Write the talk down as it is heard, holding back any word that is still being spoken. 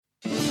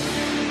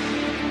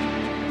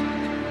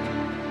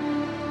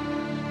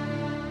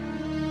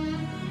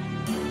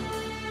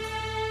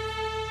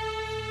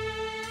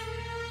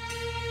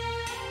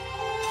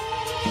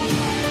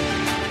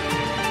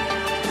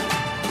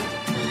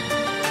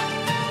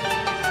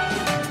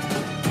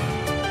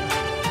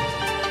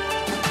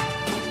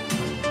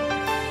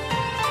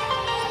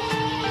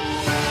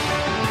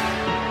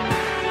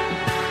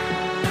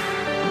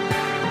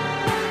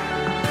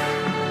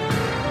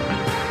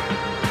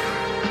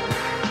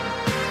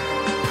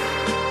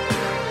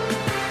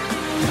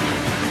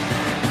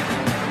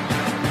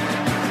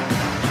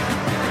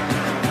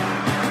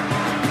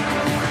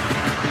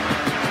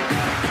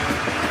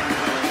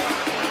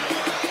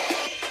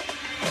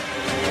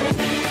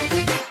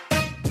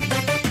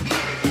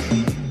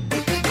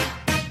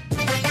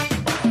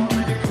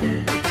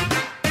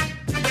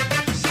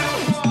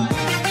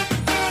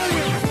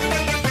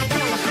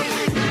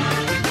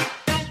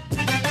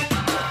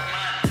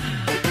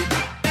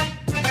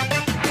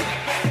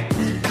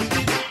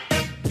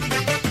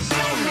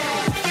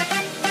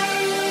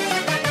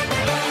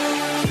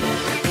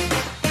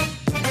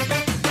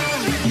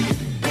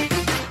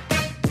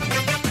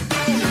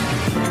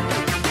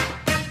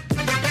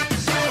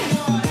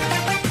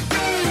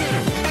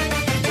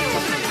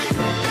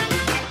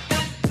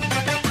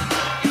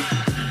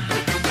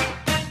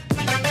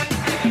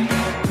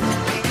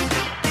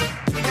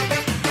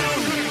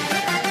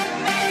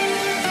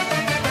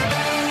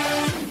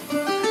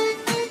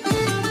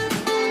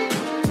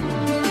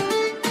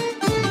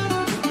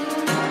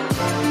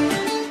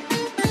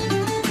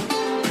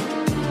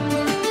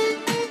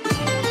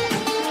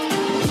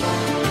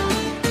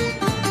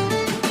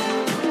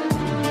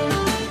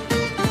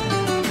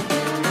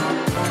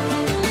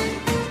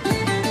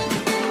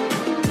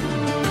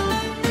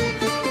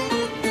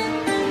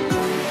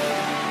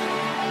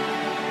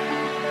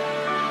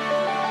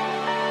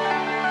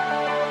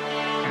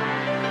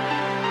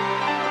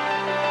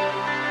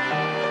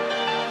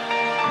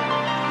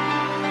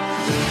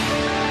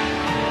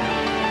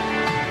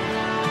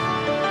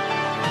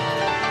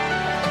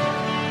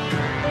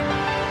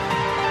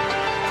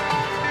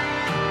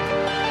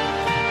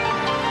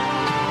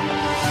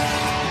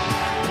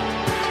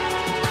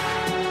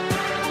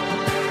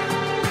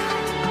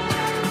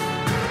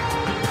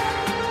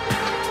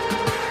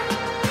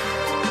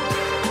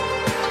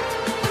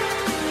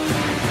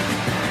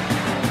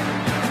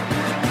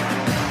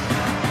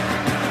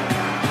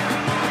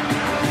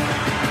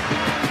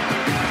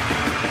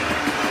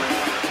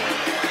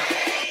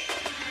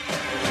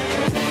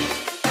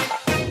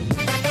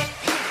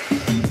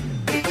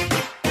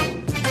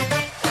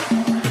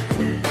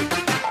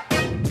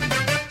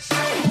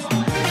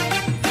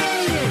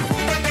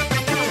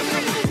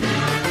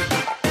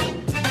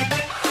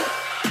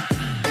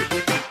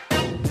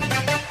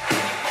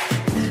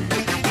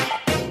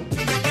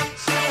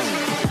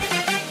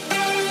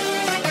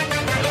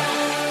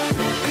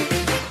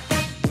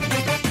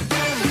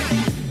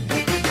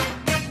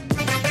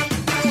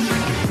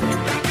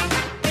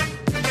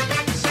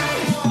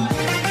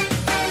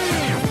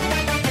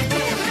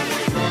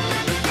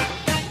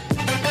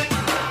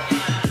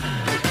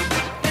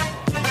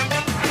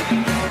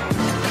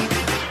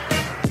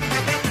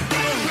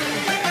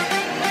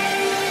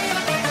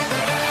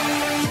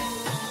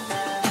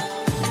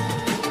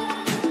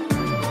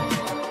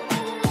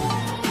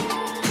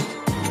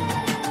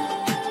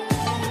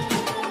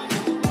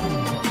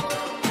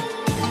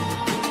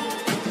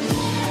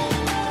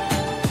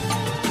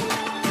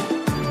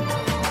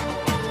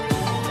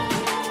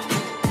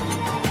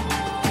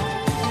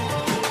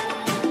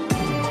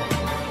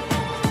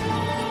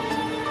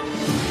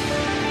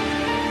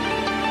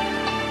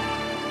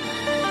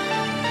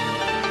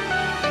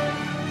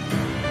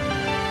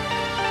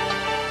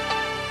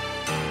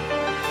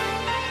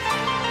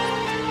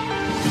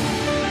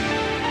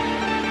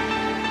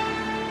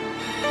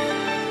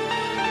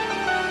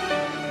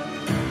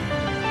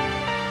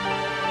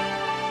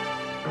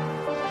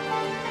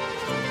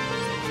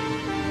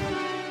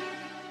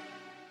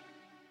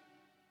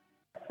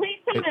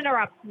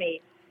interrupt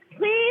me.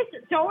 Please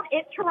don't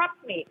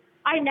interrupt me.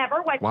 I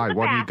never went to the bathroom.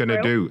 Why? What are you going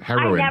to do?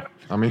 Heroin?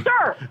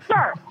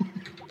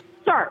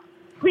 Sir,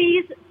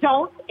 please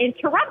don't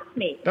interrupt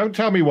me. Don't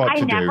tell me what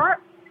to do.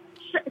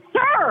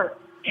 Sir,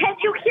 can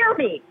you hear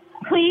me?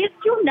 Please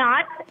do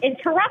not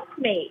interrupt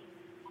me.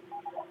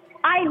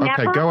 I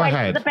never went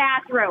to the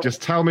bathroom.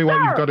 Just tell me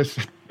what you've got to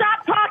say.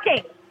 Stop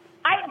talking.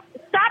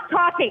 Stop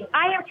talking.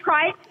 I am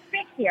trying to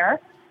speak here.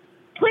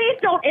 Please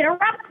don't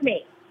interrupt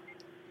me.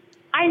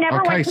 I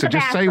never went to the bathroom. Okay, so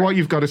just say what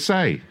you've got to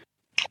say.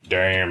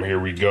 Damn, here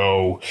we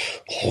go.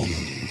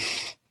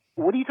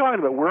 What are you talking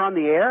about? We're on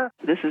the air?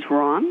 This is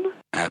Ron?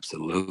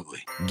 Absolutely.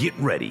 Get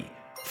ready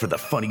for the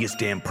funniest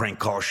damn prank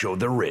call show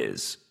there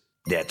is.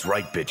 That's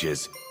right,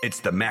 bitches.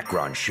 It's the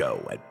Macron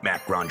Show at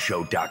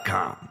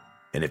macronshow.com.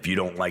 And if you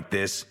don't like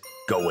this,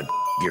 go and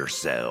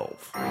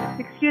yourself.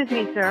 Excuse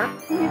me, sir.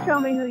 Can you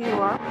tell me who you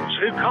are?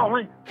 Who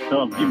calling?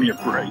 Oh, give me a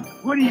break.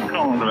 What are you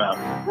calling about?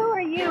 Who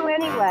are you,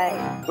 anyway?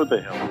 What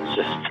the hell is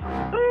this?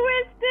 Who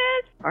is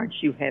this?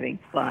 Aren't you having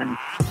fun?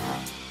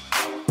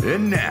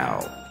 And now,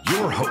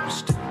 your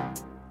host,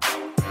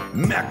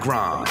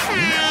 Macron.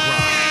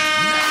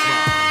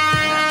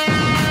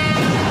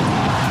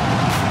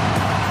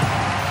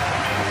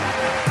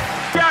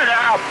 Shut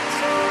up!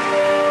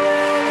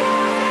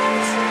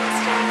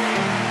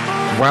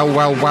 Well.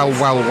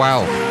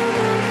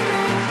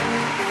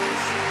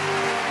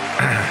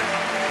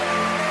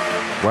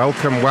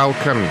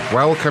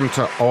 Welcome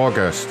to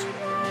August.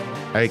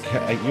 Hey,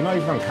 you're not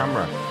even on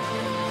camera.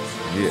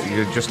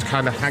 You're just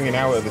kind of hanging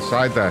out at the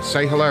side there.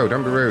 Say hello,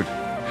 don't be rude.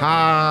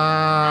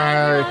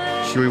 Hi.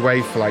 Should we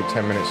wave for like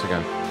 10 minutes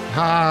again?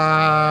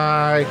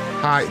 Hi.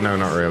 No,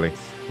 not really.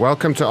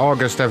 Welcome to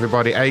August,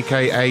 everybody,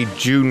 aka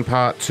June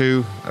Part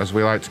 2, as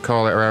we like to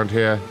call it around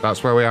here.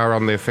 That's where we are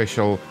on the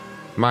official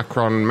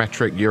Macron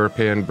metric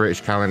European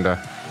British calendar.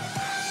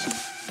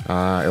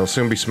 It'll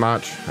soon be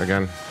Smarch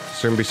again.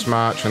 Soon be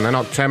Smarch. And then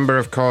October,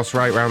 of course,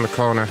 right round the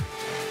corner.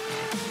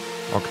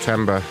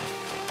 October,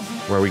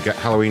 where we get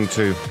Halloween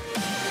too.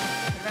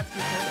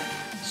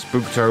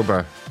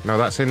 Spooktober. No,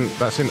 that's in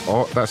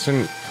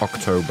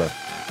October.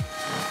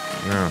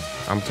 No,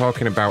 I'm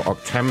talking about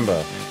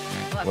October,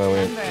 where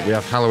we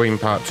have Halloween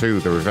Part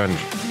 2, the revenge.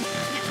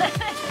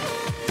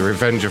 The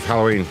revenge of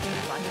Halloween.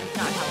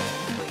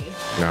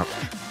 No.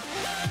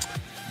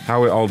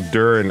 How it all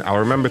doing? I'll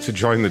remember to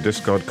join the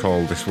Discord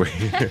call this week.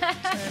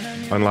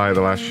 Unlike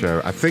the last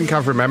show. I think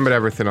I've remembered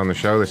everything on the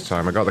show this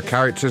time. I got the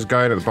characters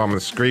going at the bottom of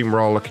the screen.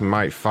 We're all looking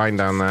mighty fine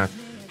down there.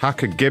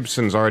 Hacker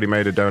Gibson's already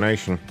made a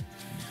donation.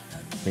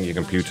 I think your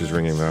computer's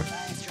ringing though.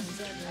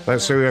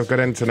 Let's see who we've got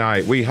in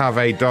tonight. We have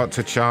a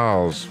Dr.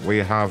 Charles. We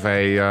have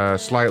a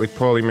slightly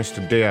poorly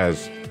Mr.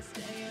 Diaz.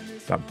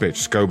 That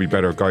bitch Scobie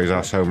better have got his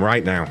ass home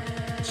right now.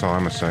 That's all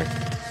I'm going to say.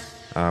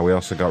 We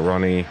also got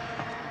Ronnie.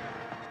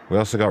 We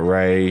also got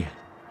Ray.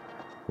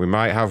 We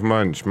might have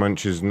Munch.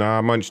 Munch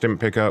didn't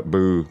pick up.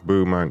 Boo.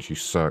 Boo, Munch, you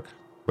suck.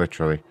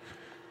 Literally.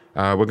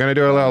 We're going to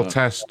do a little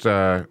test.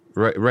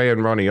 Ray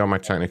and Ronnie are my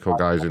technical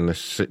guys in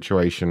this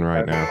situation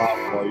right now.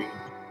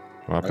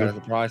 What happened? I got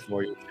a surprise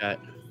for you, chat.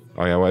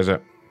 Oh, yeah, what is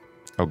it?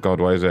 Oh,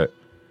 God, what is it?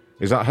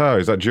 Is that her?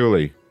 Is that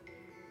Julie?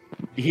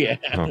 Yeah.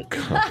 Oh,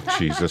 God,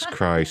 Jesus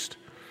Christ.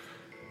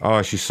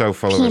 Oh, she's so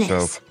full of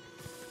herself.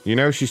 You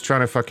know she's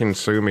trying to fucking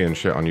sue me and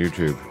shit on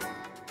YouTube.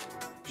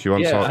 She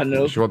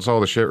wants all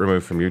the shit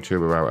removed from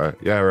YouTube about her.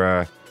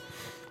 Yeah,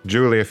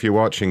 Julie, if you're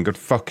watching, good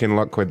fucking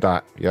luck with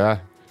that. Yeah?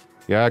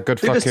 Yeah, good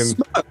fucking...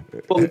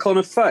 Spunk on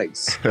her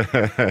face.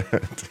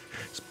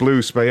 It's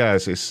blue, but yeah,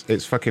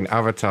 it's fucking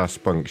Avatar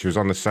spunk. She was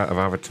on the set of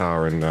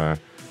Avatar and that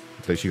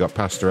she got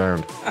passed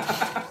around.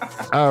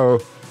 Oh.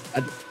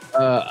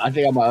 I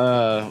think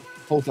I'm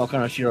post all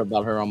kind of shit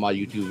about her on my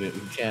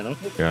YouTube channel.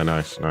 Yeah,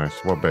 nice.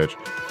 What bitch.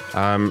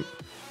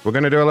 We're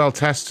going to do a little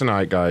test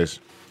tonight, guys.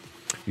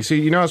 You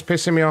see, you know what's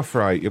pissing me off,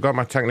 right? You've got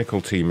my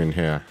technical team in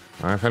here.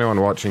 If anyone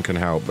watching can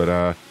help,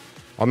 but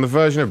on the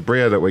version of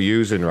Bria that we're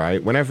using,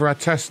 right, whenever I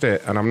test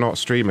it and I'm not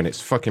streaming, it's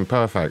fucking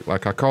perfect.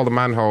 Like, I call the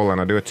manhole and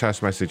I do a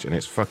test message and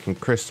it's fucking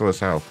crystal as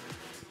hell.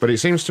 But it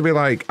seems to be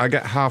like, I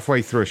get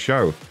halfway through a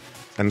show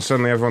and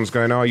suddenly everyone's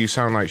going, oh, you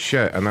sound like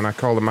shit. And then I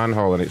call the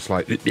manhole and it's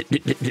like,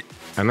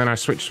 and then I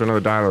switch to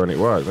another dialer and it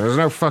works. There's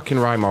no fucking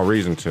rhyme or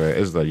reason to it,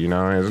 is there? You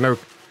know,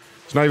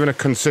 it's not even a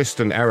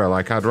consistent error.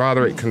 Like, I'd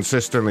rather it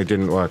consistently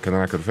didn't work and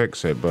then I could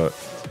fix it, but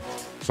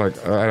it's like,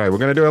 anyway, we're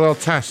going to do a little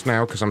test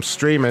now because I'm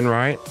streaming,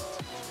 right?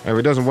 And if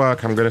it doesn't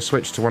work, I'm going to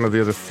switch to one of the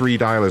other 3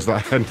 dialers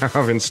that I now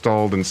have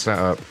installed and set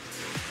up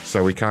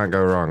so we can't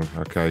go wrong.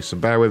 Okay, so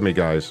bear with me,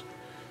 guys.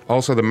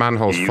 Also, the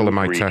manhole's full of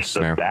my tests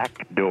now.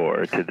 Back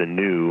door to the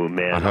new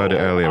manhole. I heard it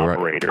earlier,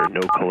 operator. right?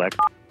 No collect.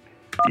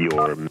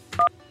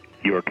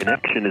 Your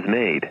connection is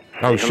made.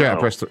 Oh, shit, I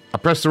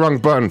pressed the wrong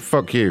button.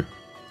 Fuck you.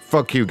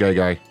 Fuck you, gay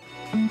guy.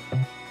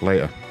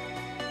 Later.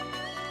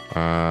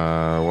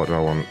 What do I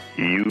want?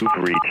 You've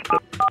reached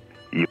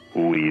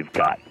we've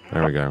got.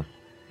 There we go.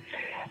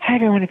 Hi,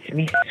 everyone. It's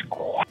me,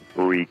 Squad.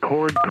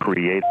 Record,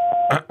 create.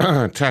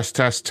 Test,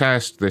 test,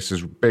 test. This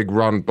is Big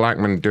Ron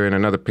Blackman doing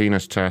another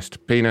penis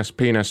test. Penis,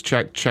 penis,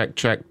 check, check,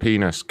 check,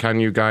 penis. Can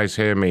you guys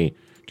hear me?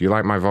 Do you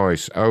like my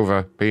voice?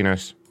 Over,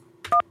 penis.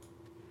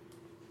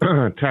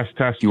 Test,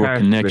 test, Your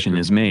test. connection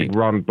is made. Big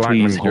Ron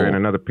Blackman Please doing hold.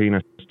 another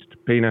penis.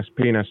 Penis,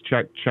 penis,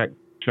 check, check,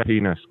 check,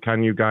 penis.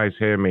 Can you guys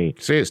hear me?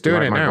 See, it's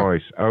doing it now. My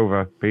voice?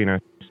 Over,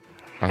 penis.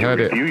 I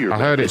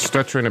heard it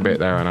stuttering a bit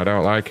there, and I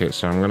don't like it,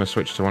 so I'm gonna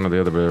switch to one of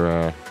the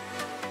other.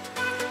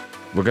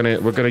 We're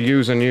gonna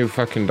use a new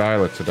fucking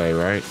dialer today,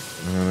 right?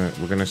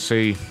 We're gonna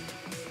see.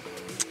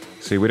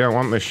 See, we don't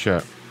want this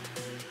shit.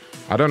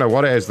 I don't know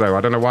what it is though.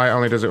 I don't know why it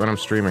only does it when I'm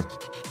streaming,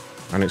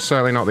 and it's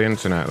certainly not the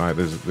internet. Like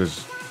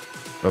there's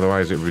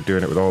otherwise it would be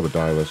doing it with all the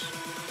dialers.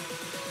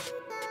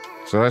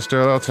 So let's do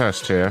a little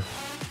test here.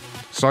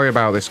 Sorry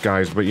about this,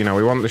 guys, but you know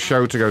we want the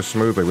show to go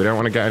smoothly. We don't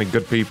want to get any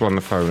good people on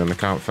the phone and they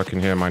can't fucking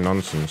hear my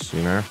nonsense,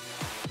 you know.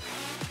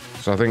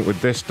 So I think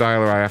with this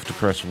dialer I have to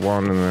press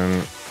 1 and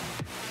then.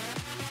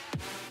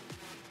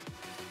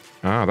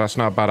 Ah, that's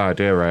not a bad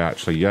idea, Ray,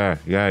 actually. Yeah.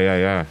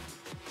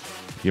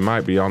 You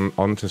might be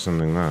onto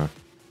something there.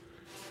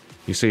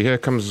 You see, here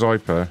comes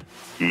Zoiper.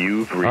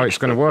 You've reached it's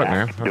going to work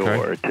now.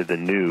 Door to the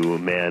new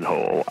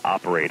manhole.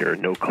 Operator,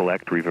 no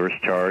collect, reverse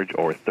charge,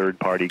 or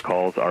third-party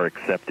calls are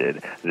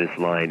accepted. This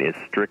line is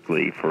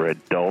strictly for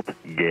adult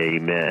gay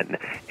men.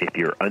 If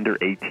you're under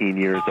 18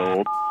 years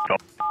old,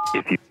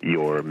 if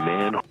you're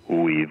man,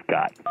 we've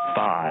got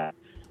 5.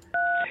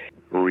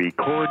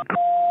 Record.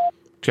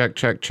 Check,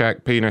 check,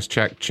 check, penis,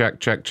 check, check,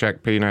 check,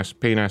 check, penis,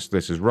 penis.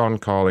 This is Ron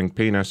calling,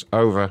 penis,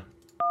 over.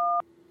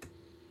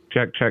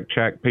 Check, check,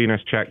 check,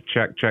 penis, check,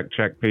 check, check,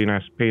 check,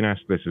 penis, penis.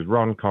 This is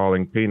Ron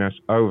calling, penis,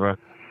 over.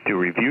 To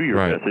review your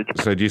message.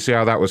 So do you see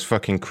how that was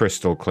fucking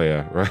crystal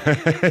clear, right?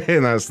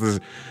 that's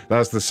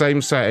the same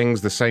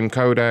settings, the same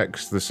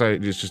codecs,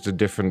 it's just a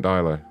different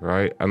dialer,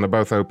 right? And they're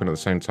both open at the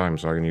same time,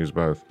 so I can use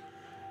both.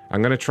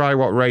 I'm going to try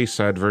what Ray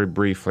said very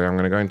briefly. I'm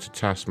going to go into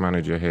Task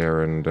Manager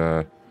here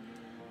and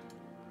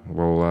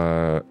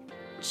we'll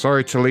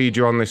sorry to lead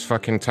you on this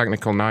fucking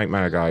technical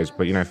nightmare, guys,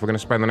 but you know, if we're going to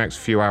spend the next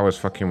few hours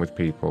fucking with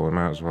people, we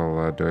might as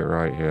well do it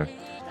right here.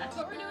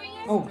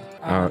 Oh,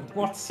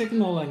 what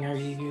signaling are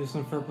you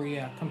using for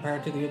Bria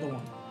compared to the other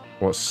one?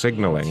 What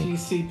signaling?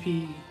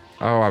 TCP.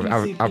 Oh,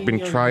 I've been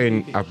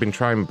trying. UDP. I've been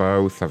trying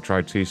both. I've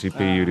tried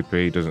TCP,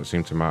 UDP. Doesn't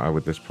seem to matter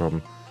with this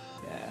problem.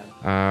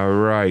 Yeah.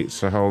 Right.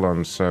 So hold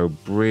on. So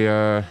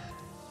Bria,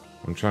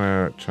 I'm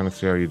trying to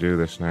see how you do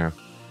this now.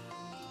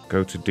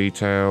 Go to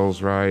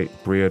details, right?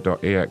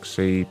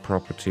 Bria.exe,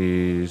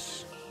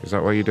 properties. Is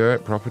that where you do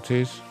it?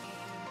 Properties?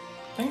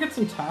 I think it's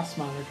in Task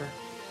Manager.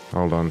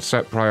 Hold on.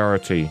 Set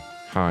priority.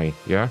 High,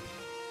 yeah?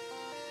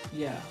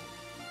 Yeah.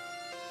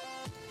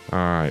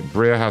 Alright.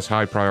 Bria has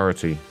high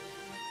priority.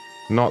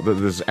 Not that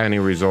there's any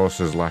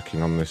resources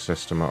lacking on this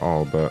system at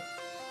all, but...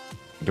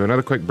 Do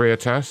another quick Bria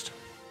test.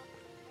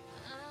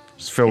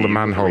 Just fill the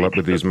manhole up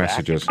with these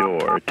messages.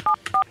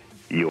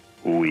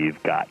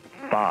 We've got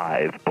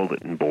 5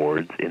 bulletin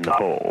boards in the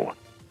hole.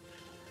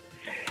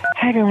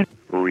 I don't...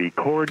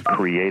 Record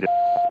creative...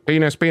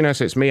 Penis,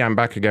 penis, it's me. I'm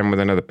back again with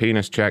another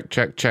penis check.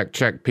 Check, check,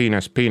 check,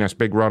 penis, penis.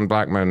 Big Ron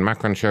Blackman,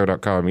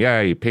 macronshow.com.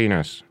 Yay,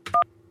 penis.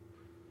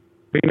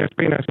 Penis,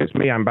 penis, it's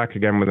me. I'm back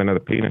again with another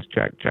penis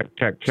check. Check,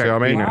 check, check. See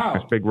what I mean?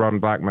 Wow. Big Ron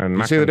Blackman,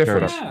 macronshow.com. See the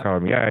difference?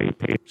 Yay,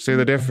 penis. See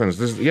the difference?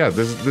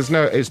 There's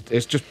no...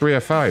 It's just Bria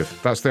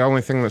 5. That's the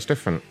only thing that's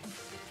different.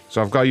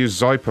 So I've got to use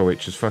Zoiper,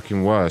 which is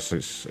fucking worse.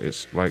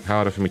 It's like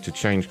harder for me to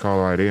change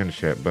caller ID and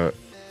shit, but...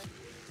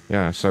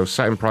 Yeah, so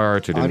setting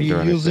priority didn't do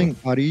anything.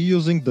 Are you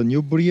using the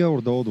new Bria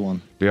or the old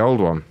one? The old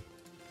one.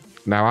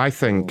 Now I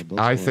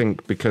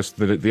think because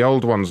the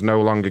old one's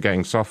no longer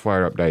getting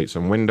software updates,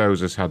 and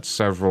Windows has had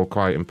several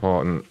quite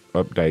important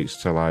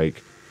updates to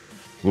like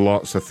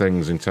lots of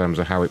things in terms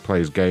of how it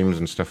plays games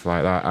and stuff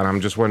like that. And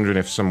I'm just wondering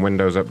if some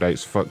Windows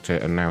updates fucked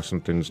it and now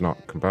something's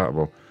not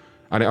compatible.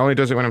 And it only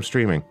does it when I'm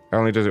streaming.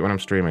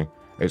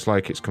 It's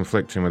like it's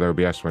conflicting with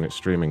OBS when it's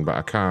streaming, but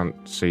I can't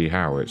see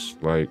how. It's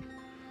like...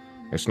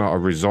 It's not a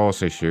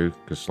resource issue,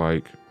 because,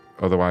 like,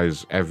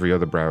 otherwise every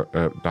other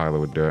dialer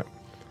would do it.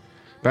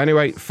 But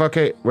anyway, fuck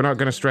it. We're not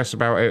going to stress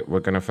about it.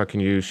 We're going to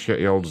fucking use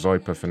shitty old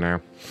Zoiper for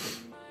now.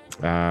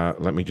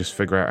 Let me just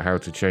figure out how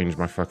to change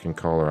my fucking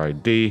caller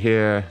ID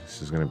here.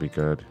 This is going to be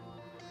good.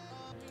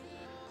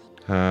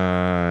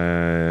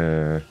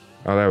 Oh,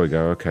 there we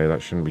go. Okay,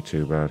 that shouldn't be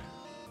too bad.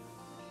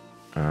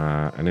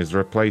 And is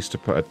there a place to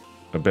put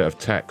a bit of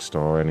text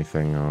or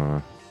anything?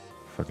 Or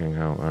fucking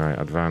hell. Alright,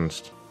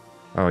 advanced.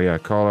 Oh yeah,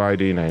 caller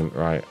ID name,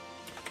 right.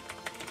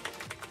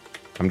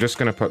 I'm just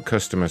going to put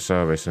customer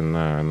service in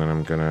there, and then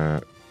I'm going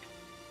to...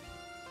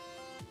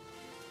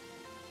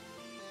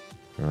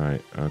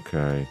 Right,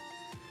 okay.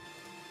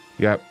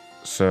 Yep,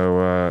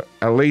 so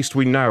at least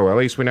we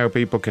know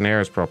people can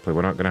hear us properly.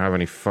 We're not going to have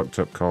any fucked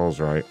up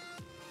calls, right?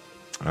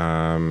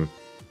 So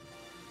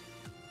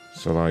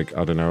like,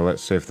 I don't know,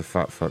 let's see if the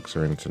fat fucks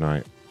are in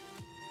tonight.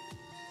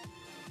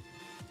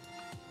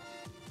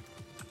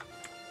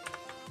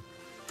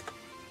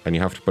 And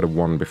you have to put a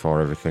 1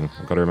 before everything.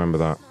 I've got to remember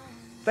that.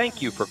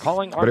 Thank you for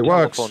calling our But it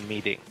works. telephone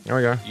meeting. Oh,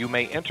 yeah. You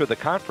may enter the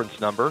conference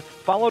number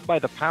followed by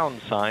the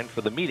pound sign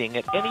for the meeting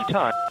at any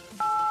time.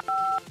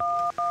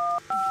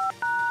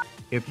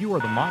 If you are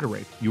the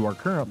moderator, you are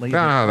currently...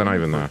 Ah, they're not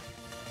even there.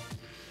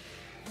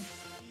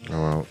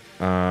 Oh,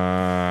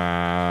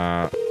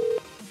 well.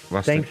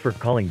 Thanks for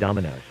calling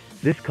Domino's.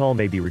 This call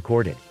may be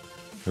recorded.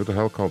 Who the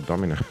hell called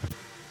Domino?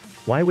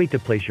 Why wait to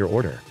place your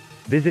order?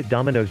 Visit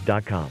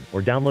Domino's.com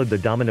or download the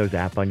Domino's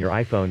app on your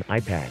iPhone,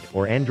 iPad,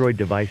 or Android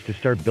device to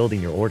start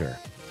building your order.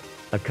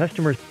 A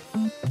customer...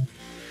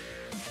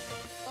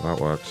 That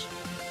works.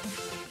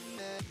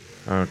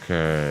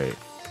 Okay.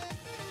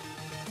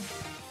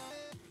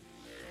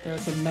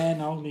 There's a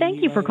man only.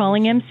 Thank you for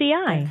calling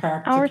MCI.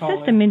 Our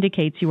system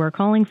indicates you are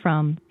calling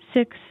from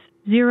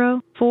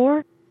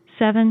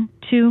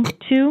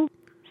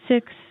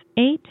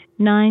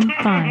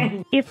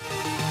 604-722-6895.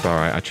 If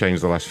Alright, I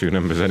changed the last few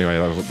numbers anyway.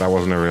 That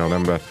wasn't a real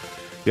number.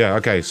 Yeah,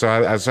 okay, so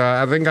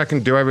I think I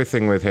can do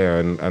everything with here,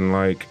 and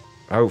like,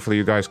 hopefully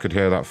you guys could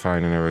hear that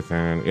fine and everything.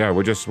 And yeah,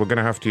 we're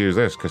gonna have to use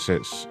this, because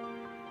it's...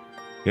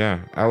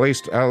 Yeah, at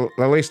least I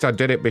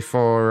did it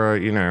before,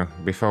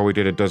 before we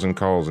did a dozen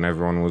calls and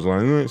everyone was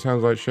like, it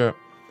sounds like shit.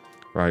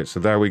 Right, so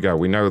there we go.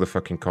 We know the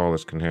fucking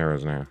callers can hear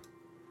us now.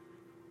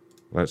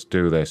 Let's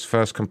do this.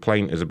 First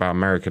complaint is about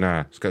American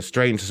Air. Let's get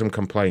straight into some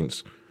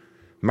complaints.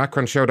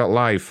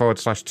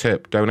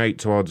 MacronShow.live/tip. Donate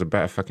towards a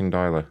better fucking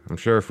dialer. I'm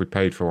sure if we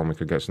paid for one, we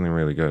could get something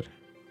really good.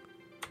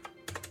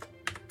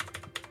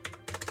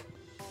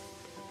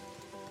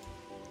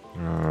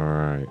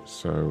 Alright,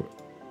 so...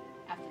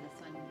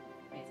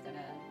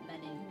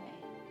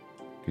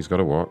 He's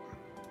got a what?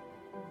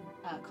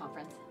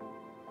 Conference.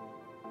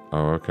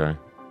 Oh, okay.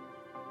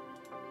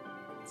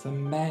 It's a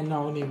man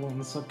only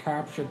one, so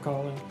Carp should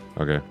call in.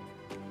 Okay.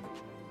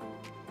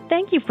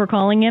 Thank you for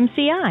calling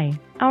MCI.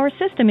 Our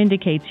system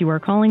indicates you are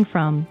calling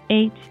from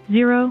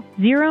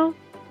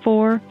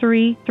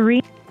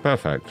 800-433.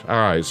 Perfect.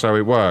 Alright, so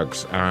it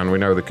works, and we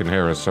know they can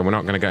hear us, so we're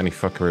not going to get any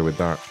fuckery with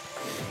that.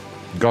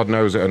 God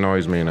knows it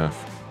annoys me enough.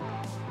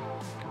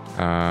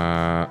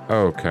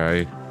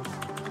 Okay.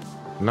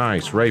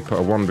 Nice. Ray put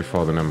a 1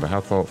 before the number. How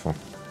thoughtful.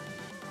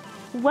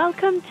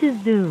 Welcome to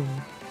Zoom.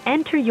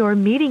 Enter your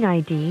meeting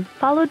ID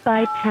followed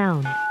by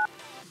pound.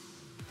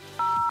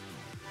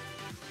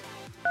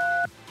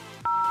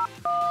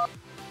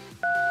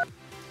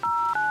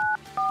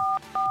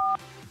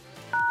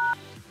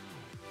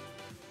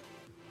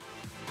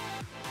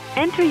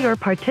 Enter your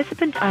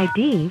participant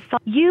ID.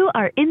 You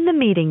are in the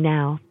meeting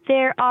now.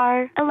 There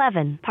are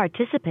 11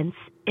 participants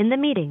in the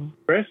meeting.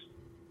 Chris?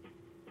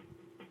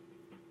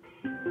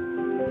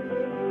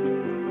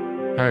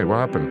 Hey, what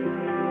happened?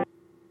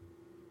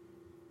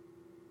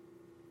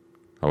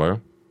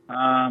 Hello?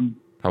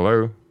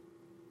 Hello?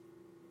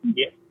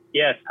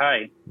 Yes,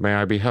 hi. May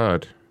I be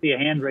heard? See a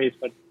hand raised,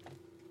 but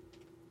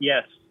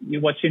yes.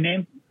 What's your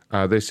name?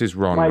 This is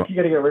Ron. Mike, you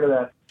gotta get rid of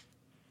that.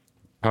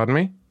 Pardon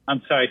me?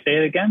 I'm sorry, say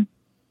it again.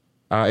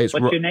 What's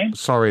your name?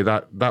 Sorry,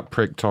 that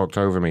prick talked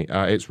over me.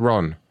 It's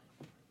Ron.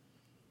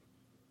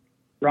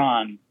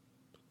 Ron.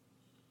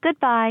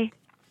 Goodbye.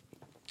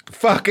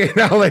 Fucking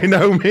hell, they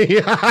know me.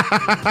 They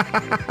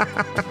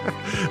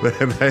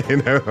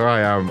know who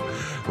I am.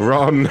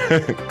 Ron.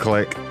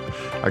 Click.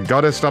 I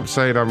gotta stop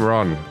saying I'm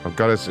Ron.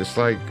 It's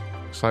like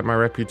my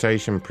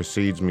reputation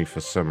precedes me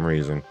for some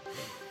reason.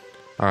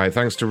 Alright,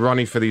 thanks to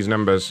Ronnie for these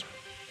numbers.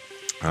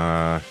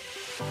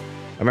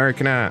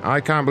 American Air.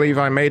 I can't believe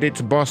I made it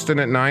to Boston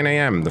at 9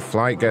 a.m. The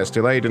flight gets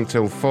delayed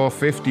until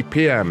 4:50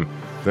 p.m.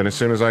 Then as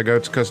soon as I go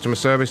to customer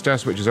service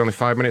desk, which is only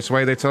 5 minutes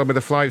away, they tell me the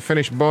flight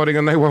finished boarding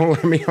and they won't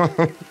let me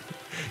on.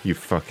 You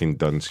fucking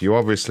dunce. You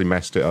obviously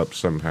messed it up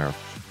somehow.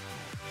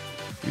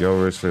 You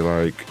obviously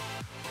like...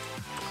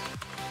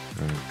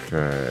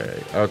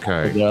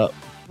 Okay. Yeah.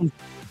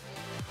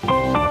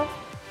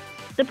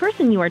 The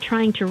person you are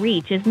trying to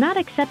reach is not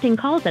accepting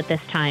calls at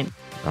this time.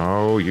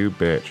 Oh, you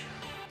bitch.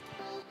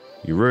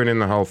 You're ruining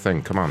the whole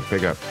thing. Come on,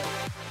 big up.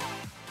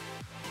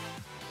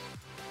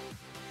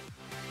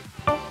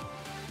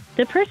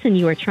 The person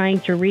you are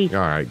trying to reach...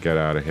 Alright, get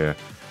out of here.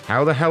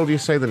 How the hell do you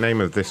say the name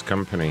of this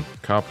company?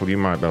 Carpel, you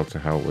might be able to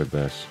help with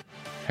this.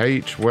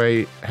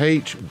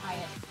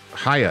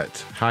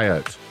 Hyatt.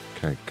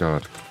 Okay,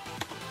 God.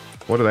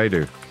 What do they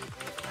do?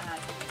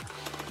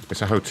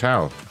 It's a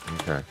hotel.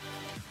 Okay.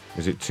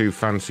 Is it too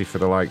fancy for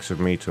the likes of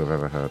me to have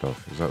ever heard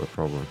of? Is that the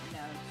problem?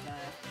 No,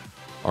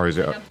 it's or is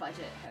it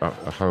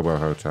a hobo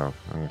hotel?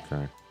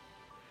 Okay.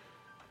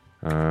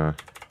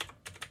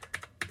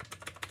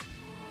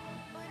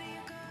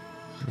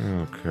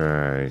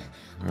 Okay.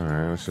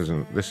 Alright,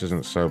 this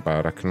isn't so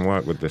bad. I can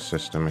work with this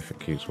system if it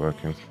keeps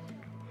working.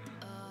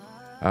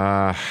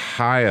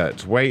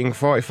 Hyatt. Waiting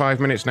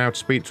 45 minutes now to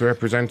speak to a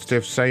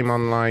representative. Same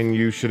online.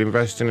 You should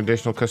invest in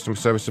additional customer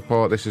service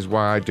support. This is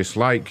why I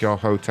dislike your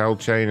hotel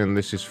chain, and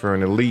this is for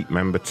an elite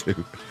member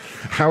too.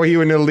 How are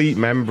you an elite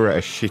member at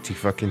a shitty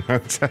fucking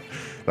hotel?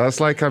 That's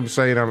like I'm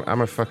saying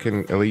I'm a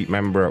fucking elite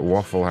member at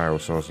Waffle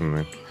House or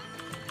something.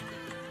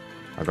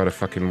 I got a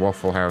fucking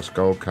Waffle House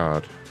gold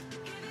card.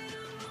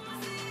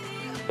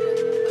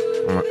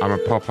 I'm a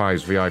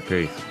Popeyes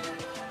VIP.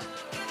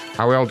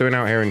 How are we all doing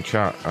out here in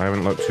chat? I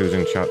haven't looked who's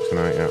in chat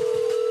tonight yet.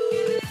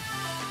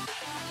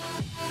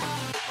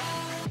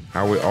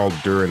 How are we all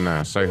doing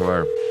there? Say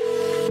hello.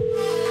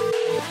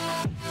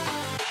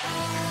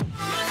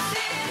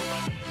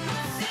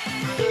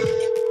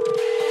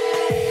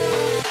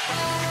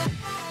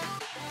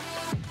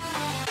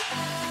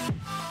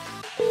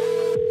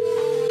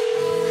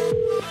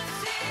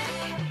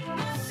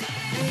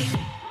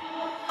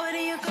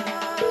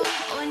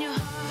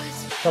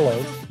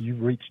 Hello,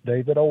 you've reached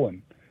David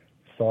Owen.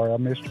 Sorry I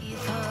missed you.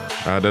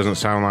 Doesn't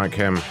sound like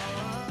him.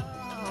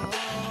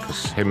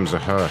 Because him's a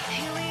her.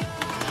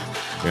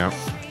 Yeah.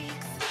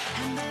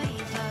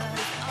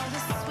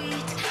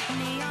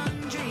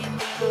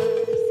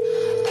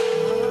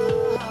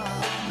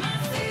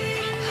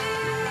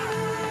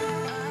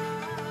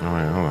 Oh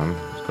wait, hold on.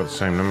 It's got the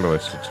same number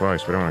listed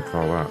twice. We don't want to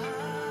call that.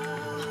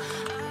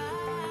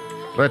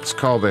 Let's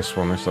call this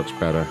one. This looks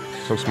better.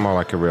 This looks more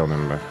like a real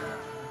number.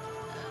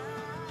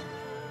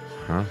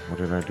 Huh? What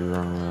did I do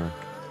wrong there?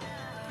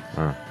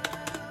 Oh.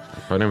 I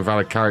put an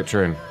invalid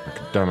character in, like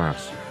a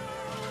dumbass.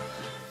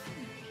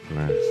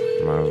 No,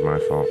 that was my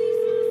fault.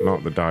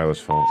 Not the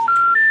dialer's fault.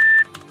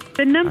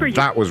 The number you...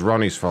 That was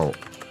Ronnie's fault.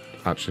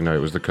 Actually, no, it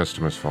was the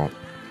customer's fault.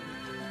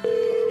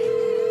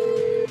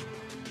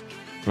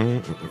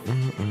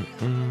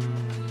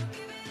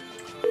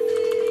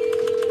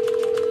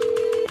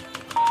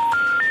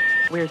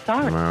 We're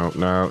sorry.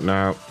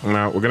 No.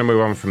 We're gonna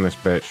move on from this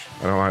bitch.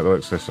 I don't like the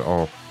looks of this at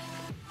all.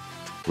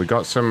 We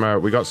got some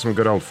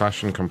good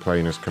old-fashioned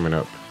complainers coming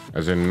up,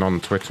 as in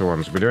non-Twitter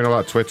ones. We're doing a lot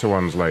of Twitter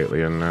ones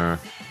lately, and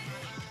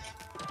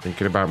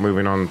thinking about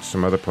moving on to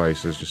some other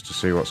places just to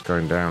see what's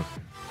going down.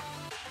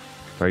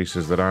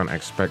 Places that aren't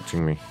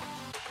expecting me.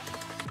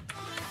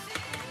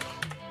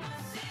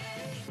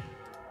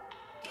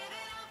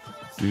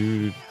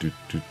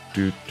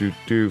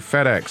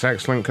 FedEx,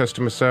 excellent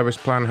customer service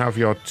plan. Have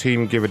your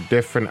team give a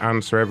different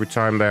answer every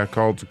time they are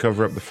called to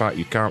cover up the fact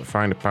you can't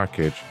find a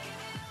package.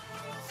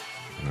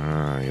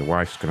 Your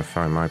wife's going to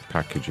find my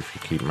package if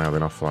you keep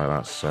mailing off like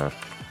that, sir.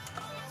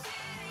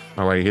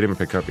 Oh, wait, he didn't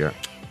pick up yet.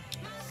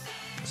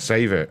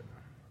 Save it.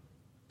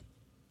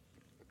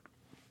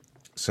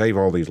 Save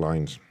all these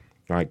lines.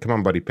 Right, come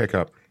on, buddy, pick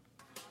up.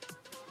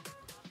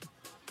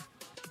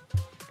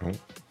 Oh.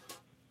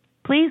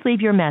 Please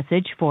leave your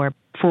message for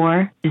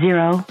 40.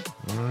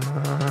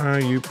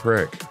 You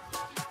prick.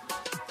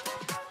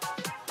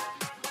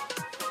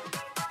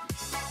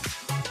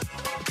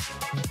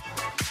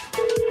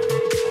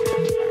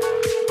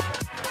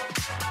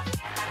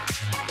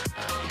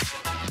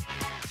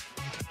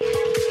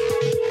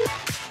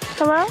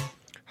 Hello?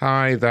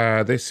 Hi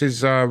there, this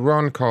is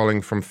Ron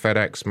calling from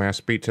FedEx. May I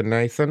speak to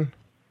Nathan?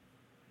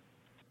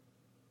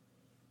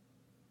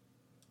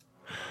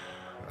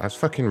 That's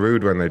fucking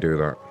rude when they do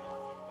that.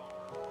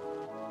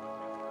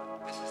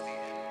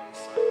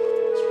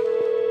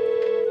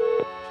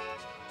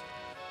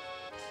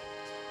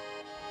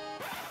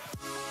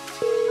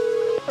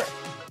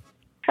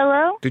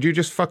 Hello? Did you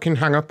just fucking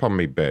hang up on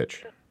me,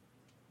 bitch?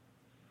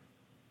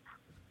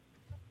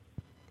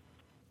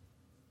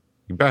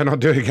 You better not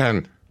do it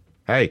again.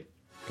 Hey,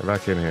 get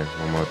back in here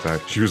one more time.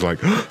 She was like,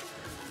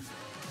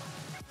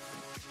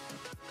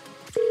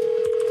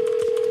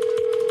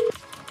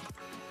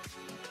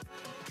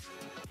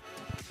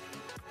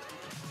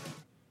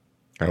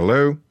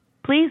 hello?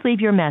 Please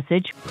leave your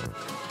message.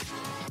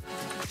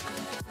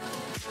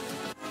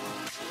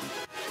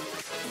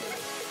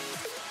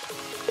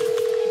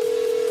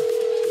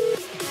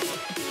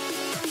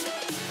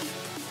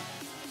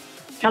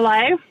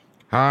 Hello?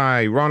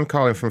 Hi, Ron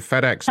calling from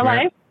FedEx.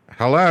 Hello?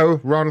 Hello,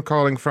 Ron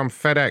calling from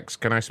FedEx.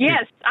 Can I speak?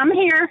 Yes, I'm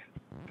here.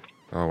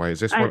 Oh, wait, is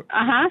this one?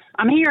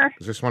 I'm here.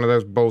 Is this one of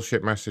those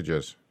bullshit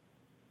messages?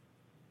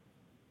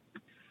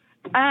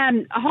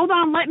 Hold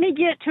on, let me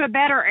get to a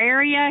better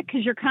area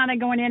because you're kind of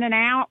going in and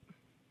out.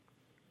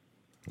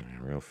 Yeah,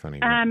 real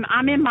funny.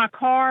 I'm in my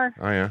car.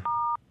 Oh, yeah?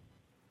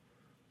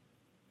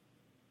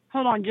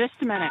 Hold on just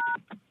a minute.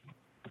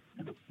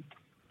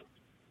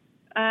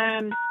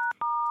 Can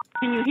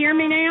you hear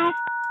me now?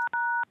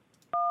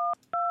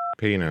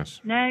 Penis.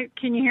 No,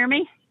 can you hear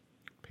me?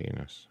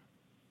 Penis.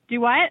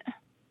 Do what?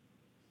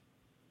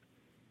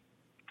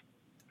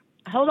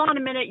 Hold on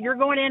a minute, you're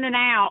going in and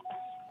out.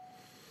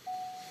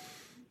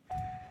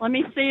 Let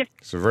me see if...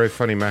 It's a very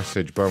funny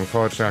message, but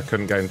unfortunately I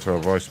couldn't get into a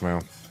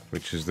voicemail,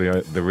 which is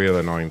the real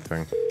annoying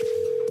thing.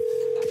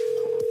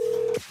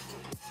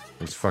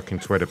 These fucking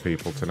Twitter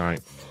people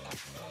tonight.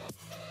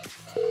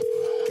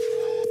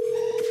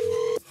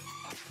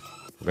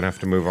 We're going to have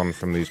to move on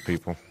from these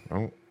people.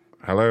 Oh,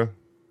 hello?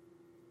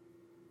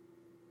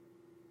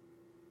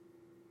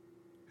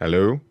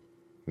 Hello?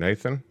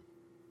 Nathan?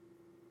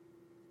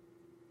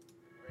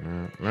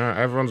 No,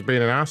 everyone's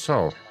being an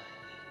asshole.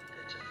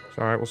 It's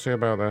alright, we'll see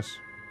about this.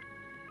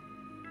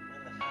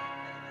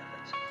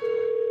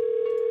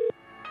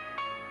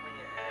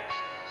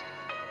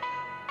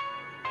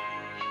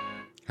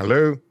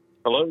 Hello?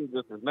 Hello,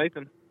 this is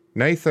Nathan.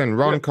 Nathan,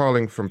 Ron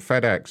calling from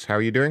FedEx. How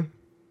are you doing?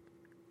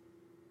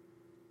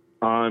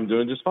 I'm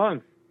doing just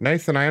fine.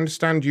 Nathan, I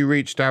understand you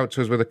reached out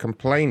to us with a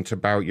complaint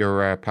about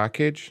your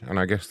package, and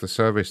I guess the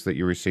service that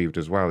you received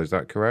as well. Is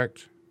that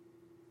correct?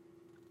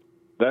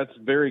 That's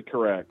very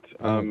correct.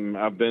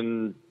 I've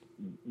been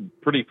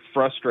pretty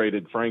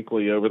frustrated,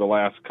 frankly, over the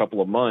last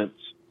couple of months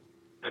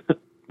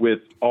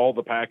with all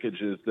the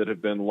packages that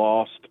have been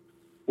lost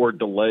or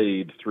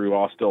delayed through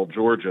Austell,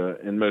 Georgia.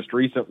 And most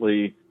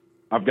recently,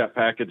 I've got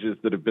packages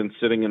that have been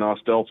sitting in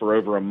Austell for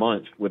over a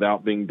month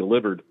without being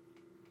delivered.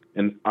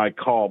 And I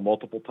call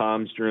multiple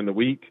times during the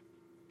week,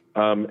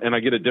 and I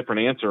get a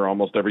different answer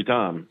almost every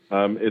time.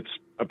 It's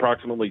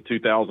approximately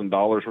 $2,000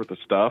 worth of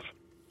stuff.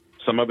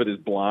 Some of it is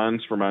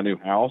blinds for my new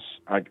house.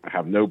 I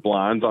have no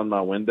blinds on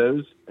my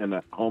windows in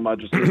the home I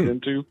just moved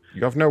into.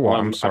 You have no what?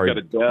 I'm sorry.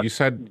 I've got a you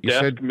said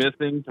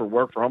missing for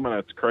work from home, and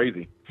that's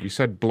crazy. You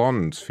said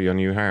blondes for your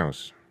new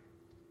house.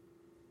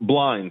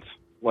 Blinds,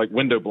 like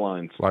window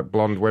blinds. Like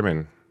blonde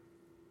women.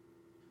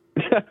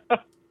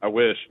 I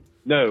wish.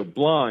 No,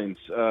 blinds,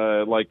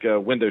 like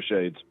window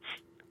shades.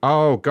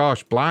 Oh,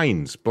 gosh,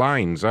 blinds.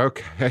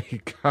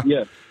 Okay.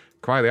 Yeah.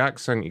 Quite the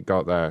accent you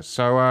got there.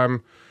 So,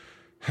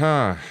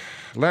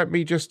 let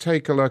me just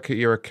take a look at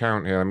your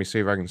account here. Let me see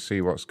if I can see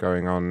what's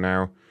going on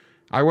now.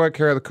 I work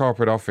here at the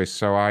corporate office,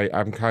 so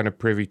I'm kind of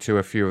privy to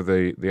a few of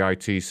the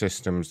IT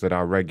systems that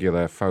our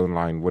regular phone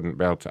line wouldn't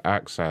be able to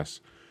access.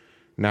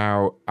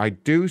 Now, I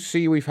do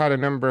see we've had a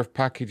number of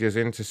packages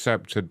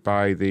intercepted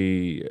by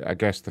the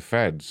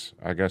feds.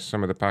 I guess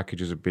some of the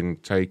packages have been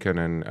taken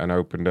and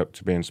opened up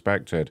to be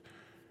inspected.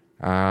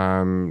 Do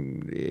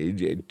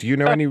you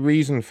know any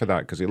reason for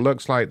that? Because it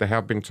looks like they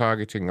have been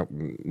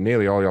targeting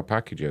nearly all your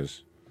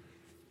packages.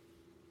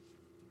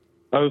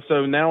 Oh,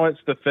 so now it's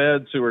the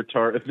feds who are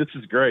This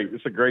is great.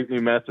 It's a great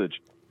new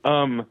message.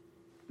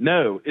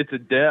 No, it's a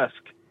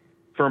desk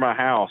for my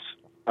house,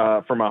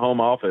 for my home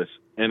office,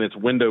 and it's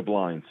window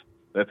blinds.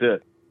 That's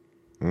it.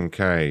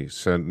 Okay,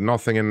 so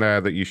nothing in there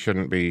that you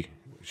shouldn't be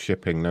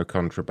shipping, no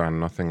contraband,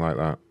 nothing like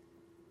that?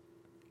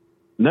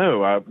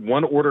 No,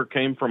 one order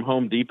came from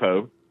Home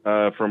Depot,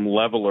 from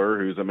Leveler,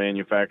 who's a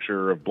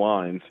manufacturer of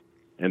blinds,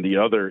 and the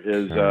other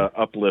is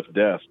Uplift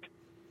Desk,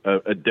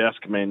 a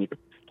desk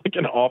like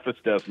an office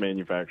desk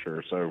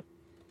manufacturer. So,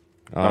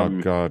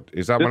 God,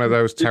 is that one of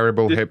those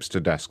terrible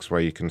hipster desks where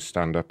you can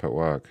stand up at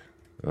work?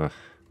 Ugh.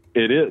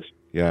 It is.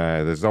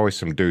 Yeah, there's always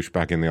some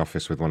douchebag in the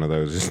office with one of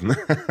those, isn't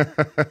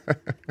there?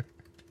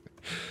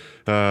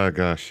 Oh,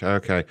 gosh.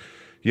 Okay.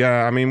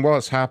 Yeah, I mean,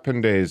 what's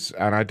happened is,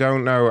 and I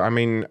don't know, I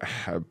mean,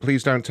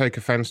 please don't take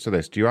offense to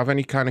this. Do you have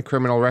any kind of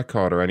criminal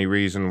record or any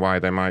reason why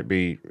they might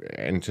be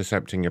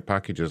intercepting your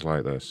packages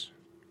like this?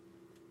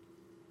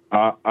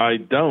 I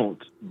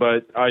don't,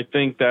 but I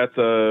think that's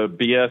a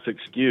BS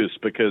excuse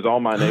because all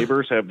my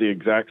neighbors have the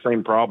exact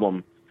same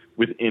problem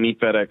with any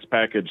FedEx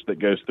package that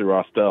goes through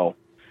Austell.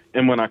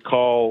 And when I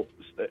call,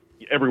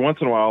 every once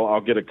in a while,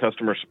 I'll get a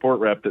customer support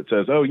rep that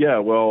says, oh, yeah,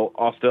 well,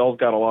 Austell's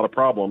got a lot of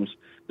problems.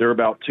 They're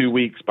about 2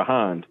 weeks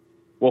behind.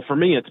 Well, for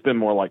me, it's been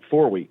more like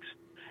 4 weeks.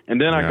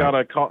 And then I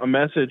got a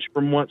message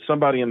from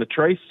somebody in the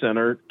Trace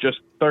Center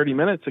just 30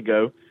 minutes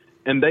ago,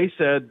 and they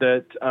said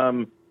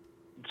that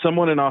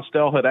someone in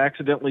Austell had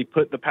accidentally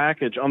put the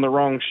package on the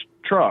wrong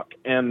truck,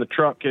 and the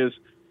truck is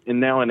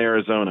now in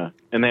Arizona,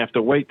 and they have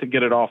to wait to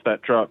get it off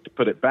that truck to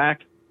put it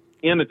back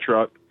in a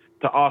truck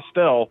to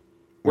Austell,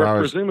 where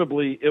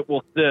presumably it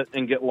will sit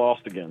and get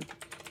lost again.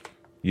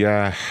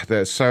 Yeah,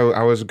 so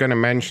I was going to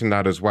mention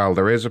that as well.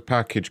 There is a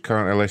package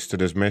currently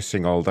listed as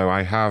missing, although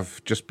I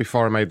have, just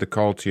before I made the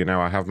call to you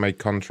now, I have made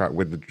contact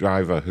with the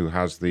driver who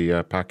has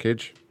the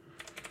package.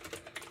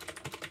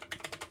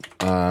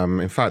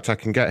 In fact, I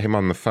can get him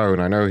on the phone.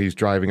 I know he's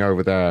driving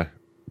over there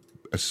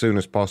as soon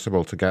as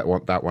possible to get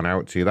that one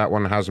out to you. That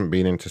one hasn't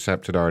been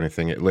intercepted or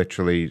anything. It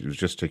literally was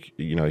just a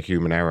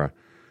human error.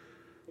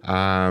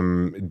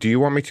 Do you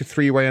want me to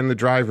three-way in the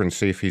driver and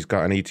see if he's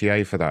got an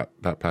ETA for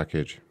that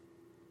package?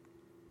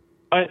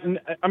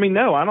 I mean,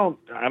 no, I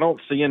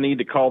don't see a need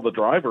to call the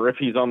driver if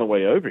he's on the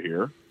way over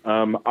here.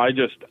 I'm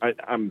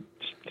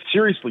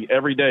seriously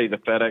every day the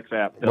FedEx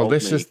app tells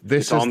this me is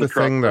the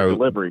thing though.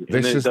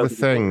 This is the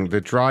thing.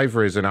 The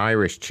driver is an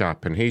Irish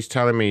chap, and he's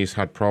telling me he's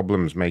had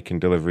problems making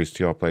deliveries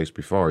to your place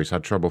before. He's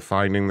had trouble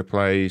finding the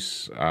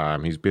place.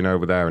 He's been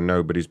over there and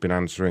nobody's been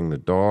answering the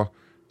door.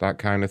 That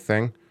kind of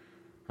thing.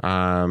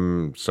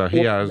 So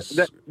he has.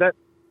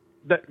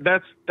 That's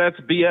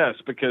BS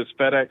because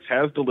FedEx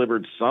has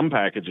delivered some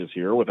packages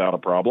here without a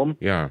problem.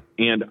 Yeah.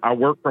 And I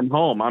work from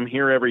home. I'm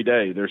here every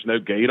day. There's no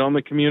gate on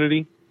the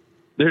community.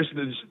 There's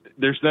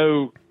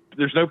no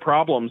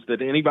problems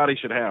that anybody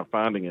should have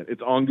finding it.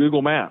 It's on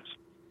Google Maps.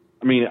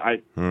 I mean,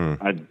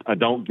 I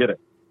don't get it.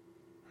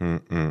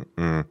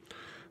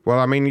 Well,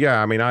 I mean,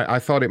 yeah, I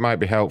thought it might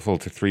be helpful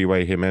to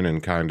three-way him in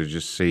and kind of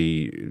just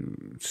see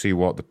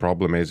what the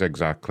problem is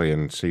exactly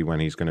and see when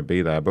he's going to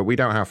be there. But we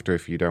don't have to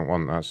if you don't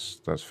want.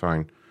 That's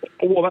fine.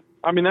 Well,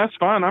 that's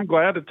fine. I'm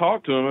glad to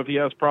talk to him if he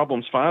has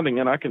problems finding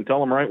it. I can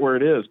tell him right where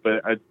it is,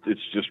 but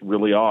it's just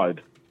really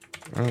odd.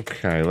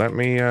 Okay, let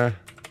me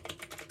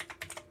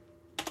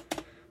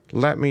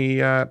Let me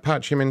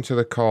patch him into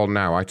the call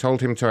now. I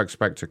told him to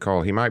expect a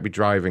call. He might be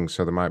driving,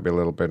 so there might be a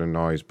little bit of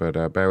noise,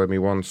 but bear with me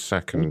 1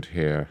 second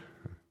here.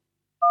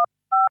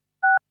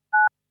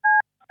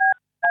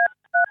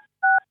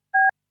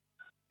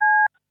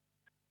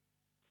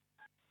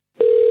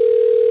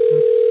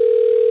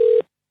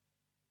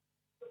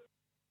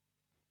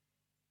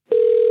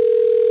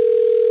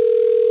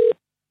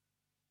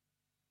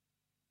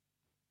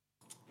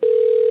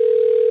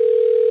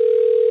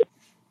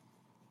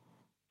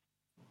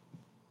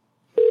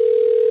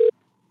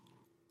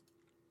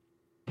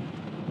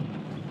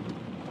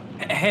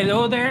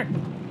 Hello there,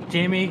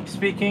 Jamie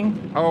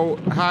speaking. Oh,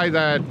 hi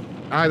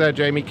there,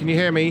 Jamie. Can you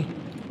hear me?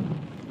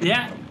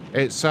 Yeah.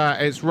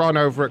 It's Ron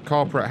over at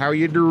Corporate. How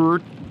you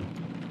doing?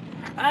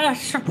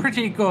 Sure,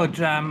 pretty good.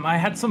 I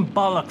had some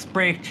bollocks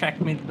brake check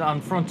me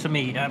on front of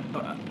me,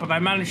 but I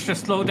managed to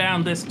slow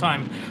down this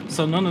time,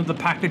 so none of the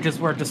packages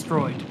were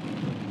destroyed.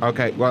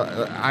 Okay,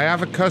 well, I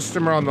have a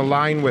customer on the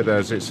line with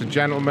us. It's a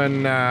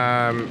gentleman.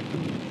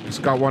 He's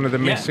got one of the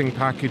missing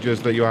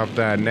packages that you have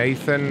there.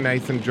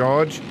 Nathan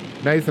George.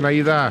 Nathan, are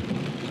you there?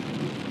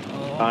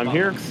 I'm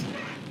here.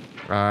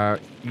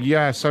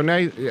 Yeah, so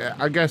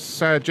I guess,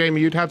 Jamie,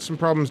 you'd had some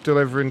problems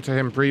delivering to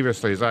him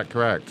previously, is that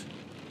correct?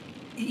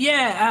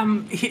 Yeah,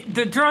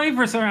 the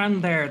drivers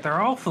around there, they're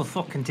awful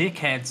fucking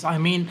dickheads. I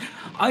mean,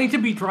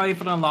 I'd be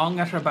driving along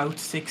at about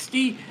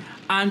 60,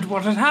 and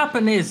what had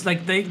happened is,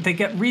 like, they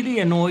get really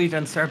annoyed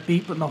and start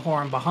beeping the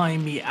horn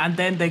behind me, and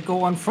then they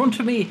go in front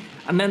of me,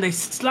 and then they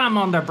slam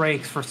on their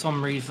brakes for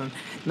some reason.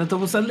 Now, there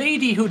was a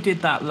lady who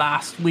did that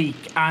last week,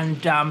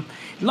 and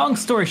long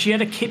story, she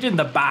had a kid in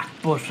the back,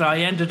 but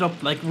I ended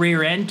up, like,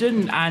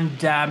 rear-ending, and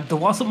there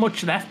wasn't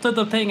much left of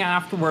the thing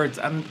afterwards,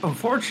 and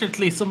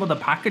unfortunately, some of the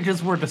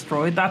packages were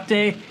destroyed that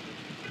day.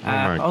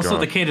 Also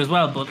the kid as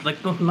well, but,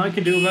 like, nothing I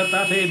could do about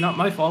that, hey, not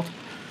my fault.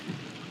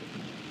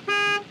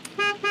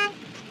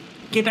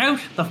 Get out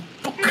the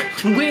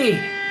fucking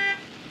way!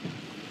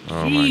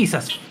 Oh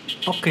Jesus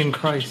fucking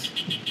Christ.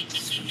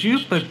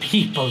 Stupid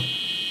people.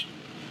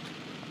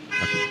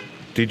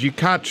 Did you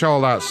catch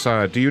all that,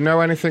 sir? Do you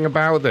know anything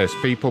about this?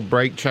 People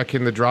brake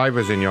checking the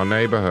drivers in your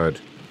neighborhood?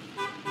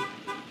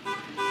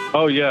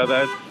 Oh, yeah,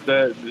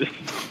 that.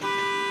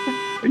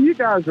 You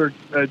guys are.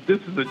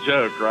 This is a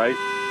joke, right?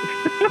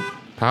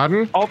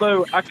 Pardon?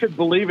 Although I could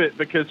believe it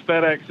because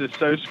FedEx is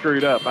so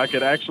screwed up, I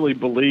could actually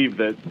believe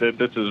that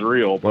this is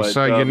real. Well, but,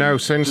 sir, you know,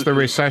 since the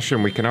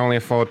recession, we can only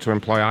afford to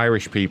employ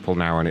Irish people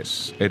now, and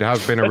it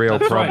has been a real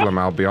problem.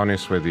 I'll be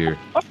honest with you.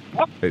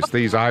 It's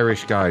these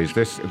Irish guys.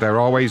 They're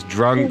always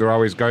drunk. They're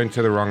always going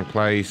to the wrong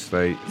place.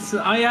 I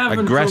haven't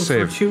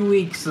aggressive drunk for 2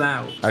 weeks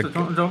now, so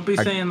don't be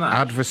saying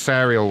that.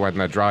 Adversarial when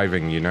they're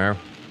driving, you know.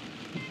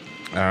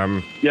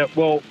 Yeah.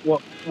 Well.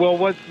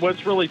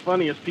 What's really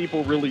funny is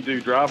people really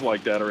do drive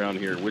like that around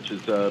here, which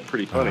is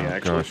pretty funny,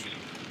 actually. Gosh.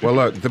 Well,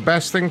 look, the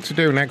best thing to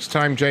do next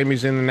time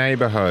Jamie's in the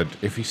neighborhood,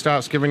 if he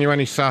starts giving you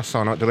any sass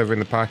on not delivering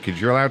the package,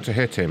 you're allowed to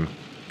hit him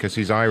because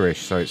he's Irish,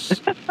 so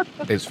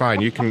it's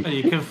fine. You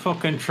can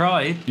fucking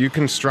try. You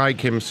can strike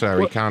him, sir.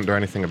 He can't do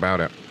anything about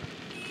it.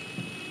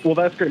 Well,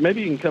 that's great.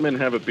 Maybe you can come in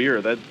and have a beer.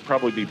 That'd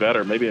probably be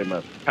better. Maybe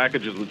my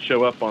packages would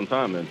show up on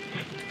time then.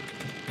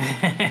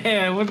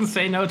 I wouldn't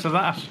say no to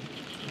that.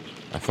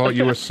 I thought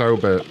you were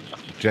sober.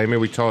 Jamie,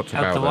 we talked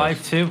about the this.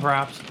 wife too,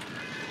 perhaps.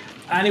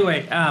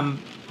 Anyway,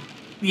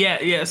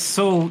 yeah,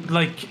 so,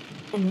 like,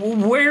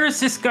 where is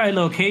this guy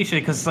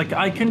located? Because, like,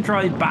 I can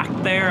drive back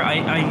there. I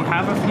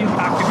have a few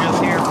packages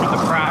here for the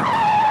crack.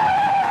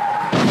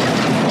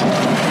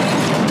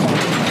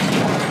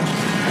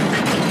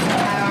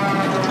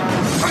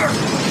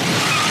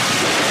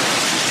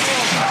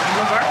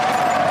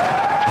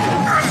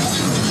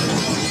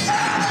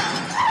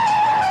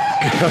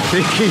 I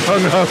think he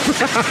hung up.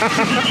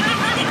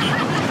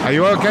 Are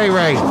you okay,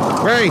 Ray?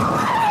 Ray!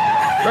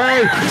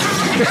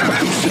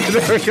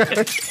 There we go.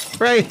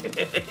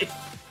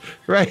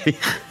 Ray!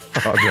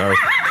 Oh, no.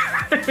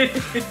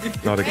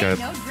 Not again.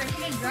 No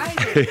drinking and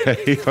driving. Yeah,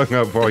 he hung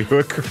up while you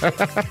were crying.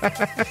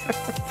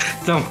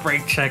 Don't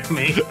brake check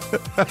me.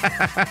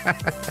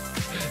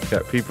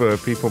 Yeah,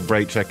 people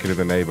brake checking in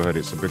the neighborhood.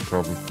 It's a big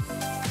problem.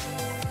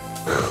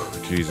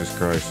 Jesus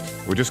Christ.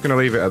 We're just going to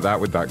leave it at that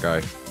with that guy.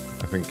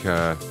 I think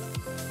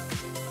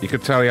you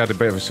could tell he had a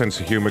bit of a sense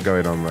of humor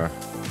going on there.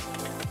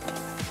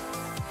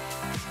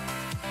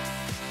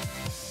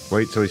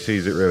 Wait till he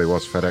sees it really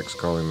was FedEx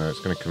calling there. It's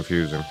going to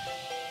confuse him.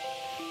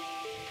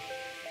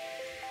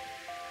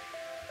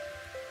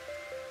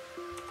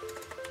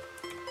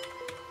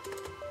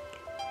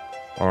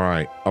 All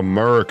right,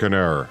 American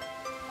Air,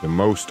 the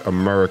most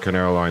American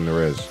airline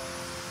there is.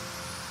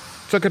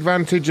 Took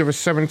advantage of a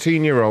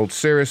 17-year-old.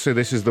 Seriously,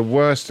 this is the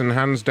worst and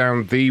hands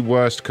down the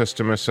worst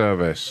customer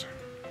service.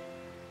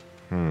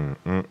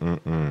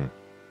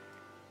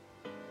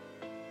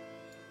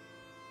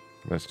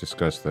 Let's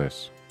discuss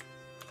this.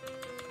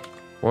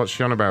 What's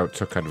she on about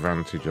took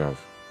advantage of?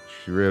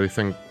 She really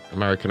think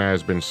American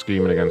Air's been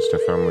scheming against her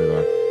family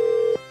there?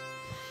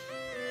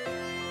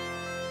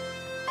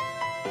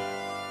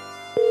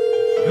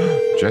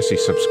 Jesse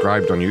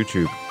subscribed on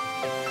YouTube.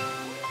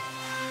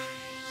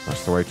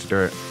 That's the way to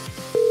do it.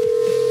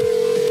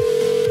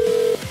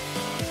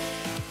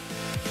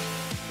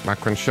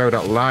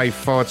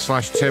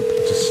 MacronShow.live/tip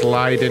to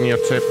slide in your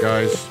tip,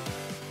 guys.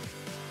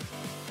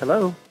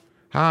 Hello.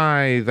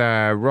 Hi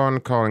there,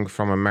 Ron calling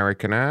from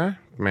American Air.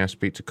 May I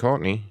speak to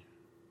Courtney?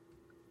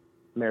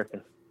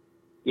 American.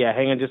 Yeah,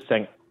 hang on just a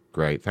second.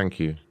 Great, thank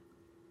you.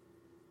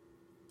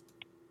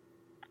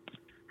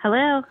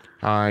 Hello.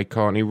 Hi,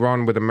 Courtney.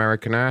 Ron with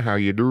American Air. How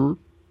you do?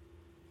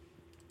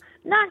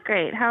 Not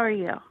great. How are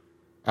you?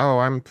 Oh,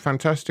 I'm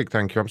fantastic,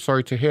 thank you. I'm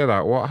sorry to hear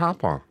that. What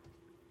happened?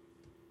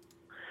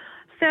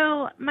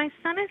 So my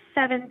son is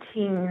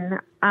 17.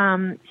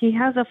 He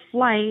has a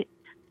flight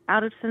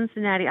out of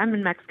Cincinnati. I'm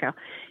in Mexico.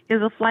 He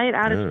has a flight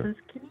out of Cincinnati.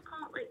 Can you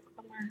call it like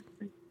somewhere?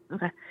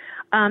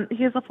 Okay.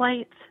 He has a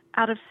flight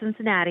out of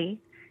Cincinnati,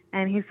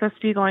 and he's supposed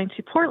to be going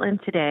to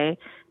Portland today.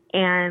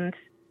 And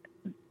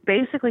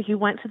basically, he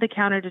went to the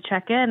counter to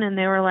check in, and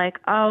they were like,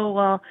 "Oh,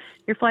 well,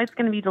 your flight's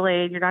going to be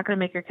delayed. You're not going to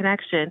make your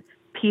connection.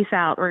 Peace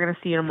out. We're going to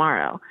see you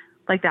tomorrow."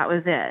 Like that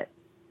was it.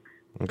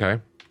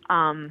 Okay.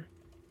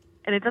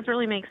 And it doesn't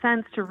really make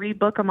sense to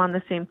rebook him on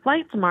the same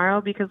flight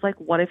tomorrow because, like,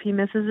 what if he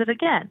misses it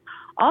again?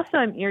 Also,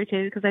 I'm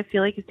irritated because I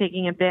feel like he's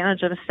taking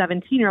advantage of a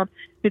 17-year-old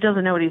who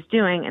doesn't know what he's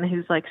doing and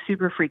who's, like,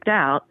 super freaked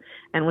out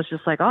and was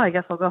just like, oh, I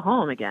guess I'll go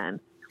home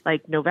again.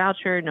 Like, no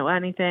voucher, no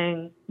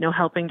anything, no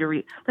helping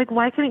to like,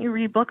 why couldn't you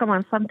rebook him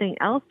on something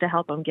else to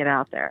help him get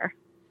out there?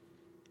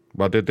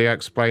 Well, did they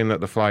explain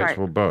that the flights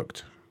were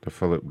booked?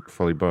 They're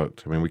fully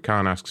booked? I mean, we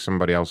can't ask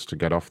somebody else to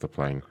get off the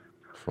plane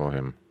for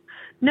him.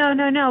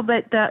 No,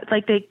 but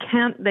they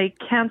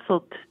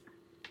canceled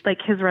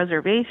like his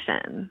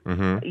reservation.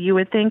 Mm-hmm. You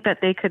would think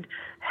that they could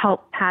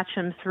help patch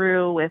him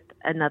through with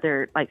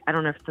another, like, I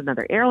don't know if it's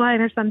another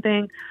airline or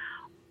something,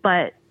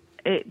 but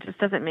it just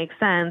doesn't make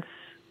sense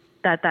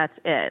that that's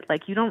it.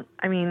 Like, you don't,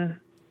 I mean,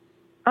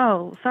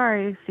 oh,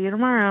 sorry, see you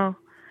tomorrow.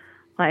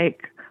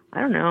 Like,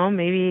 I don't know,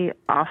 maybe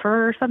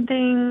offer or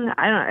something.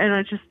 I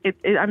don't just,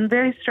 I'm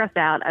very stressed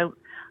out.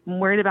 I'm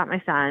worried about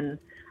my son,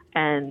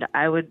 and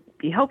I would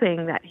be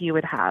hoping that he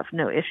would have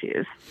no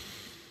issues.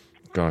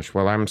 Gosh,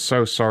 well, I'm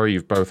so sorry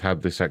you've both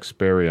had this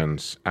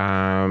experience.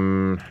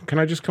 Can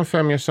I just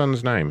confirm your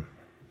son's name?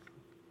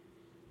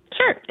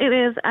 Sure. It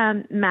is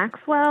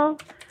Maxwell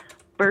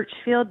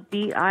Birchfield,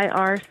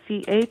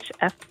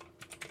 Birchf.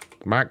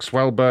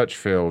 Maxwell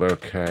Birchfield,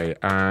 okay.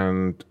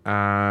 And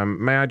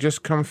may I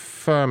just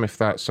confirm, if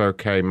that's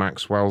okay,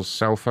 Maxwell's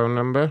cell phone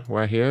number,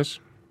 where he is?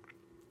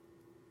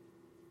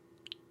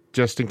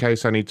 Just in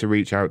case I need to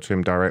reach out to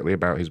him directly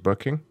about his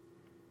booking.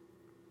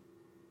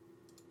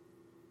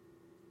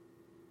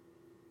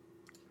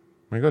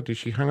 My God, did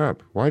she hang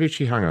up? Why did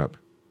she hang up?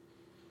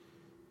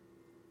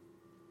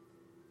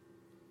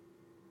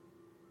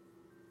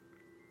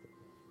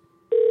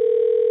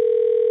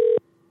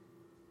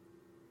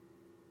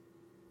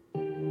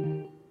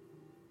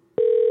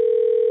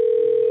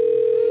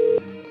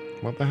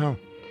 What the hell?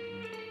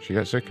 She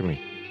got sick of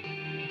me.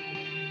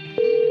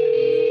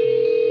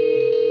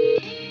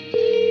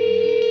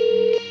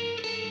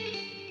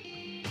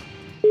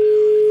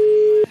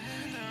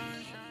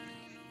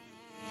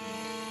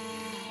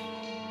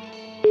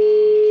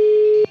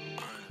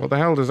 What the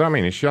hell does that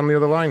mean? Is she on the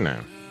other line now?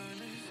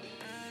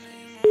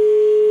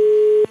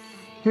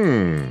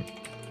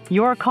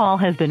 Your call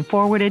has been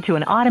forwarded to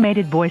an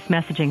automated voice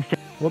messaging system.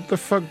 What the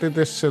fuck did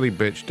this silly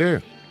bitch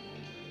do?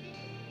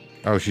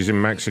 Oh, she's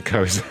in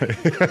Mexico. Is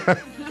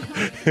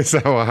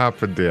that what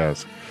happened,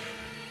 Diaz?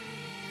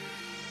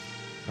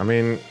 I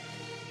mean...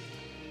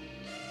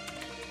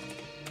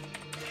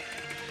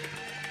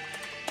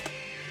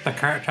 The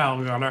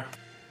cartel got her.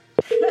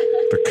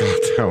 The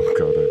cartel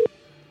got her.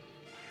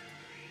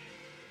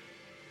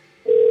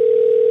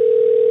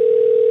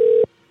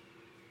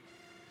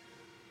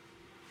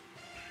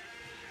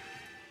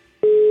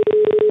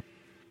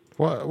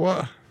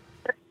 What?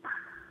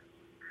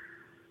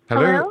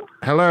 Hello?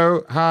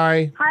 Hello?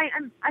 Hi. Hi,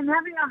 I'm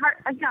having a hard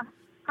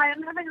Hi,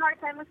 I'm having a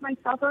hard time with my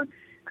cell phone.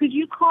 Could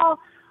you call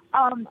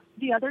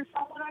the other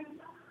cell phone?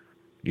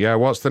 Yeah,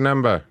 what's the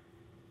number?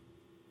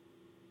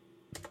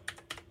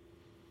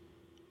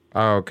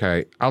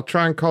 Okay. I'll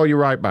try and call you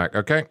right back,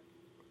 okay?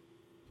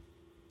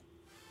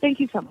 Thank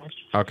you so much.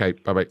 Okay,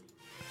 bye-bye.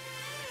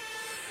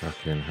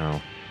 Fucking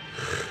hell.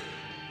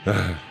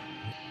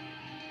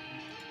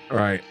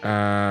 Right,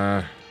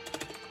 okay.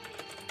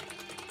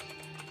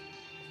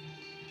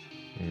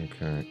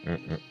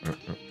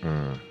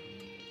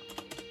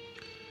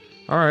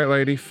 All right,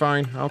 lady,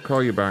 fine. I'll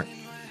call you back.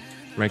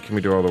 Making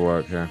me do all the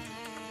work here.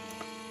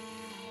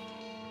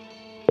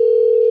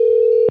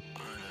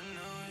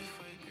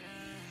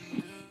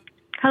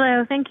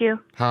 Hello, thank you.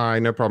 Hi,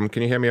 no problem.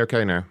 Can you hear me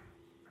okay now?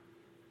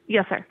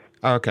 Yes, sir.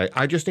 Okay,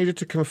 I just needed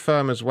to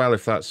confirm as well,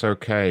 if that's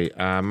okay,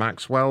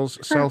 Maxwell's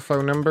cell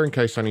phone number in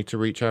case I need to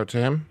reach out to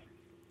him.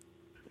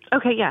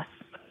 Okay, yes.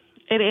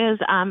 It is,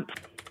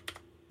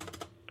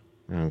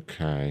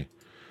 Okay.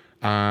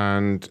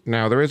 And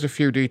now there is a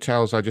few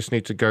details I just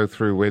need to go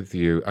through with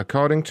you.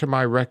 According to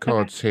my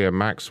records here,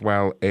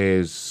 Maxwell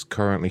is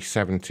currently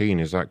 17.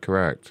 Is that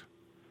correct?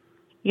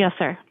 Yes,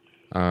 sir.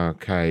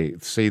 Okay.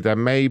 See, there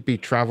may be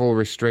travel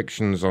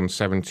restrictions on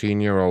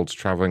 17-year-olds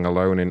traveling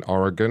alone in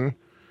Oregon.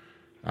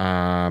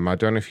 I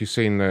don't know if you've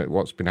seen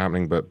what's been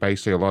happening, but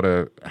basically a lot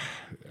of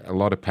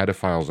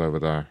pedophiles over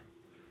there.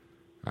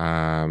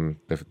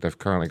 They've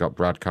currently got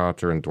Brad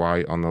Carter and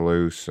Dwight on the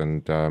loose,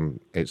 and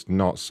it's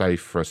not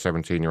safe for a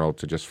 17-year-old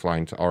to just fly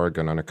into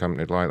Oregon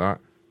unaccompanied like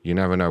that. You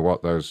never know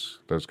what those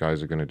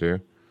guys are going to do.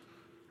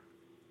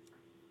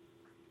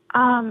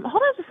 Hold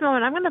on just a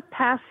moment. I'm going to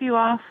pass you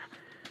off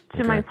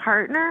to my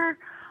partner.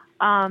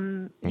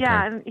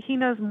 Yeah, and he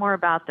knows more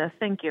about this.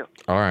 Thank you.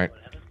 All right.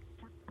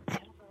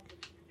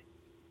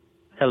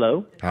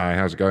 Hello. Hi,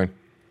 how's it going?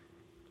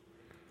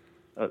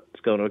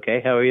 It's going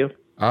okay. How are you?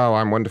 Oh,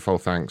 I'm wonderful,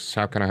 thanks.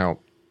 How can I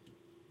help?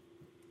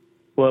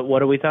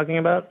 What are we talking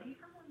about?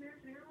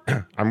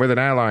 I'm with an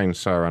airline,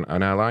 sir.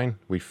 An airline.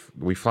 We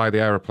fly the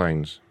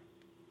airplanes.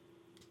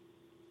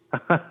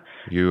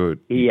 You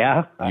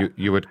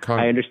would.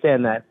 I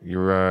understand that.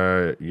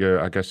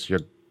 I guess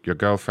your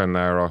girlfriend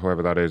there or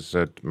whoever that is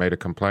made a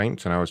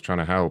complaint, and I was trying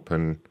to help,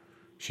 and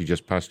she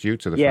just passed you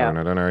to the phone.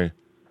 I don't know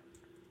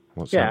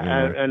what's happening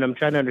there. And I'm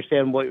trying to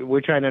understand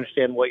we're trying to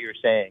understand what you're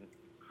saying.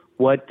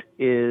 What's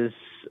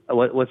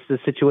the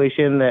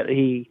situation that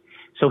he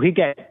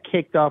got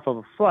kicked off of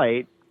a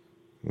flight?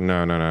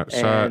 No.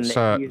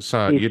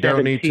 Sir, you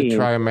don't need to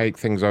try and make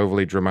things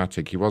overly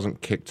dramatic. He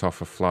wasn't kicked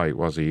off a flight,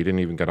 was he? He didn't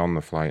even get on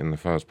the flight in the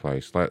first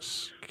place.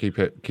 Let's keep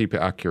it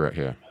accurate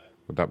here.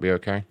 Would that be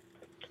okay?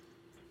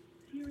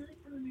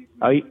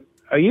 Are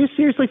you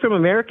seriously from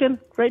American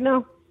right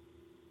now?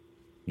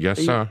 Yes,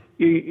 sir.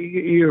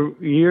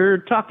 You're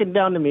talking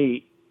down to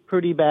me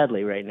pretty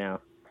badly right now.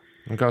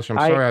 Oh, gosh, I'm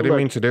sorry. I didn't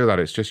mean to do that.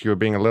 It's just you were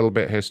being a little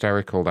bit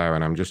hysterical there,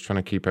 and I'm just trying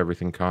to keep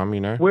everything calm, you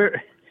know?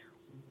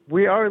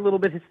 We are a little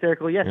bit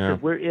hysterical, yes,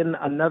 because we're in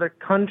another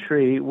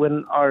country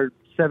when our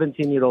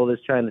 17-year-old is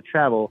trying to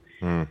travel,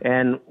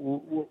 and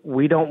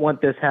we don't want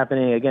this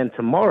happening again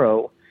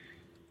tomorrow.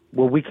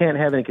 Well, we can't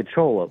have any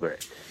control over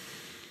it.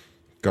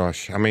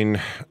 Gosh, I mean,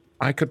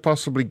 I could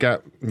possibly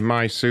get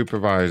my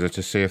supervisor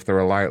to see if there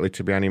are likely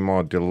to be any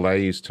more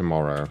delays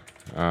tomorrow.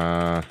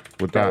 That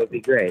would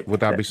be great. Would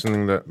that be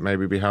something that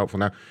maybe be helpful?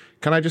 Now,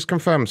 can I just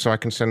confirm so I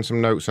can send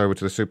some notes over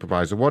to the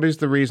supervisor? What is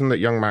the reason that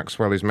young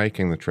Maxwell is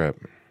making the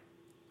trip?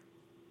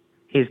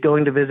 He's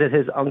going to visit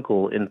his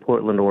uncle in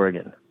Portland,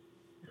 Oregon.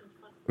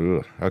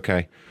 Ugh,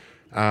 okay.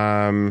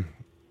 And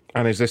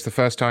is this the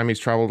first time he's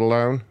traveled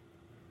alone?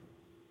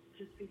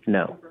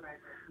 No.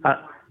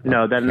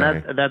 No,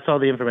 that's all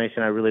the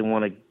information I really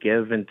want to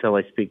give until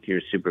I speak to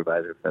your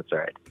supervisor, if that's all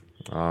right.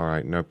 All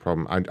right, no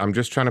problem. I'm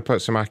just trying to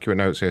put some accurate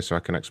notes here so I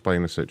can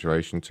explain the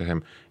situation to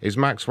him. Is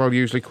Maxwell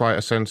usually quite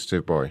a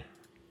sensitive boy?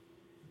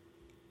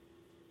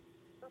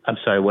 I'm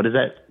sorry, what is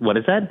that? What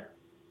is that?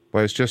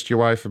 Well, it's just your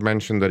wife had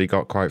mentioned that he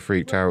got quite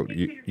freaked out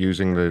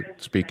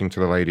speaking to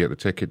the lady at the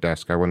ticket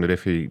desk. I wondered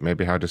if he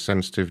maybe had a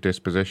sensitive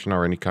disposition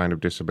or any kind of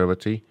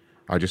disability.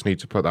 I just need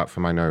to put that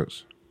for my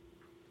notes.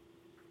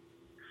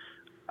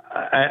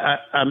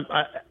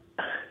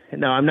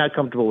 No, I'm not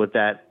comfortable with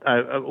that.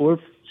 We're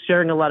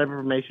sharing a lot of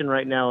information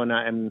right now,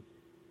 and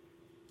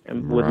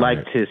would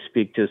like to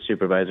speak to a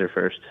supervisor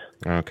first.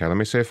 Okay, let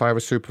me see if I have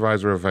a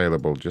supervisor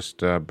available. Just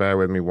bear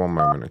with me one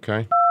moment,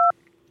 okay?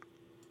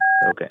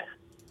 Okay.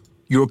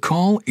 Your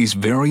call is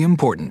very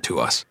important to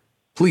us.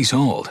 Please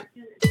hold.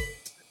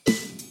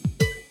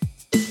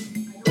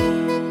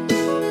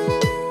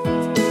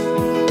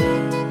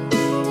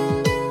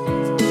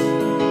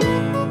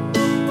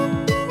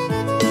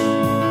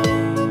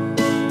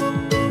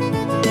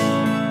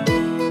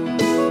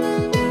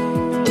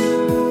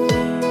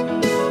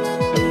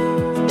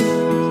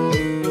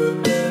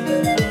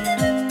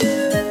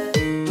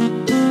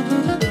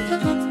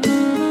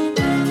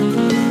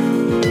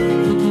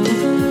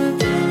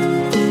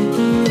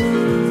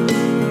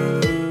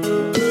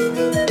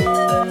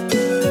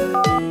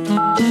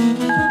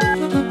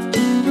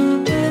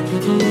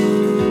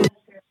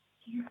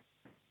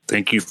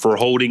 Thank you for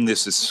holding.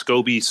 This is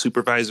Scobie,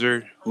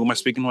 supervisor. Who am I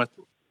speaking with?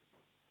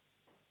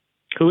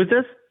 Who is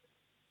this?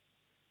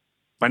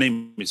 My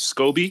name is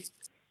Scobie.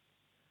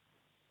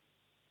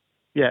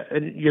 Yeah,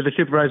 and you're the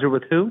supervisor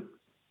with who?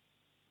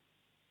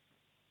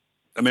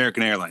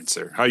 American Airlines,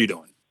 sir. How are you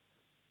doing?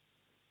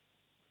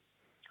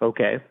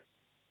 Okay.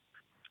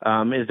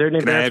 Is there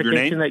any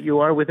verification that you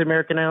are with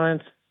American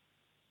Airlines?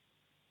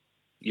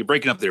 You're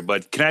breaking up there,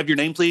 bud. Can I have your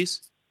name,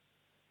 please?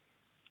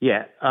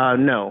 Yeah,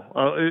 no.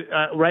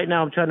 Right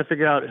now I'm trying to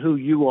figure out who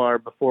you are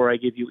before I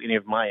give you any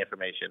of my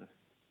information.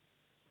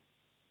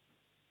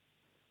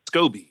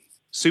 Scobie,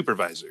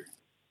 supervisor.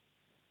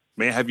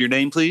 May I have your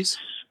name, please?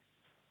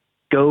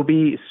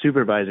 Scobie,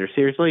 supervisor.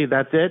 Seriously,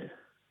 that's it?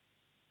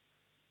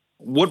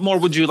 What more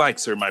would you like,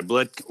 sir, my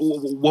blood?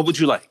 What would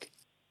you like?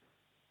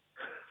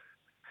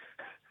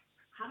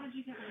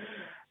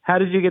 How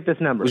did you get this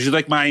number? Would you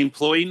like my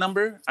employee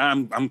number?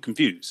 I'm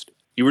confused.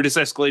 You were just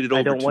escalated over to me.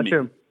 I don't want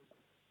your...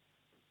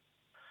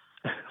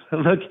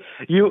 Look,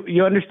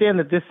 you understand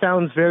that this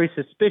sounds very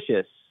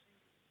suspicious,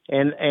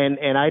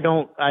 and I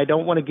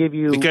don't want to give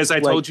you because I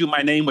told you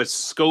my name was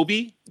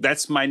Scobie.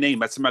 That's my name.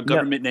 That's my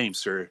government name,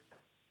 sir.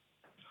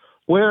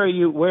 Where are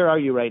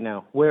you right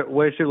now?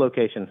 Where's your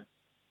location?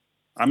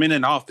 I'm in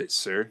an office,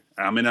 sir.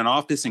 I'm in an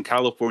office in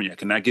California.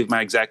 Can I give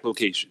my exact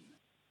location?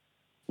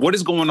 What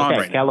is going on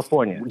right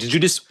California. now? Did you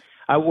just?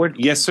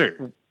 Yes,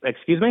 sir.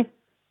 Excuse me?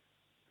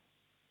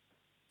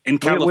 In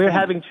California. We're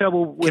having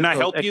trouble with... Can I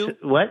help you?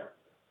 What?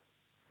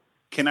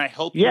 Can I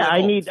help you? Yeah,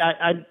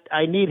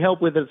 I need help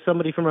with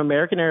somebody from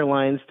American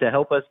Airlines to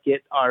help us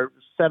get our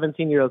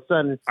 17-year-old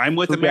son... I'm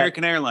with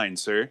American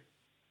Airlines, sir.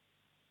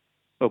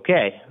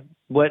 Okay.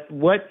 What...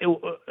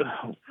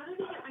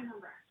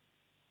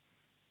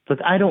 Look,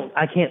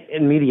 I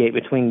can't mediate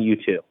between you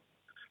two.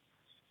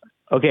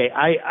 Okay,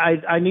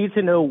 I need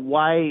to know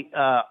why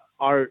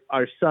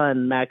our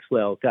son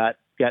Maxwell got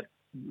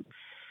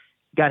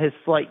his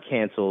flight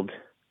canceled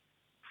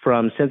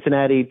from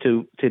Cincinnati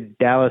to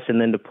Dallas and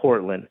then to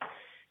Portland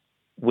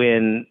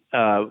when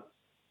and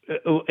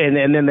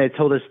then they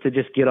told us to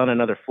just get on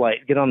another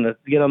flight, get on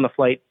the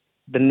flight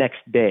the next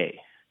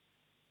day.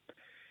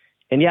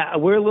 And yeah,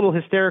 we're a little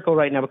hysterical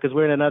right now because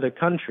we're in another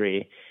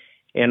country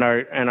and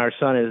our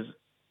son is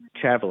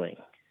traveling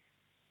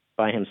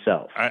by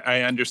himself.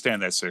 I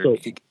understand that, sir. So,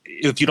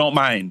 if you don't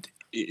mind,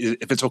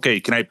 if it's okay,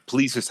 can I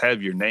please just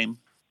have your name?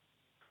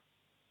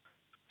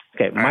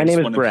 Okay, my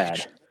name is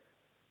Brad.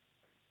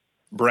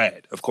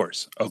 Brad, of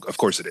course. Of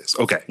course it is.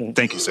 Okay,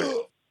 thank you, sir.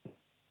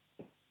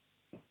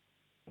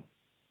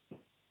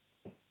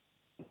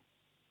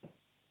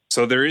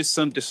 So there is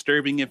some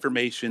disturbing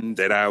information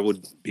that I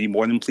would be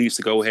more than pleased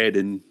to go ahead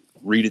and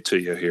read it to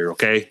you here,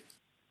 okay?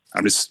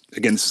 I'm just,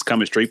 again, this is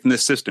coming straight from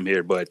this system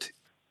here, but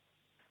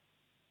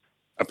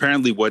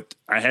apparently what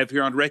I have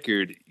here on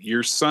record,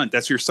 your son,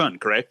 that's your son,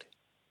 correct?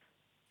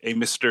 A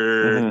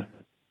Mr.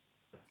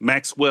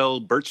 Maxwell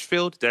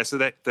Birchfield.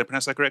 Did I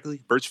pronounce that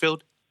correctly?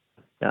 Birchfield?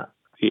 Yeah.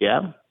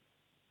 Yeah.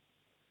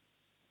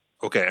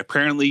 Okay.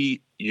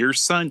 Apparently your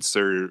son,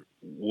 sir,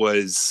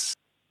 was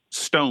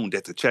stoned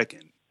at the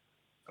check-in.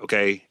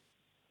 Okay.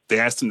 They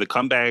asked him to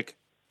come back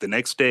the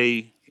next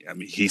day. I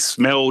mean, he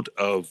smelled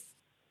of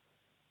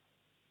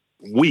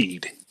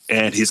weed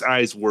and his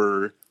eyes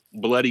were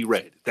bloody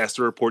red. That's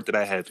the report that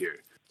I have here.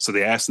 So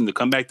they asked him to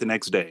come back the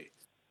next day.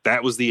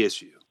 That was the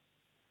issue.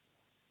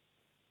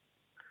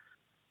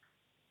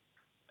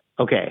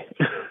 Okay.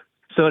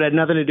 So it had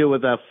nothing to do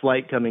with a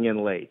flight coming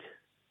in late.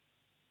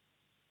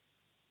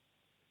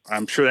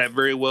 I'm sure that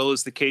very well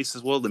is the case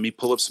as well. Let me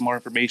pull up some more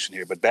information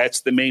here, but that's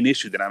the main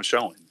issue that I'm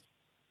showing.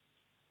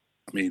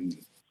 I mean,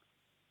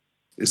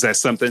 is that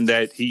something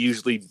that he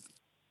usually,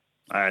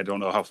 I don't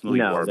know how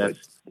familiar you are, but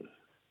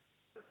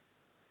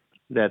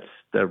that's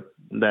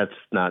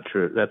not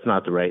true. That's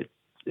not the right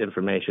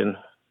information.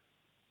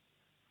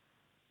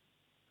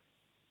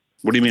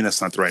 What do you mean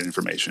that's not the right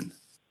information?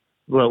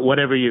 Well,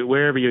 wherever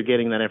you're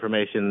getting that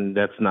information,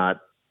 that's not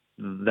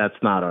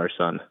our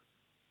son.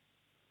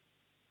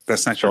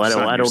 That's not your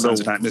son. I don't know.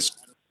 Not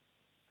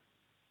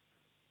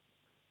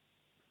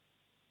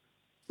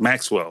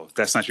Maxwell.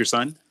 That's not your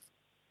son.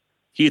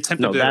 He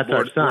attempted to that's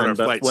board our son.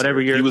 But flight,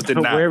 wherever you're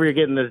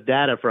getting this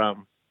data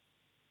from.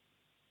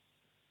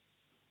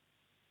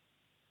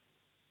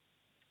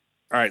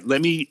 All right,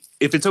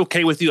 if it's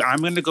okay with you, I'm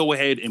going to go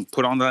ahead and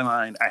put on the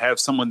line. I have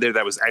someone there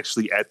that was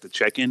actually at the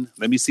check-in.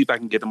 Let me see if I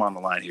can get them on the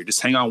line here.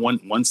 Just hang on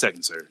one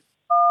second, sir.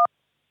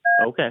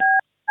 Okay.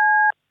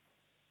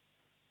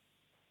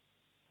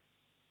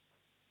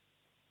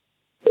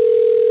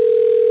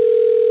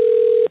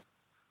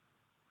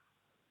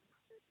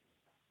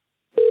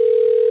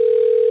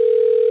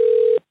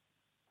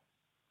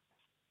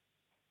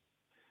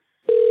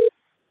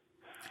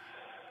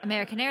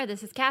 American Air,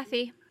 this is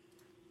Kathy.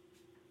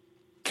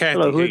 Kathy,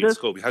 hello, who's this?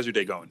 Scobie. How's your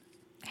day going?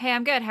 Hey,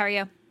 I'm good. How are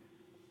you?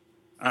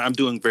 I'm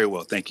doing very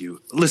well, thank you.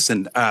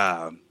 Listen,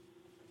 I'm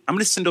going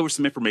to send over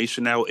some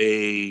information now.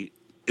 If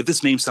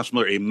this name sounds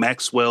familiar, a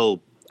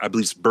Maxwell, I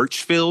believe it's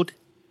Birchfield,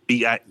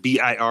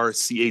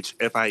 Birchfield,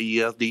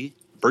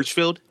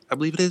 Birchfield, I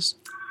believe it is.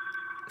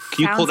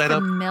 Can you pull that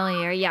up?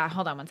 Familiar. Yeah,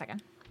 hold on one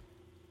second.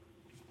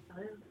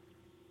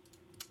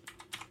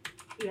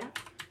 Yeah.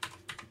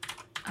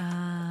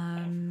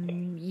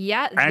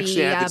 Yeah. I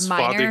actually have his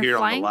father here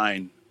on the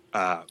line.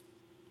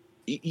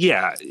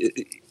 Yeah,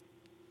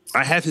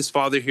 I have his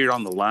father here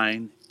on the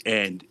line,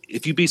 and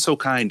if you'd be so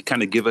kind,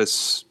 kind of give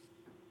us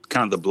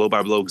kind of the blow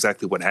by blow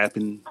exactly what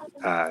happened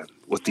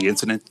with the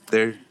incident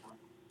there.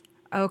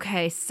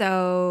 Okay,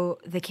 so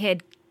the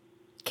kid,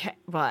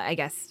 well, I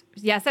guess,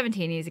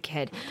 17, he's a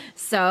kid.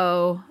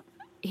 So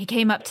he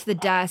came up to the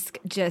desk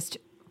just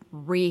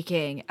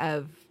reeking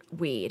of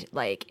weed.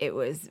 Like, it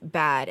was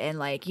bad. And,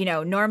 like, you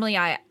know, normally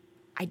I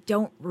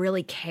don't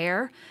really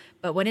care.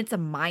 But when it's a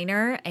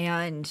minor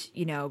and,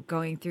 you know,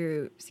 going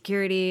through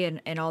security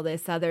and all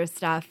this other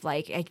stuff,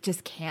 like, I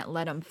just can't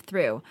let him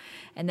through.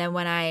 And then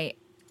when I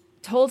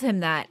told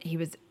him that, he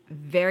was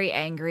very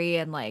angry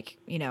and, like,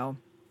 you know,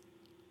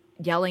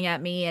 yelling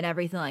at me and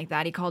everything like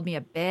that. He called me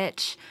a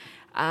bitch.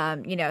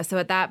 You know, so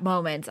at that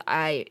moment,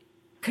 I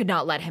could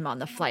not let him on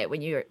the flight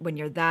when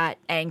you're that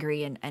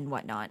angry and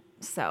whatnot.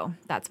 So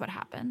that's what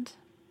happened.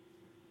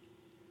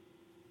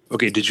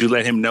 Okay, did you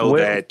let him know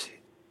that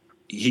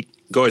he...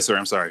 Go ahead, sir.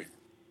 I'm sorry.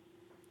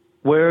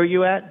 Where are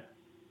you at?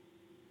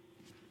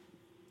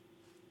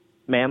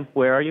 Ma'am,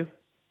 where are you?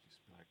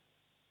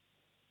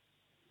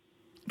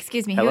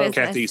 Excuse me, Hello? who is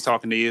Kathy, this? he's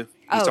talking to you.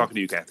 He's talking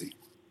to you, Kathy.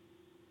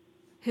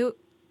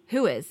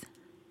 Who is?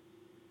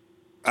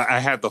 I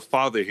have the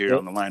father here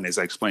on the line, as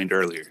I explained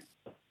earlier.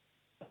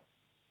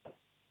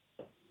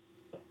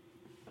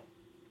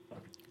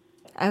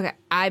 Okay,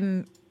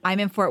 I'm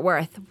in Fort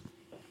Worth.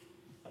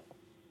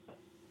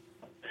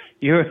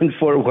 You're in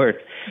Fort Worth.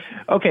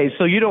 Okay,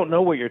 so you don't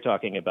know what you're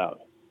talking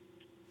about.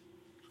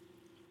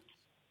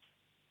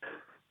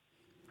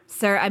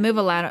 Sir, I move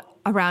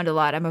around a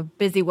lot. I'm a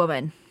busy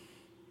woman.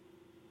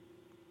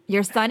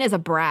 Your son is a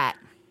brat,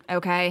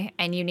 okay?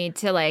 And you need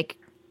to, like,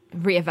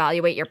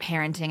 reevaluate your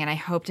parenting, and I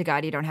hope to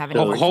God you don't have any...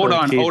 Hold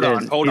on, He's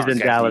in Kathy.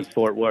 Dallas,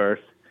 Fort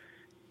Worth,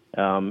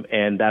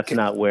 and that's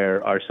not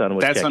where our son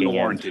was checking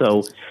in.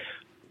 So,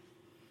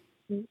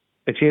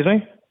 excuse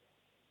me?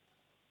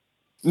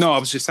 No, I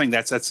was just saying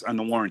that's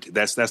unwarranted.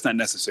 That's not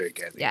necessary,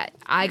 Kathy. Yeah,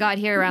 I got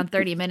here around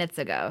 30 minutes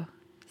ago,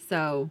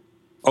 so...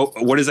 Oh,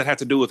 what does that have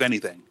to do with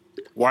anything?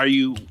 Why are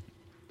you...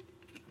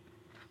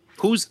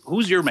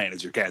 Who's your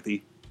manager,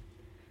 Kathy?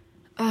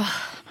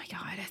 Oh, my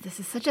God. This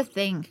is such a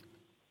thing.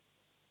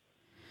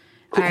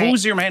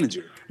 Who's your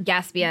manager?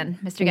 Gaspian,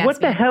 Mr. Gaspian.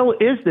 What the hell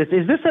is this?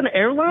 Is this an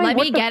airline? Let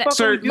me get it.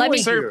 Sir,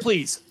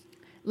 please.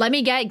 Let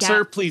me get...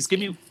 Sir, please, give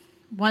me...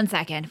 1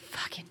 second.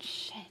 Fucking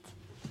shit.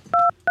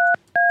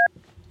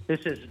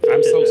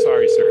 I'm so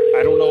sorry, sir.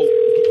 I don't know.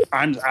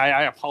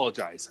 I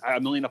apologize. A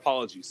million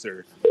apologies,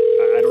 sir.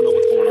 I don't know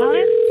what's going on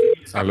here.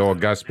 Hello,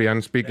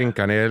 Gaspian speaking.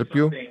 Can I help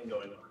you?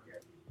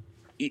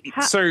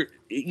 Sir,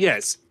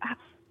 yes.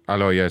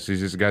 Hello, yes.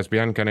 This is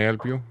Gaspian. Can I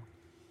help you?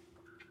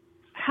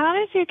 How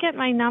did you get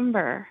my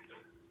number?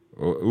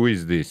 Who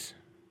is this?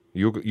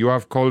 You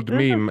have called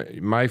me.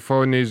 My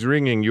phone is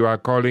ringing. You are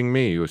calling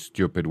me, you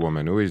stupid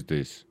woman. Who is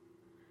this?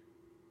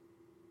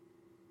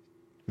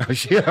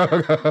 It's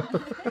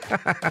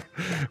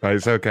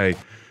okay.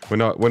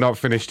 We're not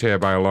finished here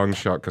by a long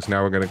shot, because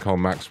now we're going to call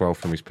Maxwell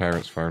from his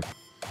parents' phone.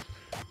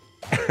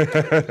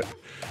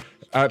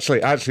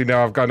 Actually,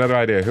 no. I've got another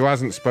idea. Who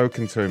hasn't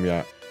spoken to him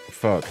yet?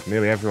 Fuck,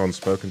 nearly everyone's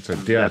spoken to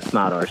him. DS. That's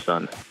not our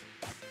son.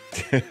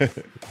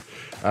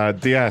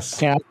 DS.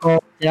 Can I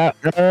call? Yeah,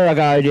 no, I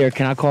got an idea.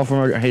 Can I call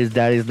from his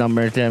daddy's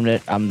number and tell him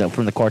that I'm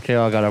from the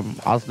cartel? I got a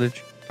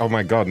hostage. Oh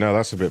my God, no,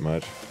 that's a bit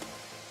much.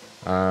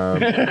 Tell them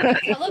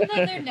that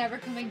they're never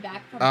coming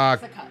back from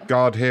Mexico.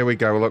 God, here we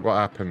go. Look what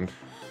happened.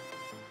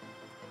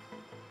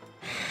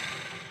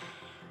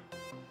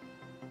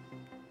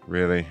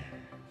 Really?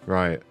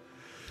 Right.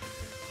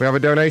 We have a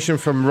donation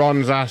from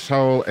Ron's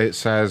asshole. It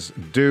says,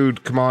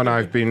 dude, come on,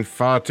 I've been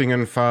farting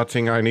and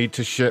farting. I need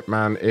to shit,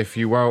 man. If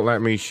you won't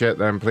let me shit,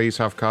 then please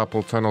have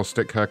carpal tunnel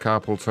stick her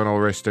carpal tunnel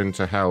wrist in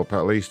to help.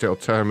 At least it'll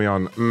turn me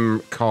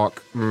on.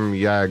 Cock.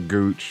 Yeah,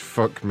 gooch.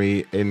 Fuck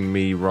me, in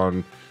me,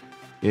 Ron.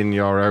 In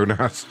your own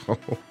asshole.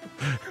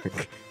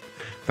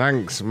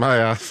 Thanks, my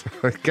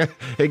asshole.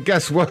 It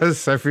gets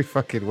worse every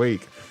fucking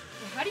week.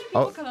 How do you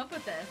people come up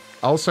with this?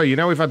 Also, you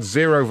know we've had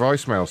 0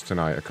 voicemails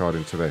tonight,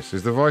 according to this.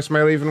 Is the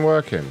voicemail even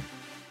working?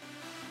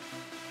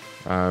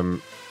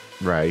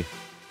 Ray.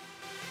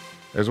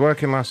 It was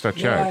working last I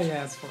checked.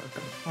 Yeah, it's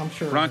working. I'm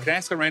sure. Ron, can I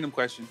ask a random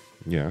question?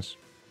 Yes.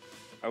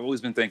 I've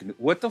always been thinking,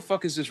 what the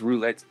fuck is this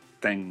roulette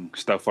thing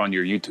stuff on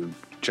your YouTube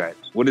chat?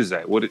 What is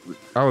that?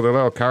 Oh, the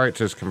little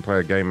characters can play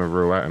a game of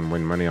roulette and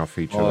win money off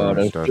each other and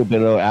those stuff. stupid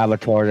little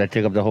avatars that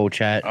take up the whole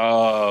chat.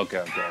 Oh,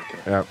 okay.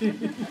 Yeah,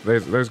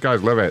 those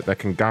guys love it. They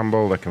can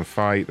gamble, they can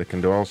fight, they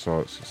can do all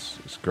sorts.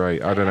 It's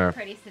great. I don't know.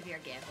 Pretty severe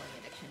gambling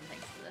addiction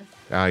thanks to this.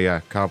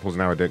 Yeah, Carpal's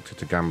now addicted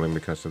to gambling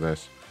because of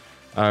this.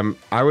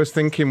 I was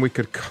thinking we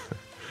could...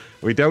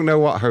 We don't know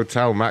what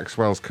hotel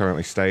Maxwell's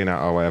currently staying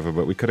at or whatever,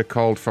 but we could have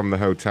called from the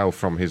hotel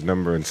from his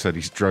number and said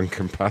he's drunk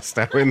and passed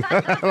out in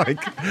there.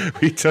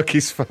 Like, we took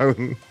his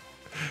phone.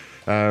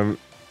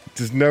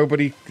 Does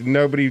nobody...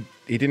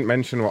 He didn't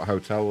mention what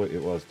hotel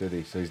it was, did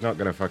he? So he's not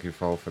going to fucking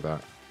fall for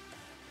that.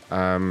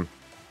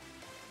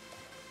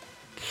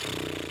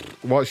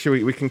 What should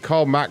we... We can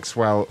call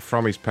Maxwell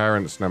from his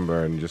parents'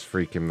 number and just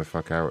freak him the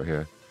fuck out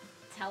here.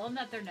 Tell them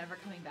that they're never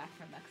coming back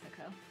from Mexico.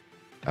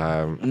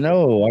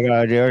 No, I got an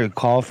idea.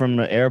 Call from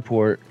the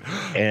airport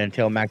and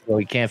tell Maxwell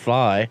he can't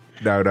fly.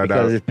 No.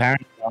 Because his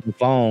parents are on the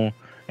phone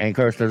and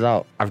cursed us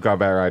out. I've got a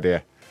better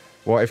idea.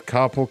 What if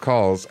Carpal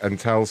calls and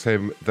tells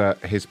him that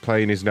his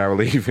plane is now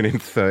leaving in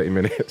 30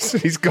 minutes?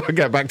 He's got to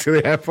get back to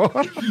the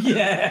airport.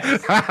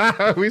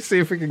 Yeah. We see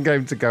if we can get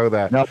him to go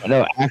there. No.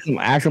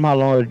 Ask him how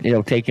long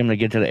it'll take him to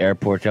get to the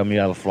airport. Tell him you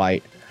have a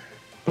flight.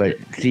 But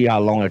see how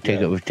long it'll take.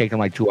 It would take him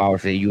like 2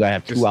 hours. So you gotta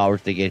have 2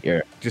 hours to get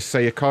here. Just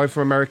say you're calling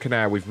from American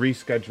Air. We've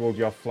rescheduled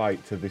your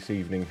flight to this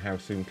evening. How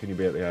soon can you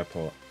be at the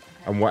airport?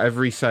 And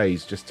whatever he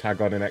says, just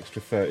tag on an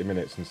extra 30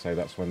 minutes and say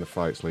that's when the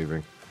flight's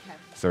leaving.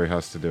 So he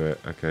has to do it.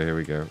 Okay, here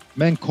we go.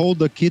 Man, call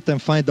the kid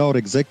and find out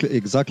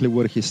exactly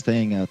where he's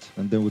staying at,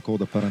 and then we call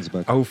the parents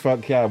back. Oh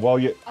fuck yeah! While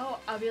you. Oh,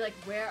 I'll be like,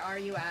 where are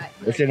you at?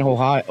 It's in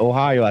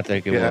Ohio, I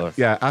think it was.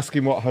 Yeah, ask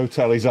him what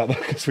hotel he's at,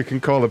 because we can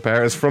call the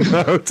parents from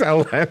the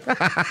hotel then.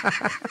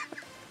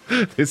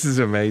 This is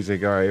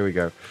amazing. All right, here we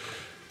go.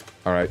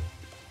 All right.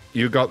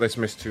 You got this,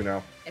 Miss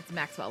Tunel. It's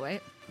Maxwell,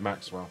 right?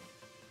 Maxwell.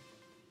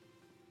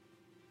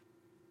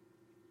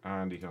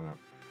 And he hung up.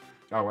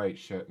 Oh wait,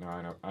 shit. No,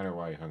 I know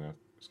why he hung up.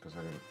 It's because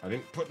I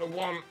didn't put the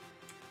one.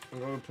 I'm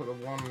going to put the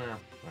one now.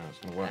 No, it's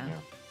going to work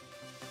now.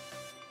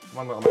 Come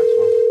on, little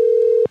Maxwell.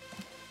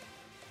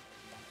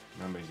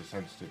 Remember, he's a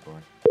sensitive boy.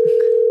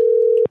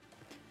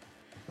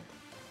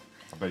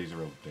 I bet he's a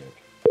real dick.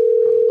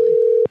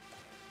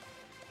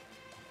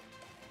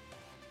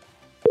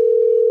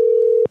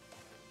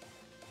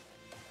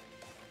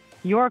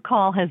 Your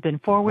call has been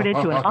forwarded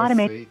to an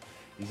automated...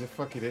 He's a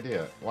fucking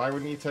idiot. Why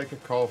wouldn't you take a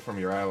call from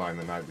your airline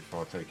the night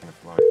before taking a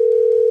flight?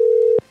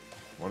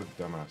 What a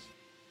dumbass.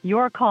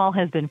 Your call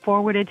has been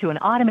forwarded to an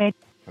automated...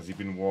 Has he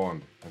been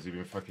warned? Has he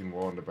been fucking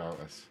warned about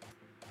us?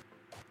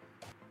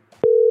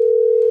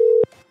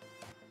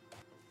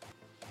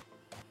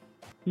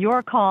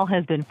 Your call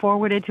has been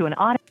forwarded to an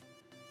automated...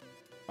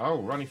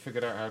 Oh, Ronnie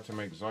figured out how to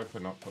make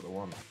Zyper not put the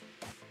one.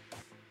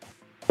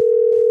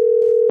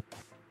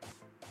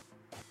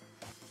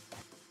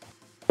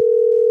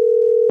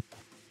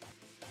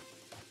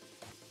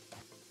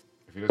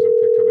 If he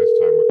doesn't pick up this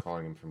time, we're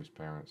calling him from his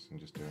parents and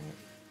just doing it.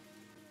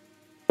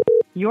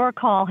 Your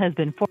call has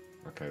been for...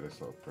 Okay,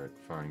 this little prick.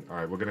 Fine. All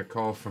right, we're gonna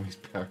call from his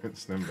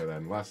parents' number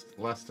then.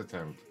 Last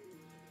attempt.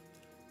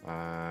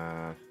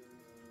 Gotta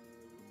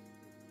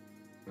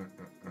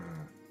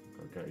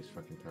get his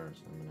fucking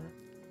parents' number now.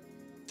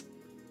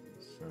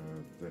 So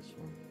this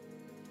one.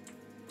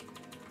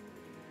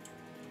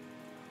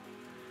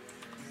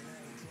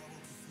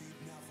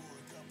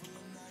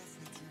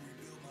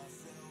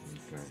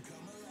 Okay.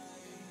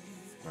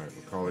 All right,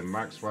 we're calling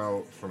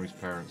Maxwell from his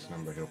parents'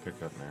 number. He'll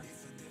pick up now.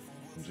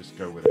 And just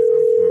go with it.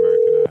 I'm from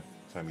American Air.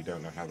 So we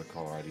don't know how the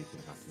caller ID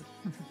thing happened.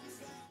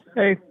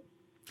 Hey.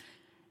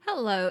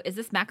 Hello, is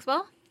this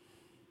Maxwell?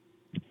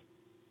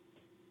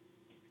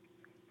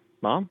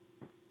 Mom?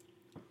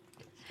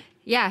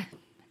 Yeah,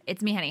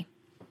 it's me, honey.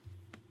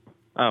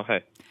 Oh,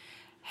 hey.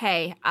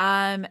 Hey,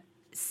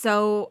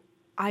 so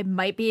I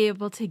might be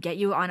able to get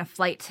you on a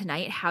flight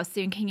tonight. How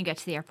soon can you get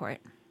to the airport?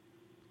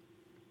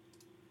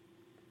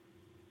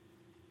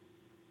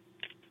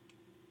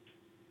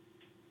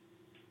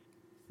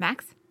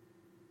 Max?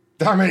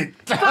 Damn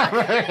it!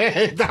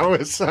 That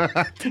was... I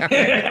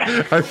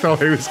thought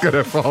he was going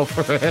to fall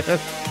for it.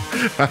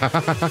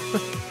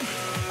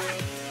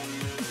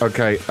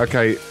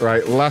 Okay,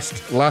 right.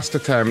 Last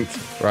attempt,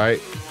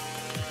 right?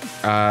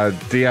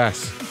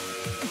 DS.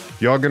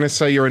 You're going to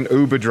say you're an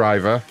Uber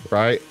driver,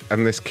 right?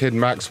 And this kid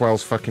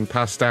Maxwell's fucking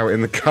passed out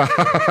in the car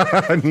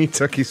and you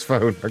took his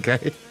phone,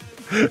 okay?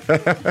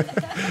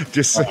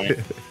 Just say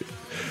it.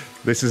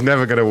 This is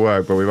never going to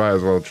work, but we might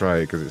as well try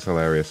it because it's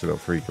hilarious. It'll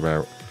freak him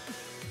out.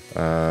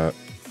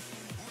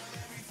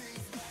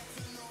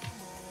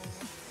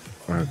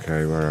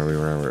 Okay, where are we?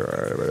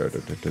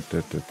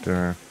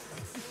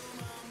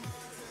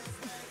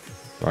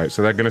 Right,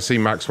 so they're going to see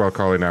Maxwell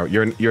calling out.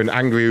 You're an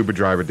angry Uber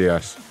driver,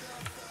 DS.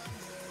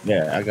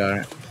 Yeah, I got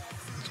it.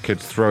 This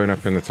kid's throwing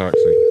up in the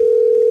taxi.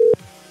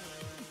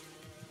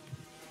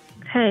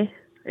 Hey,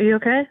 are you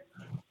okay?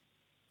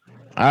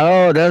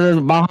 Oh, this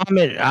is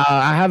Mohammed.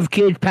 I have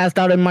kids passed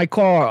out in my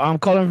car. I'm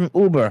calling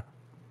from Uber.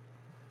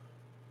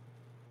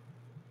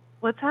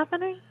 What's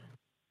happening?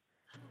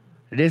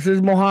 This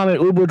is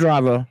Mohammed, Uber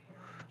driver.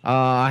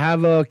 I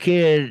have a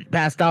kid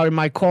passed out in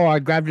my car. I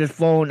grabbed his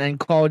phone and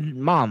called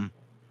mom.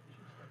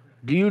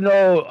 Do you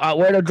know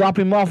where to drop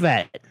him off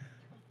at?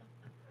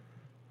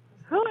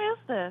 Who is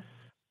this?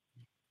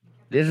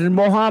 This is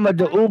Mohammed,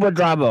 the Uber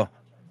driver.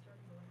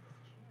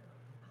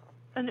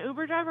 An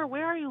Uber driver?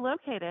 Where are you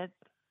located?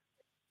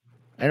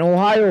 In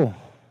Ohio.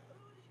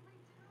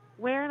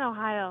 Where in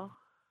Ohio?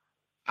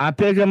 I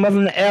picked him up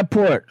from the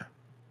airport.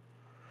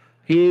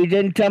 He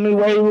didn't tell me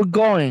where he was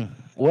going.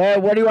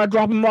 Where do I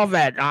drop him off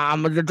at?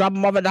 I'm going to drop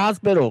him off at the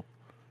hospital.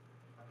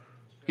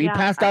 He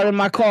passed out in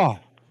my car.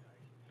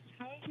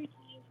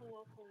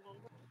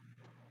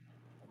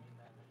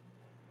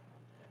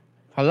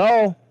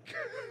 Hello?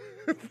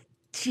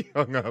 She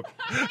hung up.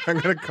 I'm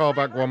going to call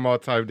back one more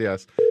time,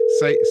 DS.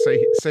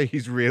 Say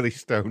he's really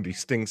stoned. He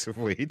stinks of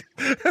weed.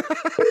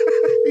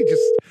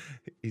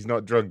 He's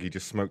not drunk. He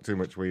just smoked too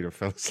much weed and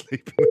fell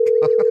asleep in the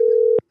car.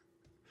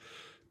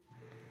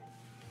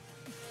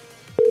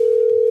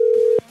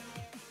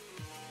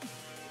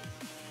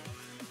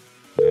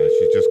 No,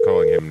 she's just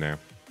calling him now.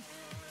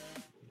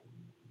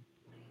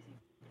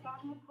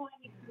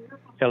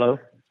 Hello?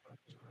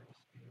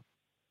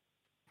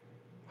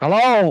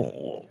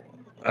 Hello?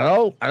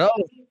 Hello?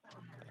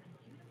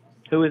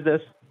 Who is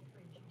this?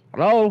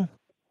 Hello?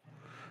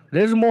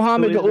 This is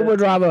Mohammed, the Uber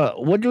driver.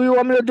 What do you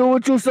want me to do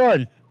with you,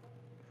 son?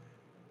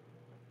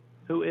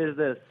 Who is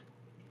this?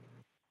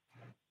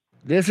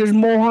 This is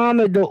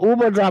Mohammed, the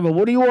Uber driver.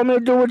 What do you want me to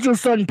do with your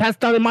son?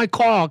 Passed out in my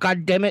car,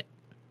 god damn it.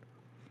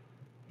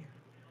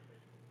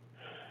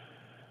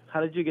 How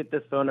did you get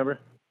this phone number?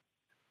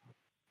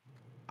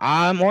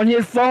 I'm on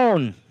his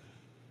phone.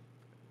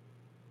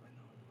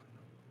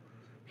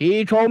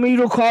 He told me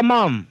to call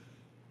Mom.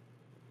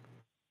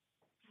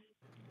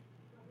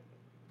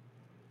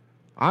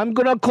 I'm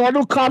gonna call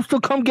the cops to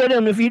come get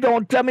him if you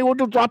don't tell me where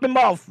to drop him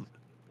off.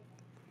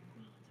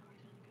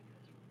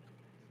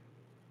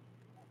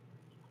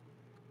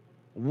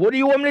 What do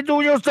you want me to do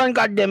with your son,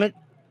 goddammit?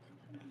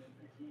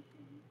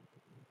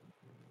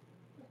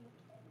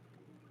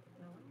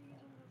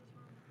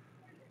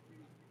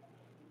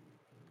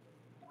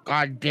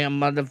 Goddamn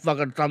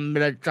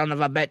motherfucker, son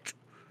of a bitch.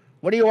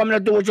 What do you want me to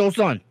do with your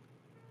son?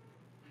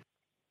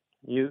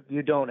 You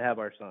don't have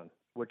our son.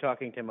 We're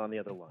talking to him on the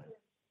other line.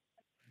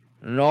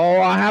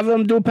 No, I have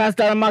him do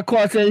passed out in my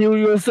car saying you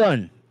your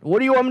son. What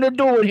do you want me to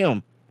do with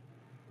him?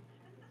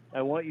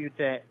 I want you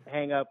to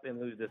hang up and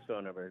lose this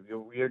phone number.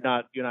 You're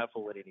not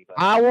fooling anybody.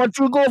 I want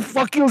you to go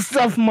fuck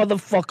yourself,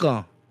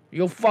 motherfucker.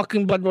 You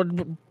fucking Dad,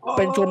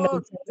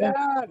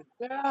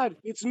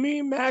 it's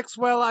me,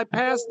 Maxwell. I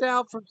passed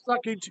out from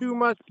sucking too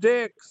much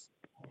dicks.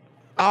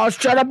 Oh,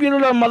 shut up, you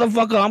little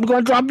motherfucker. I'm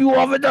going to drop you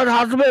off at that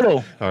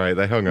hospital. All right,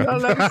 they hung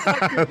up.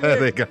 There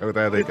they go.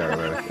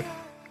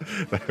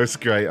 That was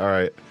great. All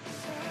right.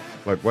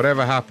 Look,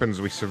 whatever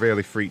happens, we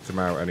severely freaked him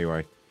out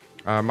anyway.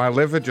 My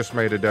liver just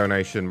made a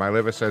donation. My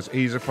liver says,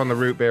 ease up on the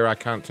root beer. I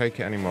can't take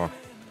it anymore.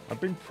 I've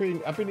been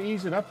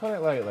easing up on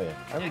it lately.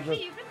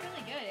 Actually, you've been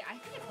really good. I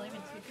think it's only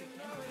been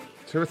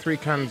 2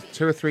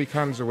 or 3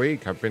 cans a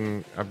week. I've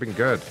been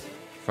good.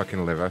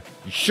 Fucking liver.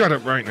 You shut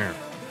up right now.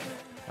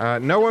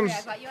 No one's.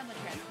 I got you on the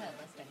transplant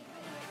list anyway.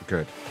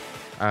 Good.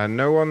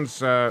 No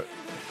one's.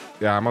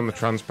 Yeah, I'm on the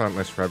transplant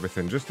list for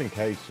everything, just in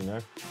case, you know.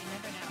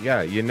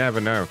 Yeah, you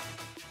never know.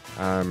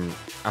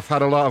 I've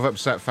had a lot of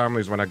upset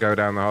families when I go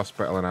down the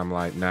hospital and I'm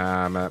like,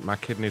 nah, my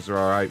kidneys are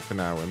all right for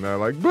now. And they're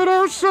like, but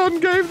our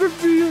son gave them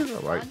to you.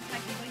 I'm like,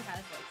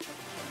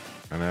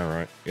 I know,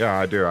 right? Yeah,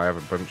 I do. I have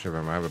a bunch of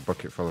them. I have a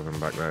bucket full of them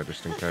back there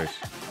just in case.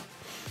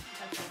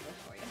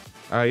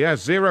 Yeah,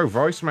 0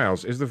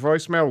 voicemails. Is the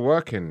voicemail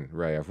working,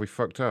 Ray? Have we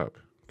fucked up?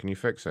 Can you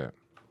fix it?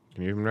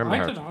 Can you remember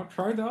I did not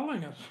try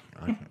dialing it.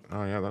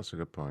 Oh, yeah, that's a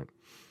good point.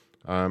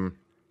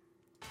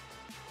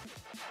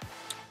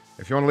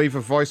 If you want to leave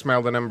a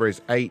voicemail, the number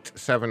is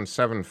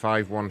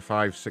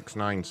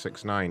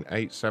 877-515-6969.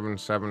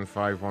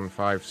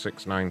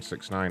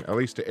 877-515-6969. At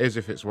least it is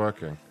if it's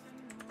working.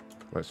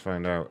 Let's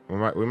find out.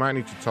 We might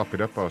need to top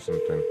it up or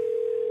something.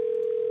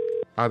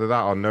 Either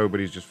that or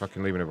nobody's just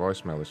fucking leaving a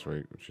voicemail this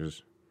week, which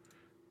is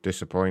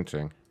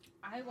disappointing.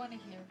 I want to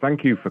hear.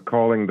 Thank you for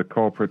calling the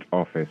corporate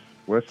office.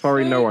 We're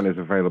sorry no one is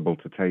available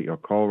to take your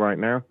call right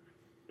now.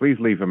 Please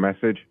leave a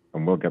message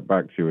and we'll get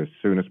back to you as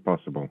soon as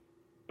possible.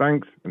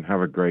 Thanks, and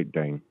have a great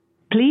day.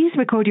 Please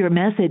record your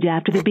message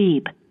after the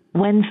beep.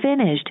 When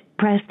finished,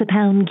 press the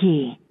pound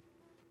key.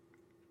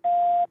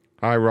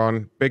 Hi,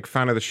 Ron. Big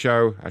fan of the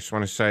show. I just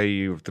want to say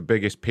you've the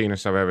biggest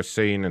penis I've ever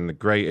seen and the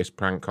greatest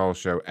prank call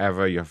show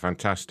ever. You're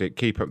fantastic.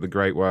 Keep up the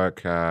great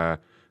work.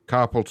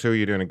 Carpool 2,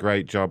 you're doing a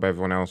great job.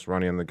 Everyone else,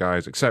 Ronnie and the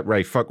guys, except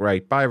Ray. Fuck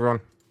Ray. Bye, everyone.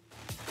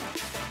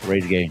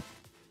 Ray's gay.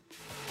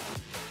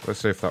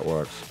 Let's see if that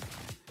works.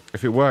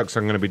 If it works,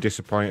 I'm going to be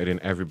disappointed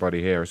in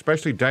everybody here,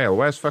 especially Dale.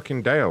 Where's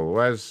fucking Dale?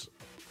 Where's,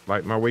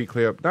 like, my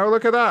weekly up? No,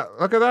 look at that.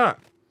 Look at that.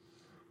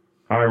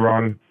 Hi,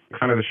 Ron.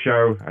 Fan of the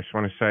show. I just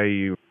want to say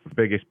you're the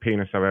biggest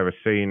penis I've ever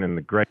seen and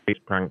the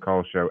greatest prank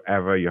call show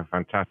ever. You're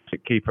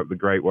fantastic. Keep up the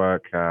great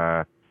work.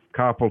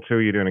 Carpool 2,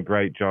 you're doing a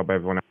great job.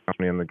 Everyone else,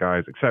 me and the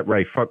guys, except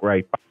Ray. Fuck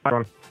Ray. Bye,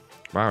 Ron.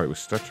 Wow, it was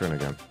stuttering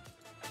again.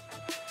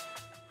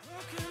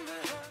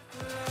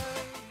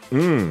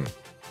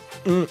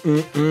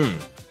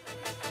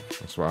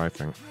 That's what I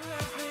think.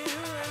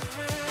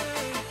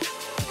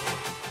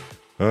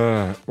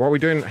 What are we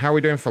doing? How are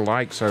we doing for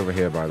likes over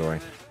here, by the way?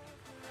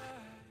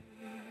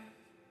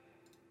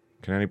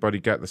 Can anybody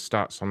get the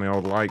stats on the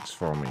old likes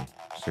for me?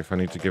 See if I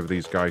need to give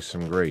these guys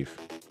some grief.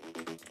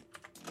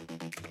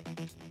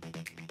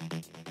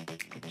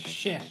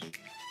 Shit.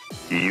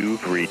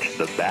 You've reached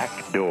the back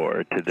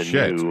door to the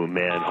new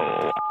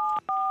manhole.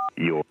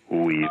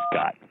 We've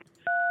got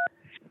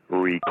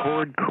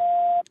record.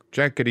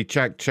 Checkity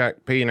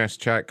check, penis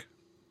check.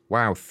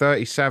 Wow,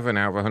 37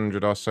 out of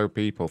 100 or so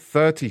people.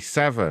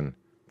 37.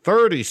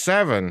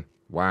 37?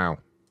 Wow.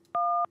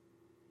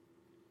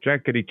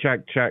 Checkity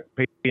check,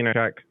 penis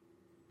check.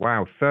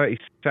 Wow,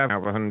 37 out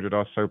of 100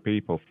 or so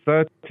people.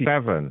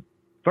 37.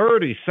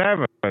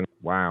 37.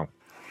 Wow.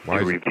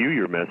 To review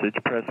your message,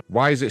 press.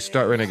 Why is it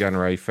stuttering again,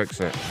 Ray? Fix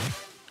it.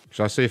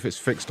 Shall I see if it's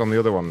fixed on the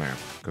other one now?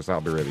 Because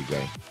that'll be really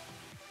gay.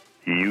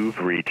 You've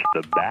reached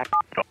the back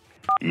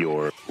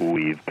door.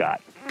 We've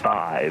got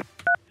 5.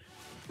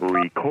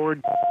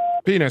 Record.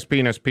 Penis.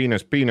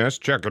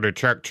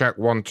 Checkity check,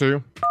 1,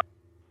 2.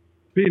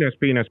 Penis.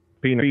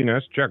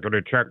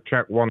 Checkity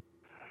check, 1.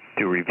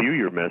 To review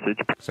your message.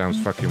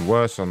 Sounds fucking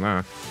worse on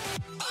that.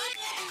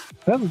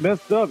 That's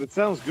messed up. It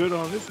sounds good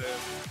on this end.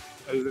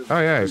 Oh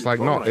yeah, it's like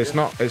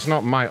it's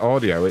not my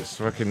audio. It's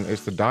the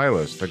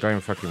dialers. They're going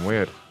fucking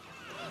weird.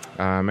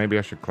 Maybe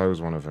I should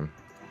close one of them.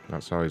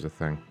 That's always a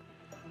thing.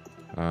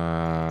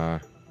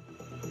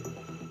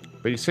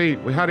 But you see,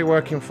 we had it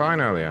working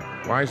fine earlier.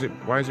 Why is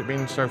it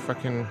being so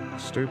fucking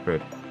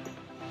stupid?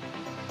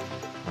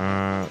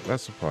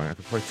 That's the point. I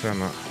could probably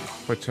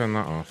turn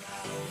that off.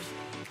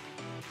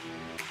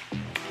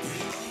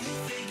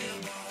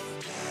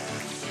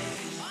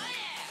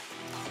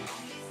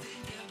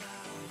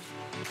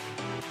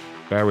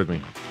 Bear with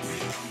me.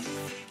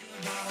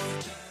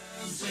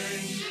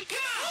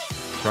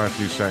 Try a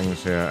few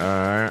settings here. All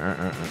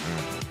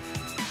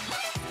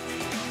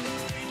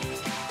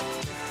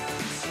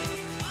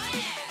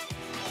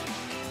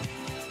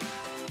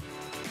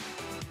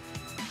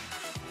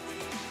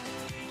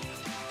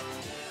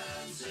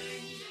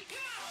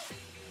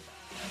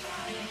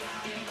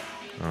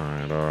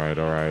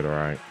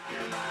right.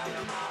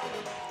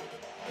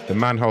 The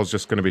manhole's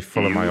just going to be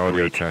full of my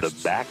audio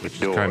tests, which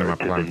is kind of my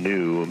plan. The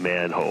new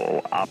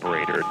manhole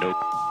operator.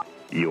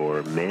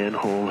 Your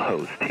manhole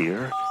host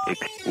here.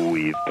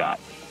 We've got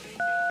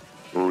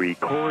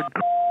record.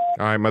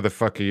 All right,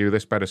 motherfucker, you.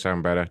 This better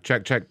sound better.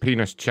 Check,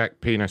 penis,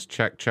 check, penis,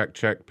 check,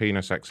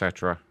 penis,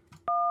 etc.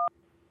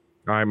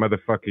 All right,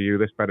 motherfucker, you.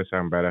 This better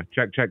sound better.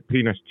 Check,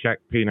 penis, check,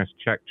 penis,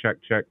 check,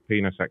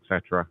 penis,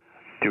 etc.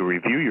 To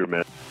review your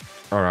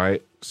All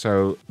right,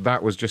 so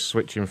that was just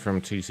switching from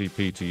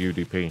TCP to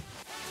UDP.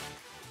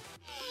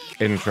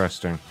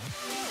 Interesting.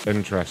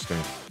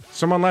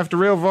 Someone left a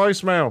real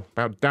voicemail.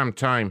 About damn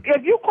time.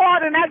 If you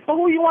called and asked for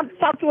who you want to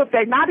talk to, if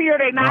they not here,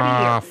 they not here.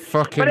 Ah,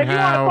 fucking hell. But if you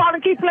want to call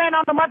and keep playing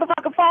on the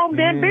motherfucking phone,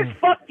 then bitch,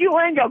 fuck you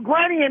and your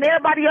granny and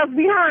everybody else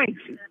behind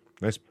you.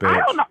 This bitch. I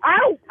don't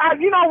know.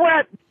 You know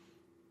what?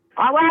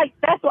 All right,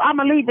 that's what I'm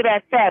gonna leave it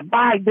at that.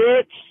 Bye,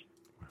 bitch.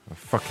 A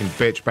fucking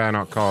bitch better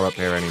not call up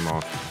here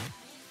anymore.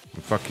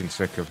 I'm fucking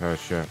sick of her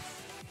shit.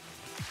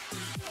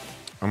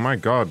 Oh my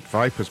god,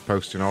 Viper's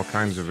posting all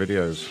kinds of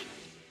videos.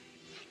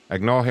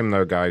 Ignore him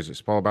though, guys.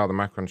 It's all about the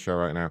Macron Show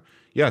right now.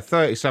 Yeah,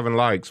 37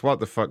 likes. What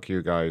the fuck,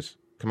 you guys?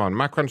 Come on,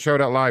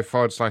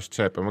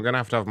 macronshow.live/tip, and we're gonna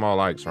have to have more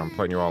likes or I'm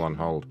putting you all on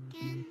hold.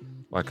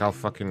 Like, I'll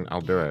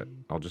do it.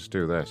 I'll just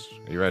do this.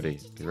 Are you ready?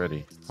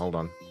 Hold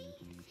on.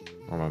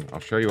 I'll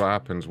show you what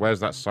happens. Where's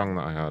that song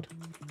that I had?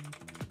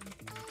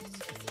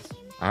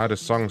 I had a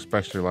song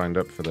specially lined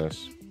up for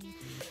this.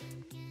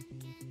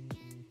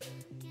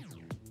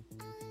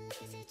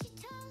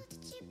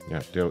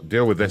 Yeah,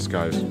 deal with this,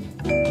 guys.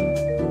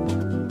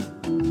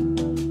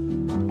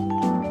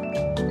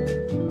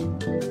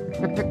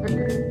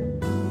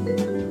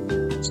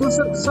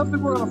 So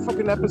something we're on a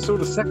fucking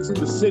episode of Sex in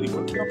the City.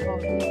 What's going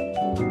on?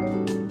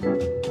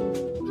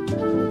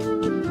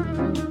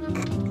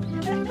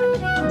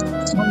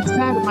 So I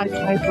sat at my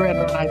typewriter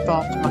and I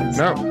thought to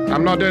myself... No,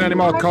 I'm not doing any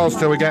more calls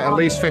till we get at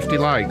least 50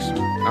 likes.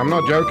 I'm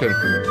not joking.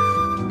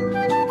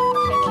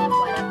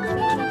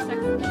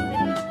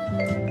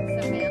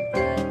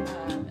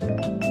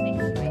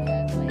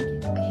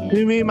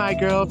 Me and my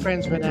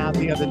girlfriends went out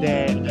the other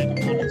day and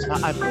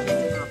I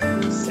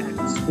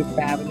Sex Fifth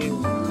Avenue.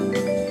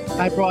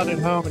 I brought it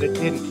home and it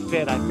didn't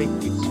fit. I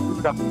think we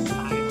screwed up the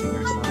sizing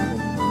or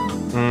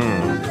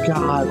something.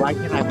 God, why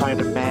can't I find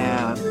a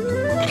man?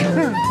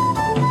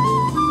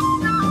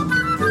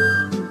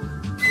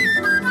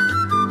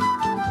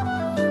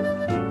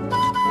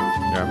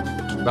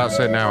 Yeah, that's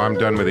it now. I'm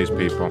done with these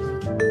people.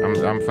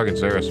 I'm fucking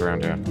serious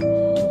around here.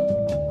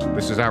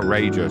 This is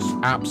outrageous.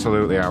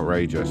 Absolutely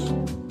outrageous.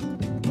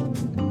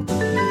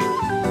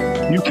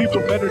 You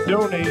people better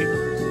donate.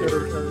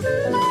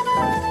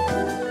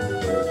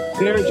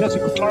 Sarah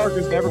Jessica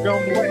Parker's never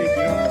going away,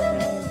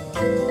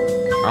 dude.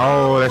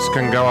 Oh, this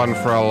can go on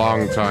for a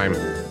long time.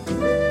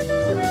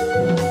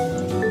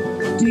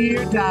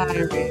 Dear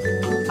Diary,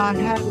 I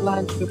had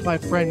lunch with my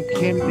friend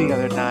Kim the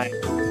other night.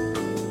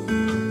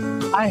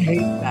 I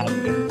hate that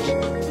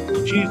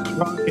bitch. She's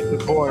drunk and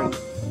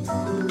divorced.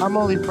 I'm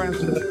only friends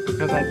with her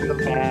because I feel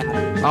bad.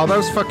 Oh,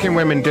 those fucking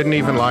women didn't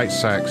even like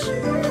sex.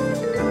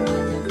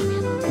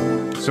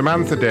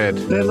 Samantha did.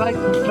 They like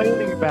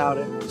complaining about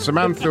it.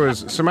 Samantha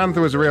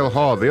was a real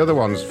whore. The other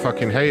ones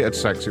fucking hated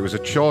sex. It was a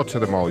chore to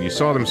them all. You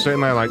saw them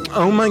sitting there like,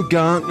 oh my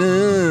god,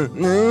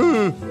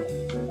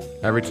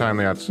 every time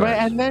they had sex.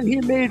 And then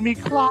he made me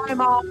climb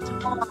off the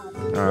top.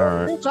 All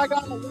right. Bitch, I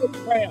got a little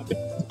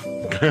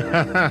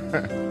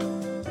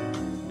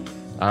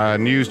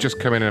cramp. News just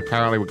come in and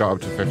apparently we got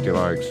up to 50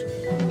 likes.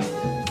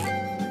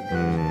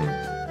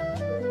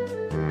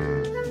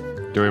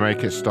 Do we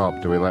make it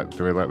stop? Do we let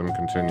them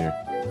continue?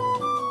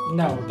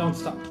 No, don't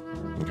stop.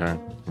 Okay.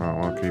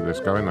 Well, I'll keep this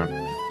going then.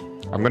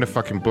 I'm gonna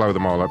fucking blow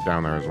them all up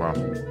down there as well.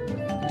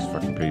 These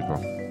fucking people.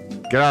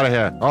 Get out of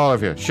here, all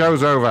of you.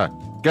 Show's over.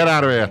 Get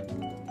out of here.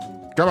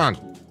 Come on.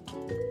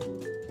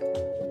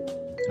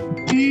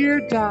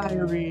 Dear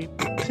Diary,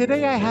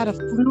 today I had a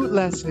flute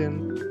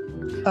lesson.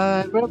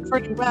 It went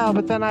pretty well,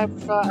 but then I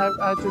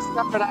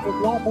discovered I was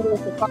not better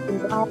with the fucking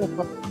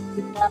xylophone.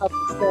 Get that up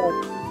instead.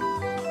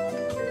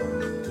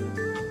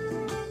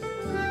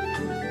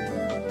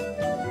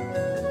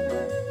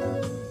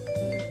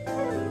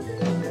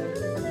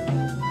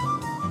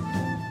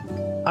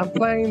 I'm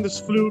playing this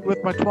flute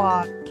with my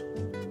twat.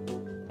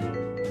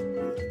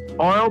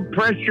 Oil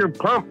pressure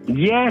pump,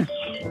 yes.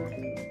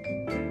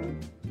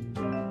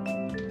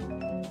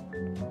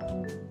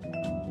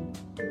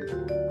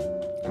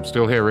 I'm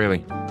still here,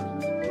 really.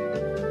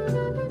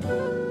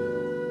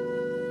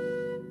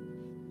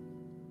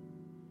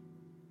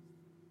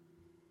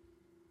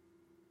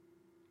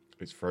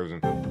 It's frozen.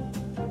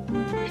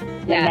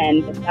 Yeah.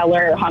 And then the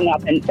seller hung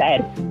up and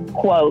said,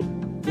 quote,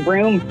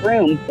 vroom,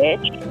 vroom,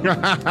 bitch.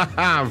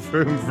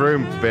 Vroom,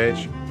 vroom,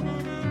 bitch.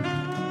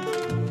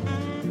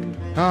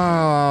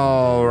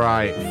 All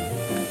right.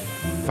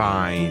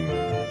 Fine.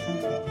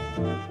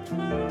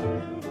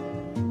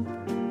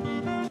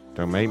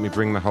 Don't make me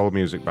bring the whole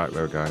music back,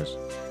 though, guys.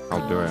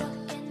 I'll do it.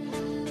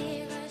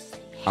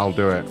 I'll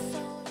do it.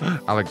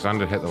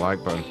 Alexander hit the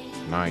like button.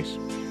 Nice.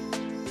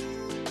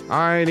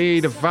 I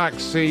need a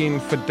vaccine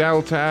for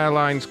Delta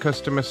Airlines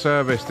customer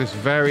service. This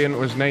variant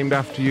was named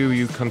after you,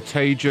 you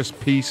contagious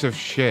piece of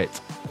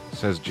shit,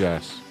 says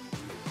Jess.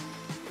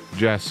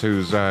 Jess,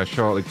 who's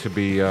shortly to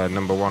be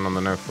number one on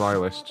the no-fly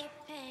list.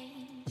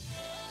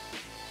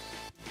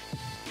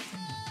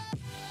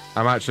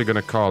 I'm actually going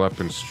to call up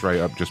and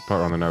straight up just put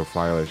her on the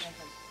no-fly list.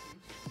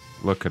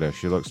 Look at her.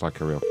 She looks like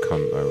a real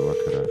cunt, though.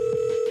 Look at her.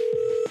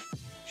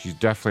 She's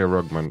definitely a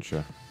rug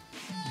muncher.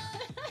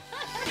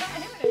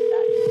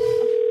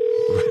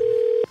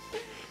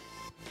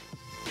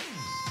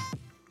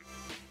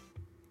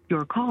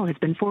 Your call has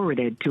been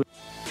forwarded to...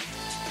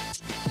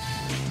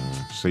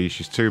 See,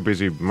 she's too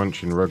busy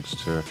munching rugs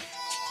to...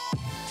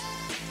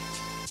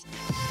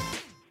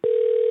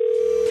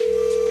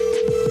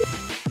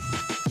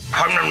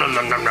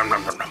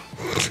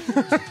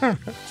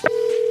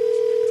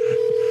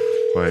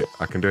 Wait,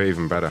 I can do it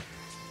even better.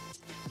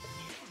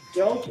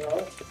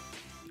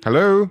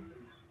 Hello?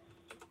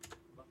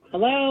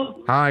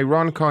 Hello? Hi,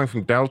 Ron calling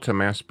from Delta.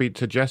 May I speak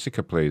to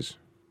Jessica, please?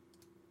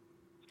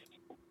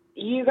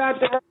 You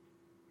got the...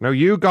 No,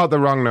 you got the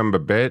wrong number,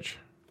 bitch.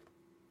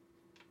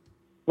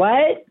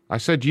 What? I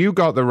said you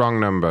got the wrong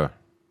number.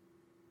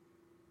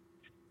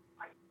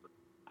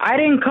 I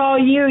didn't call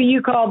you,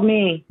 you called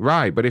me.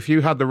 Right, but if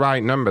you had the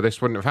right number, this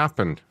wouldn't have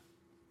happened.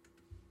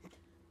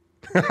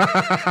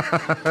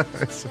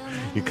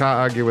 You can't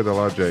argue with the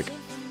logic.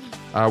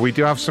 We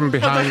do have some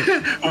behind...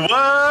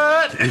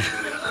 What?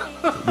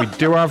 We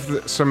do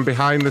have some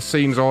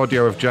behind-the-scenes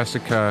audio of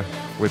Jessica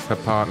with her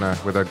partner,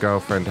 with her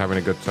girlfriend, having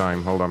a good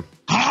time. Hold on.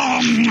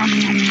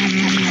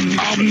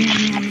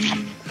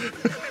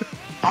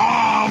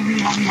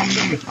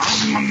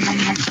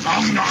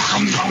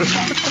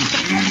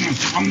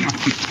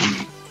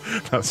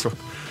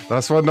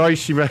 That's what noise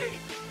she made.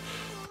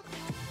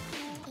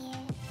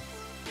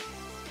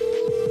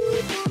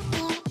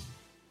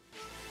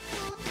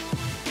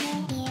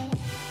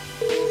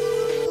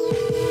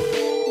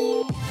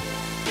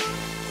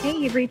 Hey,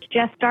 you've reached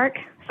Jess Stark.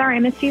 Sorry I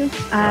missed you.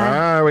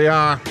 We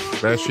are.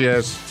 There she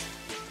is.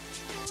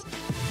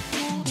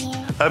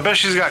 I bet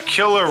she's got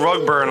killer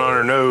rug burn on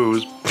her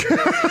nose.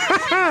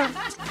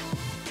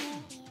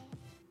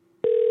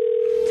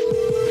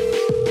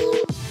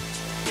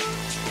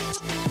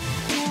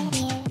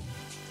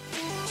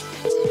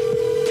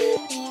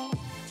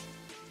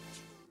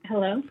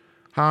 Hello?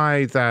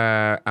 Hi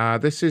there.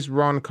 This is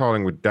Ron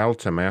calling with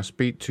Delta. May I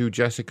speak to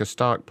Jessica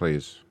Stark,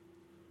 please?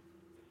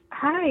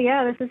 Hi,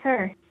 yeah, this is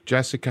her.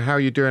 Jessica, how are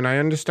you doing? I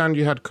understand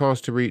you had cause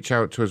to reach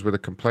out to us with a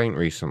complaint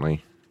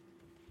recently.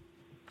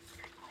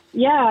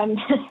 Yeah,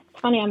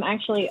 it's funny. I'm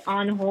actually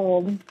on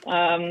hold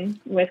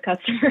with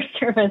customer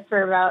service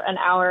for about an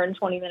hour and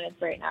 20 minutes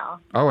right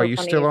now. Oh, are you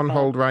still on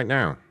hold right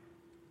now?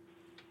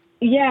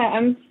 Yeah,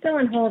 I'm still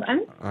on hold.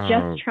 I'm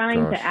just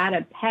trying gosh. to add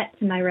a pet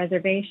to my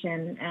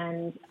reservation,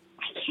 and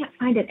I can't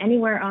find it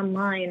anywhere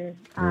online.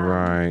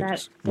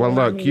 Right. Well,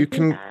 look, you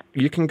can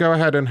go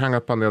ahead and hang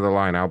up on the other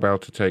line. I'll be able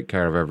to take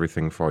care of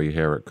everything for you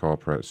here at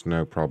Corporates.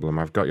 No problem.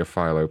 I've got your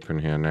file open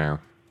here now.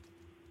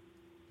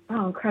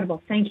 Oh,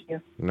 incredible. Thank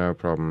you. No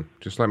problem.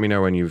 Just let me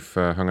know when you've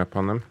hung up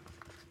on them.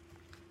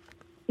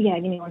 Yeah,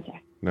 give me one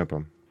sec. No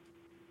problem.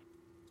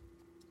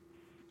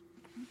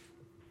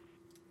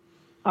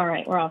 All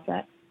right, we're all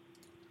set.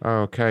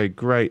 Okay,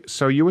 great.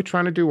 So you were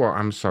trying to do what?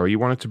 I'm sorry. You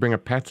wanted to bring a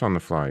pet on the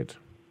flight?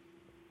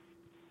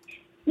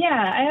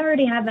 Yeah, I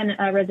already have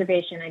a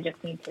reservation. I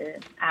just need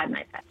to add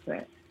my pet to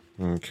it.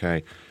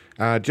 Okay.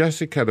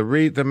 Jessica,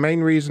 the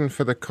main reason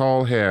for the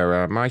call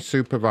here, my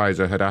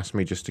supervisor had asked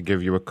me just to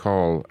give you a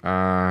call.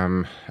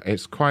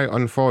 It's quite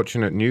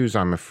unfortunate news,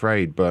 I'm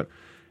afraid, but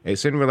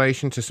it's in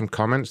relation to some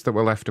comments that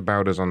were left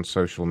about us on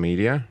social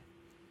media.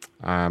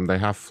 They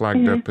have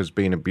flagged up as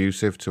being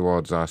abusive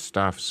towards our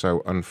staff,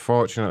 so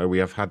unfortunately we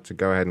have had to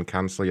go ahead and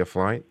cancel your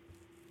flight.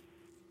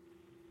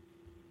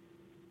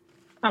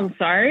 I'm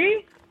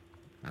sorry?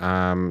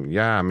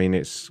 Yeah, I mean,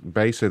 it's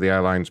basically the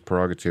airline's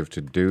prerogative to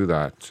do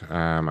that.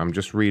 I'm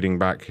just reading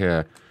back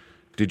here.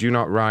 Did you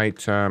not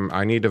write,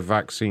 I need a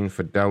vaccine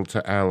for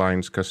Delta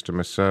Airlines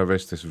customer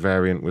service. This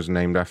variant was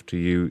named after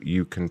you,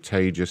 you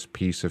contagious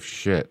piece of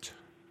shit.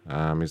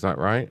 Is that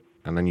right?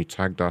 And then you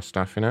tagged our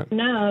staff in it?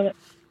 No,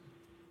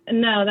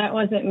 No, that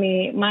wasn't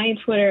me. My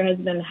Twitter has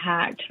been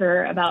hacked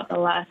for about the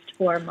last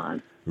 4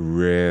 months.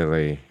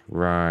 Really?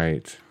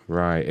 Right.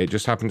 It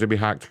just happened to be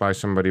hacked by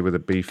somebody with a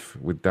beef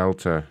with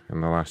Delta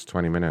in the last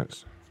 20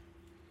 minutes.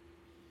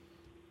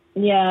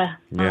 Yeah.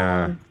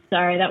 Yeah.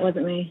 Sorry, that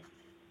wasn't me.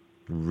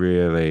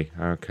 Really?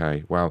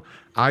 Okay. Well,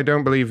 I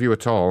don't believe you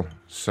at all,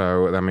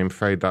 so I'm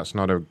afraid that's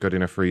not a good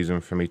enough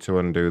reason for me to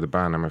undo the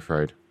ban, I'm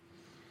afraid.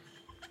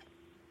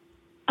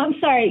 I'm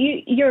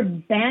sorry, you're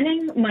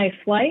banning my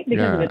flight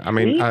because of a tweet? I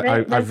mean,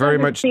 I very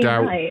much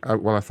doubt... Right.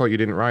 well, I thought you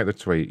didn't write the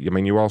tweet. I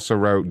mean, you also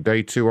wrote,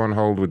 day 2 on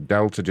hold with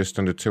Delta just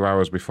under 2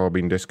 hours before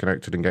being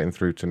disconnected and getting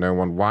through to no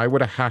one. Why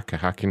would a hacker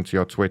hack into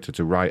your Twitter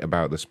to write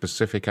about the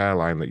specific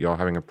airline that you're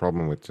having a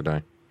problem with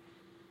today?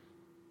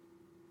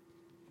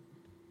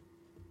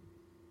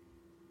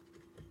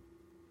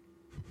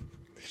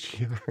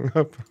 She hung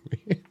up on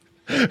me.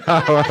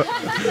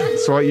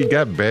 That's what you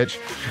get, bitch.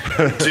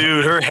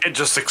 Dude, her head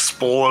just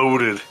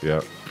exploded.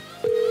 Yep.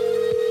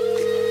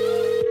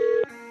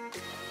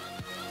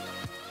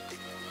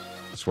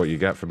 That's what you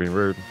get for being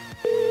rude.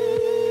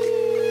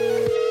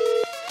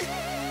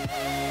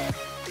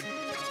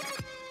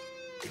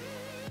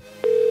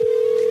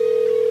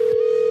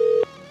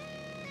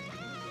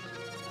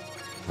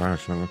 Wow,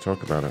 she's not going to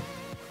talk about it.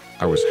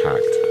 I was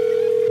hacked.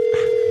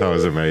 That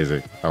was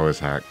amazing. I was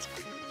hacked.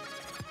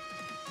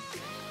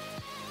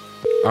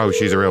 Oh,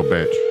 she's a real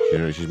bitch. You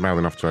know, she's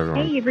mouthing off to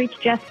everyone. Hey, you've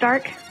reached Jess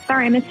Stark.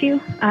 Sorry I missed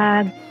you.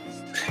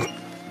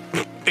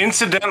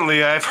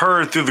 Incidentally, I've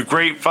heard through the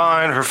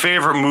grapevine her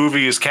favorite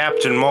movie is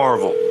Captain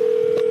Marvel.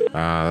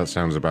 That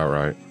sounds about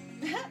right.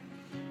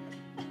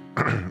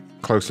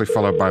 Closely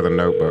followed by The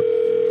Notebook.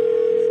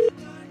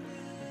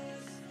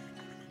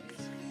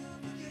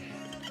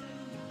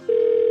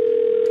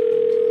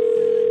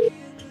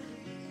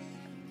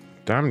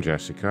 Damn,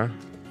 Jessica.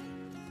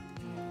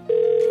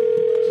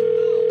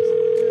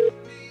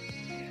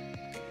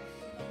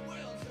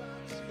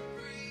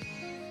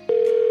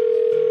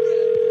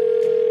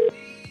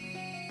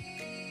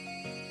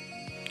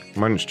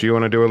 Munch, do you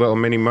want to do a little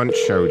mini Munch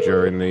show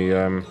during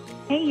the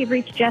Hey, you've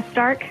reached Jess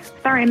Stark.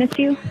 Sorry I missed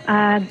you.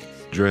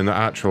 during the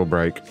actual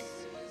break?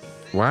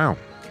 Wow.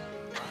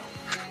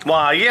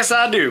 Why, yes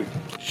I do.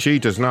 She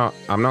does not.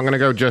 I'm not going to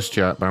go just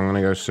yet, but I'm going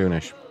to go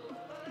soonish.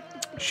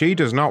 She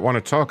does not want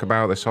to talk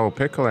about this whole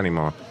pickle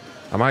anymore.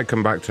 I might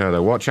come back to her,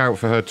 though. Watch out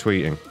for her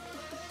tweeting.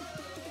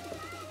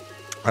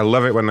 I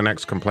love it when the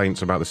next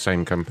complaint's about the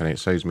same company. It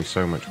saves me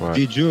so much work.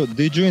 Did you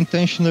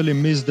intentionally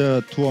miss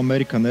the 2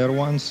 American Air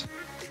ones?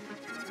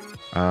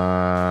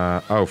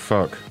 Oh,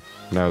 fuck.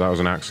 No, that was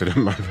an accident,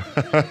 my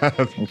bad.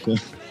 Okay.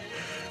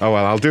 Oh,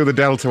 well, I'll do the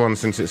Delta one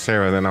since it's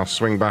here, and then I'll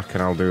swing back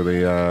and I'll do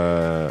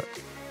the,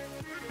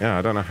 Yeah,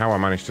 I don't know how I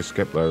managed to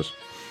skip those.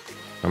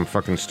 I'm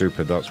fucking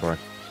stupid, that's why.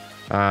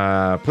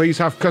 Please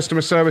have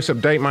customer service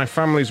update my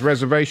family's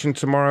reservation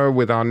tomorrow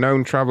with our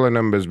known traveller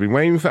numbers. Been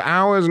waiting for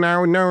hours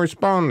now with no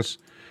response.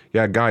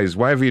 Yeah, guys,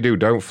 whatever you do,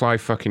 don't fly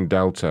fucking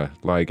Delta.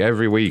 Like,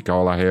 every week,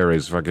 all I hear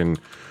is fucking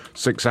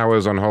 6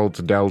 hours on hold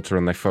to Delta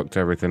and they fucked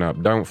everything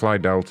up. Don't fly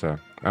Delta.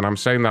 And I'm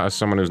saying that as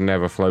someone who's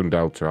never flown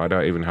Delta. I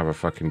don't even have a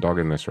fucking dog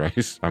in this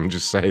race. I'm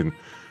just saying,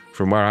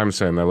 from where I'm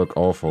saying, they look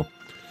awful.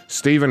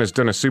 Stephen has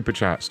done a super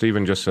chat.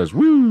 Stephen just says,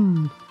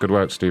 woo! Good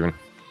work, Stephen.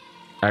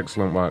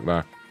 Excellent work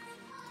there.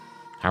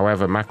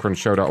 However,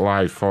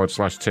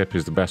 macronshow.live/tip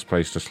is the best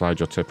place to slide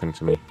your tip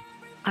into me.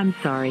 I'm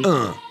sorry,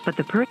 but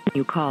the person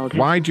you called...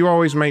 Why do you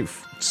always make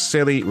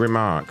silly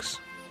remarks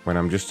when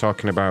I'm just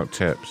talking about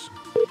tips?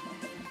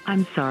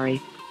 I'm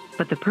sorry,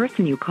 but the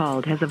person you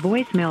called has a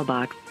voicemail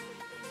box.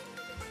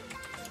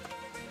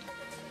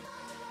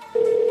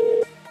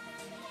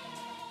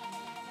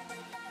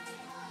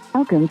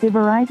 Welcome to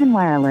Verizon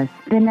Wireless.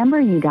 The number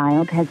you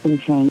dialed has been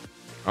changed.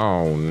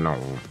 Oh, no.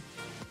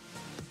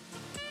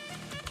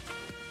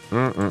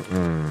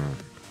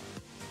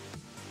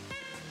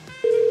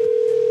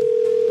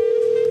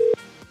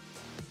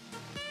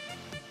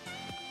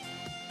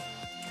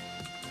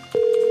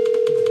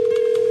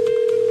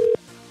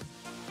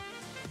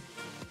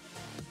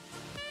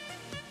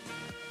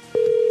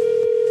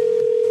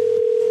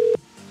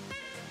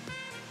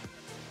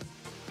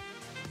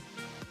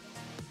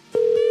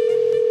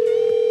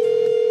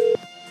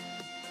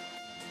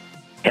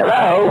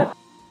 Hello?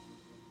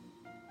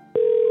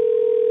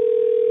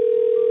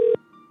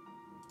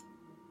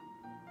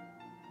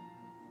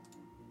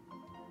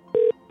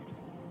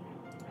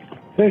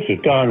 This is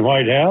Don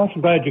Whitehouse.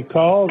 I'm glad you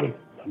called.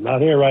 I'm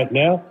not here right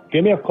now.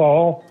 Give me a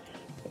call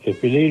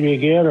if you need me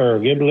again, or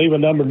leave a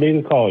number for me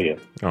to call you.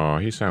 Oh,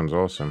 he sounds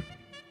awesome.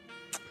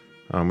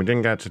 We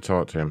didn't get to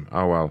talk to him.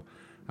 Oh, well.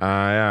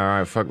 Yeah, all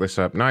right, fuck this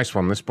up. Nice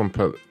one. This one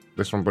put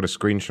a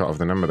screenshot of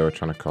the number they were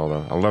trying to call,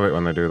 though. I love it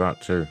when they do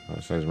that, too.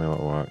 That saves me a lot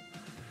of work.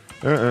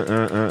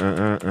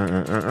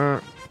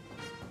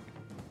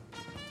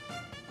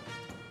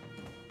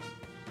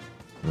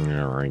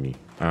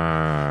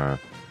 Alrighty.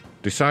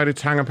 Decided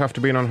to hang up after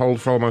being on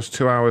hold for almost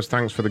 2 hours.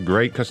 Thanks for the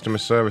great customer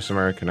service,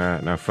 American Air.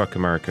 Now, fuck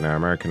American Air.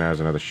 American Air's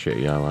another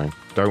shitty airline.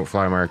 Don't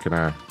fly American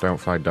Air. Don't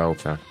fly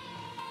Delta.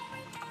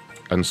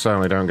 and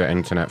certainly don't get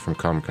internet from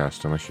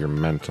Comcast unless you're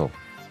mental.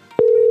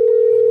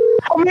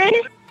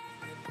 Me?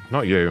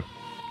 Not you.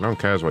 No one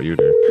cares what you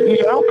do.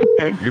 Yeah,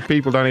 okay. You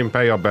people don't even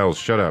pay your bills.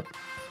 Shut up.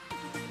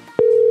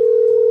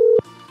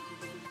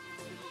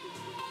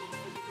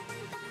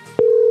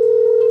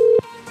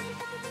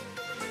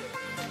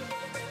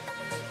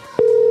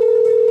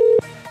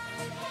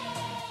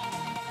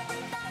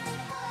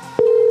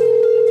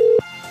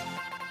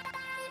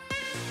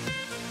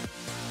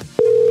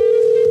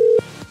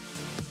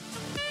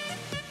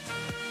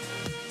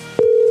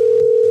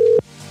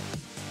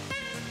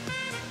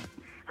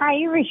 Hi,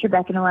 you reached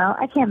Rebecca Noel.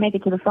 I can't make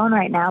it to the phone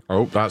right now.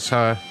 Oh, that's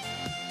her.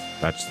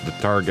 That's the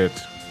target.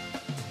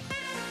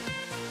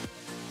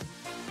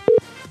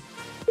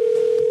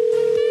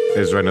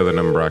 Is there another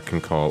number I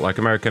can call? Like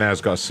American Air's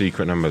got a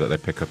secret number that they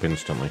pick up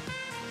instantly.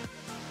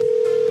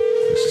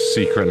 It's a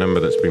secret number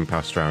that's been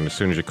passed around. As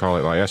soon as you call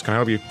it, like, yes, can I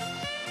help you?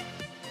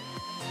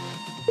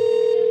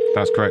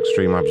 That's correct,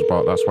 Streamlabs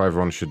bot. That's what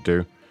everyone should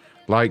do.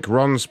 Like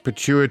Ron's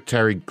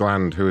pituitary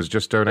gland, who has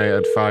just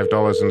donated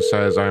 $5 and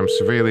says, I am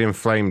severely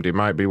inflamed. It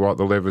might be why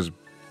the liver's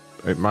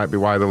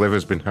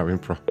been having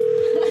problems.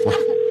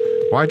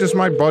 Why does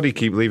my body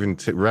keep leaving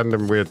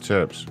random weird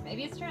chirps?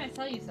 Maybe it's trying to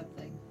tell you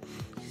something.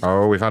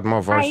 Oh, we've had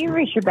more voice. Hi, you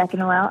reached Rebecca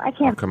Noel. I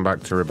can't. I'll come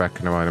back to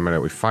Rebecca Noel in a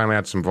minute. We finally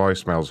had some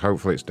voicemails.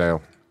 Hopefully it's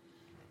Dale.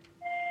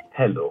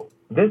 Hello.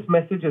 This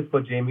message is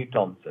for Jamie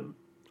Thompson.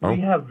 Oh. We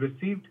have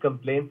received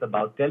complaints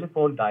about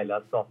telephone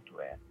dialer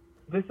software.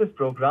 This is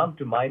programmed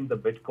to mine the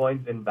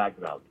bitcoins in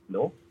background.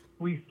 No,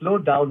 we slow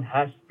down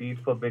hash speed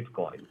for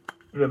bitcoin.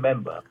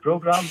 Remember,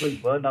 program will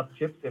burn up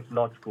chips if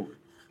not cooled.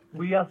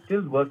 We are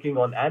still working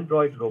on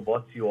Android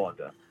robots you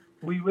order.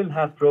 We will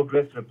have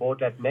progress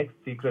report at next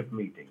secret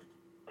meeting.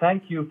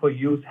 Thank you for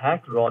use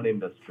Hack Ron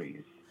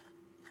Industries.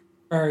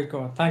 Very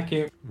good. Thank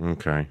you.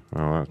 Okay.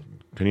 Well,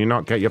 can you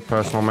not get your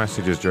personal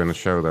messages during the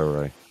show, though,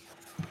 Ray?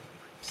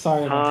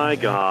 Sorry. Hi,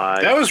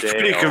 guys. That was Dale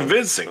pretty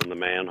convincing. From the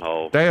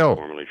manhole. Dale.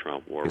 Formerly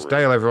Trump War It's Room.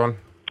 Dale, everyone.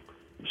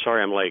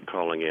 Sorry I'm late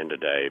calling in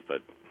today,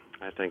 but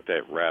I think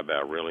that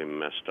rabbit really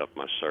messed up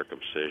my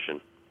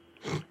circumcision.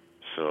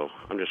 So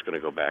I'm just going to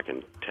go back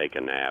and take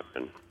a nap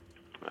and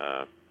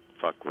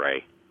fuck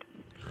Ray.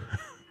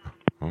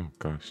 Oh,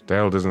 gosh.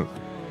 Dale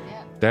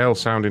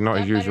sounded not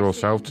his usual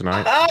self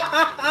tonight.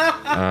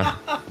 I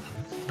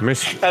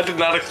did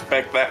not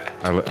expect that.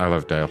 I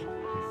love Dale.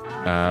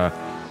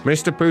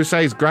 Mr.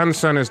 Pousset's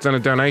grandson has done a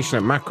donation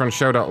at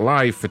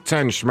macronshow.live for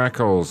 10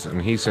 schmeckles,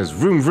 and he says,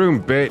 vroom,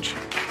 vroom, bitch.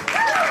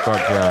 Fuck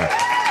yeah.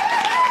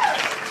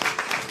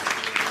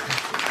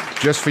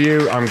 Just for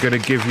you, I'm going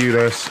to give you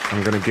this.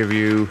 I'm going to give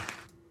you...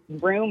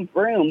 Vroom,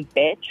 vroom,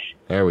 bitch.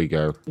 There we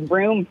go.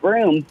 Vroom,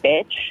 vroom,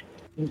 bitch.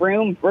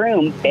 Vroom,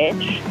 vroom,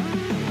 bitch.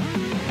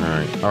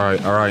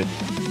 All right.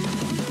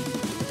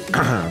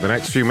 The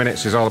next few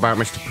minutes is all about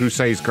Mr.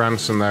 Pousset's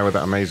grandson there with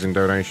that amazing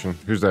donation.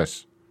 Who's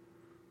this?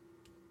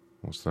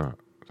 What's that?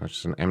 Is that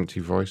just an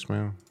empty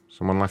voicemail?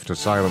 Someone left a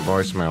silent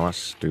voicemail. That's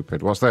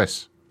stupid. What's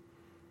this?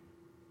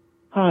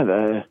 Hi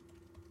there.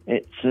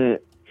 It's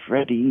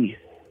Freddie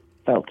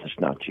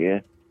Feltersnatch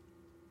here.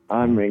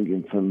 I'm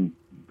ringing from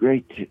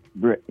Great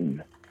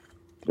Britain,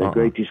 the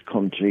greatest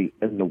country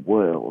in the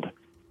world.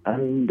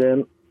 And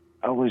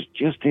I was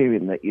just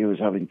hearing that you was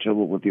having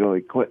trouble with your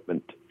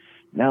equipment.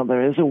 Now,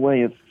 there is a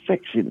way of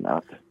fixing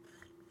that.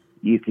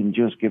 You can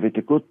just give it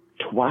a good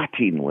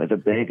twatting with a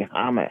big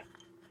hammer.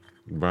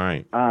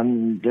 Right.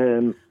 And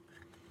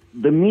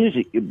the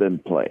music you've been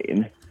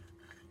playing,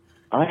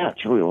 I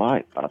actually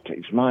like that.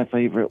 It's my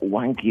favourite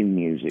wanking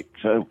music.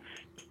 So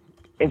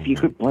if you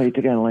could play it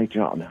again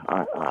later on,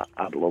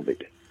 I'd love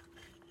it.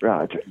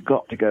 Right,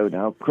 got to go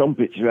now.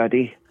 Crumpets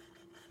ready.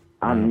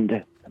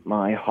 And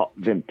my hot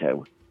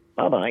Vimto.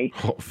 Bye-bye.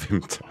 Hot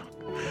Vimto.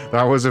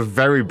 That was a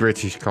very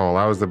British call.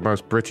 That was the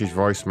most British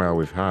voicemail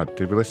we've had.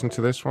 Did we listen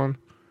to this one?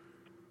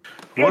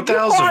 What the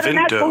hell's a That's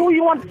Vinto? who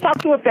you want to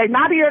talk to. If they're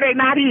not here, they're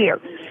not here.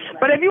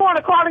 But if you want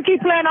to call and keep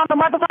playing on the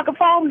motherfucking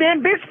phone,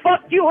 then bitch,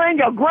 fuck you and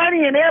your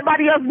granny and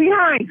everybody else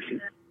behind you.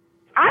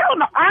 I don't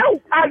know.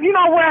 You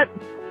know what?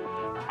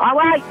 All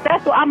right,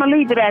 that's what I'm gonna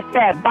leave it at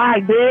that. Bye,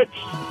 bitch.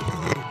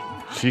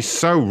 She's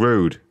so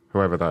rude,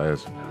 whoever that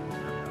is.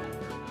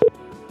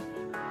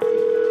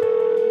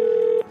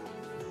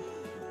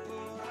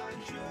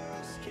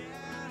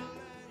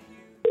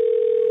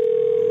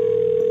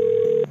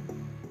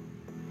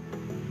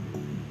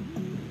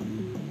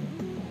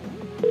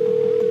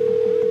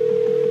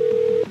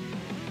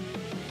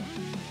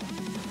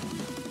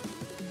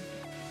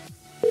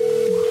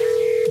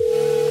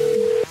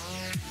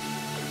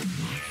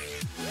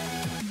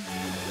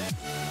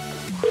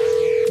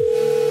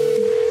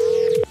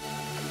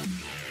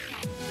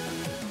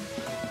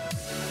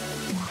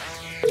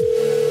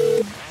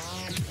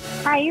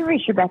 Hi, you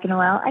reached Rebecca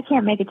Noel. I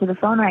can't make it to the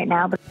phone right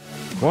now, but...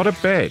 What a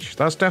bitch.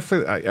 That's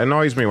definitely... It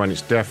annoys me when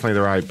it's definitely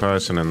the right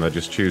person and they're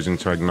just choosing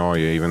to ignore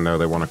you even though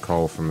they want a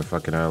call from the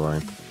fucking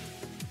airline.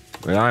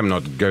 I'm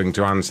not going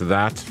to answer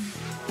that.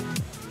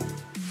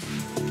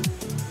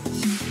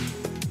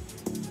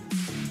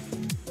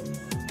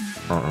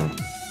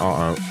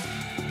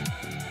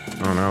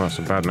 no, that's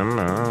a bad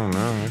number. Oh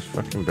no, this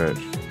fucking bitch.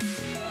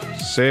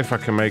 See if I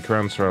can make her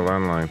answer a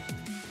landline.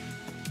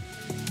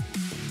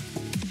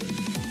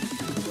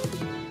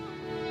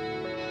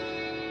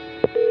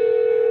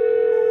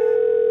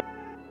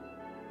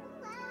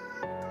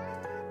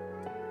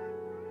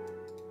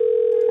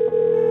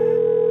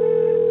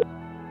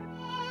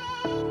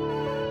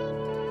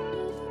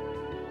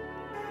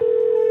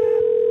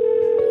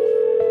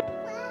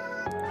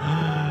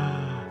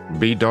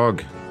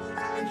 B-Dog.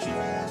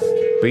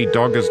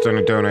 B-Dog has done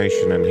a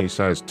donation and he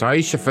says,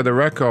 Taisha for the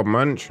record,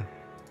 Munch.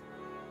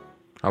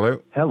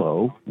 Hello?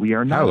 Hello. We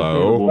are now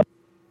Hello. available.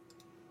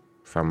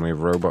 Family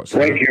of robots.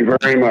 Thank you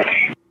very much.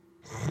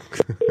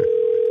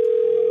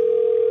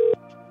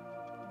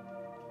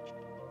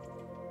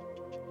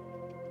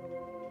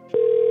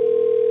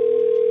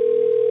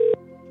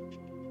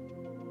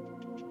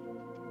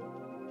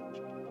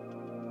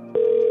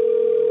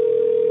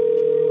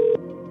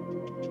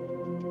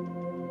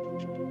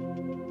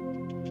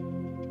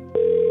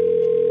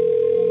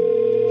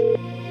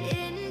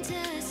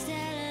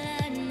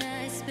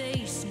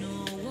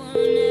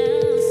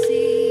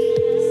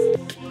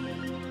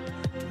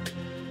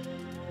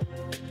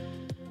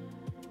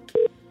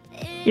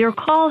 Your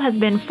call has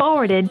been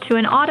forwarded to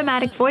an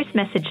automatic voice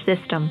message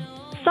system.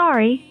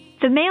 Sorry,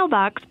 the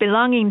mailbox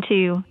belonging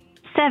to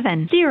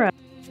 70. No,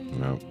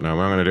 I'm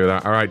going to do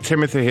that. All right,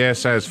 Timothy here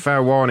says,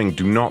 fair warning,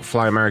 do not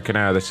fly American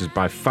Air. This is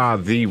by far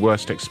the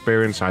worst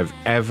experience I've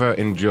ever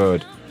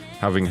endured,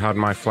 having had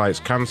my flights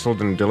cancelled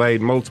and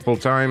delayed multiple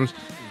times.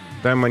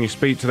 Then when you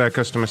speak to their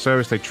customer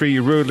service, they treat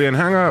you rudely and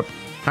hang up.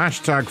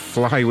 Hashtag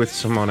fly with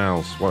someone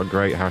else. What a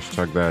great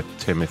hashtag there,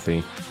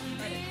 Timothy.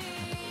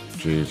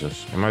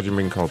 Jesus. Imagine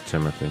being called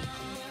Timothy.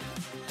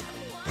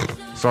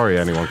 Sorry,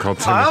 anyone called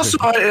Timothy.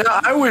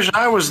 I wish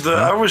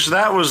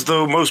that was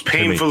the most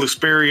painful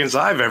experience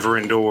I've ever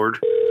endured.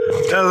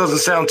 That doesn't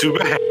sound too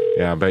bad.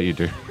 Yeah, I bet you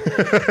do.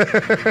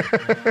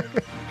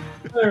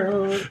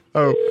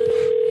 Oh.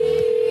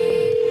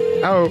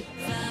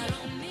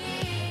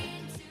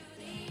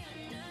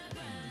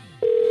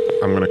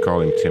 I'm gonna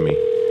call him Timmy.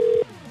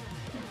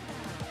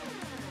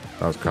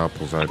 That was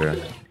Carpool's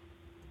idea.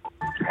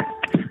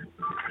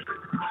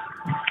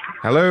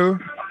 Hello?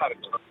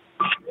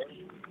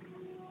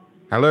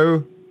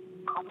 Hello?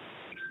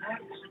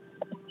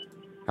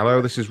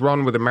 Hello, this is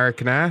Ron with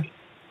American Air.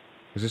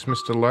 Is this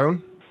Mr.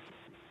 Lone?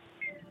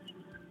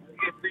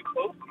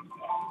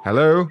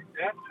 Hello?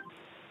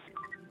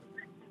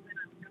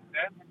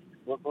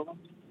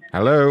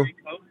 Hello?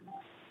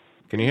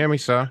 Can you hear me,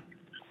 sir?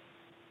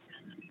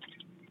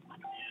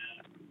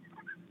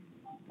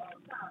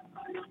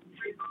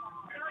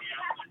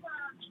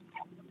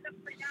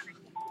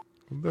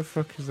 What the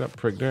fuck is that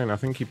prick doing? I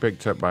think he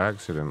picked up by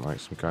accident, like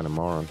some kind of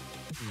moron.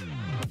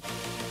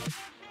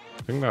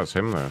 I think that's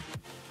him, though.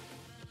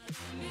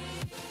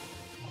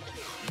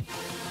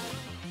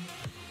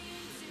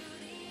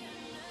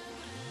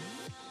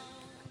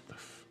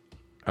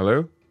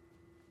 Hello?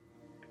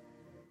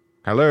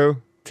 Hello?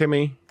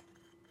 Timmy?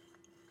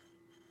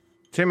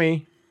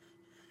 Timmy?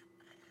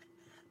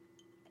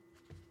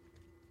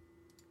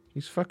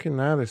 He's fucking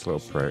there, this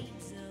little prick.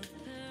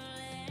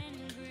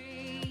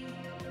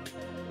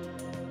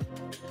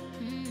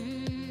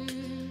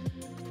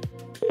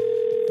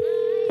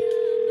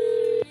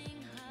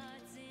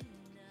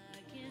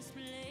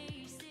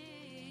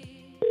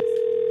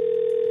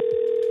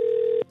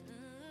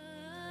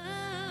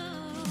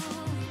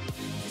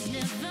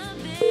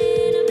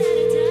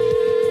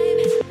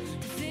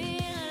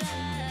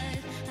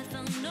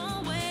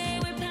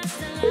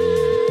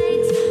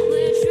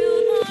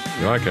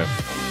 You like it?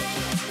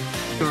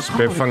 It's a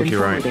bit funky,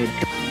 right? No,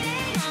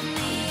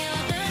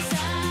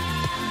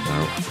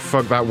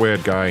 fuck that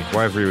weird guy,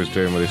 whatever he was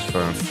doing with his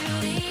phone.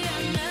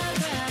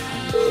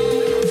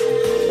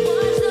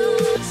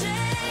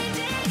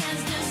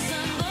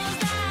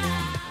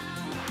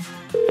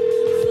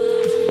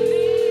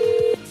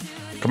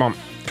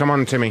 Come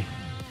on, Timmy.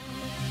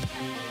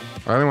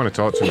 I only want to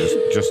talk to him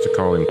just to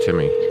call him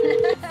Timmy.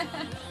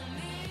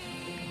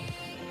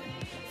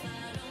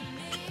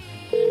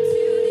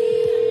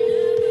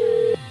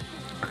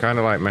 I kind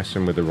of like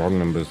messing with the wrong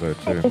numbers though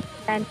too.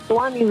 And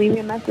Stormy, leave me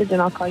a message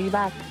and I'll call you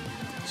back.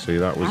 See,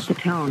 that was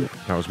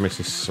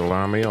Mrs.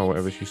 Salami or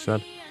whatever she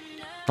said.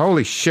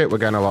 Holy shit, we're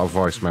getting a lot of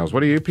voicemails.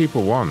 What do you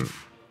people want?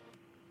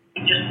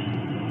 Just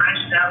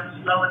pressed out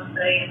slow and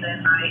steady, and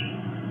then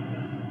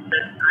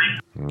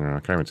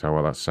I can't even tell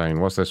what that's saying.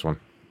 What's this one?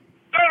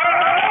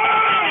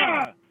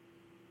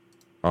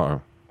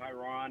 Uh-oh. Hi,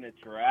 Ron. It's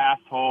your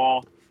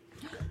asshole.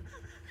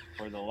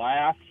 For the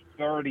last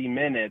 30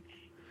 minutes,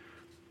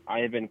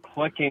 I have been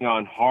clicking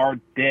on hard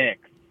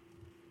dicks.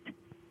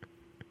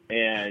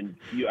 And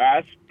you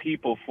ask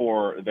people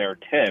for their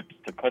tips,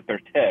 to put their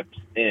tips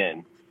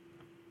in.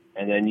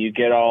 And then you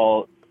get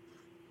all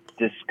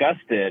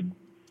disgusted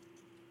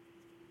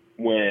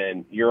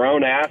when your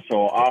own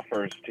asshole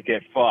offers to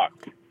get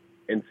fucked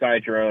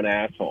inside your own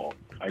asshole.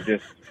 How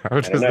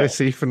does this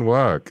even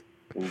work?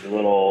 It's a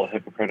little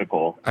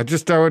hypocritical. I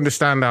just don't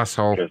understand,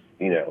 asshole. Just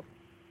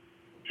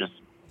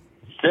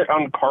sit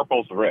on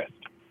Carpal's wrist.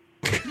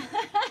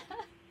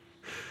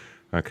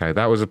 Okay,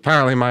 that was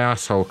apparently my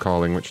asshole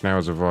calling, which now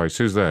has a voice.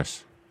 Who's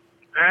this?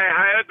 Hey,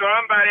 how you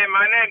doing, buddy?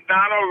 My name's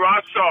Donald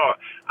Russell.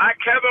 I'm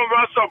Kevin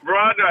Russell's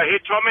brother. He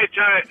told me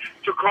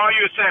to call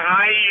you, say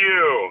hi to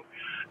you,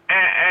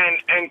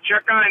 and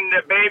check on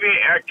the baby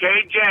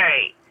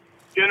KJ.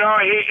 You know,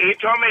 he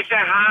told me to say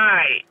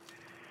hi,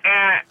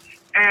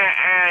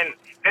 and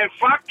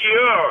fuck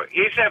you.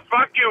 He said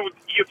fuck you,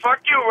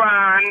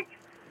 Ron.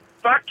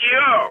 Fuck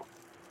you.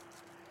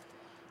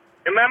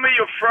 Remember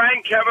your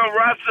friend Kevin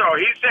Russell?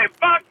 He said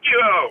fuck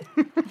you.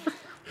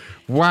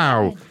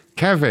 Wow.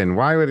 Kevin,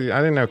 why would he? I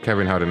didn't know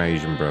Kevin had an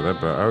Asian brother,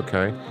 but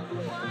okay.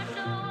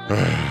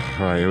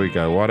 Right, here we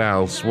go. What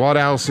else? What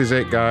else is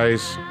it,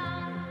 guys?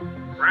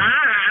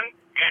 Ron,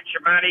 it's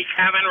your buddy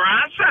Kevin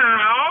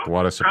Russell.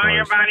 What a surprise. Call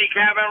your buddy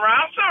Kevin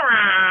Russell,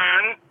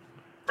 Ron.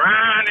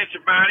 Ron, it's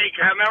your buddy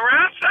Kevin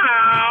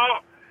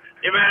Russell.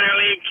 You better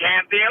leave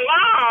Kathy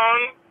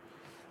alone.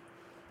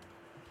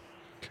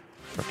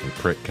 Fucking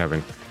prick,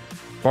 Kevin.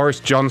 Boris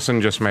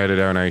Johnson just made a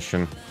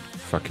donation.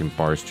 Fucking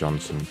Boris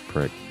Johnson,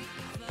 prick.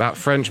 That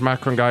French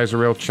Macron guy is a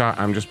real chat.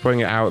 I'm just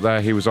putting it out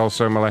there. He was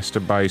also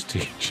molested by his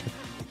teacher.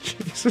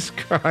 Jesus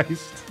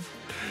Christ.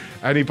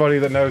 Anybody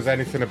that knows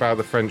anything about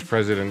the French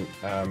president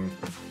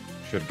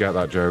should get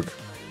that joke.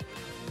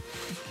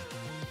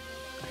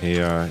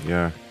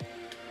 Yeah.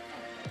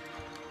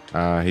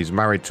 He's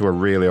married to a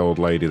really old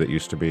lady that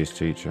used to be his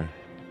teacher.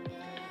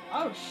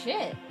 Oh,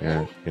 shit.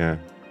 Yeah.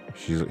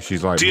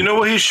 She's like... Do you know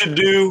what he should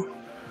do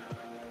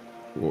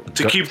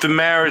to keep the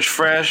marriage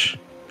fresh?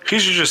 He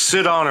should just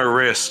sit on her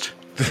wrist.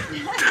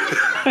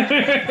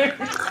 I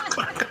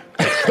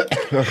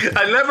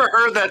never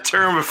heard that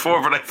term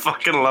before, but I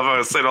fucking love it.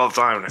 I say it all the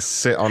time now.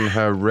 Sit on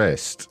her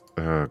wrist.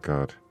 Oh,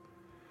 God.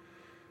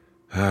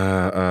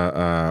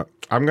 I'm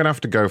going to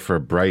have to go for a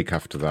break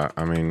after that.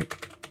 I mean...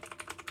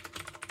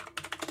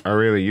 Oh,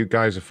 really? You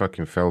guys are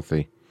fucking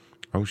filthy.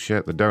 Oh,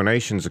 shit. The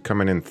donations are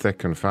coming in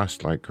thick and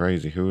fast like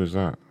crazy. Who is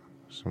that?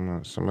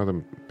 Some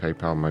other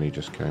PayPal money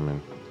just came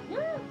in.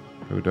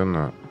 Who done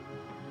that?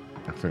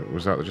 I think,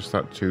 was that just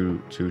that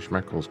two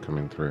schmeckles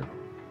coming through?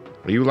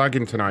 Are you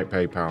lagging tonight,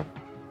 PayPal?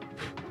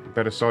 You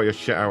better sort your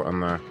shit out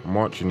on there. I'm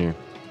watching you.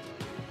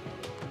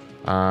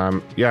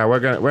 Yeah, we're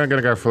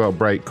gonna go for a little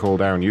break, cool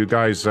down. You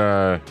guys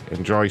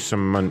enjoy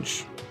some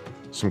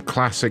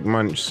classic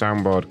Munch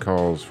soundboard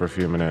calls for a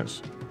few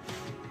minutes.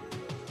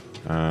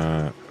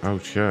 Oh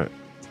shit,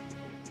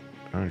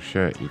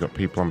 you got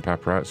people on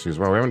paparazzi as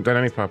well. We haven't done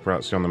any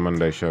paparazzi on the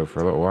Monday show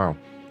for a little while.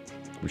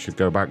 We should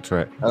go back to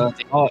it.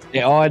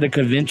 They're all at the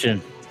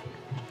convention.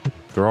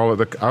 They're all at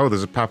the... Oh,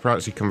 there's a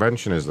paparazzi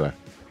convention, is there?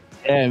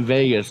 Yeah, in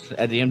Vegas,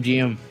 at the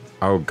MGM.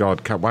 Oh,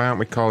 God. Why aren't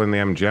we calling the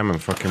MGM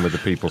and fucking with the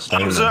people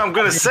staying there? I'm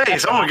going to say,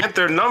 someone get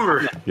their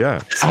number.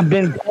 Yeah. I've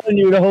been calling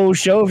you the whole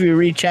show if you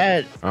read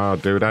chat. Oh,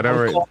 dude, I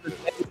don't...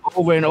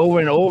 Over and over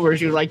and over.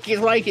 She was like,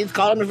 he's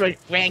calling me from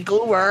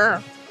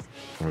Vancouver.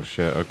 Oh,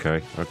 shit.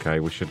 Okay.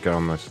 We should get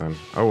on this then.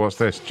 Oh, what's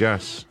this?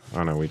 Jess.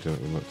 Oh, no, we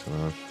didn't. We looked at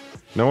that.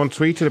 No one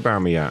tweeted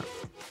about me yet.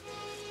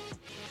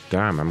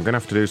 Damn, I'm going to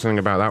have to do something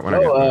about that when I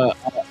get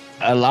back.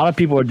 A lot of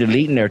people are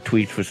deleting their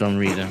tweets for some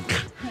reason.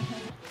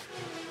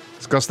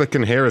 It's because they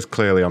can hear us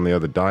clearly on the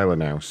other dialer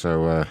now,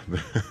 so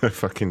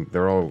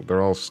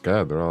they're all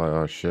scared. They're all like,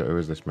 oh shit, who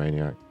is this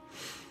maniac?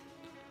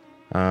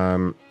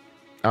 All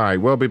right,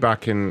 we'll be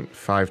back in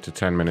 5 to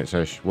 10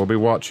 minutes-ish. We'll be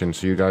watching,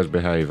 so you guys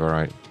behave, all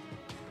right?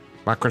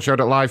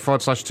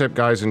 MacronShow.live/tip,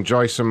 guys.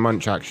 Enjoy some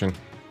Munch action.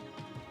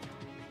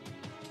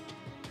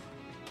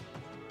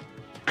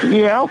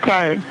 Yeah,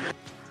 okay.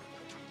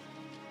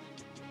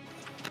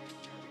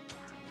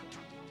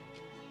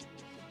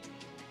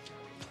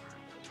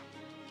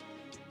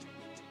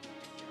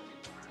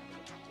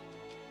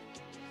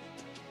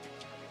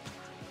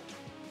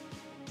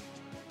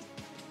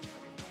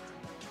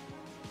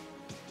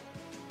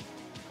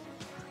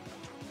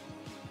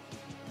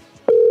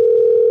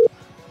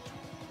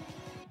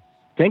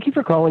 Thank you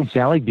for calling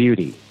Sally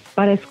Beauty.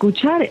 Para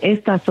escuchar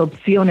estas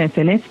opciones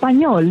en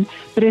español,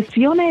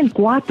 presione el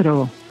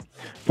 4.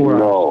 For our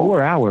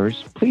store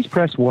hours, please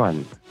press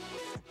 1.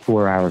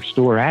 For our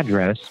store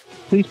address,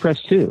 please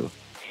press 2.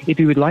 If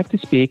you would like to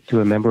speak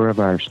to a member of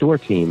our store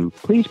team,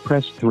 please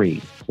press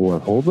 3 or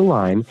hold the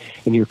line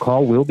and your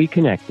call will be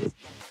connected.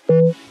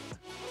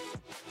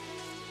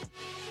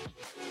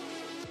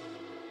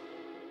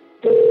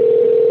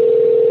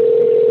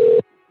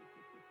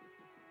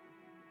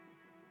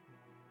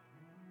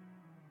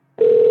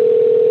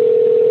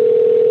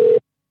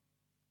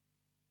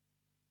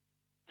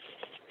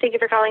 Thank you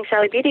for calling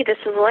Sally Beauty. This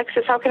is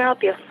Alexis. How can I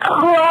help you?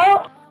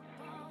 Hello?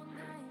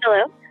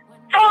 Hello?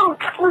 Oh,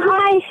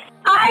 hi.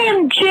 I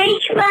am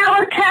Jake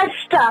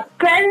Malatesta,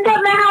 Brenda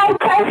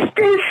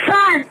Malatesta's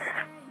son.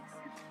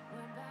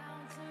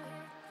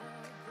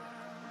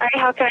 All right,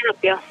 how can I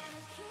help you?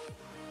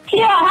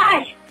 Yeah,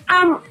 hi.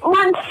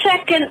 1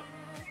 second.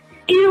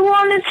 Do you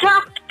want to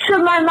talk to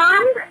my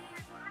mom?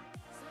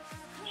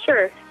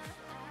 Sure.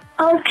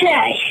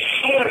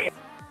 Okay.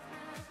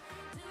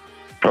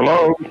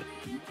 Hello?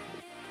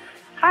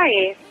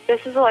 Hi.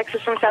 This is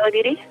Alexis from Sally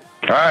Beauty.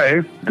 Hi,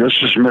 this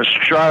is Miss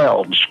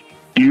Childs.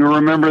 Do you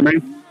remember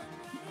me?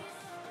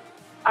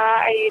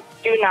 I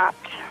do not.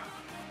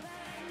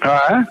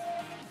 Huh?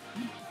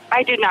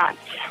 I do not.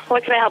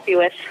 What can I help you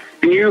with?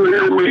 Can you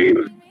hear me?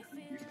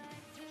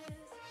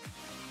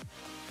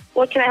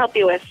 What can I help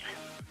you with?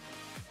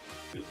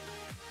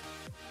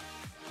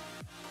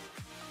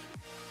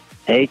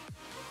 Hey,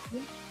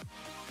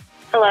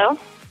 Hello?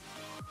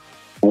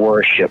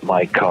 worship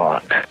my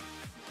cock.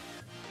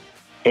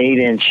 8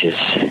 inches.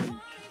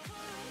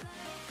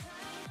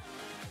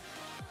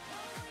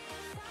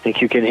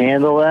 Think you can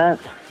handle that?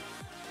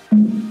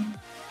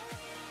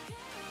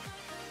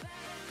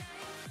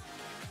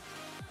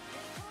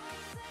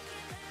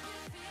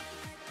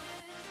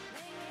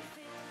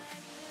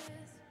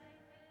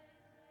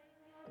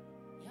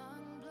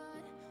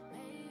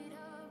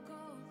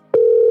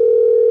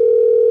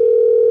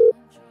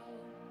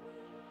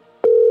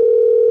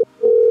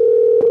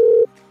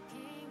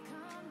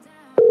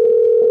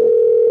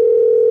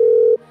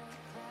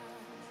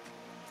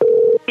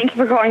 Thank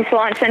you for calling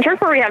Salon Center,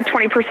 where we have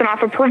 20%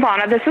 off of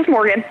Pravana. This is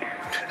Morgan.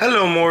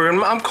 Hello,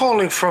 Morgan. I'm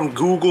calling from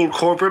Google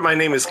Corporate. My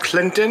name is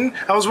Clinton.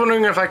 I was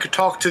wondering if I could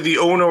talk to the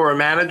owner or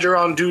manager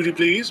on duty,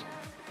 please.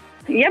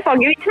 Yep, I'll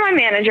give you to my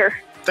manager.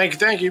 Thank you,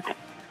 thank you.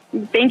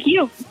 Thank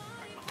you.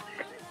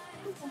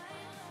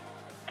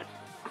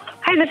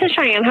 Hi, this is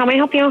Cheyenne. How may I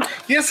help you?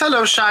 Yes,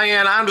 hello,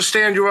 Cheyenne. I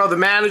understand you are the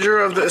manager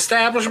of the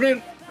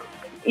establishment?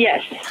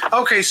 Yes.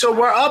 Okay, so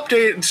we're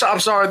updating. So,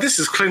 I'm sorry, this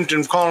is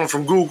Clinton calling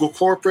from Google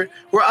Corporate.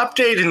 We're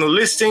updating the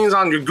listings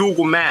on your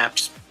Google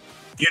Maps.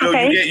 You know,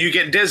 Okay. you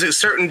get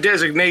certain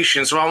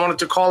designations. So I wanted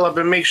to call up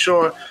and make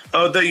sure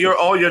that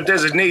all your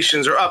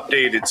designations are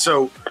updated.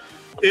 So,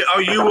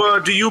 are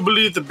you? Do you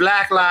believe that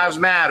Black Lives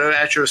Matter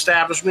at your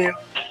establishment?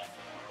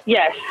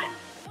 Yes.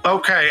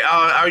 Okay.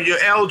 Are you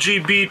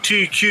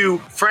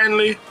LGBTQ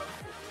friendly?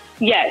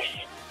 Yes.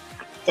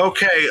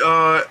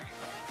 Okay.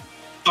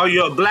 Are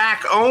you a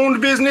black-owned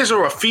business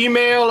or a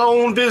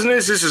female-owned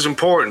business? This is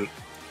important.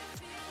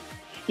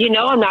 You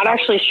know, I'm not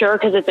actually sure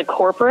because it's a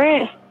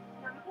corporate.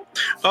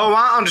 Oh,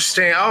 I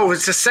understand. Oh,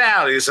 it's a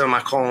Sally's, am I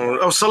calling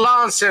it? Oh,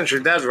 Salon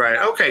Centric, that's right.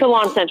 Okay.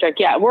 Salon Centric,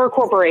 yeah. We're a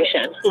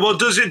corporation. Well,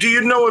 do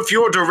you know if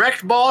your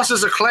direct boss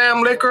is a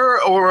clam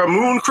licker or a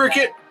moon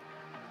cricket?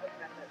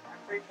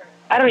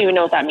 I don't even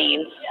know what that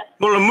means.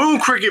 Well, a moon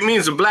cricket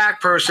means a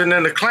black person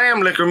and a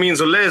clam licker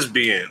means a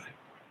lesbian.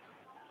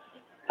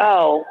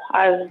 Oh,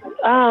 I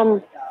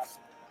don't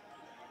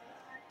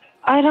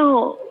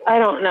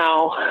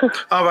know.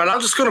 All right, I'm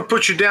just gonna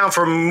put you down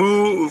for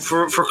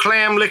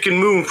clam licking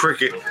moon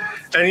cricket,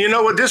 and you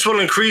know what? This will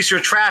increase your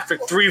traffic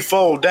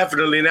threefold,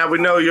 definitely. Now we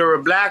know you're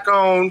a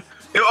black-owned.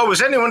 Oh,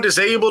 is anyone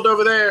disabled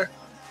over there?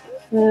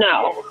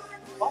 No.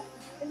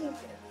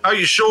 Are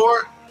you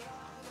sure?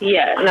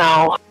 Yeah,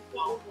 no.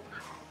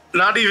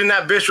 Not even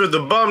that bitch with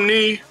the bum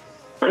knee?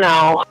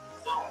 No.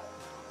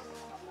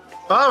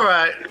 All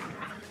right.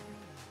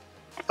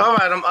 All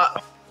right,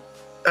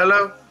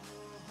 hello?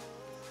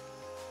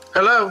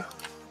 Hello?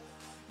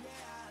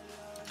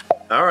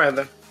 All right,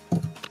 then.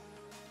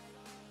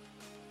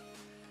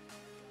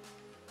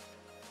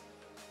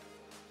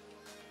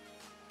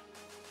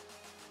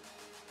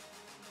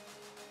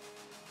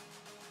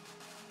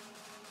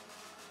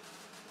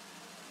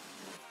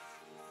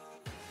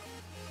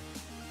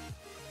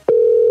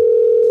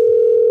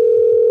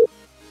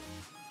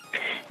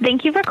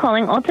 Thank you for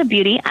calling Ulta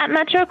Beauty at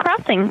Metro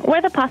Crossing,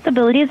 where the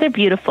possibilities are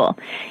beautiful.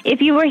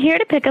 If you were here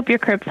to pick up your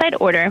curbside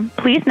order,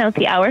 please note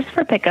the hours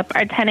for pickup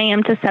are 10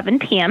 a.m. to 7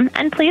 p.m.,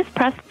 and please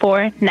press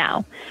 4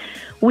 now.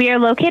 We are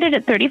located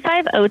at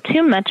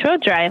 3502 Metro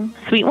Drive,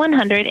 Suite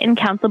 100 in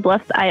Council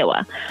Bluffs,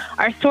 Iowa.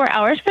 Our store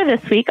hours for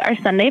this week are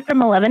Sunday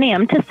from 11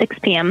 a.m. to 6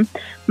 p.m.,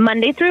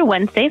 Monday through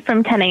Wednesday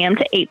from 10 a.m.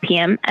 to 8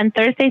 p.m., and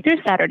Thursday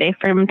through Saturday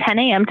from 10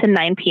 a.m. to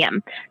 9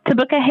 p.m. To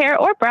book a hair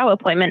or brow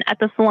appointment at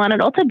the salon at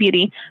Ulta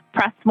Beauty,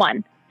 press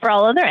 1. For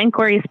all other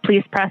inquiries,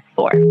 please press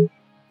 4.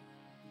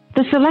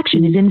 The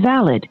selection is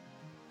invalid.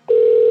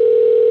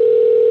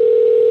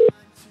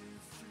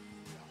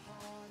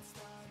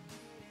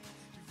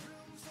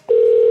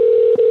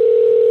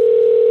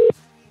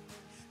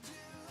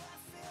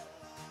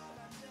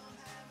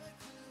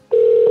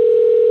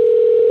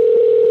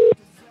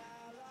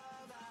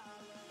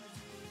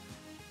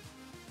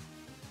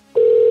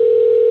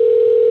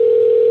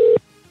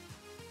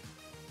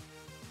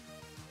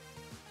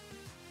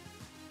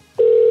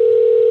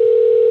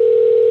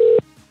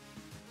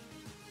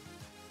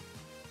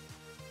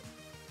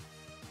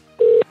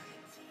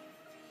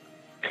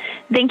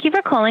 Thank you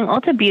for calling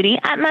Ulta Beauty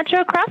at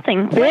Metro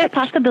Crossing, where the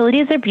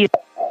possibilities are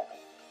beautiful.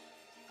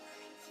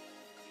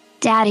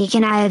 Daddy,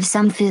 can I have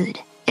some food?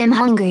 I'm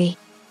hungry.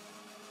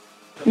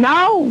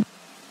 No.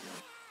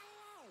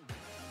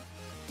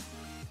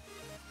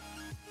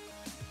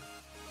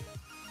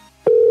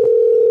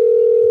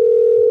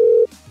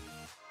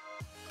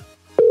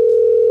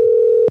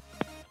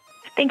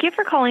 Thank you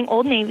for calling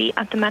Old Navy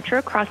at the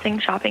Metro Crossing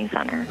Shopping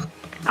Center.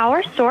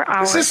 Our store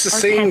hours Is this the are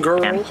same 10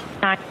 girl? a.m. to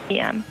 9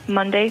 p.m.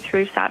 Monday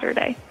through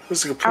Saturday.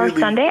 This is a Our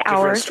completely Sunday different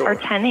hours store. are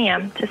 10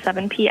 a.m. to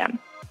 7 p.m.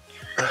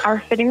 Our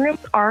fitting rooms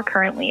are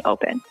currently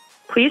open.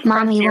 Please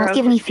Mommy press 0 won't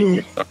give to me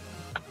speak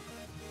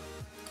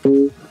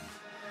food.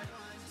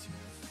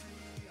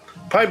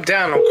 Pipe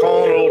down, I'm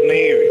calling Old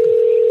Navy.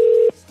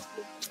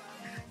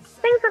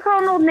 Thanks for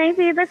calling Old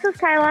Navy. This is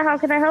Kyla. How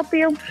can I help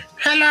you?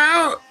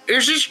 Hello,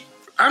 is this...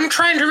 I'm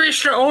trying to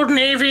reach the Old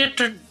Navy at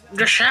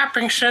the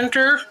shopping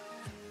center.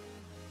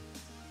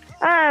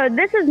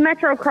 This is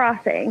Metro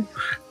Crossing.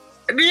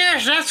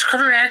 Yes, that's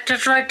correct.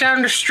 It's right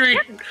down the street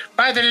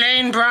by the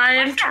Lane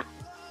Bryant.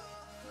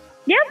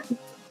 Yep.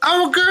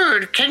 Oh,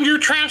 good. Can you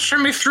transfer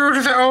me through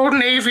to the Old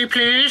Navy,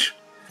 please?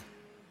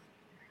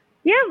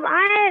 Yep,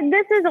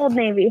 this is Old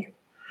Navy.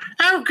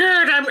 Oh,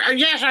 good.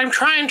 I'm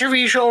trying to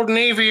reach Old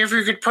Navy. If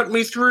you could put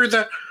me through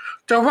the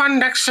one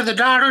next to the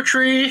Dollar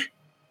Tree.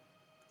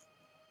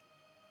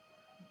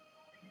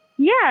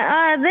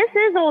 Yeah, this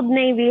is Old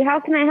Navy. How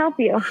can I help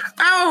you?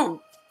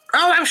 Oh,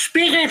 I'm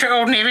speaking to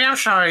Old Navy. I'm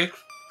sorry.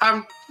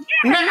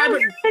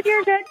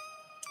 You're good.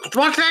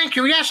 Well, thank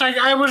you. Yes,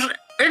 I was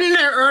in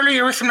there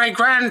earlier with my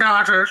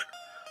granddaughter,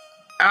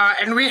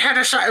 and we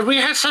had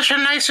such a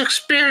nice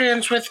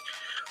experience with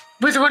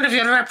one of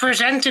your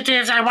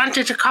representatives. I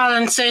wanted to call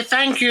and say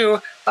thank you,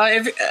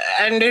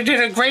 and they did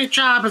a great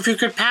job. If you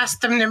could pass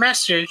them the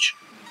message.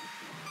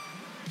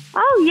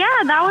 Oh,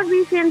 yeah, that would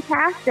be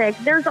fantastic.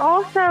 There's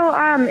also,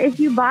 if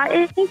you bought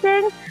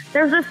anything,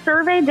 there's a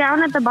survey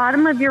down at the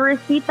bottom of your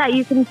receipt that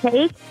you can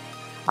take,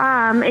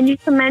 and you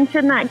can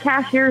mention that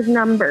cashier's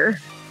number.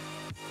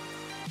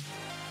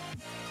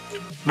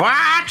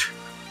 What?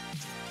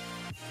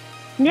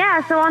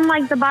 Yeah, so on,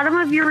 like, the bottom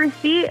of your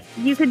receipt,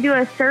 you could do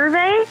a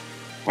survey,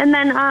 and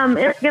then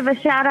it'll give a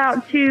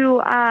shout-out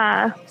to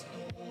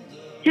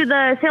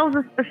the sales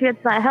associates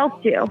that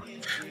helped you.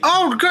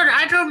 Oh, good.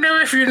 I don't know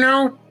if you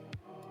know.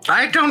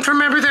 I don't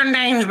remember their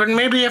names, but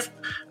maybe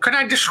could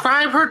I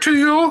describe her to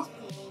you?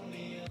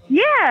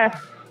 Yeah.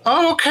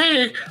 Oh,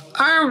 okay.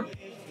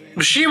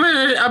 She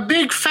was a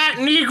big fat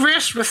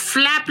negress with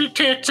flappy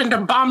tits and a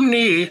bum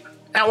knee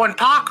and one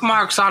pock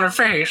marks on her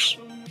face.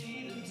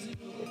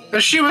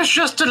 She was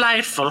just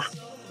delightful.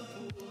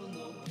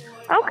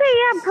 Okay,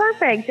 yeah,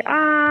 perfect.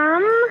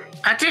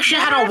 I think she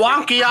had a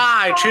wonky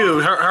eye, too.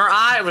 Her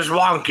eye was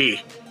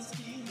wonky.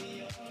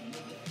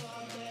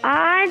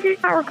 I do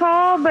not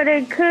recall, but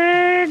it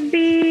could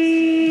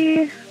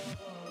be...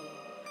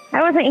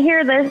 I wasn't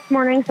here this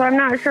morning, so I'm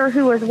not sure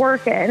who was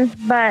working,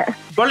 but...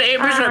 Well, it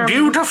was a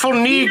beautiful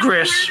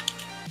negress.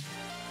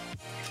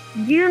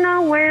 Do you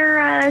know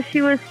where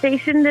she was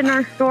stationed in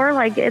our store,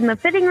 like in the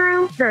fitting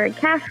room or at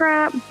cash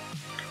wrap?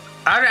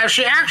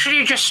 She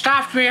actually just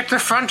stopped me at the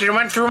front and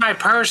went through my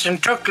purse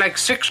and took like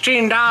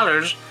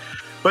 $16.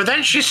 But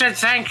then she said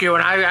thank you,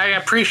 and I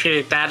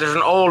appreciate that as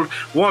an old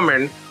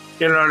woman.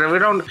 You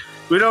know,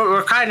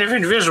 we're kind of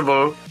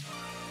invisible.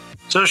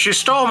 So she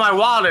stole my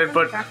wallet,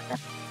 but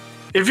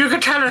if you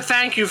could tell her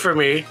thank you for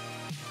me,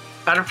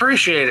 I'd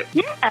appreciate it.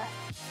 Yeah.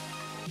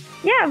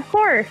 Yeah, of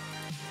course.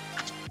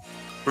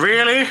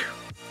 Really?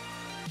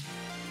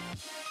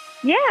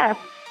 Yeah.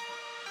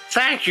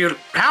 Thank you.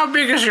 How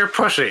big is your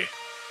pussy?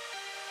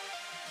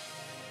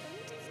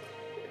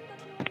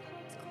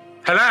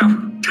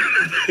 Hello?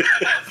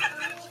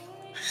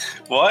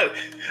 What?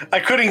 I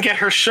couldn't get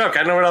her shook.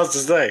 I don't know what else to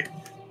say.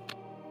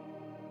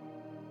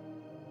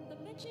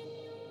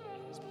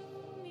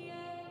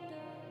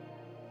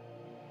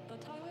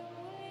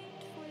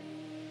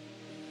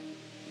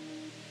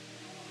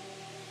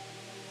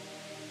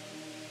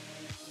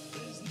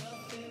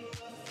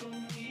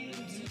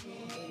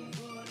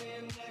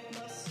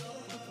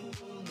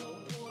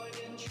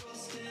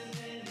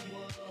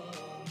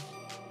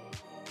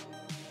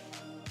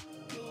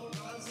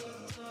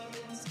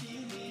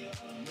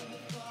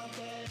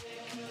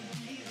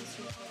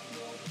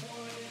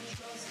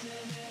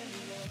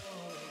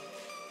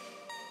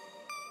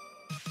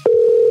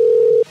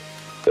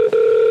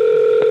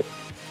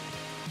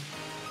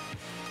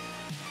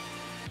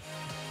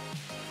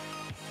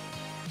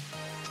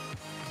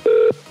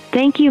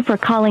 Thank you for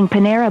calling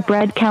Panera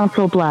Bread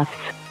Council Bluffs,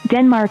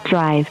 Denmark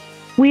Drive.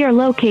 We are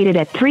located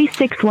at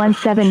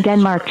 3617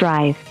 Denmark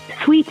Drive,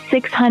 Suite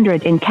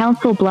 600 in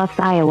Council Bluffs,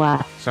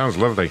 Iowa. Sounds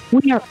lovely.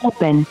 We are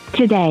open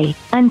today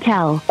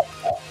until...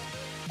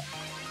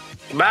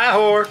 Bye,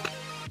 whore.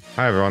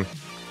 Hi, everyone.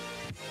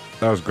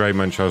 That was great,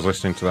 Munch. I was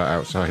listening to that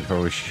outside.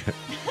 Holy shit.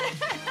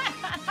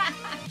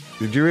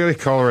 Did you really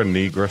call her a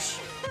negress?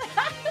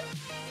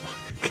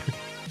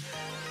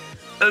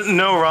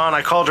 No, Ron,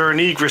 I called her a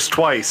negress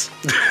twice.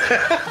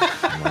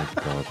 Oh my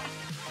god.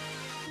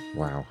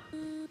 Wow.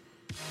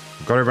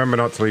 I've got to remember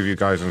not to leave you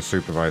guys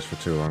unsupervised for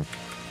too long.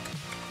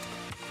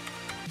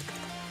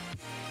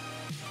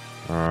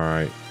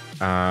 Alright.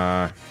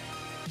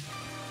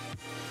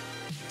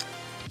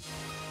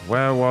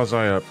 Where was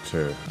I up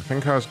to? I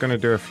think I was going to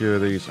do a few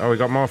of these. Oh, we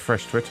got more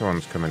fresh Twitter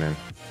ones coming in.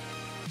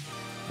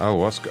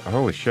 Oh,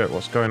 holy shit,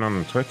 what's going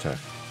on Twitter?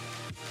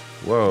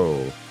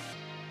 Whoa.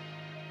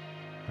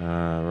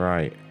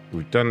 Right.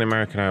 We've done the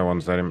American Air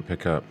ones. They didn't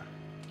pick up.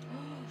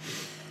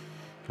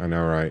 I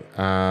know, right?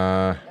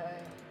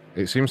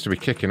 It seems to be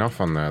kicking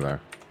off on there, though.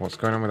 What's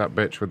going on with that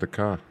bitch with the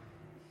car?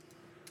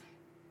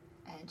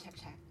 Check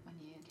when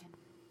you can.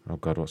 Oh,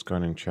 God, what's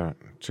going in chat?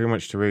 Too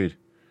much to read.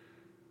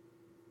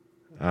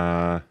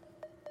 Oh,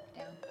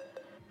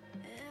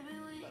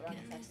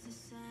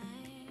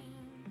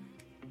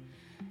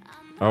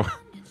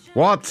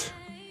 what?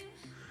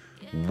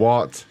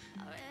 What?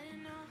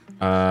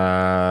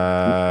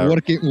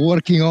 Working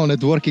on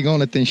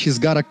it, and she's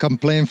got a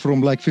complaint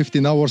from like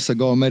 15 hours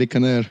ago,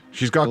 American Air.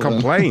 She's got a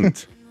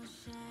complaint?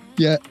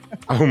 Yeah.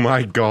 Oh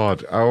my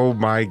god.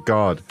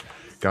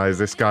 Guys,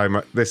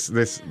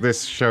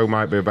 this show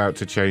might be about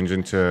to change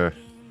into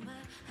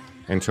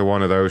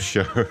one of those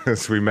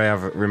shows. we may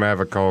have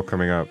a call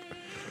coming up.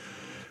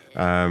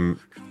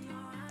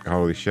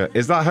 Holy shit.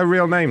 Is that her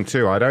real name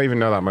too? I don't even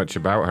know that much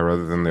about her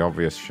other than the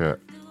obvious shit.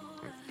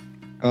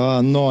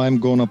 No, I'm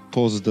gonna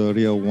post the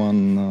real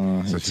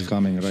one. So it's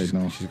coming right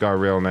now. She's got a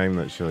real name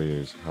that she'll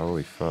use.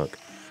 Holy fuck.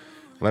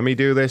 Let me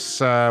do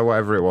this,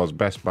 whatever it was,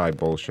 Best Buy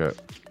bullshit.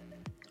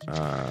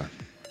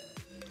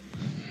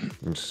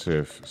 Let's see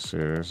if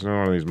it's not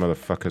one of these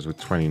motherfuckers with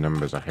 20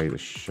 numbers. I hate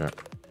this shit.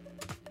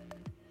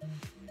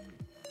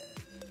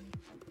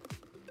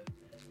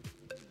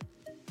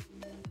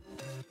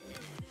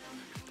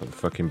 Got the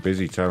fucking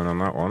busy tone on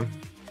that one.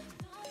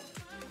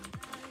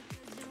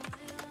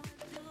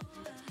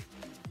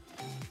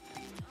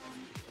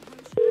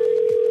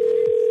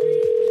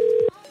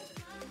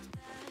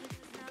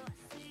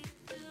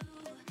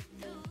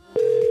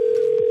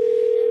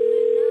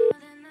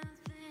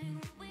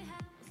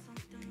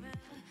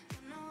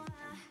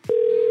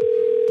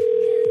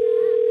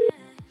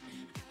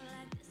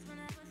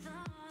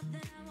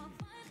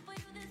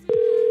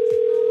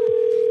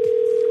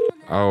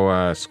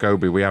 Oh,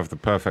 Scobie, we have the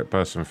perfect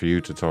person for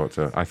you to talk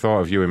to. I thought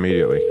of you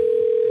immediately.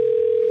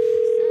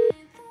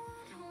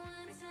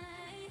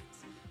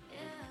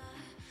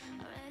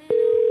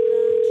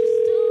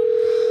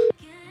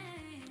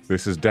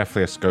 This is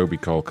definitely a Scobie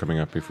call coming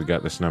up if we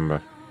get this number.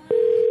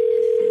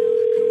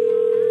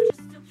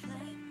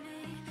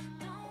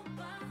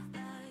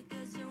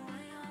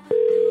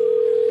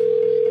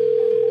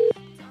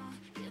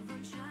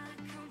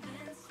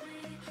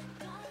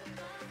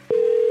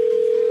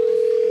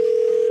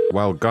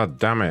 Well, god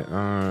damn it.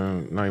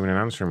 Not even an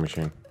answering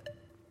machine.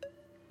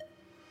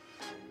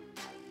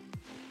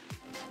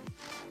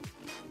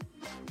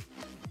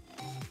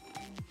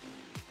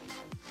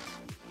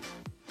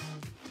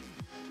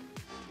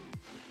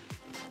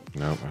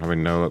 No,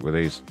 having no luck with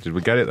these. Did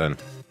we get it then?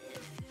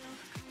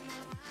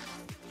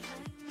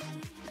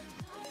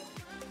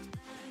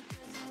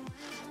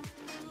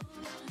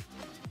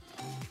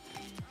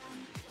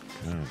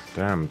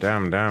 God,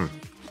 damn.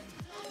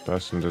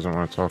 Person doesn't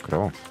want to talk at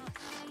all.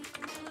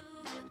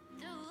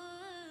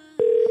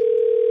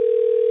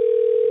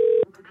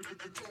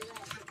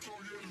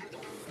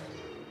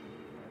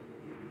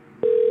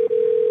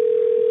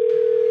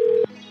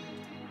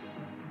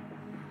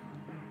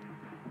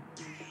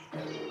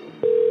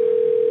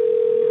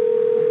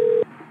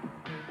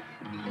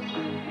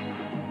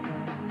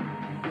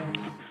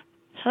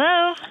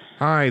 Hello,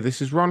 Hi,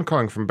 this is Ron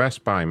calling from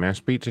Best Buy. May I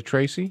speak to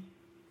Tracy?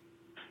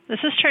 this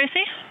is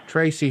Tracy.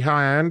 Tracy,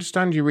 hi. I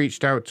understand you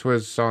reached out to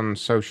us on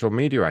social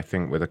media, I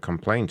think, with a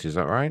complaint. Is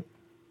that right?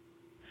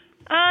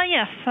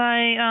 Yes,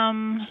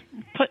 I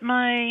put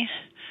my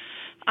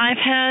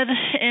iPad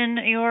in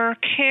your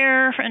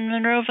care in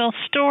Monroeville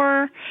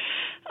store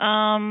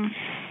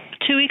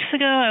 2 weeks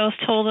ago. I was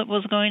told it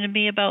was going to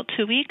be about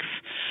 2 weeks.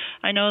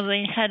 I know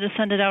they had to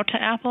send it out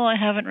to Apple. I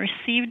haven't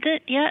received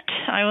it yet.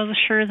 I was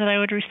assured that I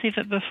would receive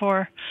it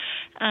before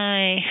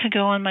I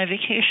go on my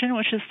vacation,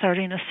 which is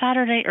starting this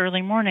Saturday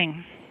early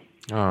morning.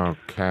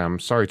 Okay, I'm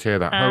sorry to hear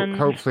that.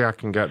 Hopefully I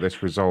can get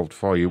this resolved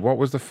for you. What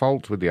was the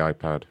fault with the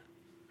iPad?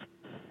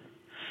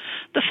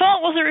 The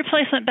fault was a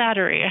replacement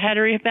battery. I had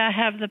to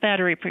have the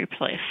battery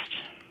replaced.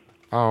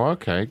 Oh,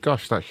 okay.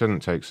 Gosh, that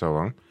shouldn't take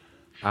so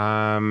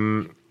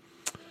long.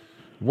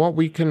 What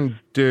we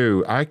can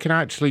do, I can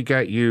actually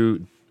get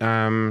you...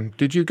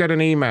 did you get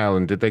an email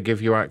and did they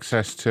give you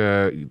access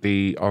to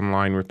the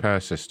online repair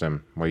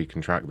system where you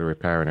can track the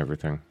repair and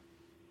everything?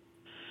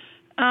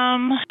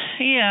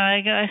 Yeah,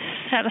 I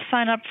had to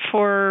sign up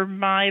for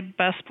my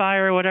Best Buy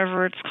or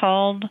whatever it's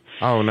called.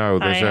 Oh, no,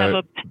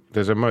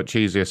 there's a much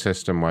easier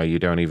system where you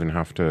don't even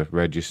have to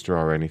register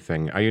or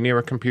anything. Are you near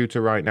a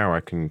computer right now?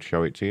 I can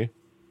show it to you.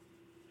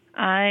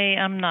 I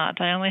am not.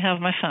 I only have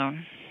my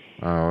phone.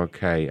 Oh,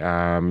 okay.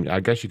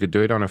 I guess you could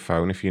do it on a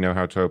phone if you know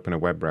how to open a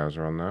web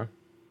browser on there.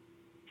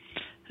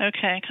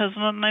 Okay, because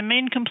my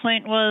main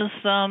complaint was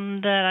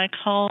that I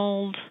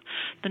called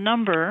the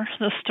number.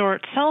 The store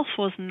itself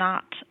was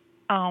not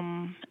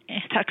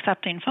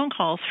accepting phone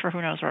calls for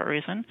who knows what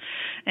reason,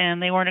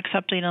 and they weren't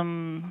accepting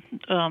them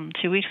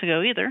 2 weeks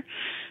ago either.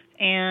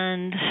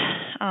 And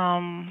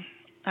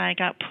I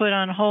got put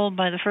on hold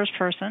by the first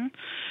person,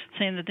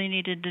 saying that they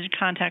needed to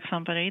contact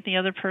somebody. The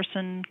other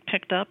person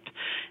picked up,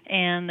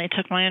 and they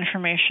took my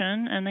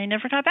information, and they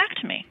never got back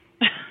to me.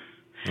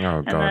 Oh,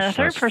 And then gosh. a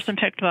third person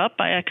picked up.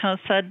 I kind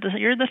of said,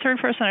 "You're the third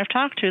person I've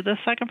talked to." The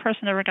second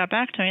person never got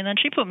back to me, and then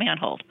she put me on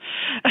hold.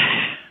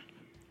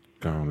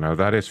 Oh, no,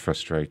 that is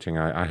frustrating.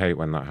 I hate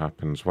when that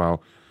happens.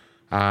 Well,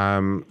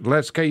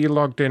 let's get you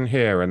logged in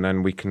here, and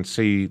then we can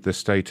see the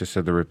status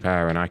of the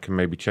repair, and I can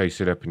maybe chase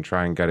it up and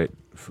try and get it.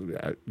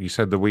 You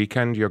said the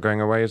weekend you're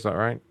going away, is that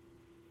right?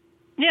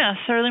 Yes,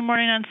 early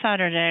morning on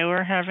Saturday.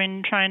 We're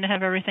trying to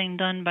have everything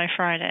done by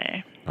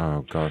Friday.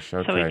 Oh, gosh,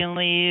 okay. So we can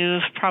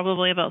leave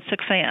probably about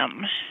 6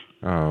 a.m.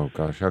 Oh,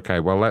 gosh, okay.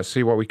 Well, let's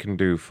see what we can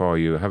do for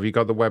you. Have you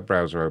got the web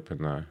browser open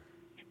there?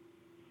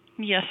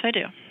 Yes, I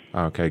do.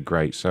 Okay,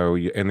 great. So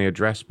in the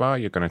address bar,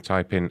 you're going to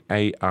type in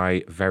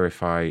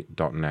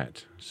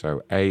aiverify.net.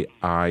 So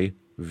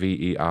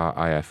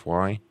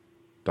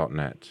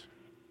aiverify.net.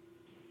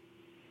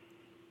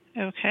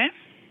 Okay.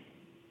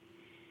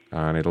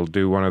 And it'll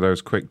do one of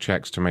those quick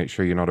checks to make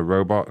sure you're not a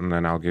robot, and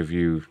then I'll give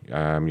you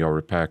your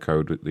repair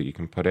code that you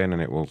can put in,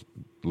 and it will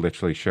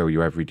literally show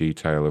you every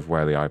detail of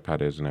where the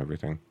iPad is and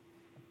everything.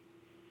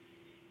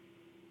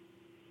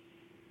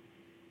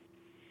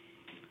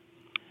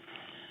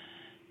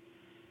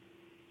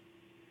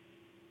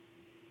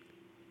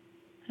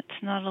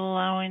 It's not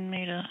allowing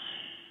me to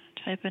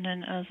type it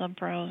in as a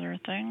browser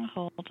thing.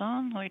 Hold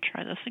on. Let me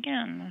try this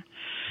again.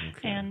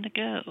 Okay. And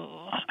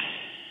go.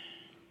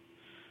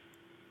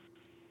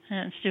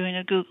 And it's doing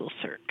a Google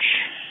search.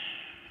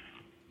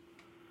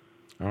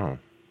 Oh.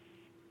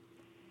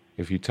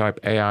 If you type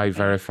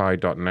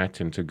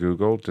aiverify.net into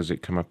Google, does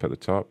it come up at the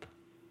top?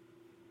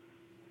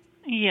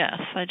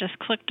 Yes, I just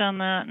clicked on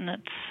that, and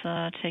it's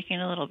taking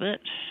a little bit.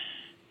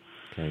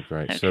 Okay,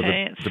 great. Okay, So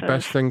the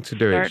best thing to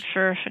do start is...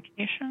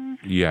 verification.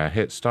 Yeah,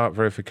 hit start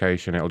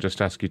verification. It'll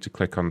just ask you to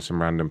click on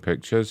some random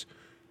pictures.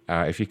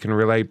 If you can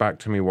relay back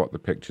to me what the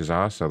pictures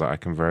are so that I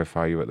can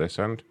verify you at this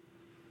end.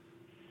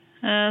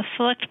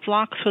 Select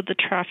blocks with the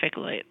traffic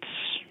lights.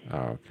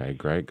 Okay,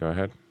 great. Go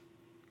ahead.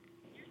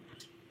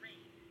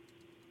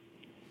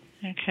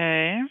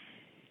 Okay.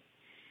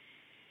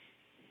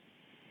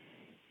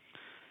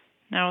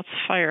 Now it's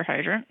fire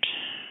hydrant.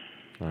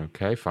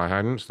 Okay, fire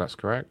hydrants, that's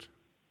correct.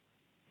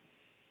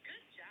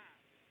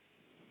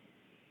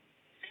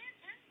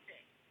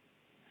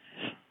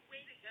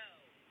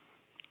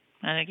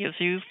 And it gives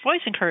you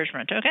voice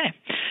encouragement. Okay.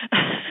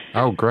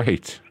 Oh,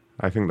 great.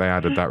 I think they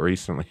added that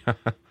recently.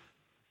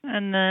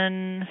 And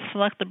then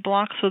select the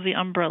blocks with the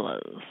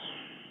umbrellas.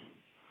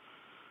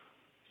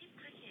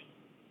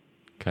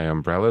 Okay,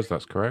 umbrellas,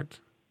 that's correct.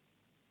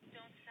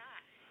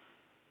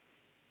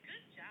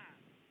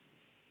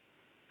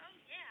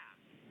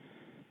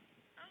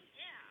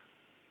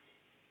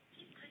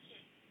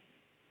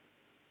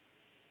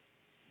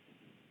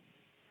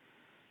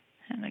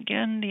 And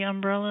again, the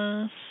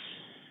umbrellas.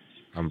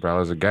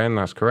 Umbrellas again,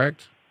 that's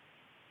correct.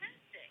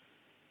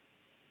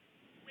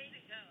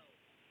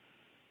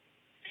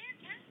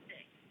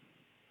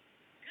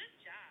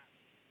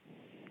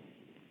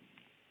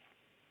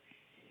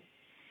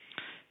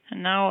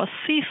 And now a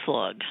sea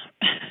slug.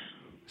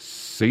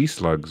 Sea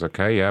slugs,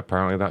 okay, yeah,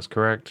 apparently that's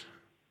correct.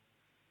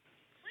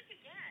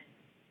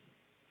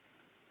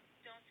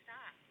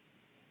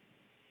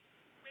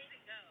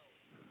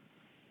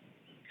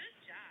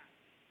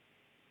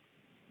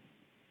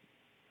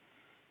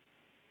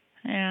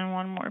 And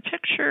one more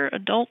picture,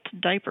 adult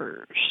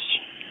diapers.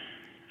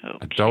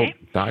 Okay.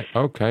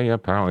 Okay, yeah,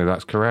 apparently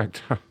that's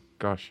correct.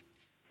 Gosh.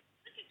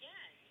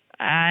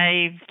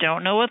 I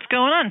don't know what's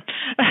going on.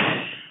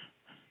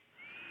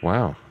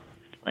 Wow.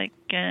 Like,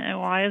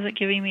 why is it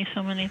giving me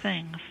so many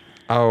things?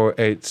 Oh,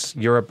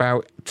 you're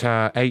about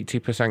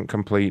 80%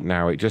 complete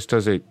now. It just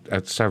does it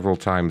several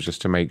times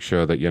just to make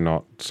sure that you're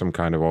not some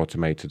kind of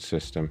automated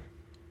system.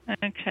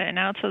 Okay,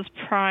 now it says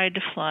pride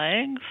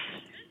flags.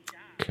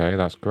 Okay,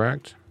 that's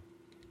correct.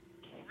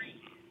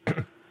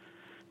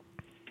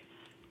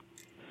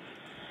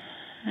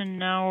 And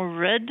now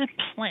red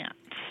plants.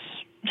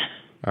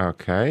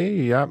 Okay,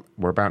 yep.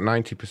 We're about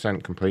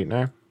 90% complete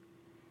now.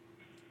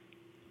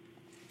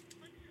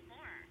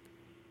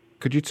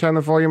 Could you turn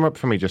the volume up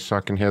for me just so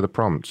I can hear the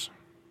prompts?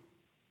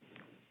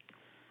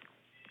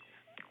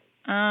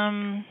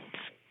 Okay,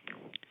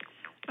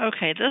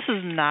 this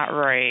is not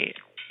right.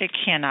 It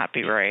cannot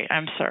be right.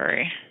 I'm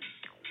sorry.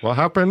 What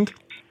happened?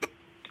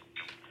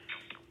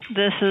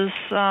 This is,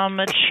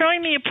 it's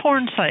showing me a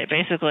porn site,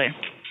 basically.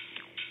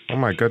 Oh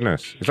my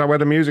goodness. Is that where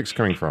the music's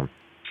coming from?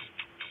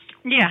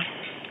 Yeah.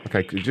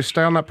 Okay, could you just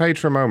stay on that page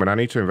for a moment? I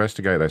need to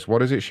investigate this.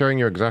 What is it showing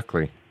you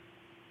exactly?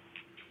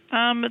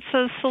 It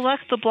says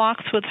select the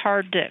blocks with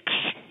hard dicks.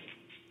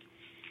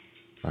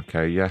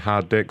 Okay, yeah,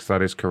 hard dicks,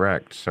 that is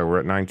correct. So we're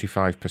at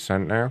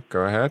 95% now.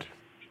 Go ahead.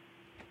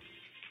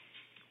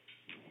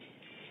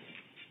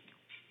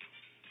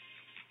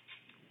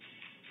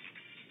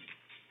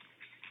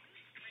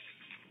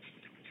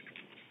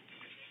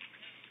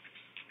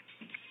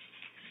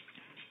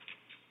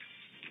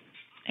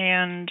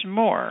 And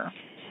more.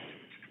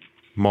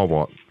 More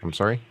what? I'm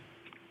sorry?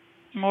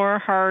 More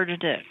hard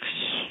dicks.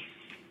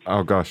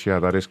 Oh gosh, yeah,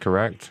 that is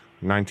correct.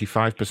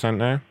 95%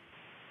 now.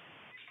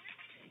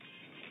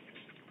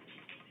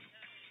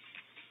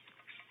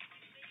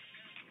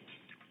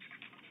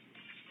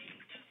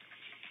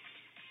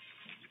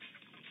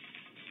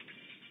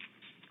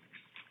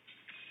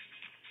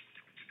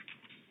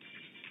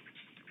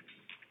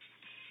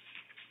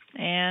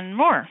 and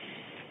more.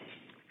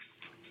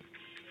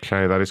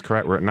 Okay, that is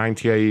correct. We're at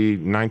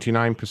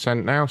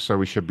 99% now, so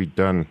we should be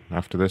done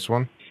after this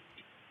one.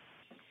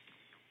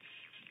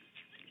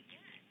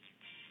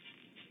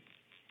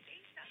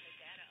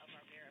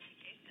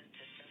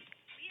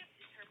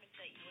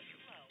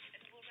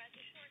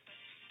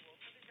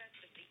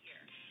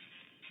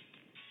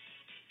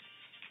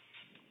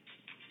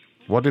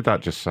 What did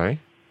that just say?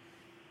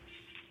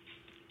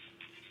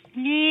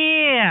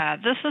 Yeah,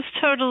 this is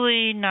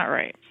totally not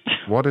right.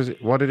 What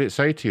did it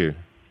say to you?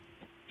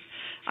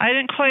 I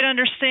didn't quite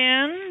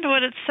understand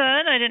what it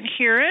said. I didn't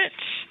hear it.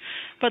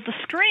 But the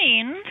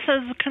screen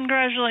says,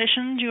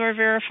 congratulations, you are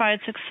verified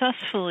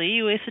successfully.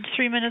 You wasted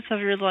 3 minutes of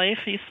your life.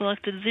 You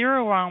selected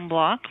 0 wrong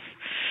blocks.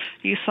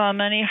 You saw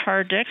many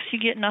hard dicks. You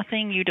get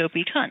nothing, you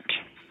dopey cunt.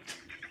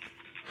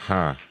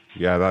 Huh.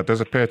 Yeah, that does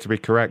appear to be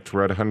correct.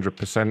 We're at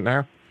 100%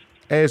 now.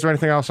 Hey, is there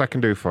anything else I can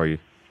do for you?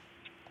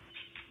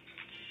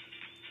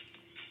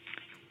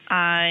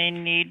 I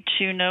need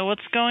to know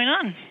what's going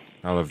on.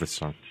 I love this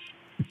song.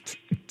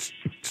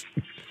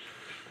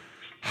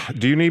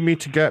 Do you need me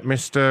to get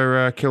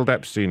Mr.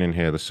 Kildepstein in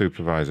here, the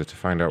supervisor, to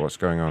find out what's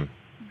going on?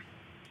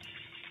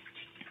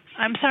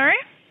 I'm sorry?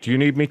 Do you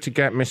need me to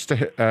get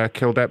Mr.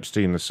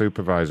 Kildepstein, the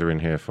supervisor, in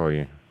here for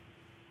you?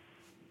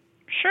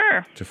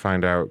 Sure. To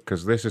find out,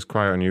 because this is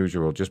quite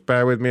unusual. Just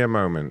bear with me a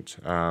moment.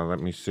 Let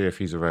me see if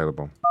he's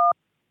available.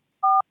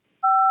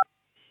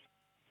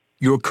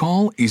 Your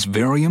call is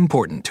very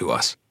important to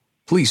us.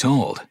 Please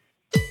hold.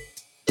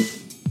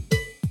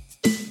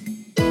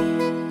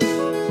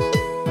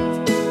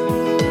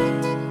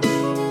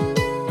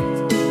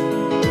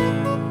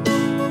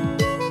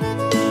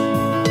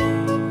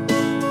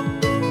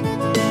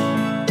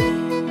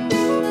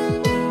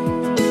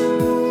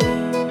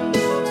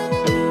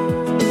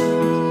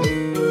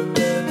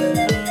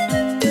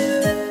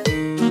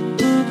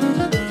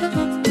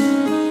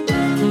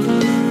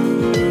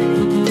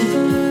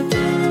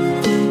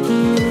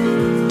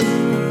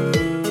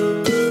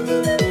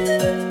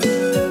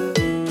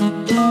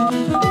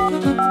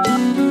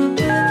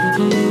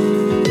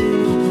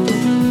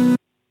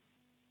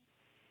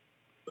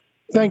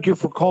 Thank you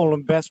for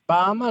calling Best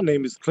Buy. My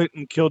name is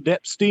Clinton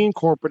Kildepstein,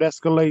 Corporate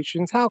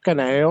Escalations. How can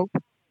I help?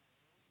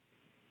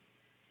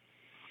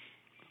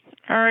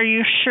 Are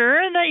you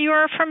sure that you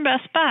are from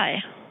Best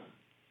Buy?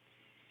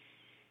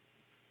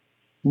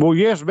 Well,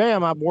 yes,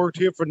 ma'am. I've worked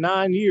here for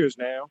 9 years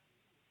now.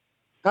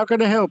 How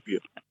can I help you?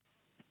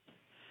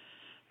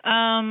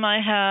 I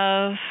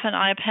have an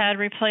iPad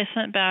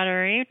replacement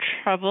battery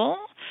trouble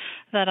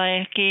that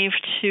I gave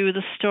to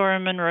the store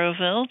in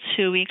Monroeville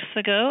 2 weeks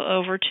ago,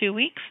 over 2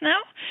 weeks now,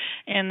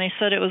 and they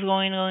said it was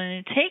going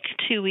to take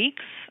 2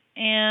 weeks,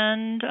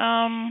 and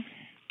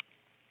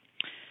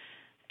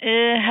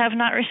have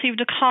not received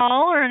a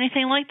call or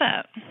anything like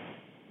that.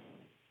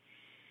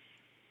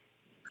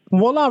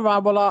 Well, all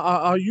right. Well,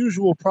 our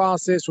usual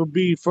process would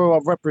be for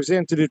a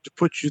representative to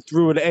put you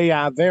through an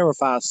AI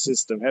verify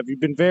system. Have you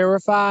been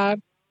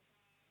verified?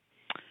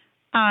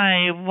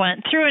 I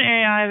went through an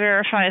AI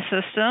verify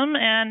system,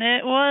 and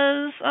it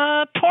was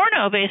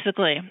porno,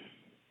 basically.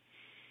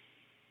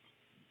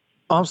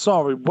 I'm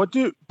sorry.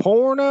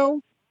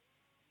 Porno?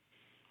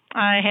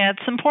 I had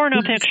some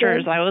porno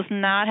pictures. I was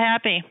not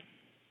happy.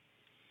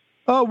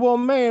 Oh, well,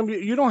 ma'am,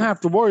 you don't have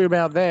to worry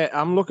about that.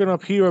 I'm looking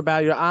up here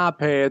about your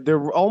iPad.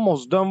 They're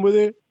almost done with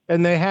it,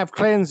 and they have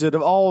cleansed it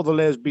of all the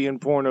lesbian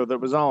porno that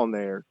was on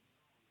there.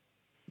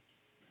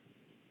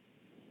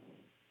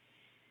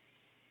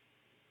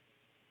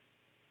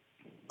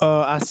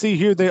 I see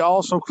here they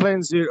also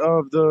cleansed it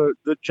of the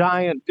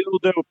giant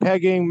dildo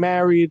pegging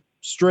married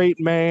straight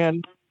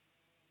man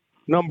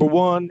number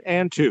 1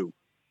 and 2.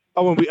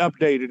 Oh, and we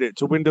updated it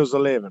to Windows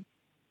 11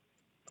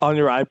 on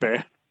your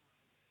iPad.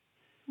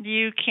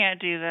 You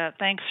can't do that.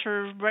 Thanks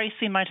for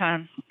wasting my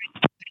time.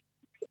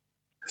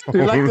 Do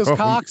you like those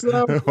cocks,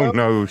 though? Oh,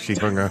 no, she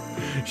hung up.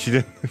 She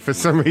didn't. For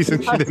some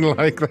reason, she didn't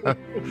like that.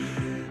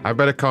 I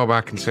better call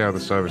back and see how the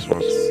service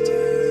was.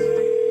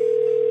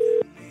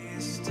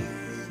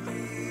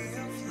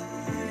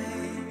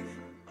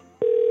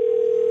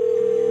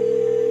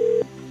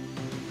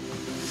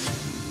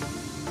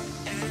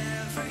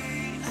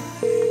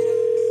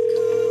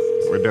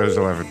 Windows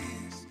 11.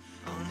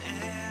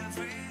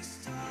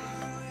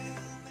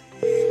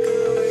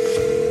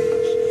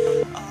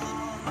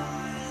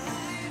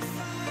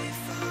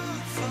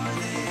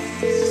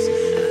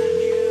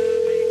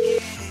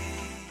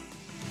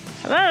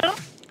 Hello?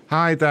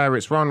 Hi there,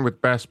 it's Ron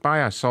with Best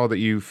Buy. I saw that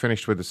you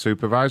finished with the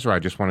supervisor. I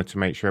just wanted to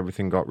make sure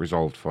everything got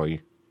resolved for you.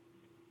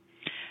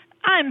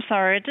 I'm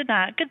sorry, it did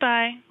not.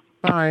 Goodbye.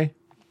 Bye.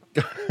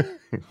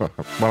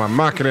 Well, I'm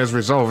marking it as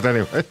resolved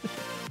anyway.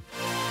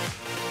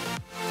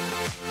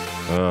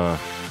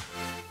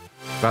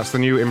 That's the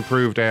new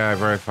improved AI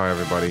Verify,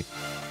 everybody.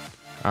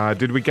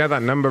 Did we get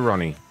that number,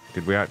 Ronnie?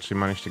 Did we actually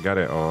manage to get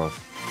it, or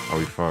are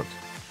we fucked?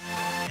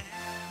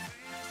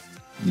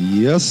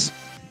 Yes.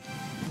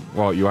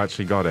 Well, you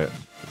actually got it,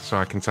 so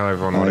I can tell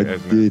everyone what I it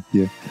is now. did,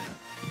 yeah.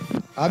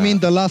 I mean,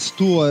 the last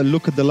two,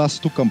 look at the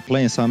last two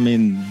complaints. I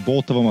mean,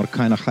 both of them are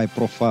kind of high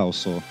profile,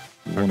 so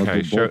you want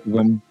to do both of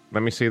them.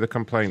 Let me see the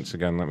complaints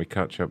again. Let me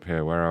catch up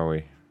here. Where are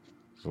we?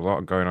 There's a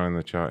lot going on in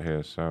the chat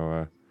here,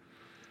 so...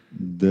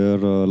 The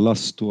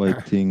last two, I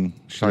think.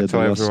 Shall I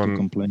tell everyone?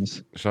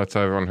 Complaints. Shall I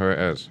tell everyone who it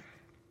is?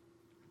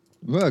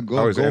 Well,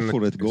 go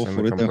for it,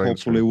 and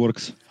hopefully it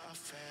works.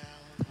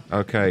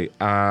 Okay,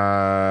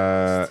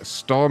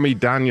 Stormy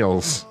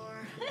Daniels.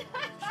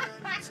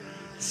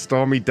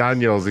 Stormy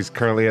Daniels is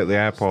currently at the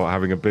airport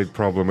having a big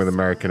problem with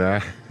American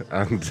Air,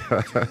 and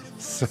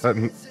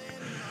son.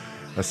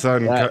 It's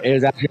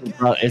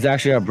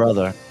actually her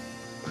brother.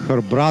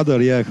 Her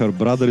brother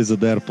is at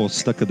the airport,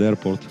 stuck at the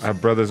airport. Her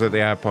brother's at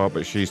the airport,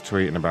 but she's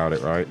tweeting about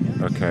it, right?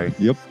 Okay.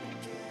 Yep.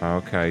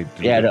 Okay.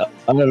 The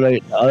other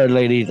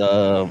lady's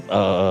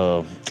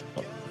a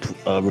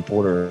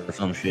reporter or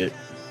some shit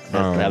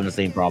that's having the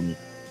same problem.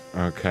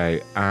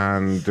 Okay.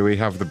 And do we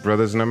have the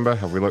brother's number?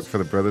 Have we looked for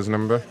the brother's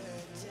number?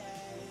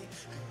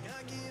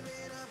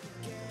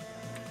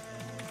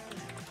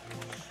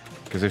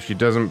 Because if she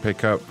doesn't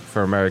pick up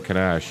for American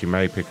Air, she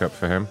may pick up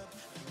for him.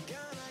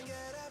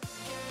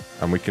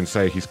 And we can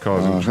say he's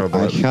causing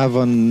trouble. I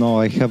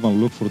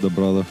haven't looked for the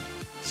brother.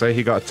 Say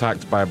he got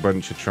attacked by a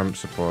bunch of Trump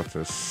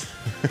supporters.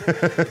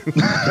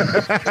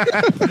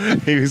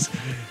 He was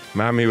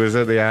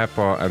at the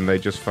airport and they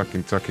just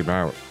fucking took him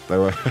out. They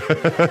were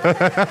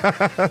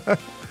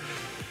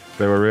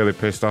really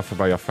pissed off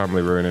about your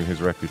family ruining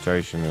his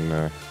reputation.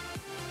 And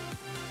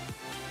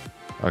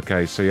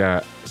okay, so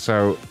yeah,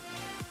 so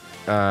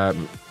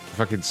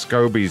fucking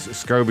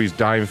Scobie's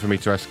dying for me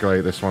to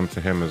escalate this one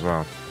to him as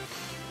well,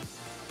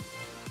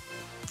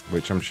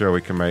 which I'm sure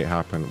we can make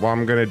happen. What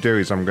I'm going to do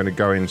is I'm going to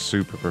go in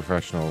super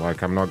professional.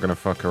 Like, I'm not going to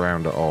fuck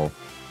around at all.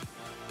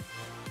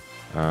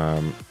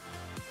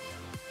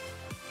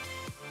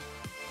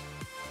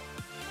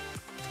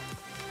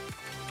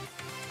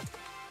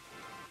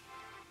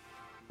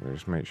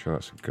 Just make sure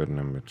that's a good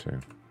number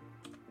too.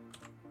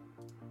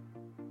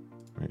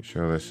 Make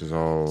sure this is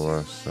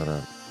all set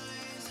up.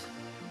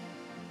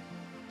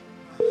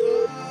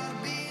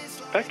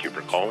 Thank you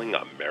for calling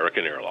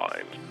American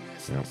Airlines.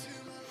 Yep.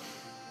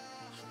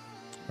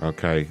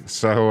 Okay,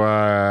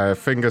 so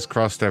fingers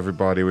crossed,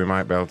 everybody. We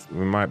might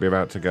be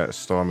about to get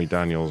Stormy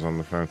Daniels on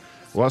the phone.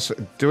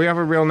 Do we have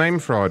a real name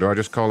for her? Or do I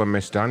just call her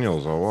Miss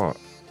Daniels or what?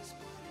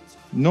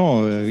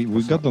 No,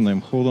 we got the name.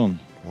 Hold on.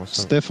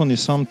 Stephanie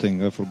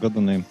something. I forgot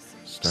the name.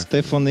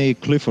 Stephanie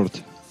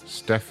Clifford.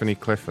 Stephanie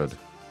Clifford.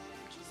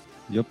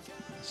 Yep.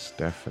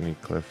 Stephanie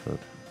Clifford.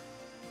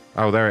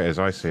 Oh, there it is.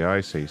 I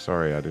see.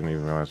 Sorry, I didn't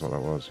even realize what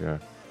that was. Yeah.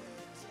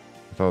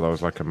 I thought that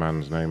was like a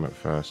man's name at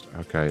first.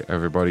 Okay,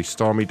 everybody.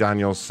 Stormy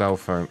Daniels' cell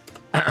phone.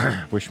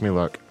 Wish me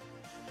luck.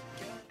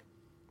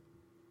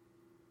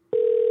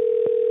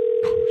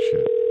 Oh,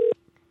 shit.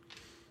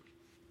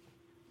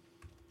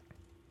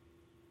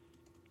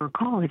 Your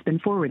call has been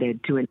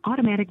forwarded to an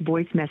automatic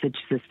voice message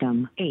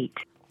system. 8.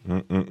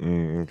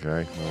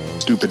 Okay.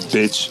 Stupid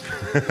bitch.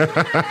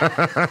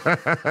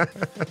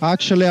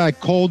 Actually, I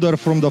called her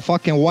from the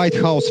fucking White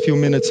House a few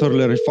minutes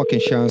earlier. Fucking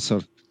she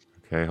answered.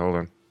 Okay, hold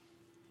on.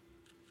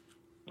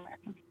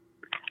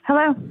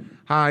 Hello.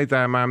 Hi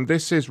there, ma'am.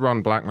 This is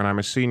Ron Blackman. I'm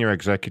a senior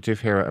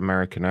executive here at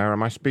American Air.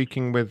 Am I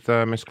speaking with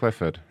Miss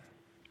Clifford?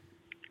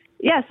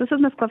 Yes, this is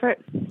Miss Clifford.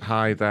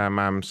 Hi there,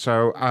 ma'am.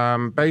 So,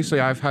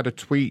 basically, I've had a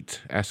tweet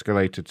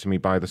escalated to me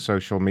by the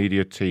social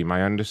media team.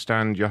 I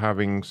understand you're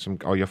having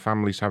your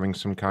family's having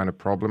some kind of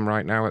problem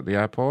right now at the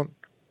airport?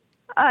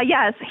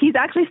 Yes, he's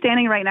actually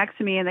standing right next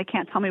to me, and they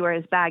can't tell me where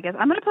his bag is.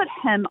 I'm going to put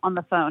him on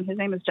the phone. His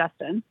name is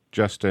Justin.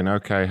 Justin,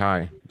 okay,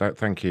 hi.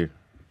 Thank you.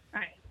 All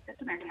right, that's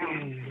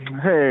American.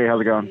 Hey, how's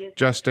it going?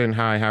 Justin,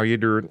 hi, how you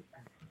doing?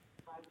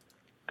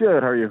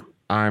 Good, how are you?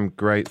 I'm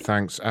great,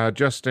 thanks.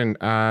 Justin,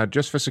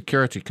 just for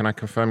security, can I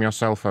confirm your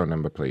cell phone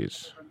number,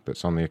 please,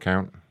 that's on the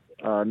account?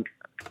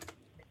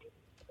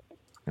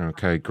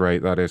 Okay,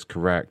 great, that is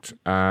correct.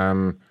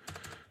 Now,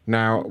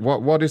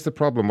 what is the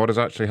problem? What has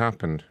actually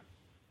happened?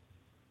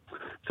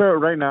 So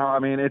right now, I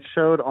mean, it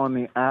showed on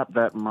the app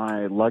that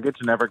my luggage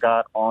never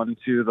got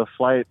onto the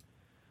flight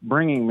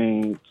bringing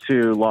me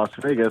to Las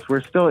Vegas.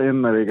 We're still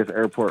in the Vegas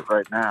airport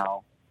right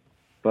now.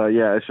 But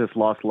yeah, it's just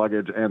lost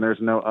luggage, and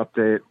there's no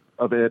update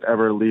of it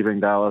ever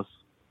leaving Dallas.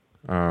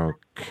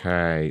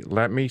 Okay,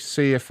 let me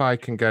see if I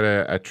can get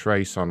a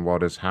trace on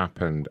what has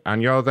happened.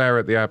 And you're there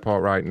at the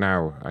airport right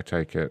now, I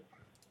take it?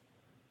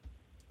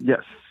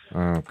 Yes.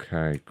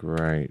 Okay,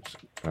 great.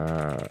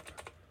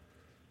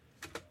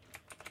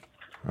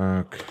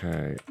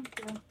 Okay.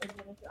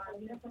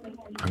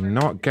 I'm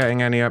not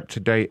getting any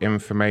up-to-date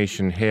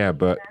information here,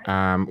 but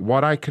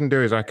what I can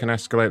do is I can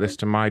escalate this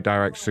to my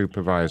direct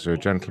supervisor, a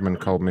gentleman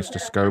called Mr.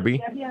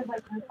 Scobie.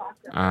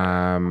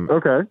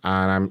 Okay.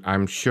 And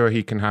I'm sure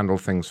he can handle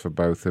things for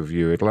both of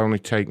you. It'll only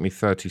take me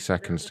 30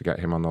 seconds to get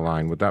him on the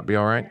line. Would that be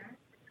all right?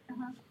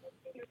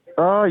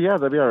 Yeah,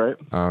 that'd be all right.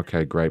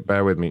 Okay, great.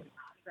 Bear with me.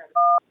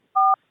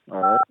 All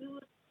right.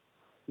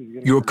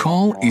 Your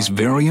call is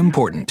very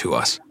important to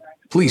us.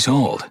 Please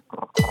hold.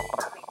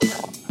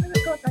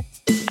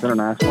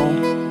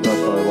 International.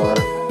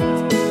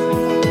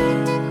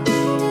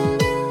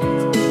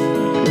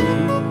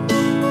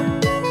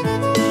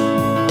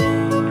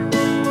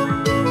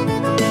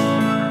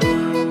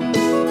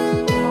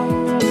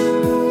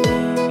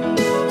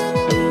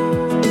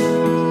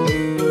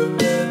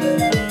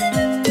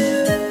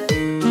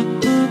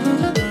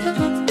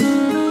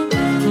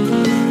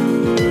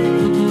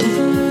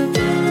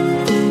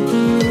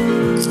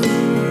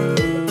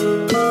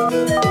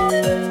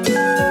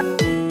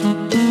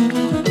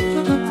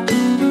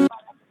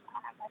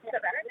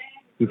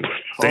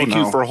 Thank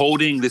you for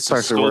holding. This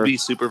is Stormy,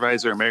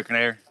 Supervisor, American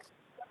Air.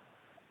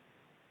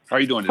 How are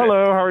you doing today?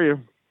 Hello, how are you?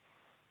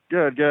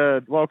 Good,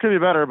 good. Well, it could be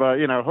better, but,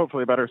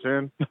 hopefully better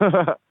soon.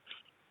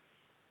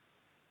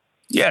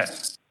 Yeah.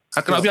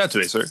 How can I help you out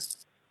today, sir?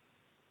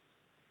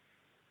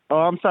 Oh,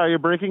 I'm sorry. You're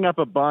breaking up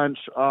a bunch.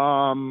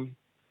 What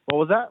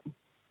was that?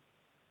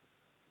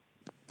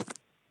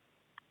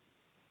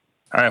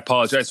 I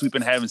apologize. We've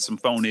been having some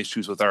phone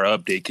issues with our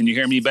update. Can you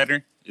hear me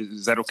better?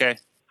 Is that okay?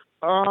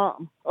 A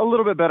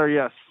little bit better,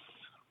 yes.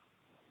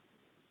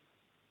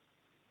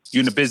 You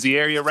in a busy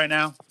area right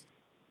now?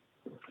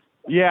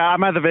 Yeah,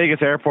 I'm at the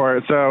Vegas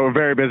airport, so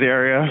very busy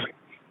area.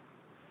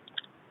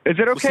 Is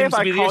it okay if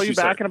I call you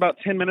back in about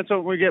 10 minutes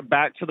when we get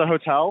back to the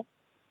hotel?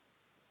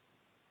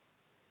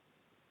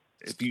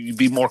 If you'd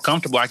be more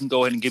comfortable, I can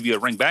go ahead and give you a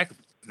ring back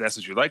if that's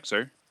what you like,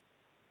 sir.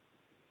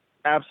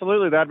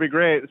 Absolutely, that'd be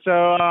great.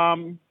 So,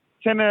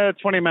 10 to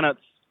 20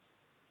 minutes.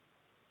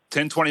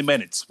 10, 20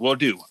 minutes. Will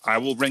do. I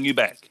will ring you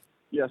back.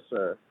 Yes,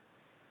 sir.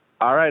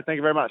 All right, thank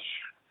you very much.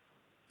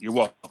 You're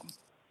welcome.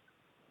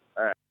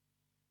 All right.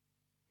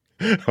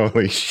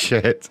 Holy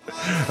shit.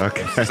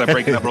 Okay. Was I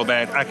breaking up real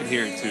bad? I could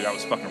hear it too. I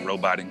was fucking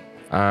roboting.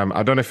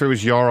 I don't know if it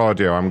was your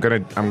audio. I'm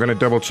gonna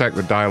double check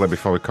the dialer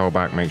before we call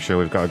back, make sure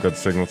we've got a good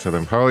signal to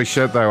them. Holy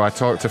shit though, I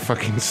talked to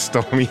fucking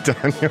Stormy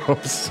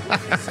Daniels.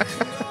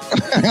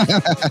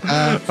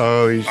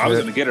 Holy shit. I was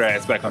gonna get her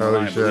ass back on the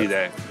line, believe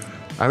that.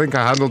 I think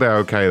I handled it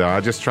okay though. I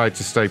just tried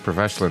to stay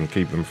professional and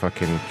keep them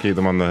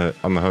on the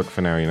hook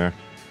for now,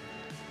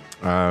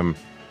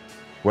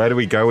 Where do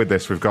we go with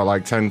this? We've got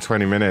like 10,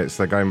 20 minutes.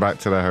 They're going back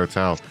to their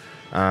hotel.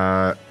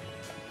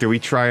 Do we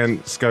try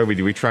and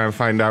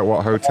find out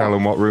what hotel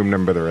and what room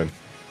number they're in?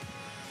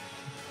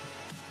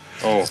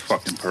 Oh,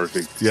 fucking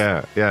perfect.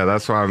 Yeah,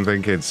 that's what I'm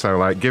thinking. So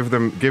like give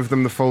them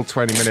the full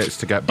 20 minutes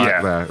to get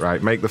back there,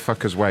 right? Make the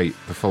fuckers wait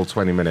the full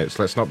 20 minutes.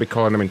 Let's not be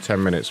calling them in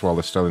 10 minutes while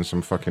they're still in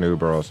some fucking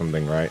Uber or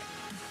something, right?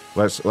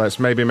 Let's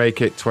maybe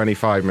make it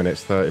 25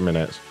 minutes, 30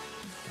 minutes.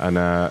 And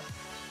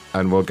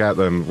we'll get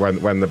them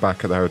when they're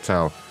back at the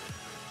hotel.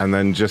 And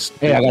then just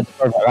I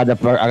got the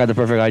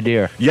perfect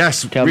idea.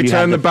 Yes,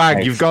 return the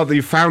bag. You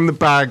found the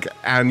bag,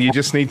 and you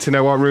just need to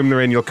know what room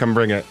they're in. You'll come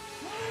bring it.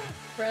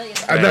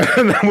 Brilliant. And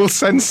then we'll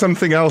send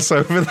something else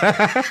over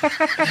there.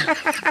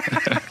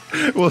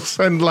 We'll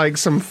send like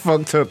some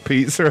fucked up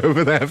pizza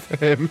over there for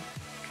him,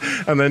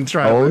 and then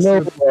try. Oh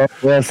no,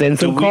 we'll send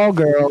some call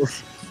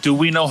girls. Do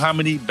we know how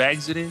many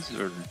bags it is?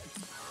 Or?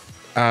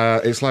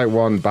 It's like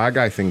one bag,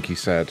 I think he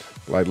said.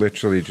 Like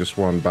literally just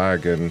one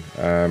bag, and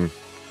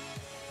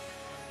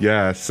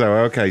yeah. So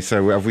okay.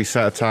 So have we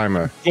set a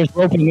timer? Just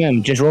rope him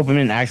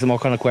in. Ask them all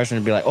kind of questions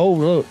and be like, "Oh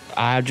look,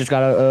 I just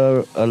got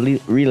a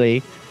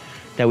relay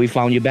that we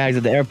found your bags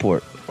at the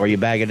airport or your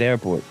bag at the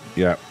airport."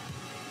 Yeah.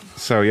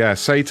 So yeah,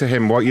 say to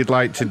him what you'd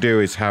like to do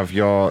is have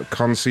your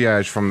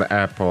concierge from the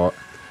airport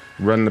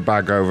run the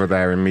bag over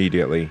there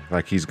immediately.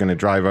 Like he's going to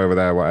drive over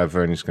there,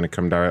 whatever, and he's going to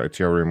come directly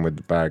to your room with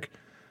the bag.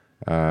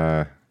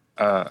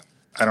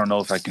 I don't know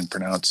if I can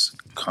pronounce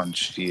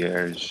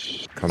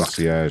concierge.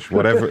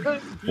 Whatever.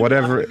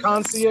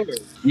 Concierge.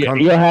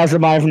 You'll have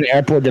somebody from the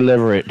airport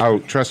deliver it. Oh,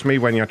 trust me,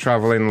 when you're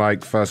traveling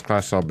like first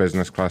class or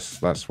business class,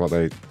 that's what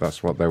they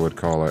would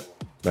call it.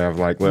 They have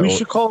like little. We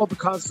should call the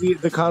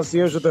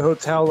concierge of the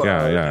hotel.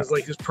 Yeah. As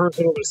like his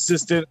personal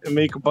assistant and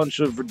make a bunch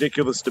of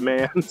ridiculous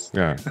demands.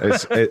 Yeah,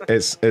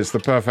 it's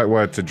the perfect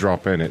word to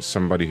drop in. It's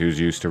somebody who's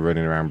used to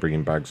running around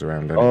bringing bags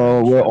around. Anyway.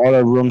 Oh, we're all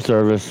at room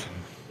service.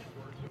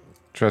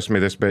 Trust me,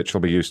 this bitch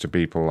will be used to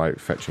people like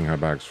fetching her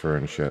bags for her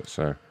and shit.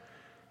 So,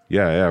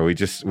 yeah. We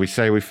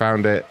say we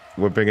found it.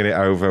 We're bringing it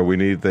over. We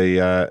need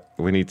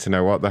we need to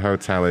know what the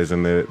hotel is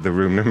and the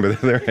room number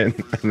that they're in,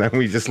 and then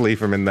we just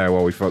leave them in there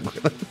while we fuck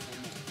with them.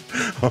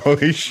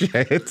 Holy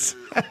shit!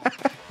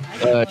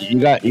 You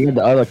got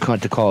the other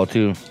cunt to call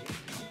too.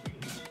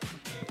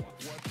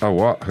 Oh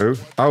what? Who?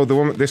 Oh, the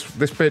woman. This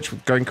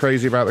bitch going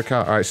crazy about the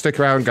car. All right, stick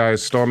around,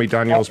 guys. Stormy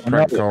Daniels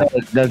prank call.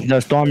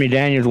 The Stormy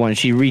Daniels one.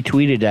 She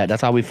retweeted that.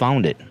 That's how we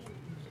found it.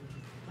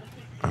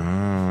 Oh,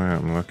 yeah,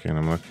 I'm looking.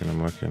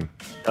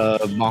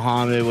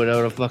 Muhammad,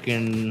 whatever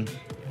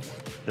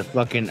the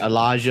fucking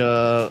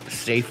Elijah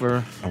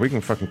Safer. Oh, we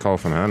can fucking call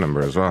from her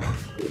number as well.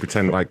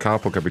 Pretend like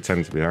Carpal could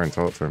pretend to be her and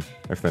talk to him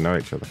if they know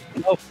each other.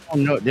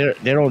 No, they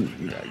don't.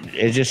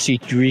 It's just she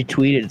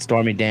retweeted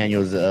Stormy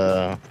Daniels.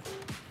 I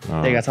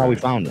think that's how we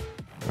found it.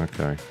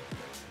 Okay.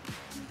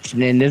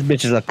 And this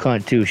bitch is a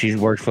cunt too. She's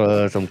worked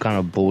for some kind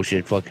of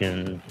bullshit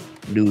fucking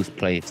news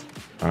place.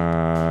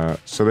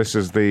 So this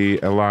is the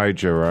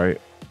Elijah,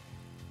 right?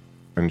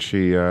 and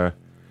she.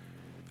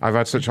 I've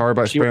had such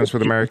horrible experience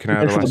with American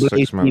Air the last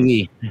 6 months.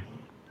 TV.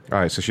 All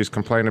right, so she's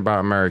complaining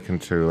about American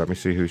too. Let me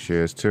see who she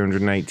is.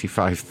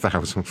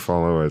 285,000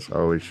 followers.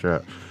 Holy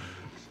shit.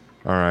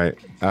 All right.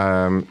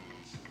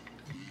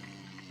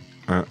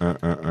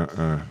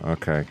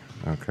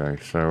 Okay.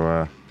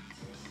 So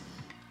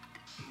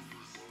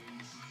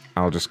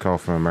I'll just call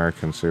from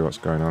American and see what's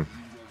going on.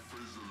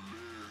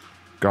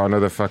 Got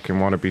another fucking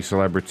wannabe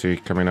celebrity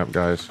coming up,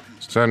 guys.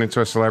 It's turned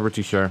into a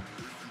celebrity show.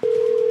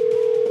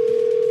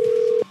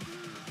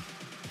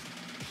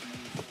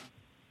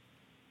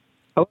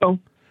 Hello.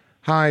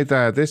 Hi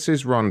there, this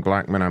is Ron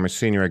Blackman. I'm a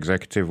senior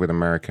executive with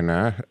American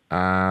Air. Who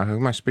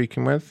am I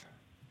speaking with?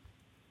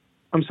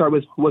 I'm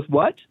sorry, was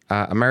what?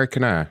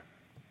 American Air.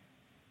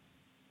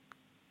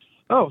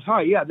 Oh,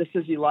 hi. Yeah, this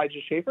is Elijah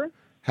Schaefer.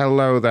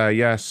 Hello there,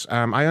 yes.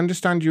 I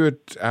understand you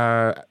had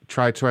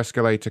tried to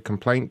escalate a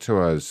complaint to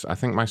us. I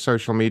think my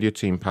social media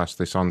team passed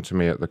this on to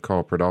me at the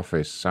corporate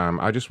office.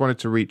 I just wanted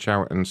to reach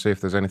out and see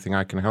if there's anything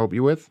I can help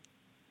you with.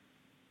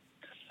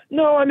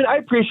 No, I mean, I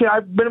appreciate it.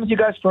 I've been with you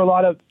guys for a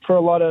lot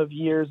of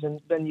years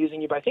and been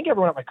using you, but I think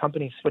everyone at my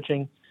company is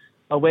switching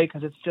away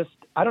because it's just,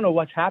 I don't know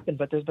what's happened,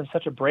 but there's been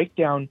such a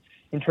breakdown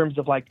in terms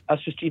of like us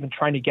just even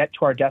trying to get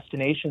to our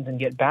destinations and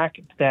get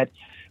back that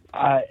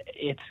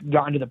it's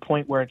gotten to the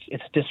point where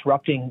it's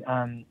disrupting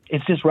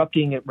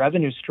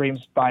revenue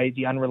streams by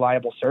the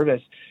unreliable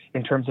service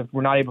in terms of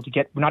we're not able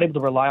to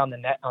rely on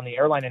the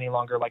airline any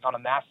longer, like on a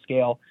mass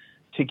scale,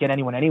 to get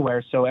anyone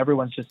anywhere. So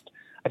everyone's just,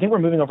 I think we're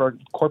moving over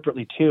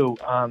corporately too.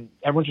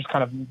 Everyone's just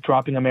kind of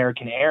dropping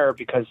American Air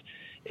because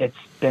it's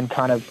been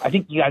kind of, I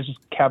think you guys just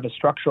have the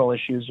structural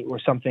issues or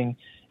something.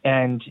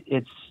 And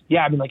it's,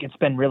 yeah, I mean, like we've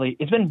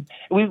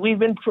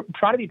been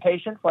trying to be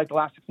patient for like the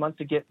last 6 months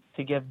to give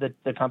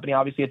the company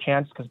obviously a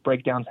chance because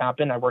breakdowns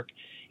happen. I work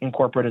in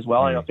corporate as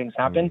well. I know things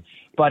happen,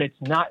 but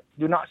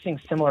you're not seeing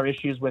similar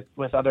issues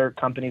with other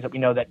companies that we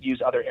know that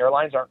use other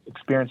airlines aren't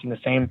experiencing the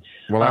same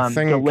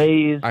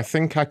delays. I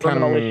think I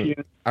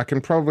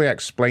can probably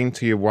explain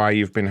to you why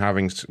you've been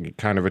having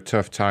kind of a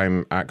tough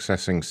time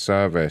accessing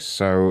service.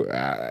 So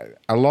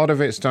a lot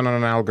of it's done on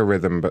an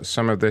algorithm, but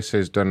some of this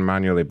is done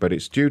manually, but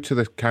it's due to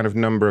the kind of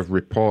number of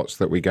reports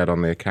that we get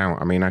on the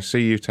account. I mean, I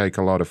see you take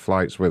a lot of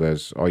flights with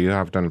us, or you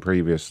have done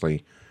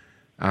previously.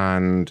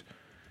 And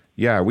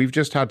yeah, we've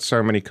just had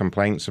so many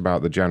complaints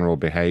about the general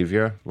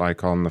behavior,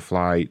 like on the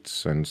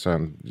flights and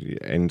some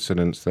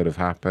incidents that have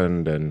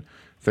happened and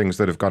things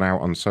that have gone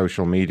out on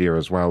social media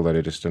as well that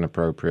are just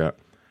inappropriate.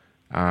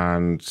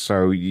 And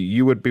so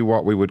you would be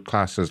what we would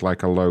class as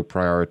like a low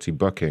priority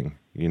booking,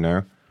 you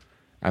know?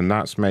 And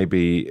that's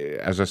maybe,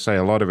 as I say,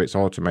 a lot of it's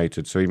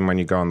automated. So even when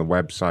you go on the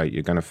website,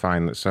 you're going to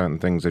find that certain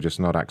things are just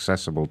not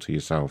accessible to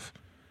yourself.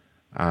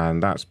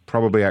 And that's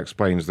probably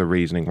explains the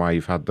reasoning why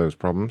you've had those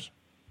problems.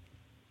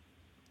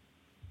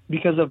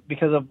 Because of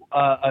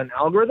an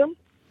algorithm?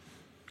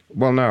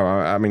 Well, no,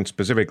 I mean,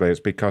 specifically, it's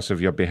because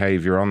of your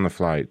behavior on the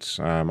flights.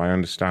 I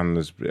understand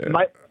there's...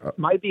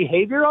 my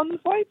behavior on the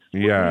flights?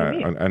 Yeah,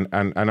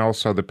 and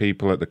also the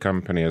people at the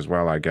company as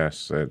well, I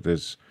guess.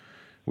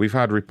 We've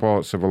had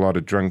reports of a lot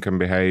of drunken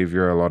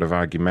behavior, a lot of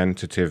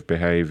argumentative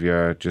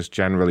behavior, just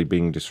generally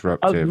being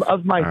disruptive.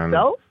 Of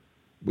myself?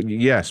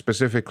 Yeah,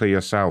 specifically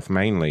yourself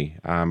mainly,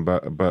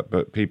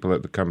 but people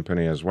at the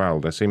company as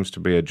well. There seems to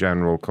be a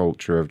general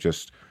culture of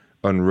just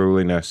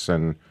unruliness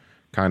and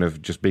kind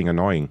of just being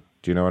annoying.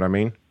 Do you know what I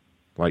mean?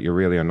 Like you're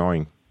really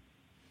annoying.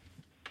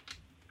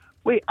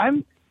 Wait,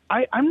 I'm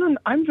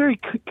very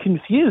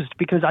confused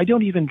because I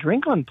don't even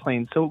drink on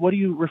planes. So what are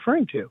you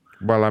referring to?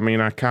 Well, I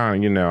mean, I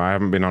can't, I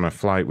haven't been on a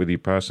flight with you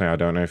personally. I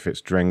don't know if it's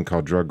drink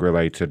or drug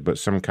related, but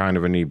some kind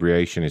of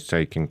inebriation is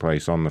taking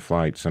place on the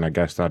flights. And I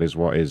guess that is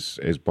what is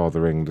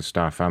bothering the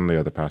staff and the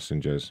other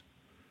passengers.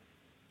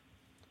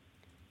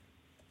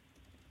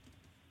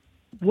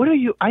 What are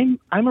you? I'm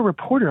a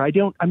reporter.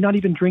 I'm not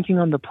even drinking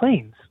on the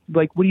planes.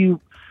 Like, are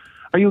you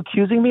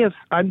accusing me of?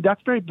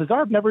 That's very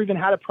bizarre. I've never even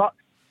had a problem.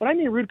 When I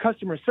mean rude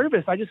customer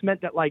service, I just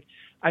meant that like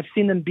I've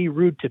seen them be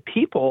rude to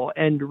people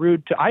and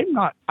rude to.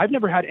 I've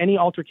never had any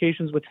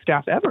altercations with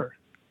staff ever.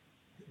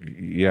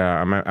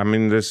 Yeah, I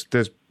mean,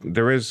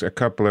 there is a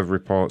couple of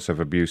reports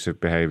of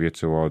abusive behavior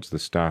towards the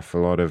staff. A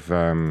lot of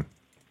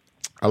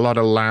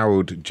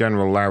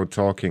general loud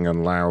talking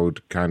and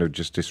loud kind of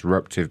just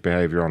disruptive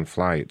behavior on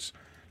flights.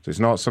 So it's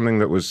not something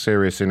that was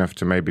serious enough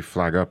to maybe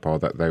flag up or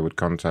that they would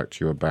contact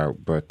you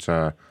about, but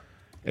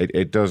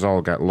it does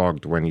all get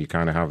logged when you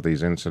kind of have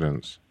these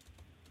incidents.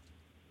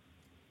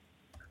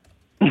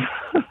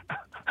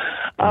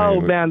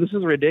 Man, this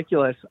is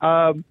ridiculous.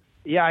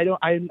 Yeah, I don't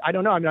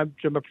know. I mean,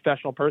 I'm a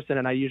professional person,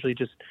 and I usually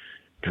just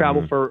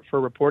travel for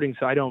reporting.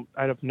 So I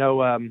have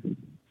no.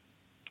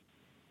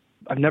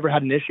 I've never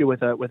had an issue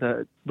with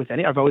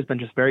any. I've always been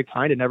just very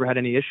kind and never had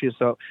any issues.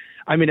 So,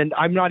 I mean, and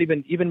I'm not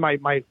even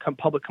my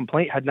public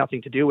complaint had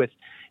nothing to do with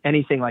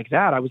anything like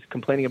that. I was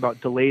complaining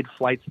about delayed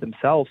flights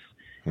themselves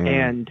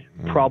and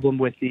problem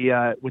with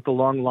the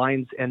long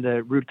lines and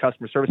the rude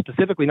customer service.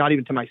 Specifically, not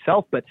even to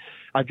myself, but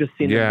I've just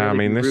seen. Yeah, them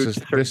really be rude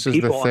to this is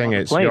the people thing. on the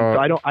It's plane. your.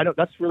 So I don't.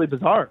 That's really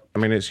bizarre. I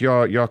mean, it's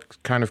your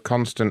kind of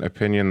constant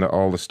opinion that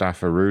all the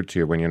staff are rude to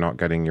you when you're not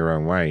getting your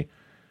own way.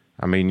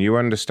 I mean, you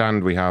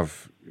understand we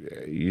have,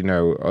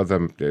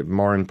 other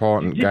more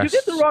important Did guests. you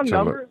get the wrong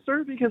number,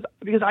 sir? Because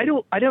I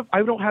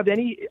don't have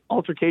any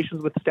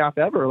altercations with staff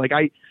ever. Like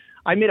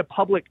I made a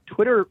public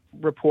Twitter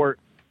report.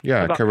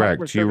 Yeah, about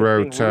correct. customer You service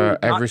wrote being rude,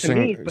 every not to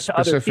me, but to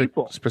other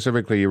people.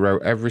 specifically. You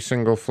wrote every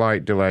single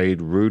flight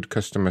delayed, rude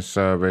customer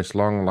service,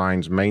 long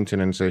lines,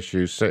 maintenance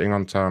issues, sitting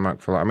on tarmac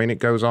for. I mean, it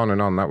goes on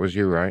and on. That was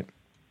you, right?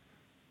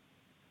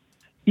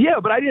 Yeah,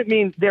 but I didn't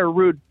mean they're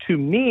rude to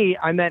me.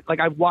 I meant like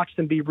I've watched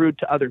them be rude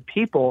to other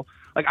people.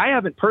 Like I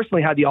haven't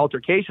personally had the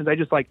altercations. I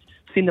just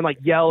seen them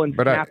yell and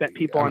snap at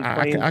people on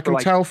planes. I can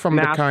tell from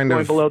the masks kind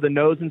going of below the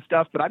nose and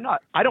stuff. But I'm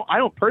not. I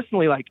don't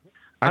personally I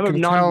I'm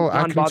can a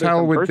I can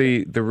tell with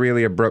person. the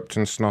really abrupt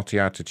and snotty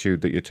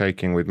attitude that you're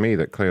taking with me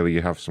that clearly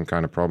you have some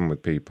kind of problem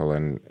with people,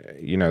 and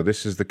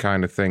this is the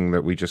kind of thing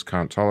that we just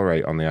can't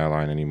tolerate on the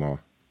airline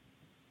anymore.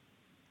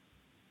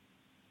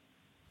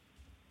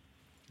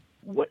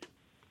 What?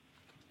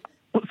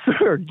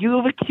 Sir, you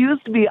have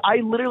accused me.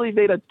 I literally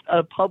made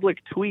a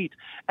public tweet,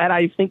 and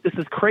I think this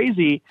is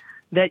crazy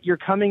that you're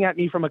coming at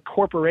me from a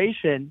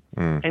corporation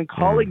and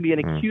calling me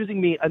and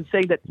accusing me and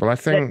saying that, well, I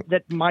think,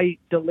 that my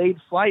delayed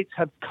flights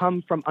have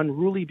come from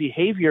unruly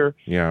behavior.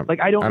 Yeah.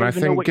 I don't and even I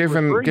think know what you're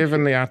referring given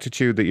to. the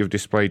attitude that you've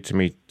displayed to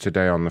me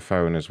today on the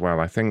phone as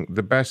well, I think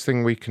the best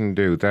thing we can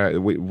do,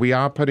 we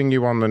are putting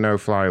you on the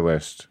no-fly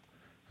list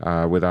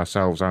with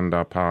ourselves and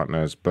our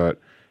partners, but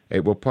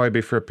it will probably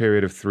be for a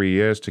period of 3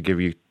 years to give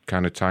you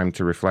kind of time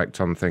to reflect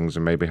on things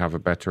and maybe have a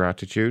better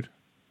attitude.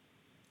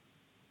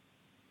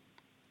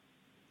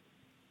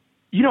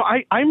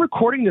 I'm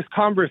recording this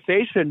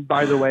conversation,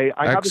 by the way.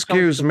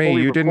 Excuse me,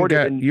 you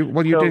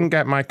didn't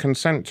get my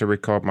consent to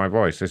record my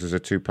voice. This is a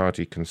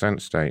two-party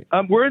consent state.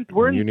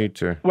 You need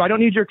to. Well, I don't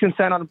need your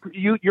consent on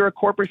you're a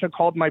corporation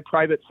called my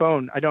private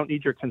phone. I don't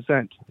need your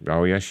consent.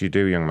 Oh, yes, you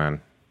do, young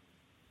man.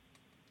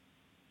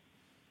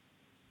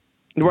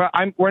 We're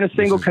in a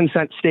single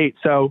consent state,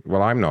 so.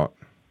 Well, I'm not.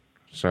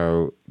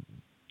 So.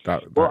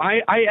 Well,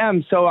 I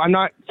am. So I'm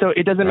not. So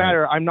it doesn't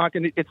matter. I'm not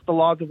going to. It's the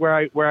laws of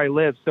where I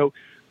live. So.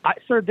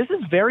 Sir, this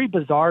is very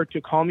bizarre to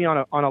call me on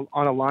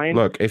a line.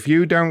 Look, if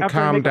you don't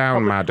calm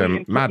down, madam,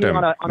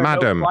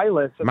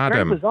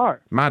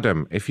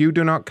 if you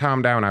do not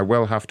calm down, I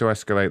will have to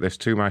escalate this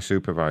to my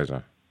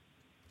supervisor.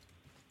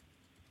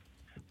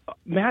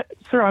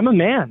 Sir, I'm a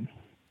man.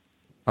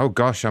 Oh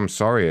gosh, I'm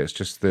sorry. It's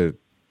just the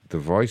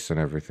voice and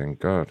everything.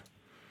 God.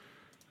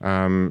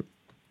 Do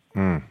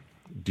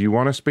you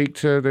want to speak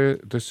to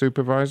the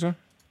supervisor?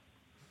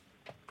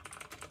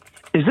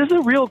 Is this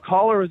a real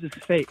call or is this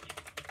fake?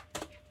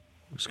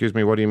 Excuse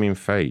me, what do you mean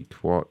fake?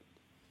 What?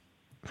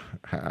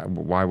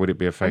 Why would it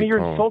be a fake you're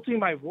call? Insulting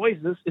my voice.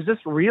 Is this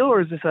real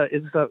or is this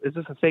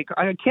a fake?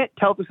 I can't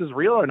tell if this is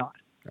real or not.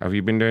 Have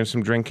you been doing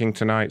some drinking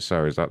tonight,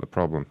 sir? Is that the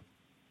problem?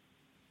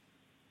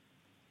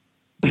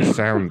 You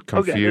sound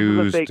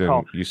confused.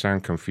 You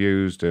sound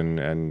confused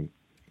and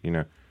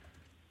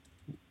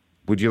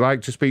Would you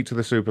like to speak to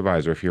the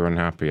supervisor if you're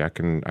unhappy? I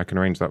can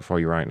arrange that for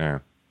you right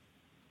now.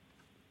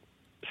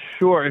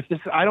 Sure.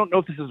 I don't know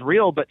if this is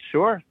real, but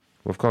sure.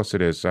 Well, of course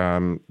it is.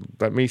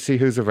 Let me see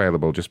who's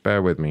available. Just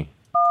bear with me.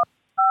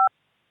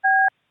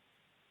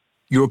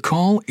 Your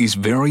call is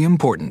very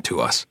important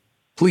to us.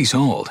 Please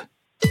hold.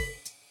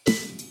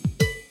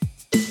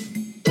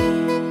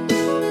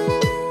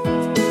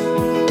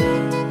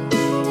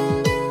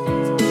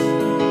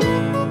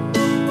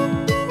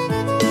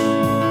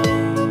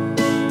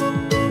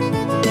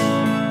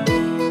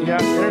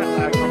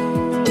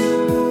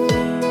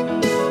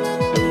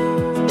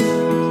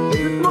 Is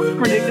this the most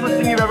ridiculous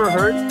thing you've ever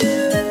heard?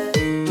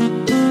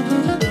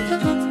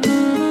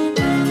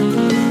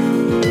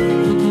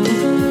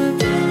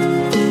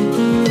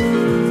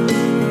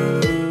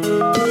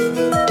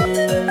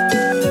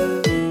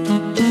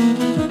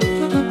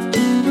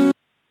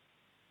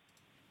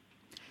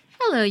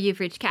 Hello, you've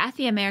reached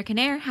Kathy, American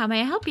Air. How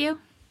may I help you?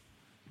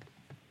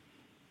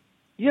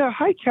 Yeah,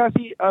 hi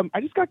Kathy. I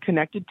just got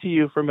connected to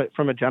you from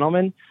a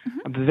gentleman.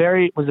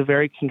 Was a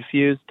very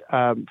confused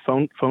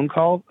phone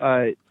call,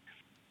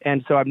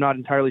 and so I'm not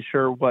entirely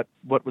sure what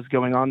was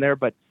going on there.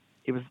 But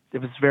it was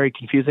very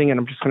confusing, and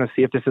I'm just going to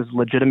see if this is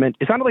legitimate.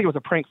 It sounded like it was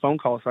a prank phone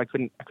call, so I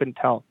couldn't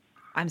tell.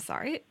 I'm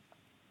sorry.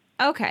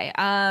 Okay,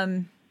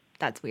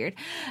 that's weird.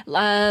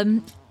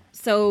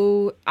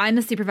 So I'm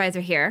the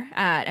supervisor here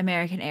at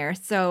American Air.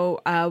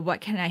 So what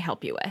can I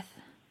help you with?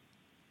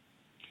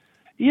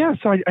 Yeah,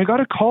 so I got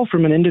a call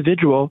from an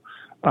individual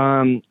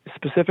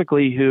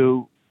specifically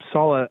who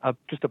saw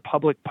just a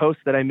public post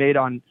that I made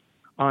on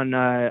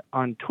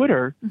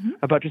Twitter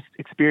about just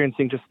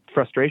experiencing just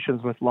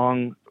frustrations with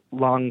long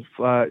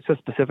so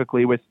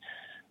specifically with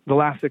the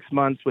last 6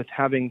 months, with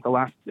having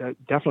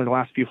definitely the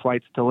last few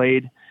flights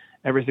delayed.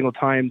 Every single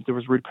time there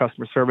was rude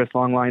customer service,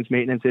 long lines,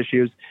 maintenance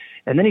issues.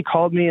 And then he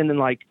called me and then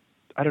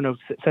I don't know,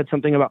 said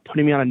something about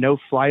putting me on a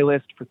no-fly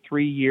list for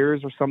 3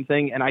 years or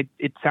something. And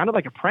it sounded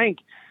like a prank.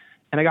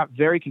 And I got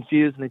very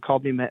confused, and they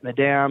called me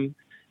Madame.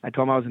 I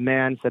told him I was a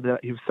man, said that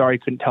he was sorry,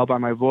 couldn't tell by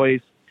my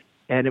voice.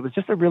 And it was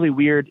just a really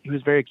weird, he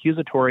was very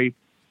accusatory.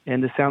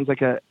 And it sounded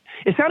like a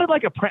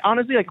prank.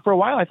 Honestly, like for a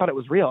while I thought it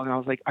was real. And I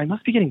was like, I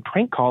must be getting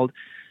prank called,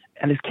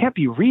 and this can't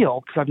be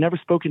real because I've never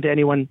spoken to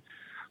anyone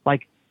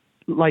like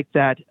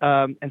that.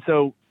 And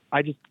so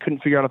I just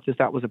couldn't figure out if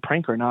that was a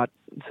prank or not.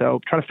 So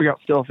I'm trying to figure out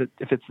still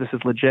if this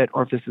is legit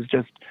or if this is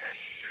just.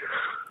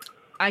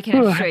 I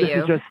can assure this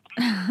you. is just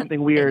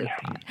something weird.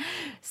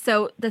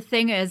 So the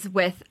thing is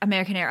with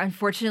American Air,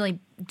 unfortunately,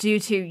 due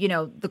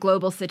to, the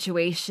global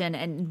situation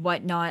and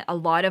whatnot, a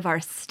lot of our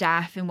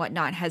staff and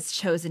whatnot has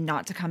chosen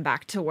not to come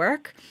back to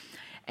work.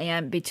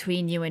 And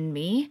between you and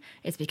me,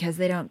 it's because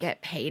they don't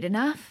get paid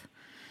enough.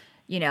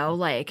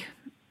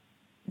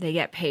 They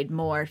get paid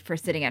more for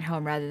sitting at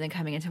home rather than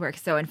coming into work.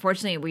 So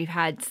unfortunately, we've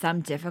had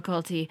some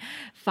difficulty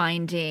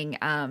finding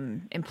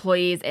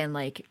employees and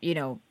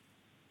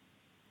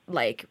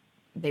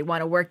they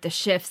want to work the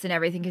shifts and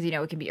everything because,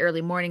 it can be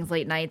early mornings,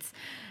 late nights,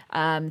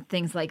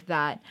 things like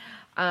that.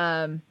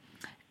 And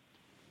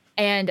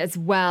as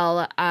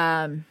well,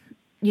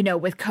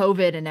 with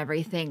COVID and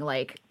everything,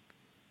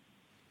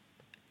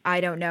 I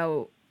don't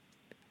know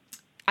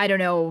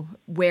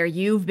where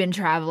you've been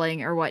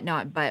traveling or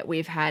whatnot, but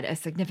we've had a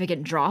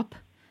significant drop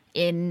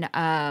in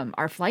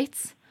our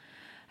flights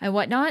and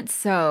whatnot.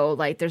 So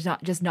there's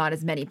not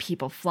as many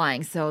people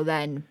flying. So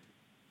then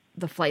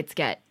the flights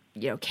get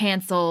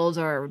canceled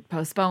or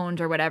postponed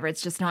or whatever.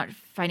 It's just not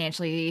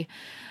financially,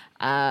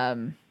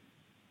 financially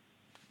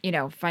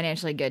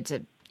good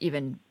to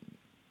even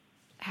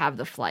have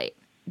the flight.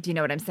 Do you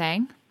know what I'm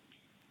saying?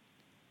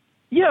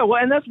 Yeah,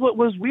 well, and that's what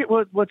was weird.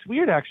 What's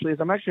weird actually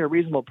is I'm actually a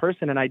reasonable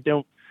person, and I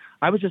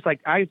was just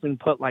I even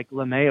put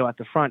LeMayo at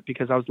the front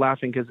because I was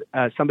laughing because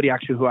somebody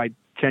actually who I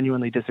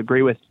genuinely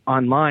disagree with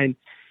online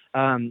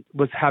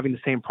was having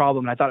the same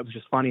problem. And I thought it was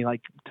just funny,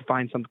 to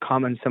find some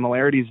common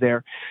similarities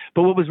there.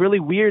 But what was really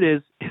weird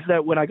is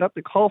that when I got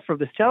the call from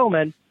this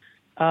gentleman,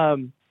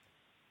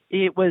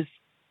 it was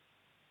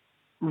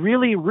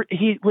really,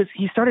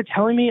 he started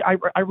telling me,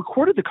 I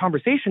recorded the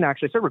conversation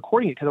actually. I started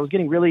recording it because I was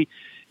getting really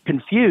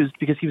confused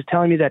because he was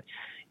telling me that,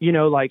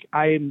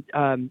 I'm,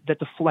 that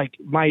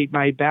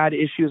my bad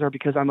issues are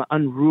because I'm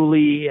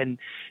unruly. And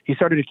he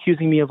started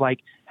accusing me of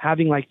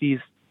having these,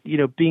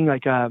 being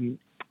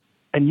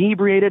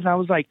inebriated. And I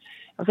was like,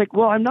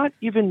 well, I'm not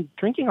even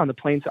drinking on the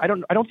plane. So I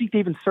don't think they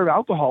even serve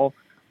alcohol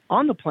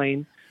on the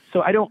plane.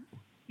 So I don't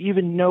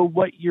even know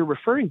what you're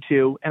referring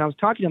to. And I was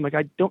talking to him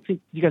I don't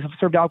think you guys have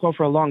served alcohol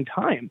for a long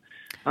time,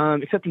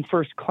 except in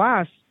first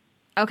class.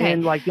 Okay.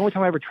 And the only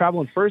time I ever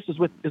travel in first is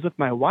with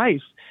my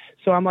wife.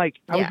 So I'm I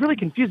was really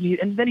confused.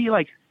 And then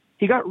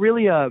he got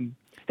really, then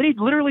he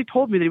literally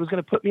told me that he was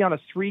going to put me on a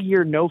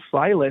 3-year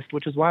no-fly list,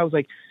 which is why I was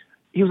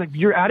he was like,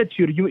 your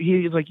attitude,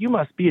 he was like, you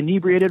must be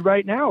inebriated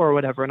right now or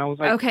whatever. And I was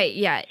like, okay,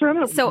 yeah.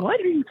 Sir, so what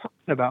are you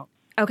talking about?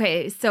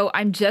 Okay, so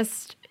I'm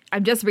just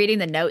reading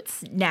the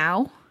notes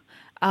now.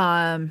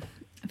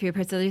 If your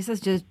facility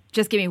says,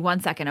 just give me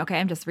 1 second, okay?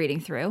 I'm just reading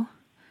through.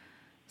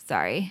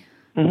 Sorry.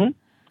 Mm-hmm.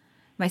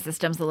 My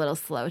system's a little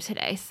slow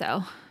today,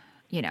 so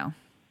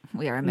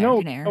we are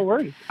American Air. No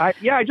worries.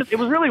 It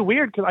was really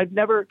weird because I've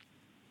never,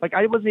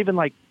 I wasn't even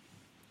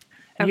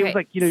and he was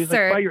like, he was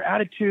Sir, by your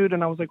attitude,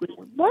 and I was like,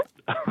 what?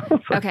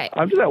 Okay.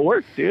 I'm just at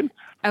work, dude.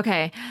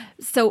 Okay,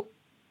 so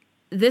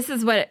this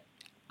is what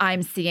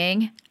I'm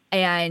seeing,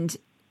 and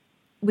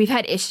we've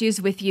had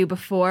issues with you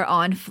before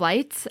on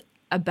flights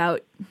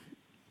about,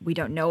 we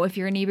don't know if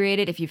you're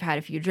inebriated, if you've had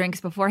a few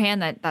drinks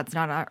beforehand, that is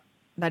not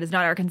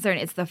our concern.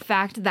 It's the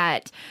fact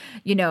that,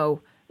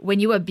 when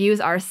you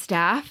abuse our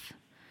staff,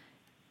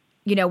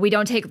 we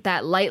don't take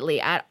that lightly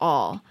at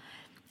all.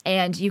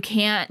 And you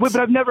can't. Wait,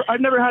 but I've never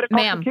had a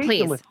Ma'am, conversation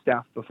please. with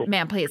staff before.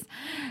 Ma'am, please.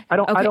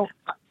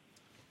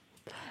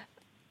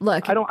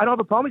 Look, I don't have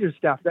a problem with your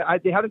staff.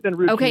 They haven't been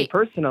rude to me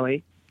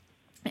personally.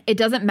 It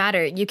doesn't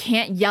matter. You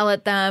can't yell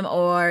at them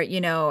or,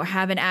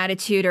 have an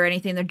attitude or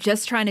anything. They're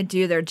just trying to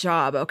do their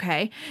job,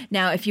 okay?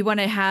 Now, if you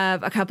want to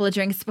have a couple of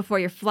drinks before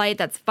your flight,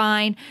 that's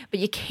fine. But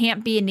you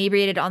can't be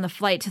inebriated on the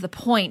flight to the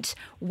point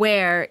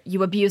where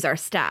you abuse our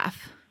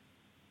staff.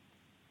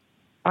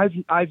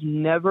 I've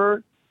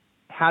never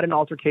had an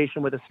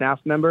altercation with a staff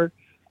member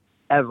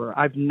ever.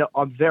 I'm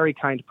a very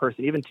kind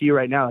person, even to you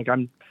right now.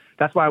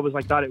 That's why I was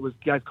thought it was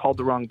you guys called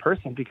the wrong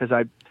person because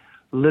I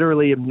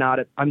literally am not.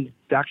 I'm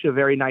actually a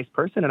very nice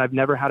person, and I've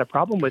never had a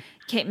problem with.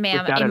 Okay, ma'am.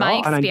 With that in my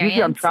all.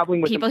 experience, I'm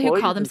traveling with people who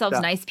call and themselves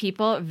stuff. nice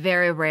people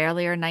very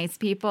rarely are nice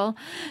people.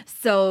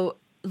 So,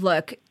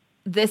 look,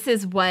 this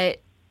is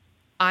what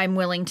I'm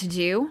willing to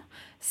do.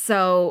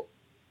 So,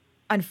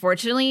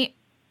 unfortunately,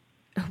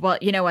 well,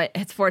 you know what?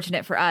 It's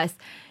fortunate for us.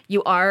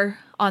 You are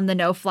on the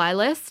no-fly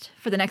list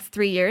for the next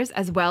 3 years,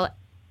 as well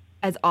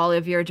as all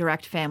of your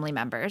direct family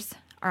members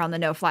are on the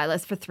no-fly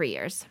list for 3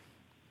 years.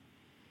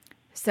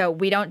 So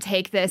we don't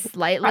take this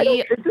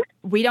lightly.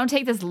 we don't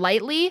take this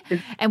lightly,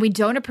 and we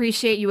don't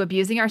appreciate you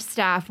abusing our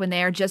staff when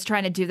they are just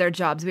trying to do their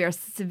jobs. We are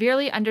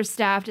severely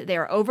understaffed. They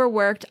are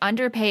overworked,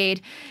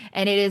 underpaid,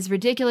 and it is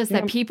ridiculous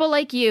that people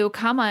like you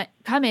come in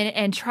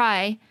and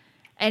try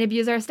and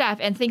abuse our staff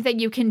and think that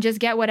you can just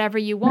get whatever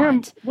you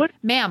want.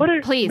 Ma'am,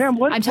 please. Ma'am,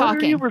 I'm talking.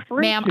 What are you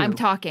referring Ma'am, to? I'm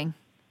talking.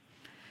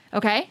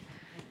 Okay?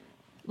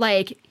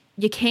 Like,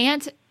 you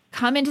can't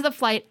come into the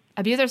flight,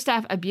 abuse our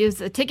staff, abuse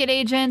the ticket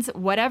agents,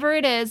 whatever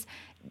it is,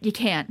 you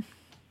can't.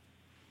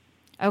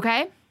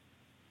 Okay?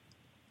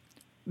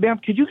 Ma'am,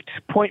 could you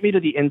point me to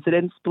the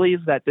incidents, please,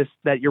 that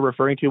you're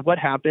referring to? What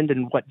happened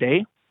and what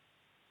day?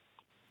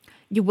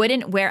 You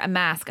wouldn't wear a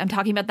mask. I'm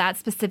talking about that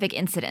specific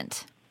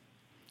incident.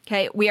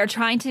 Okay? We are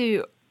trying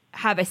to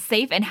have a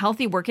safe and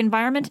healthy work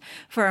environment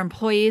for our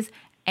employees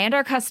and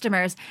our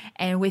customers,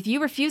 and with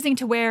you refusing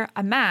to wear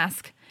a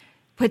mask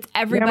puts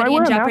everybody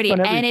in jeopardy,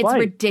 and it's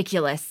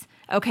ridiculous.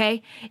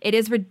 Okay? It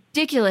is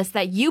ridiculous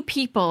that you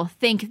people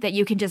think that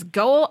you can just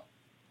go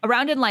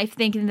around in life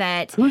thinking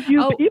that... Who's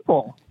you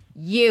people?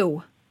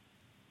 You.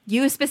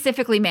 You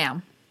specifically,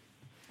 ma'am.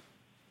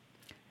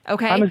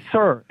 Okay? I'm a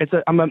sir.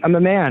 I'm a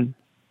man.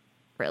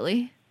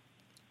 Really?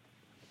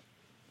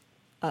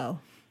 Oh.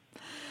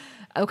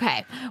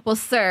 Okay. Well,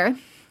 sir,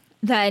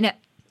 then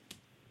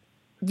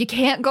you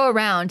can't go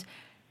around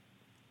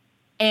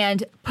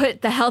and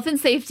put the health and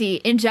safety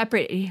in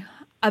jeopardy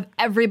of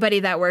everybody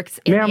that works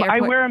in the airport.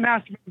 Ma'am, I wear a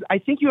mask. I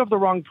think you have the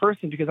wrong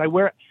person because I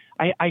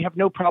have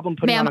no problem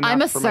putting on a mask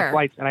I'm a for sir. my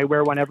flights, and I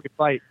wear one every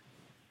flight.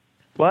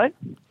 What?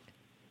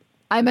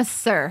 I'm a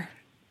sir.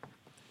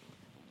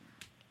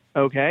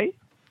 Okay.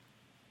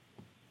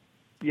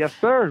 Yes,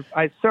 sir.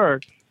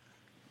 Sir.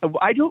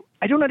 I don't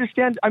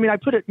understand. I mean, I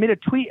made a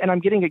tweet, and I'm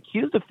getting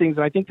accused of things,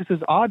 and I think this is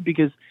odd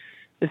because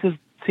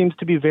seems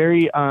to be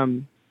very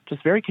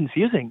just very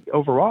confusing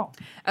overall.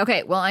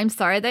 Okay, well, I'm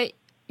sorry that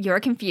you're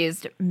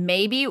confused.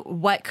 Maybe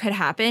what could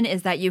happen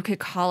is that you could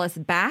call us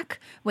back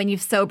when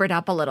you've sobered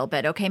up a little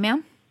bit. Okay,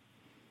 ma'am?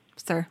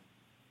 Sir.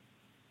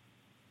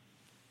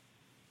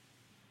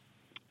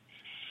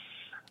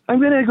 I'm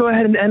going to go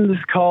ahead and end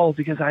this call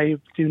because I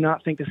do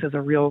not think this is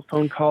a real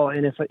phone call.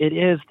 And if it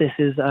is, this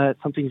is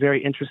something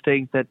very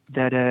interesting that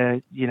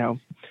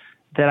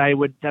I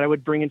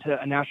would bring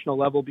into a national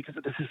level because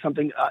this is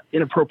something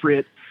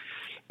inappropriate.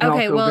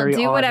 Okay, well,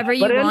 do odd. whatever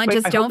you But want.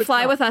 anyway, Just don't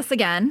fly with us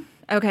again.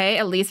 Okay,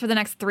 at least for the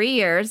next 3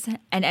 years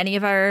and any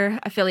of our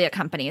affiliate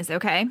companies.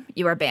 Okay,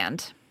 you are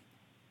banned.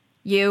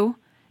 You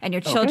and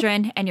your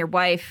children and your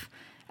wife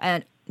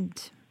and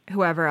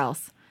whoever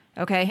else.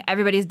 Okay,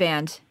 everybody's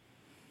banned.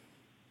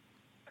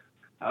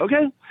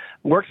 Okay,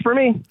 works for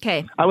me.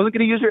 Okay. I wasn't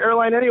going to use your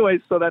airline anyway,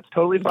 so that's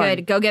totally fine.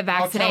 Good. Go get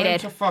I'll vaccinated.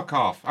 tell him to fuck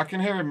off. I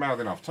can hear him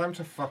mouthing off. Tell him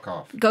to fuck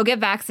off. Go get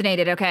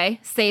vaccinated, okay?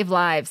 Save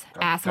lives,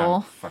 asshole.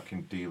 Damn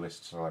fucking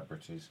D-list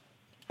celebrities.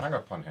 Hang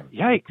up on him.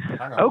 Yikes.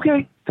 Hang up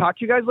Okay, talk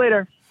to you guys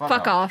later.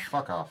 Fuck off.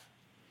 Fuck off.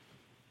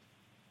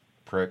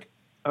 Prick.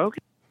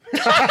 Okay.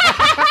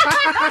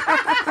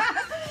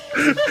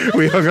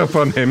 We hung up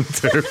on him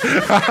too.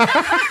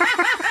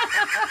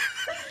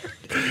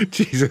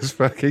 Jesus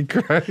fucking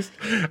Christ.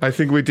 I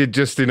think we did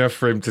just enough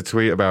for him to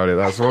tweet about it.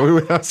 That's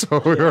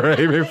what we were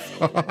aiming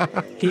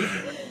for.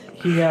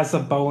 He has a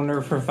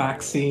boner for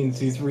vaccines.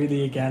 He's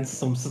really against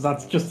them, so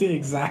that's just the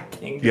exact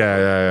thing.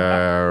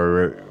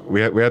 Yeah.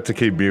 We had to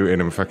keep muting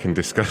and fucking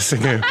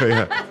discussing it.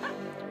 Yeah.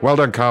 Well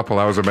done, Carpal.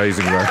 That was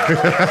amazing, though.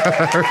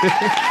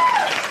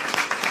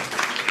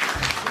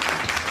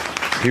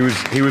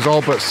 He was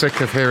all but sick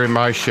of hearing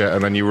my shit,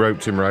 and then you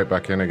roped him right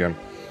back in again.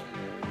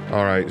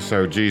 All right,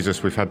 so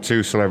Jesus, we've had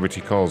 2 celebrity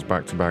calls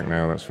back to back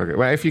now. That's fucking.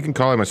 Well, if you can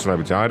call him a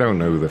celebrity, I don't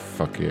know who the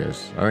fuck he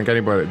is. I think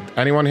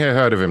anyone here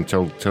heard of him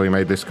till he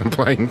made this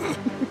complaint.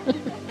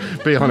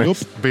 Be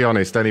honest. Nope. Be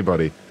honest.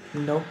 Anybody?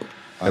 Nope.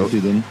 I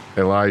didn't.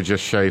 Elijah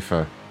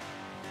Schaefer.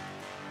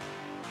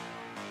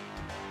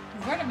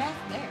 He's wearing a mask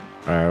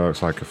there.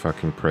 Looks like a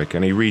fucking prick,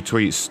 and he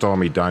retweets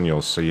Stormy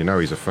Daniels, so you know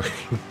he's a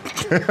fucking.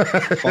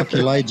 Fuck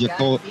Elijah.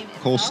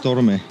 Call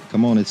Stormy.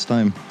 Come on, it's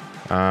time.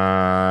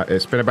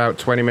 It's been about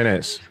 20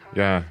 minutes.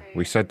 Yeah,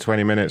 we said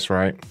 20 minutes,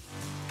 right?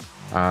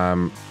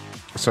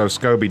 So,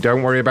 Scobie,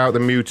 don't worry about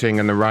the muting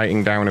and the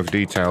writing down of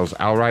details.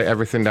 I'll write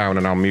everything down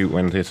and I'll mute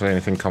when there's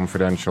anything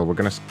confidential.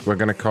 We're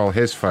gonna call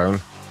his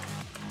phone.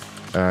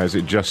 Is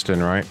it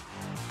Justin, right?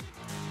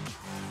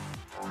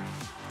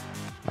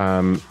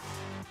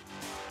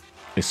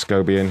 Is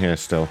Scobie in here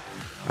still?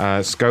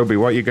 Scobie,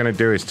 what you're gonna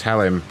do is tell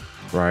him,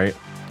 right?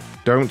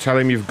 Don't tell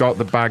him you've got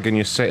the bag and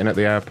you're sitting at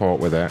the airport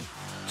with it.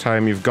 Tell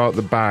him you've got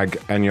the bag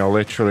and you're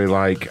literally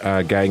like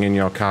getting in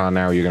your car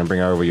now, you're going to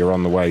bring it over, you're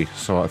on the way,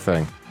 sort of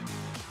thing.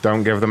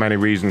 Don't give them any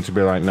reason to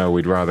be like, no,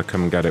 we'd rather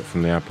come and get it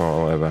from the airport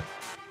or whatever.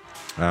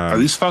 Are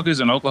these fuckers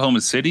in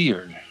Oklahoma City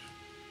or?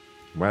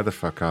 Where the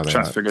fuck are they? I'm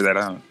trying to figure that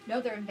out. No,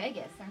 they're in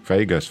Vegas.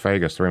 Vegas.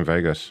 They're in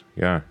Vegas.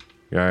 Yeah.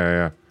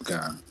 Okay.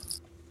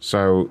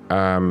 So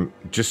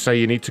just say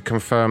you need to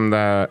confirm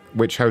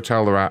which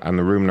hotel they're at and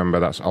the room number.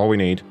 That's all we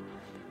need.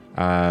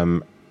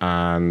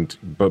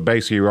 But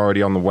basically, you're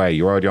already on the way.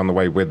 You're already on the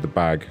way with the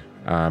bag.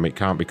 It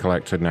can't be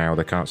collected now.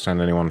 They can't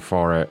send anyone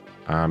for it.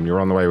 You're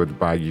on the way with the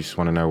bag. You just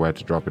want to know where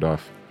to drop it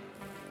off.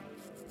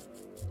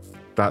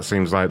 That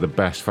seems like the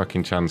best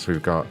fucking chance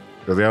we've got.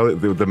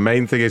 The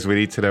main thing is we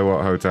need to know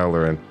what hotel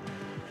they're in.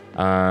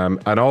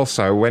 And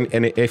also,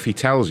 if he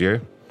tells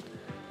you,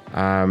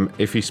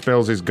 if he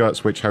spills his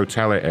guts which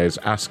hotel it is,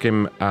 ask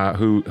him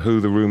who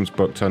the room's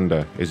booked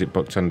under. Is it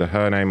booked under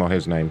her name or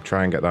his name?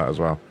 Try and get that as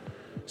well.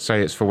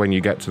 Say it's for when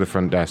you get to the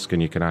front desk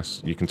and you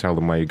can tell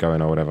them where you're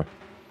going or whatever.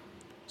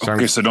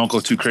 Okay, so don't go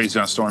too crazy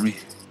on Stormy.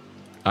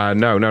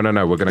 No.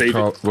 We're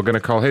gonna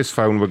call his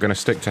phone. We're gonna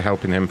stick to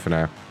helping him for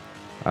now.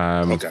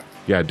 Okay.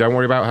 Yeah, don't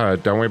worry about her.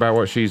 Don't worry about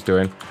what she's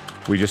doing.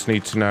 We just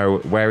need to know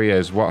where he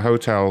is, what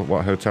hotel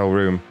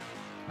room.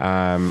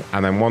 And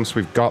then once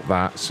we've got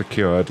that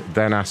secured,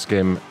 then ask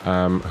him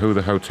who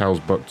the hotel's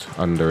booked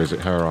under. Is it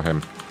her or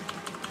him?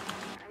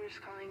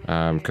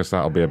 Because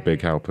that'll be a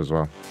big help as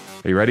well.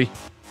 Are you ready?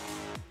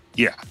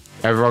 Yeah.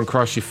 Everyone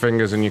cross your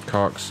fingers and your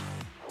cocks.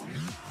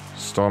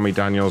 Stormy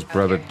Daniels'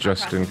 brother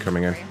Justin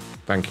coming in.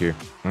 Thank you.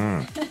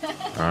 All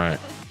right.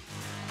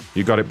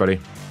 You got it, buddy.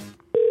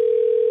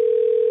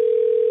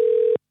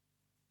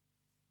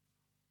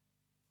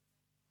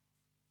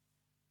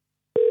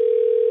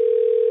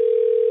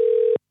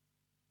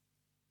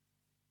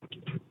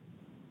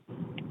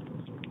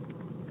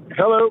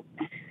 Hello.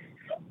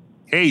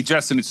 Hey,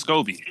 Justin, it's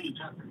Scobie.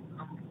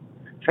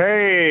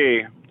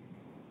 Hey.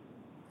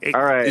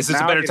 All right. Is this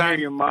now a better I can time?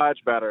 hear you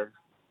much better.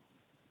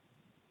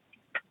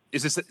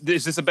 Is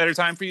this a better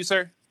time for you,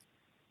 sir?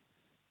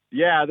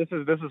 Yeah, this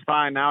is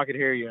fine. Now I can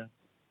hear you.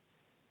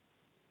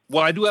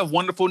 Well, I do have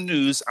wonderful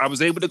news. I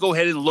was able to go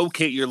ahead and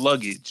locate your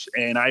luggage,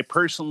 and I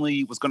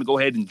personally was going to go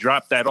ahead and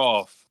drop that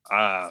off.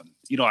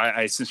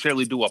 I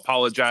sincerely do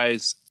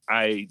apologize.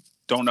 I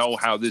don't know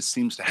how this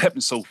seems to happen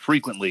so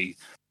frequently,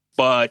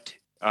 but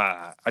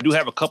I do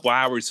have a couple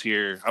hours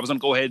here. I was going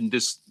to go ahead and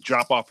just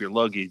drop off your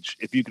luggage.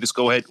 If you could just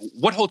go ahead.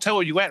 What hotel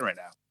are you at right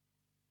now?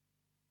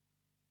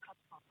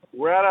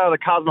 We're at the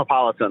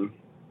Cosmopolitan.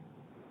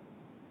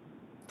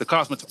 The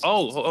Cosmopolitan.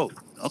 Oh,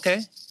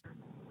 okay.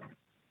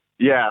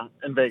 Yeah,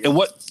 in Vegas. And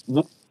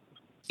what?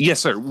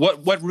 Yes, sir.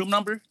 What room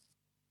number?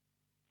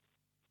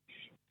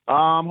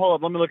 Hold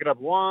on. Let me look it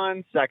up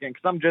 1 second,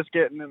 because I'm just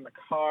getting in the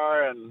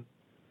car and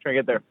trying to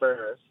get there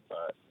first.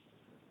 But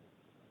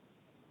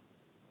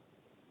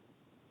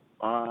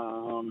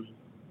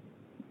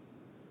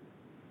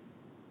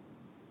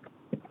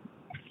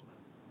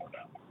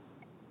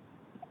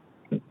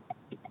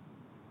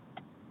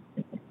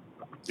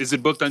Is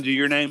it booked under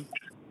your name?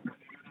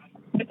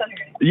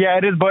 yeah,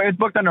 it is. It's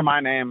booked under my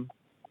name.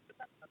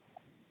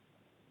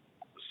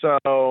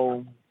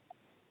 So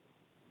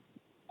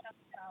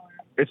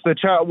it's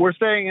we're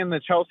staying in the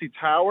Chelsea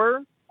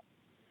Tower,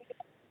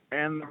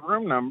 and the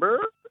room number.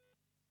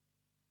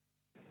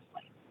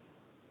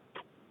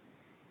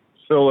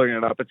 Still looking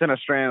it up. It's in a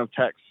strand of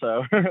text,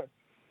 so.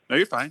 No,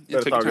 you're fine.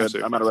 It's all good.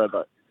 I'm at a red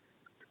light.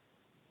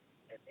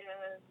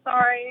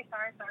 Sorry.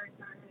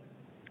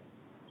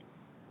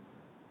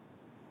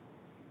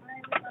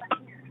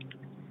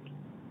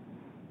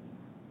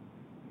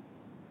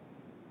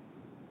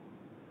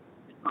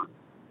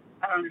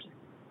 I don't understand.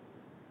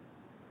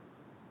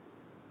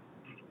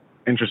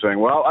 Interesting.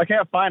 Well, I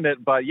can't find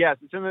it, but yes,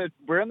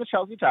 we're in the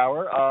Chelsea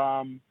Tower,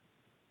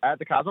 at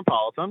the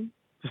Cosmopolitan.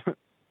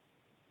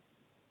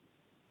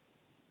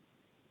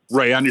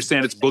 Ray, I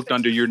understand it's booked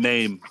under your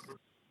name.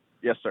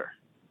 Yes, sir.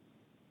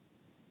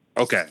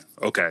 Okay,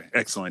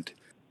 excellent.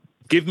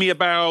 Give me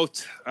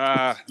about,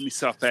 let me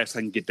see how fast I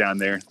can get down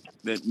there.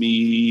 Let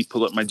me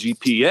pull up my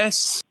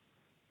GPS.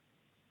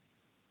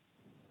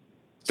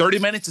 30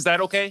 minutes, is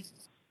that okay?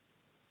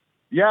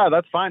 Yeah,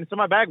 that's fine. So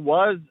my bag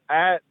was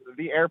at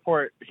the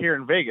airport here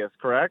in Vegas,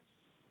 correct?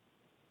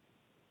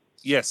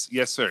 Yes,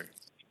 sir.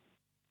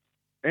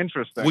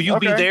 Interesting. Will you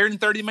be there in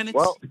 30 minutes?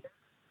 Well,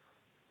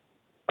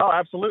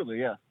 absolutely,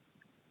 yeah.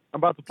 I'm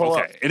about to pull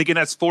up. Okay, and again,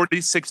 that's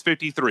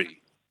 4653.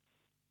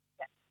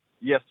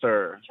 Yes,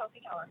 sir. I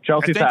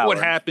Chelsea Tower. think what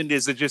happened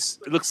is it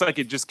looks like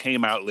it just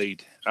came out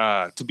late.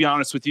 To be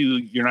honest with you,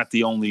 you're not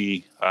the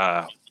only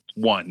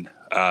one,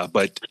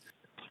 but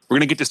we're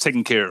going to get this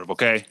taken care of,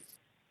 okay?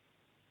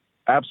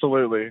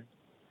 Absolutely.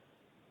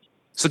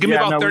 So give me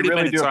about 30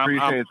 minutes.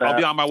 I'll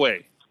be on my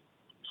way.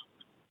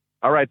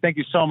 All right. Thank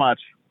you so much.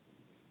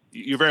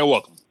 You're very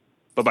welcome.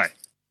 Bye-bye.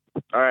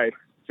 All right.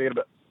 See you in a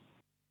bit.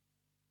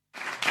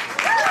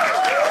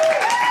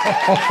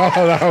 Oh,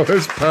 that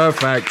was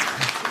perfect.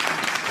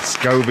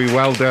 Scobie,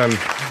 well done.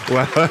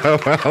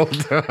 Well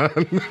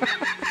done.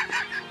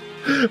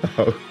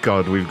 Oh,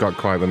 God, we've got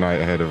quite the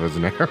night ahead of us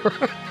now.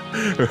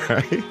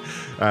 Right?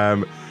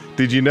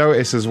 Did you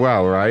notice as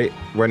well, right,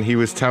 when he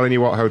was telling you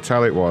what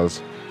hotel it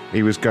was,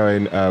 he was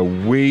going,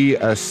 we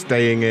are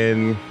staying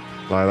in,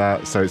 like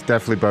that. So it's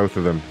definitely both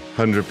of them,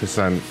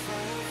 100%.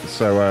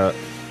 So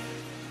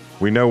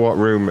we know what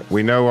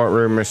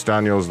room Miss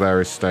Daniels there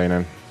is staying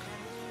in.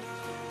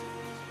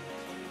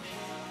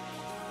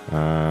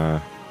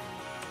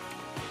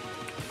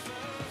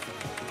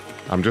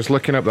 I'm just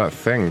looking up that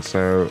thing,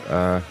 so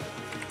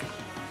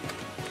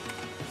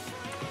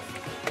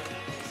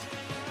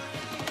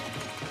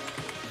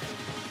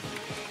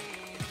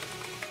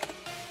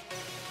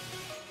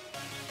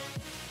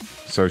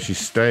So she's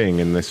staying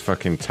in this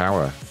fucking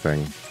tower thing.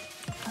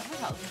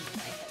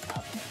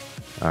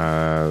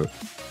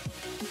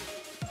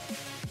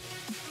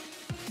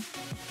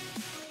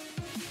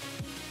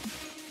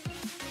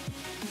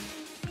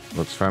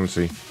 Looks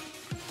fancy.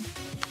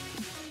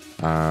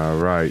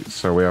 Right,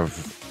 so we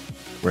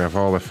have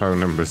all the phone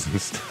numbers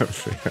and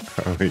stuff.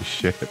 Holy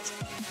shit.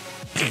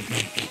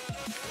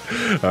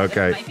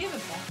 Okay.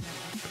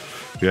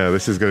 Yeah,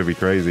 this is going to be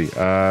crazy.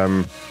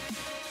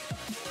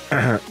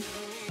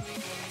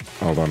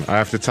 Hold on. I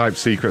have to type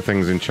secret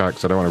things in chat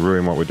because I don't want to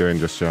ruin what we're doing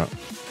just yet.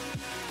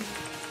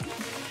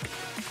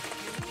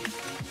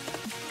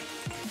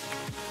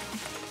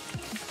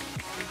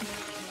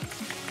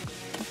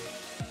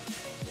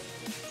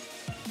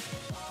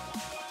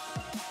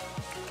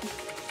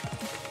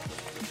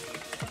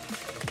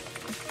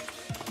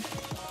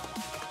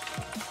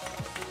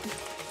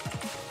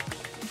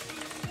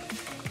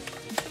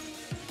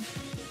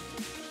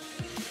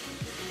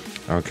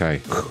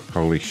 Okay.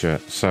 Holy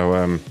shit.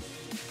 So,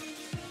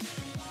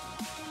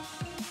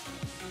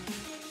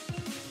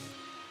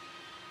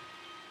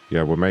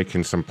 yeah, we're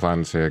making some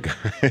plans here,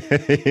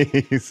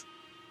 guys.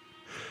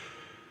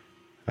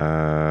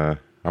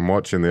 I'm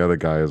watching the other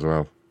guy as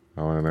well.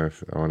 I want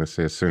to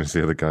see as soon as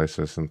the other guy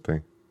says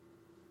something.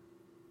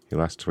 He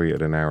last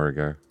tweeted an hour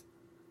ago.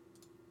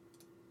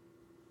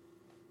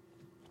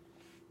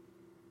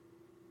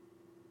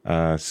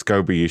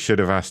 Scoby, you should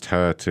have asked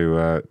her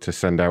to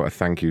send out a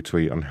thank you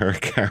tweet on her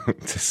account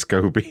to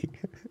Scoby.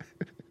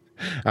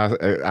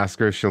 Ask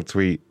her if she'll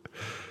tweet.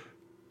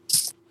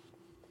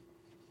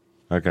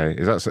 Okay,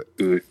 is that so?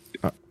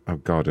 Oh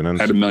God! I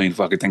had a million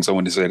fucking things I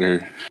wanted to say to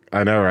her.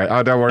 I know, right?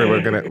 Oh, don't worry,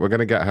 we're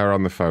gonna get her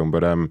on the phone.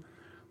 But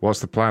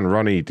what's the plan,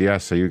 Ronnie?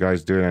 DS, are you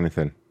guys doing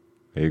anything?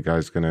 Are you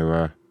guys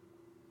gonna?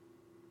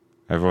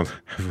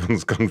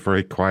 Everyone's gone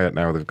very quiet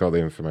now. They've got the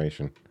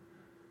information.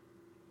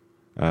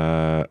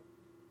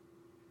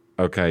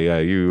 Okay, yeah,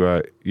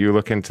 you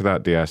look into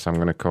that, DS. I'm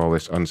gonna call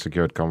this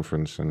unsecured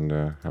conference and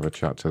have a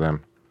chat to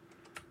them.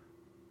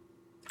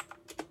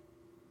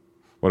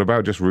 What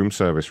about just room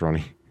service,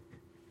 Ronnie?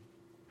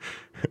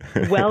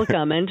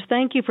 Welcome, and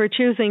thank you for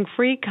choosing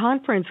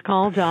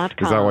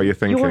freeconferencecall.com. Is that what you're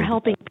thinking? You're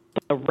helping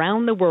people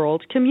around the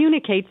world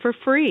communicate for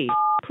free.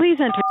 Please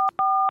enter.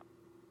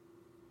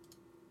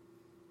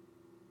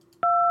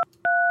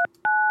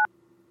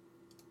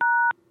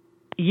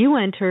 You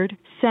entered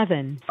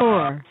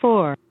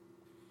 744.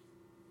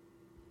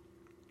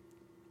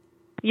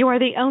 You are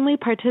the only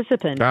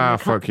participant.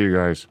 Fuck you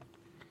guys.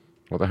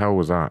 What the hell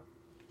was that?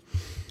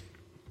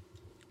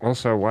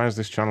 Also, why has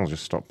this channel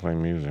just stopped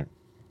playing music?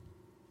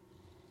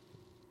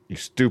 You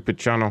stupid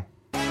channel.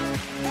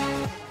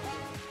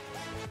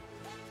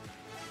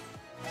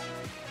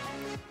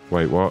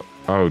 Wait, what?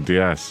 Oh,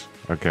 DS.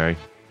 Okay.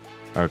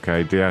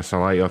 Okay, DS, I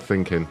like your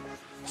thinking.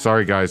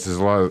 Sorry, guys, there's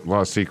a lot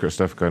of secret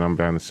stuff going on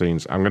behind the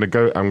scenes. I'm gonna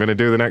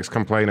do the next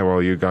complainer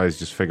while you guys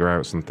just figure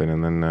out something,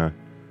 and then,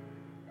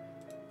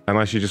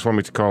 unless you just want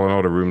me to call and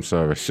order room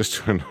service just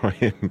to annoy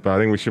him, but I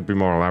think we should be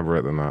more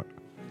elaborate than that.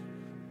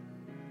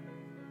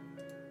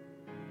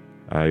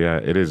 Yeah,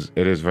 it is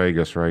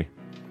Vegas, Ray.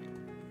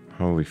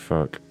 Holy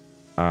fuck.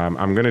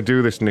 I'm gonna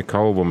do this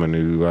Nicole woman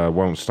who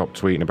won't stop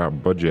tweeting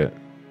about budget.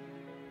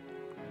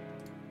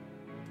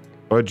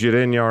 Budget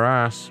in your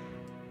ass.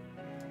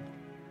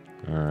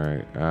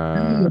 Alright,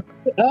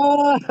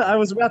 I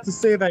was about to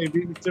say that, you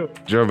beat me to it.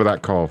 do you remember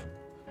that call?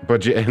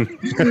 Budget in.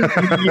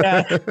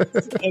 Yeah,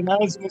 and that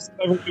was the most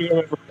clever thing I've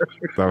ever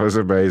heard. That was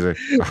amazing.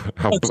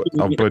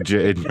 I'll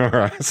budget in your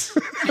ass.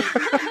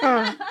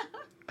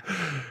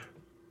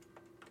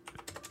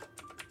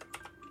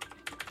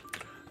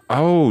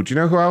 Oh, do you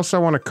know who else I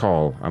want to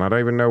call? And I don't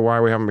even know why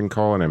we haven't been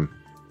calling him.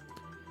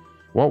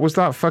 What was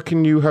that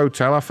fucking new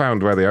hotel I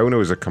found where the owner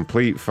was a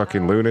complete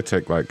fucking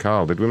lunatic like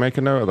Carl? Did we make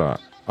a note of that?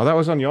 Oh, that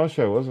was on your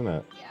show, wasn't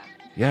it?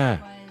 Yeah.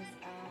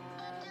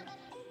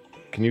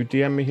 Can you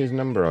DM me his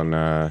number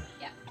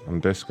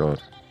on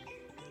Discord?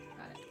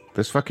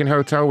 This fucking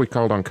hotel we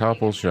called on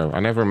Carpool's show.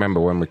 I never remember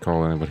when we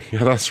call anybody.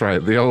 Yeah, that's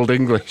right. The Old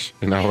English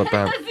in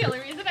Alabama. That's the only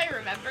reason I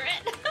remember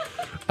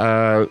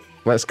it.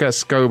 Let's get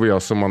Scoby or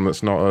someone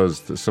that's not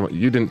us.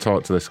 You didn't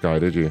talk to this guy,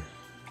 did you?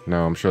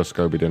 No, I'm sure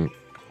Scoby didn't.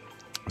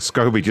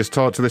 Scoby, just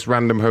talk to this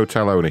random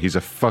hotel owner. He's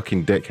a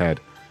fucking dickhead.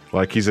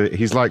 Like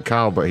he's like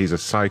Carl, but he's a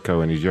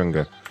psycho and he's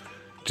younger.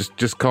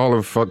 Just call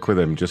and fuck with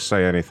him. Just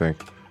say anything.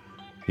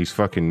 He's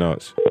fucking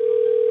nuts.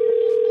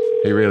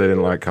 He really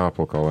didn't like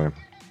Carpool calling him.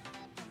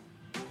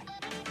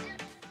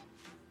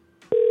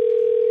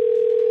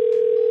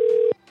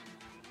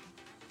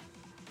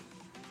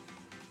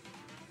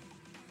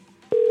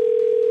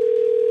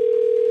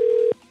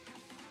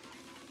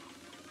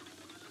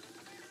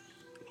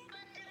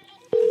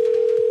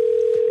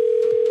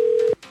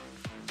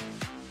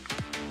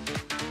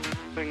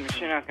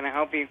 How can I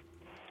help you?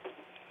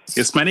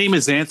 Yes, my name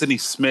is Anthony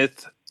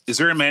Smith. Is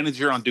there a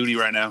manager on duty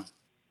right now?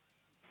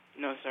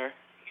 No, sir.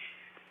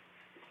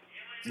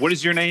 What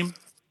is your name?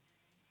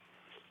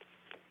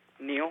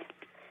 Neil?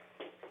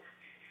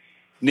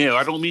 Neil,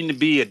 I don't mean to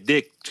be a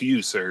dick to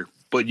you, sir,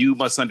 but you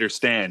must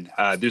understand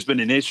there's been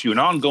an issue, an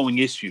ongoing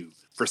issue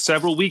for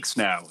several weeks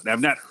now, and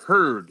I've not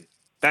heard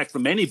back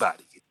from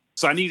anybody.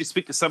 So I need to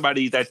speak to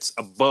somebody that's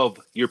above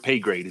your pay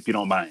grade, if you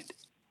don't mind.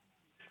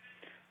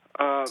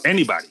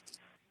 Anybody.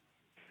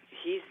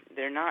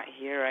 They're not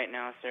here right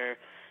now, sir.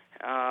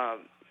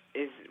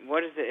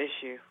 What is the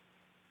issue?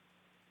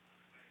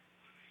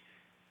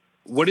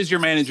 What is your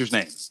manager's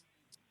name?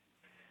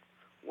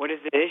 What is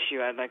the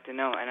issue? I'd like to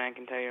know, and I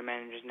can tell your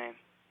manager's name.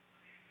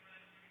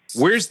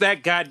 Where's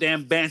that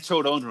goddamn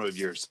banchoed owner of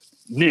yours?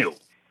 Neil.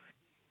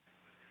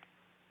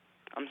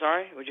 I'm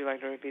sorry? Would you like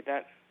to repeat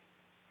that?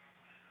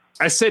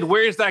 I said,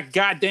 where's that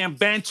goddamn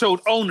banchoed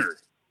owner?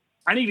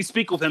 I need to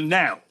speak with him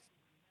now.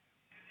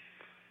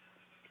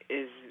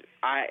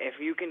 If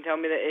you can tell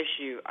me the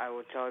issue, I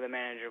will tell the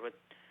manager with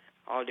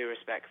all due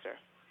respect, sir.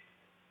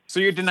 So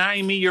you're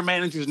denying me your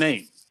manager's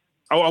name?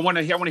 Oh, I want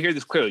to hear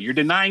this clearly. You're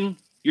denying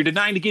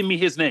to give me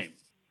his name.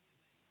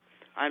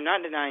 I'm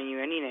not denying you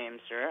any name,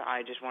 sir.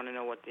 I just want to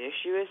know what the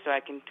issue is so I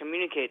can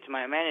communicate to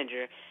my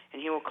manager,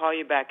 and he will call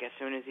you back as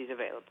soon as he's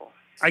available.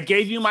 I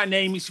gave you my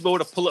name. You should be able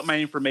to pull up my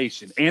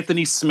information.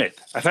 Anthony Smith.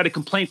 I've had a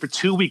complaint for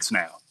 2 weeks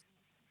now.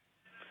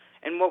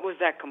 And what was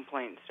that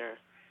complaint, sir?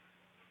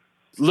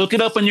 Look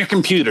it up on your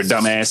computer,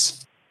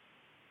 dumbass.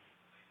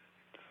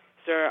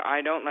 Sir,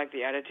 I don't like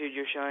the attitude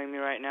you're showing me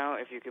right now.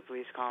 If you could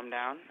please calm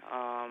down.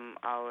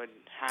 I would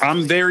happily...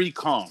 I'm very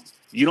calm.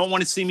 You don't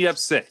want to see me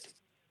upset.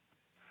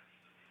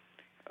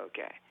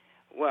 Okay.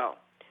 Well,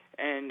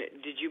 and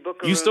did you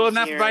book a You still have room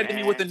not here provided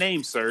me with a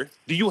name, sir.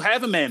 Do you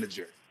have a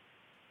manager?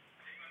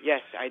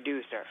 Yes, I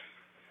do, sir.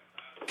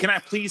 Can I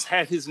please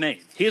have his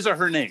name? His or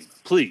her name,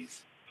 please.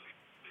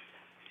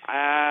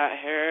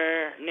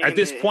 Her name At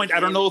this point, I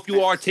don't know if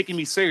you are taking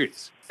me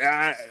serious.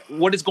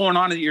 What is going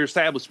on at your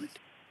establishment?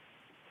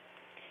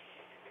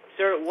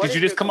 Sir, what Did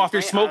you just come off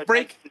your smoke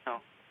break? No.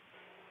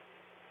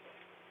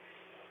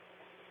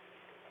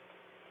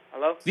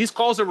 Hello? These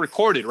calls are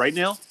recorded, right,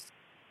 Neil?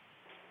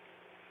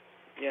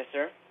 Yes,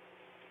 sir.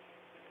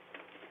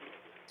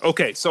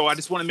 Okay, so I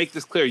just want to make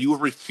this clear. You were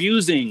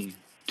refusing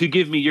to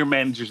give me your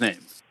manager's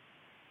name.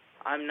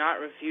 I'm not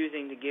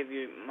refusing to give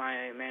you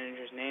my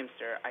manager's name,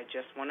 sir. I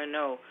just want to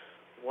know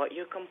what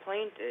your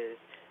complaint is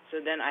so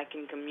then I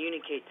can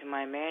communicate to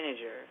my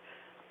manager.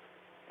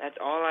 That's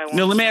all I want.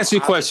 Now, let me ask you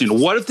a question.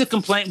 What if the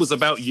complaint was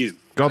about you?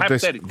 God,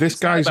 this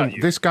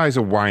guy's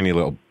a whiny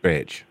little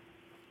bitch.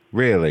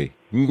 Really?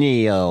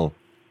 Neil.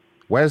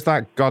 Where's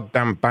that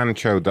goddamn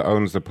bancho that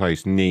owns the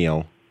place,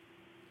 Neil?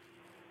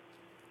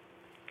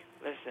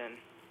 Listen.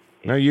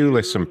 No, you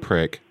listen,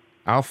 prick.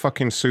 I'll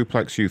fucking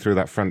suplex you through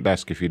that front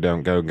desk if you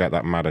don't go and get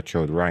that mad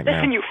chode right now.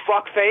 Listen, you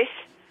fuckface.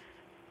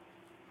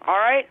 All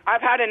right?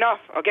 I've had enough,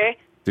 okay?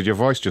 Did your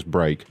voice just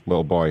break,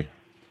 little boy?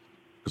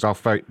 Because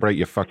I'll break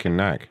your fucking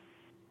neck.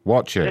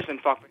 Watch it. Listen,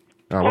 fuckface.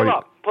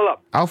 Oh, Pull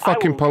up. I'll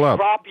fucking pull up.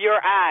 Drop your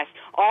ass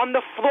on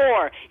the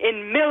floor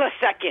in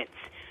milliseconds.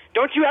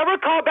 Don't you ever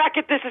call back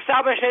at this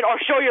establishment or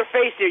show your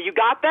face here. You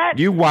got that?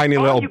 You whiny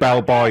little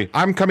bellboy.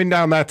 I'm coming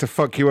down there to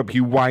fuck you up,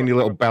 you whiny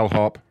little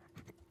bellhop.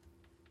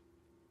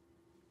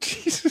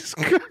 Jesus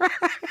Christ.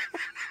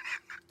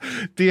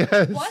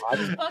 DS. What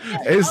the fuck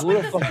is wrong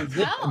with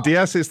this hotel?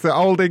 DS, it's the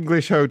Old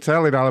English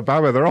Hotel in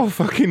Alabama. They're all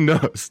fucking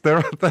nuts.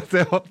 They're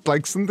all,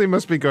 like, something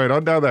must be going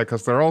on down there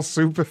because they're all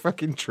super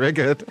fucking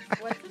triggered.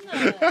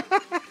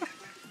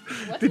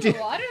 What's in the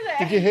water there?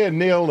 Did you hear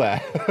Neil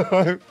there?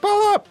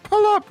 Pull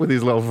up with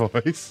his little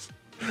voice.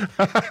 He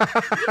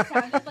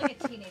sounded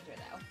like a teenager,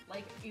 though.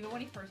 Like, even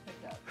when he first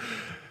picked up.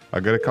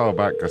 I'm going to call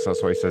back because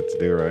that's what he said to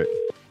do, right?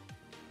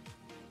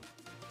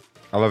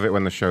 I love it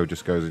when the show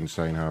just goes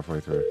insane halfway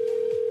through.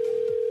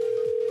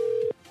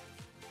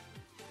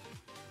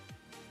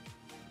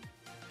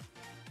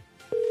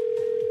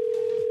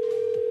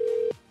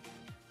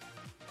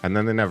 And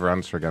then they never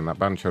answer again. That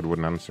banchod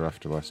wouldn't answer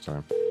after last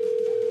time.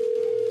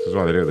 This is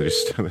what they do. They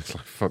just it's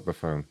like, fuck the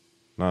phone.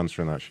 Not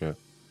answering that shit.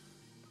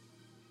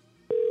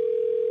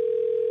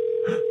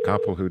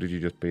 Carpool, who did you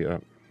just beat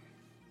up?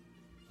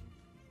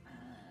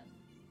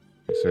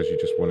 It says you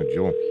just won a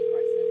duel.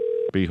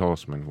 B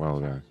Horseman. Well,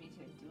 yeah.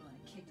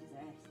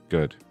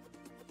 Good.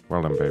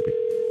 Well done, baby.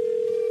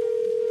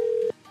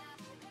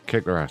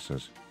 Kick their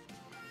asses.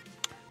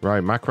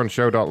 Right,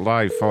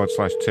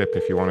 macronshow.live/tip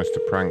if you want us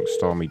to prank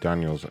Stormy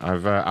Daniels.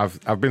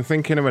 I've been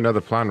thinking of another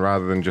plan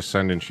rather than just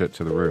sending shit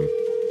to the room.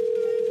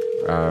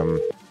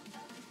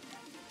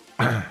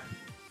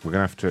 We're gonna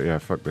have to,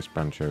 fuck this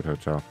Banchoed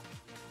Hotel.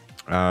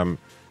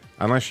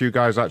 Unless you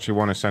guys actually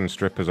want to send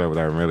strippers over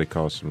there and really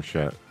cause some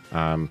shit.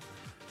 I'm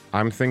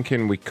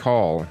thinking we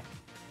call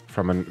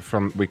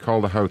we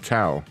call the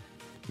hotel.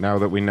 Now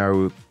that we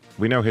know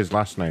his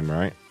last name,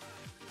 right?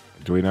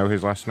 Do we know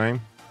his last name?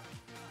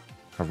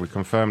 Have we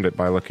confirmed it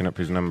by looking up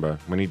his number?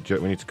 We need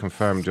to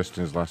confirm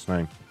Justin's last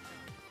name.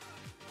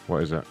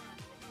 What is it?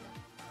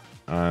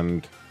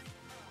 And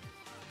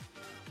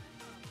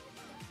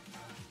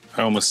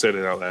I almost said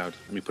it out loud.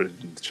 Let me put it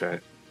in the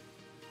chat.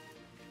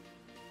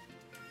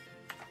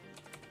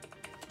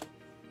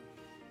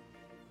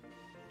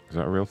 Is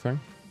that a real thing?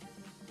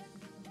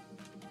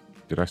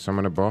 Did I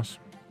summon a boss?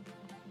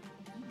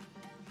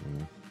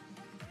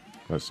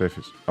 Let's see if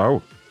it's...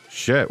 Oh,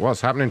 shit.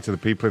 What's happening to the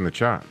people in the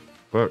chat?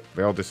 Look,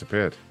 they all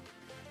disappeared.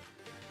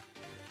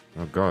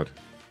 Oh, God.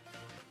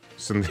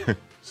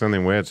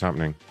 Something weird's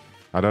happening.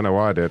 I don't know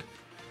why I did.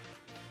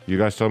 You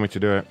guys told me to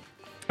do it.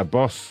 A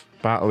boss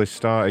battle is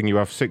starting. You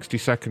have 60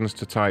 seconds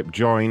to type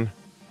join,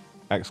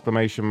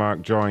 exclamation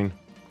mark join.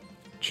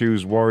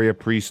 Choose warrior,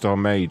 priest, or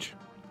mage.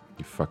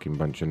 You fucking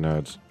bunch of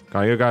nerds.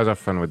 Can you guys have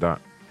fun with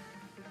that?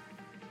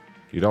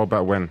 You'd all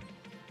better win.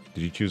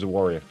 Did you choose a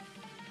warrior?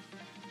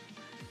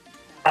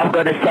 I'm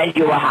gonna send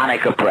you a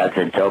Hanukkah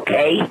present,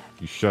 okay?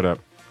 You shut up.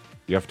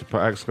 You have to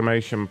put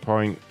exclamation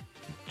point,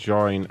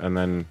 join, and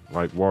then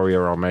like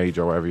warrior or mage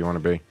or whatever you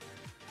want to be.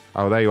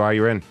 Oh, there you are.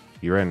 You're in.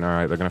 You're in. All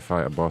right. They're gonna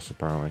fight a boss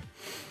apparently.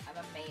 I'm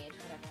a mage,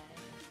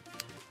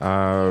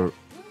 whatever.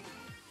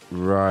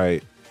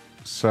 Right.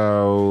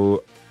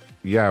 So,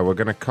 yeah, we're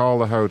gonna call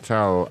the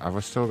hotel. Have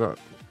I still got?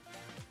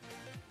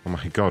 Oh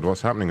my God,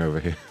 what's happening over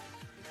here?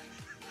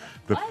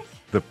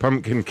 The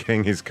Pumpkin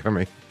King is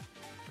coming.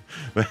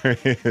 There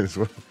he is.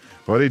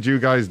 What did you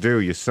guys do?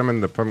 You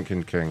summoned the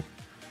Pumpkin King.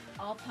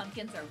 All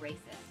pumpkins are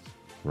racist.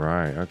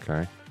 Right,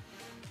 okay.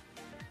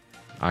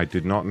 I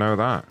did not know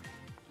that.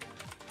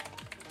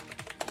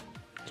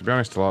 To be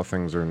honest, a lot of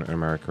things in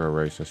America are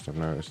racist. I've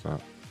noticed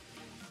that.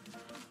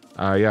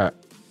 Yeah.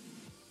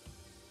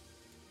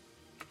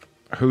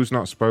 Who's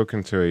not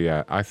spoken to her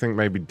yet? I think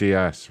maybe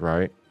DS,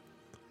 right?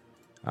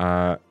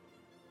 How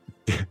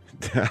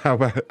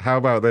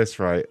about this,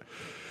 right?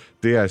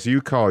 DS,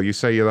 you call. You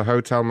say you're the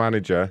hotel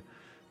manager.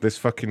 This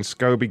fucking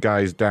Scobie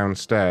guy's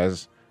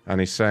downstairs,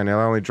 and he's saying he'll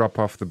only drop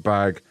off the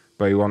bag,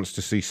 but he wants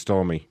to see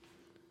Stormy.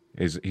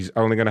 He's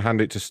only going to hand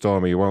it to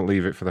Stormy. He won't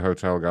leave it for the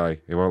hotel guy.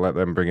 He won't let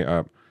them bring it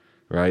up,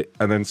 right?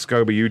 And then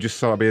Scobie, you just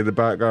sort of be in the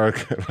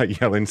background, like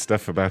yelling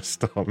stuff about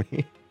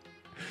Stormy,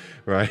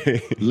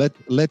 right?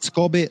 Let's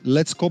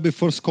Scobie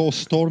first call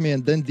Stormy,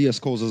 and then DS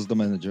calls as the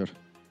manager.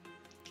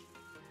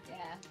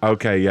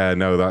 Okay, yeah,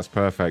 no, that's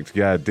perfect.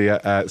 Yeah,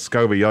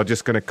 Scobie, you're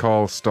just going to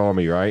call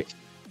Stormy, right?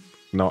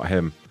 Not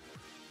him.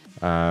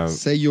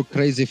 Say you're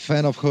crazy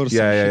fan of hers,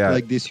 yeah.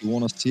 like this, you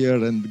want to see her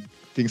and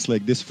things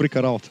like this, freak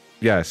her out.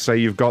 Yeah, say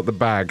you've got the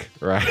bag,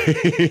 right?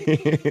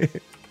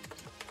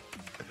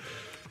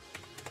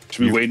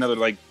 Should we wait another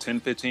like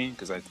 10, 15?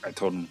 Because I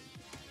told him,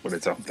 what,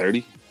 it's up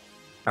 30?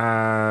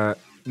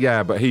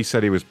 Yeah, but he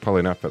said he was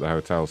pulling up at the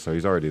hotel, so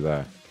he's already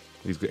there.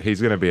 He's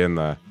going to be in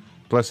there.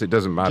 Plus, it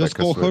doesn't matter. Just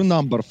call her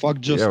number.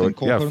 Fuck Justin.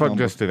 Fuck number.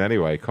 Justin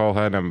anyway. Call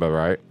her number,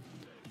 right?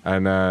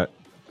 And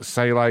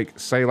say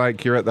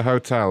like you're at the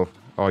hotel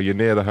or you're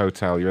near the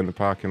hotel. You're in the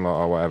parking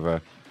lot or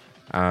whatever.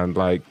 And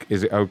like,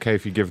 is it okay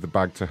if you give the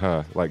bag to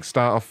her? Like,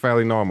 start off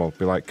fairly normal.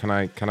 Be like, can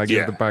I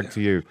give the bag to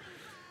you?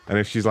 And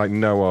if she's like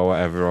no or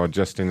whatever, or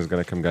Justin's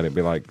gonna come get it,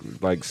 be like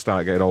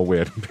start getting all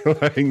weird. Be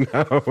like,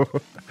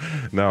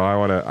 no, I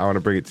wanna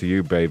bring it to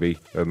you, baby.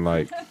 And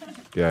like,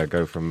 yeah,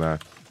 go from there.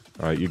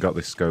 All right, you got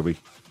this, Scobie.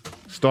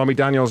 Stormy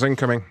Daniels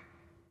incoming.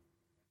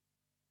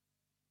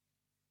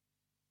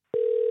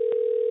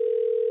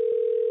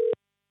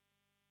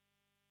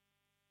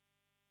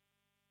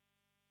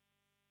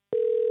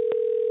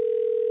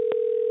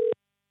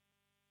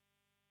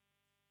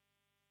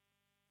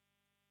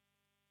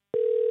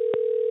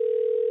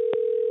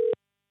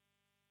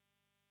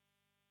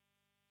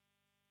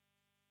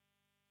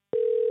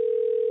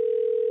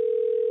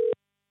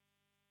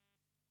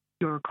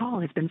 Your call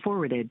has been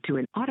forwarded to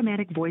an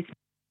automatic voice.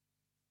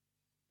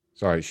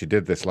 Sorry, she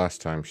did this last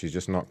time. She's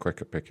just not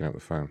quick at picking up the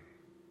phone.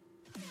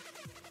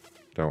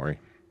 Don't worry.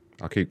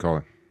 I'll keep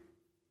calling.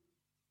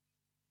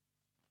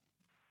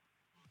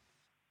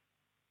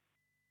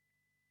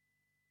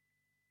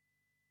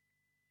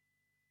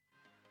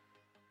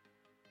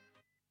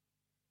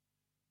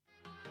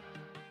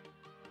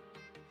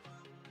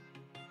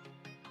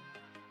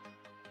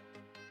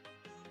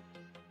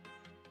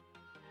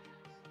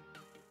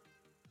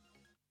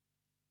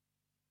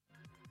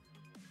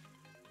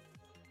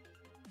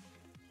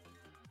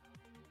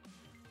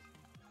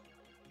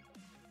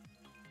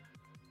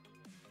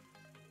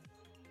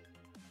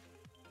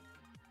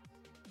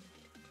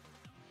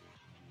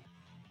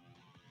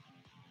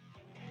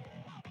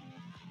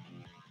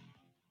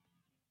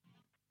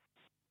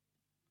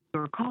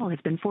 Your call has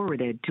been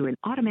forwarded to an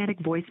automatic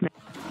voice.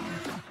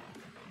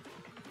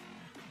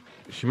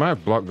 She might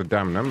have blocked the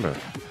damn number.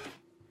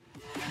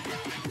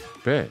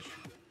 Bitch.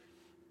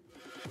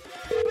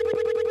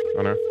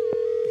 Oh no.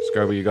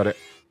 Scobie, you got it.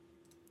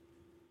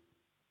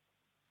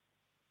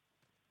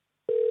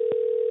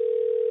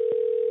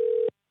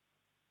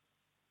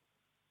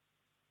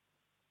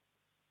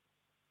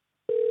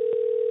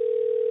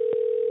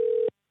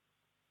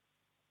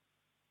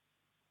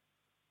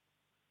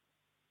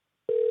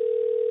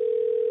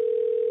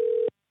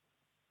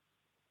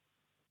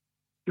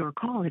 Your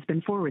call has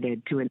been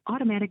forwarded to an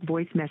automatic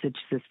voice message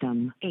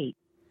system. 8.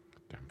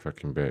 Damn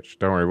fucking bitch.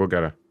 Don't worry, we'll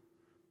get her.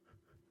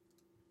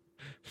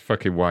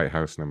 Fucking White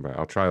House number.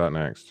 I'll try that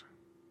next.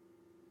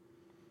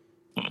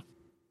 How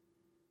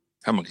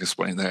am I going to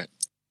explain that?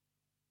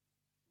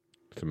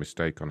 It's a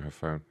mistake on her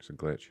phone. It's a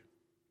glitch.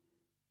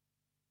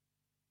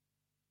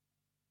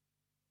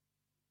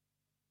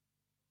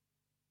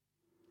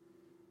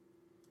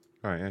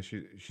 Oh yeah,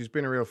 she's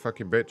been a real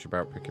fucking bitch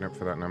about picking up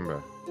for that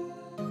number.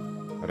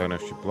 I don't know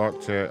if she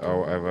blocked it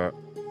or whatever.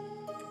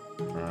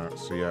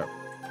 So yeah,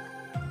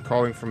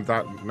 calling from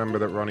that number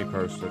that Ronnie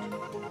posted.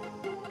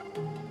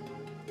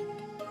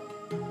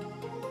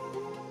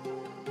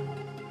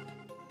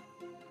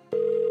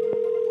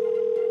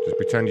 Just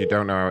pretend you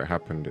don't know how it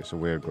happened. It's a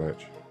weird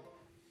glitch.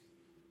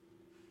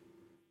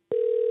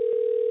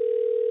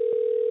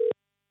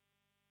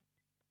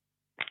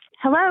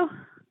 Hello.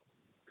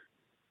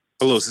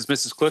 Hello, is this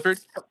Mrs. Clifford?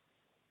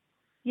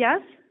 Yes.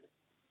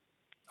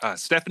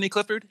 Stephanie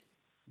Clifford?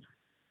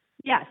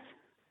 Yes.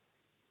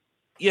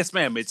 Yes,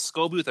 ma'am. It's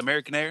Scobie with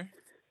American Air.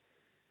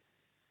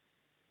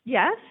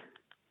 Yes.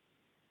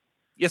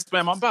 Yes,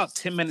 ma'am. I'm about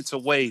 10 minutes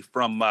away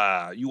from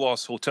you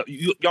all's hotel.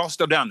 Y'all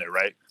still down there,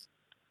 right?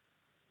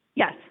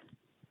 Yes.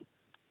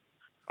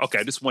 Okay,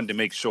 I just wanted to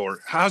make sure.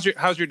 How's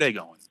your day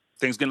going?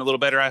 Things getting a little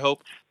better, I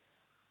hope?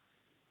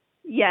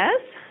 Yes.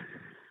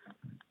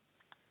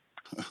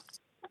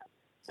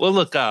 Well,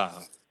 look,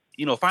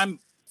 if I'm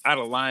out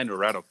of line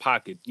or out of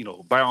pocket,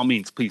 by all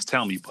means, please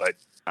tell me. But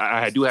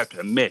I do have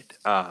to admit,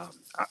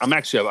 I'm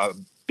actually a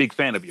big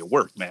fan of your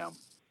work, ma'am.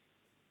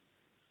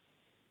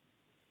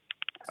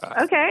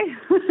 Okay.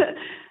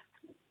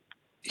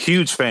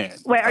 Huge fan.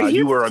 Wait,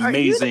 you were amazing.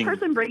 Are you the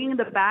person bringing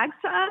the bags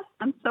to us?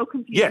 I'm so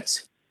confused.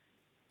 Yes.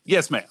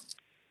 Yes, ma'am.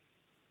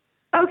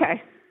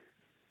 Okay.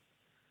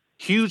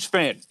 Huge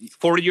fan.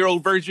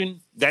 40-year-old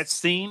virgin, that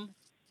scene,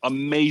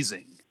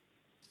 amazing.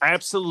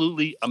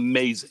 Absolutely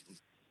amazing.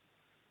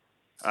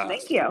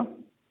 Thank you.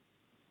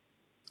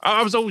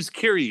 I was always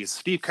curious.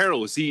 Steve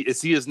Carroll, is he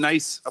as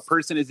nice a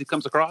person as he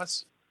comes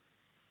across?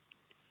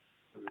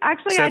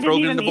 Actually, Seth I didn't Rogen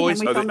even and the meet boys?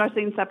 him. We Are filmed they- our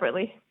scenes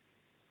separately.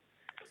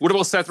 What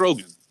about Seth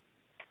Rogen?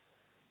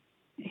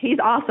 He's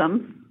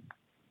awesome.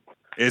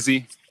 Is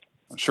he?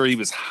 I'm sure he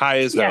was high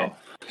as hell.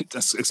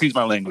 Excuse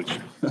my language.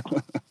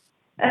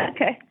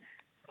 Okay.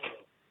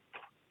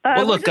 Well,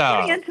 we're look,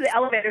 just getting into the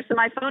elevator, so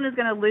my phone is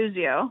going to lose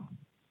you.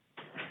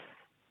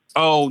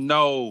 Oh,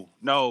 no.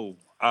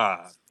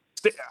 I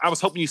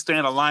was hoping you'd stay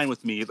on the line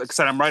with me. Like I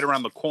said, I'm right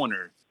around the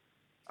corner.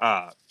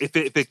 If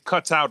it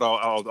cuts out,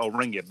 I'll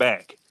ring you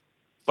back.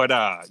 But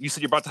you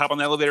said you're about to hop on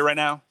the elevator right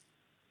now?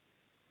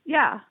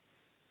 Yeah.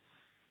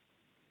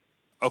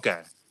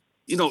 Okay.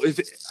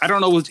 I don't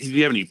know if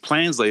you have any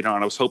plans later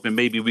on. I was hoping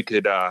maybe we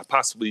could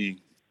possibly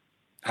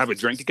have a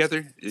drink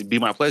together. It'd be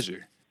my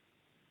pleasure.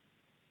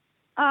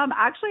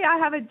 Actually, I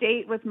have a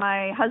date with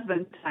my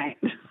husband tonight.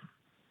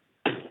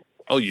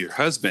 Oh, your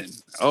husband.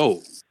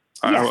 Oh,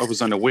 Yeah. I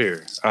was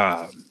unaware.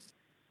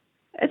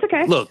 It's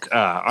okay. Look,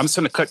 I'm just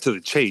going to cut to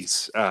the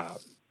chase. I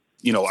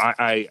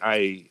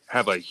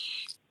have a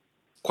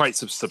quite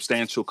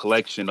substantial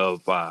collection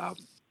of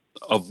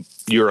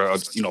your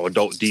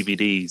adult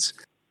DVDs.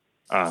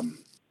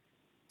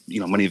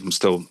 Many of them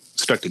still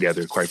stuck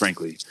together, quite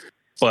frankly.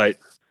 But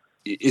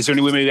is there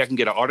any way maybe I can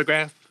get an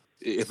autograph?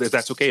 If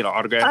that's okay, an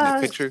autograph and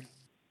a picture?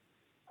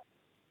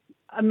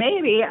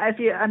 Maybe.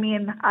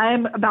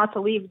 I'm about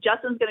to leave.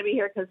 Justin's going to be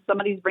here because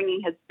somebody's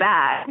bringing his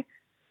bag.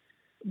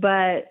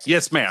 But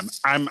Yes, ma'am.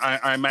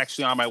 I'm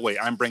actually on my way.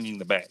 I'm bringing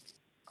the bag.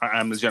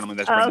 I'm the gentleman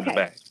that's bringing the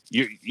bag.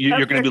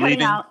 You're going to be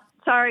leaving? Out.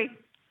 Sorry.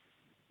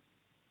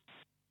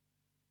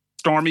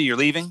 Stormy, you're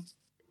leaving?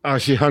 Oh,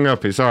 she hung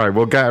up. It's all right.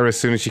 We'll get her as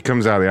soon as she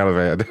comes out of the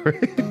elevator.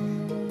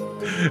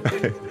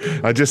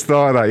 I just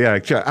thought of that.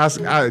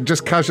 Yeah,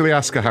 just casually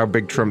ask her how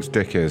big Trump's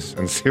dick is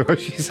and see what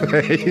she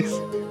says.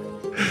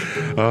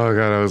 Oh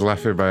God, I was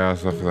laughing my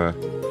ass off there.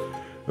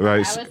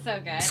 Right, That was so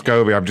good.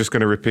 Scobie, I'm just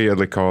going to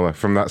repeatedly call her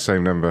from that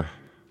same number.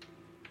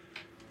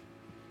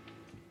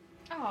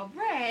 Oh,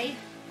 Ray.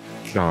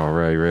 Oh,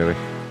 Ray, really?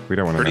 We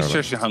don't want to know. Pretty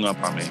sure that. she hung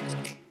up on me.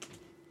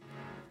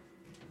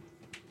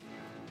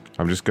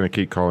 I'm just going to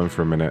keep calling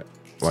for a minute.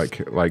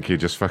 Like you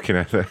just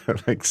fucking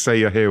like say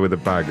you're here with a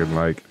bag and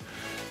like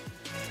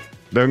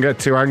don't get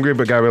too angry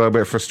but get a little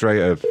bit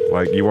frustrated.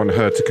 Like you want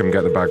her to come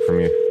get the bag from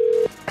you.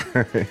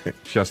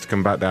 She has to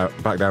come back down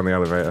the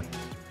elevator.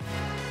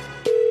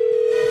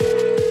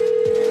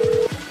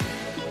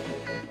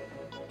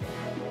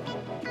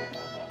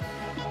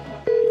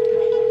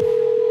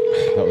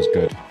 That was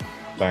good.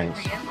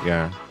 Thanks.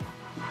 Yeah.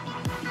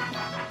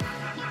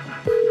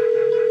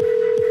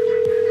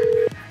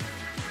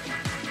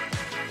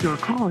 Your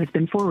call has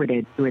been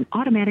forwarded to an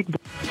automatic.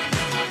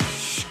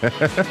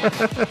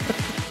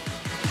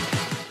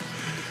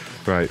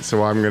 Right, so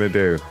what I'm going to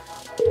do.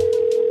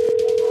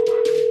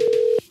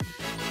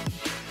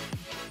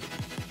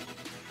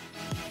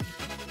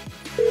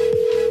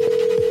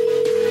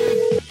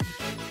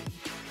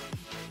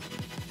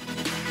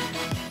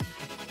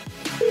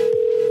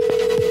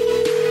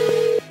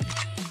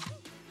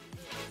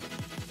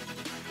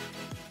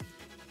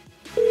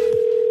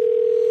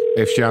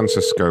 If she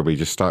answers Scobie,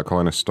 just start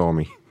calling her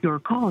Stormy. Your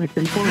call has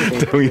been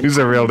forwarded. Don't use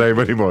her real name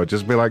anymore.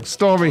 Just be like,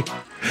 Stormy.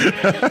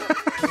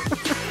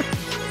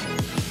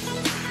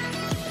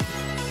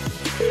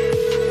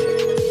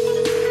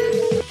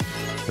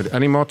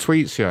 Any more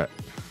tweets yet?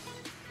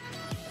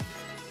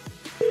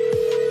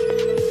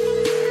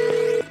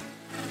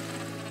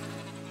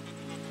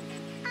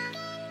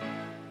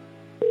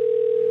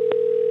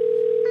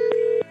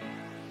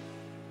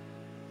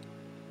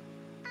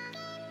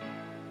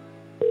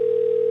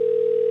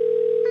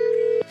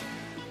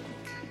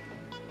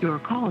 Your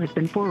call has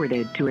been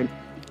forwarded to an...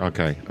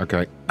 Okay.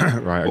 Right,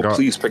 I got...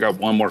 Please pick up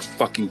one more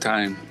fucking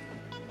time.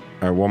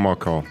 One more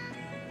call.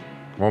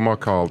 One more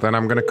call. Then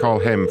I'm going to call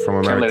him from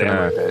American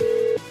Air.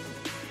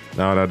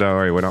 No, don't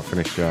worry. We're not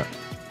finished yet.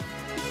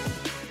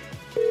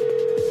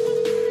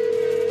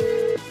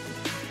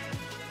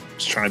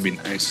 Just trying to be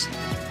nice.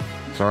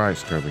 It's all right,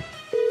 Scobie.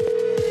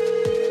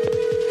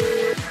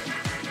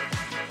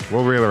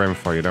 We'll reel her in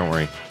for you, don't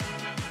worry.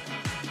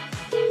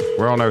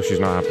 We all know she's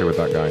not happy with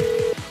that guy.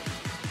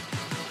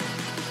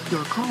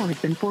 Your call has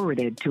been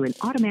forwarded to an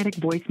automatic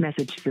voice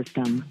message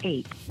system.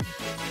 8.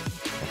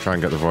 I'll try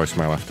and get the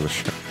voicemail after the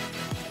show.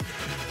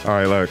 All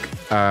right, look.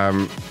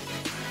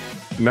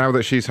 Now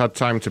that she's had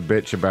time to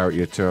bitch about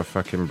you to her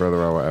fucking brother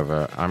or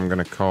whatever, I'm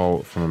going to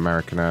call from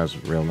American Air's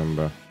real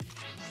number.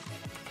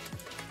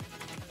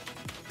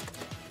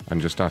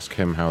 And just ask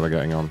him how they're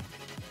getting on.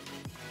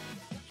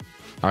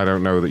 I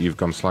don't know that you've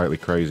gone slightly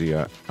crazy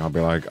yet. I'll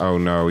be like, oh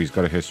no, he's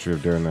got a history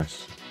of doing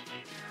this.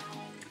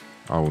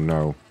 Oh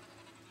no.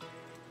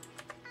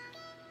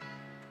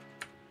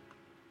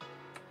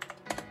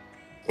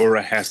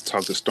 Laura has to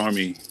talk to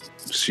Stormy.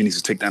 She needs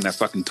to take down that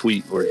fucking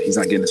tweet or he's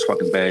not getting his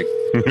fucking bag.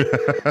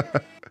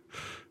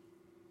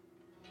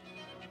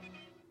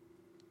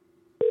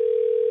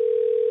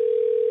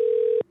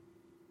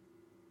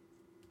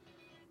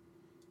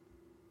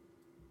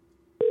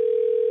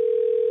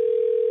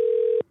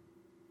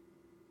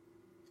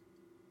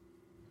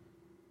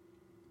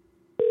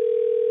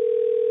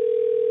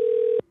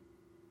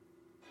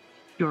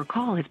 Your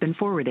call has been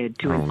forwarded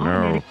to an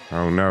automatic...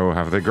 Oh no,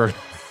 have they grown...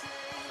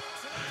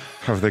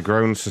 Have they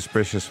grown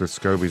suspicious with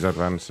Scobie's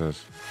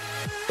advances?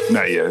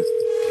 Not yet.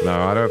 No,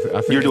 I don't...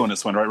 I think You're doing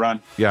this one, right,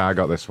 Ron? Yeah, I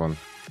got this one.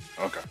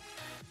 Okay.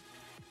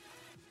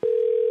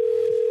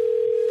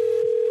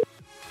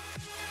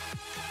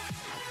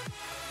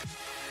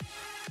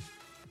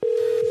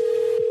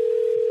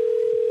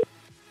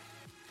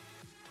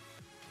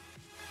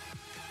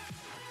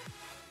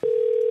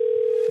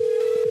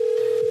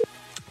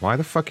 Why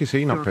the fuck is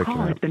he not picking up? Your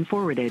call has up? been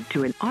forwarded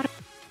to an auto...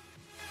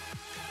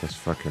 This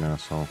fucking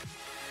asshole.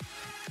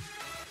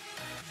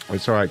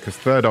 It's alright, because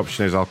third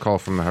option is I'll call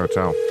from the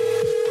hotel.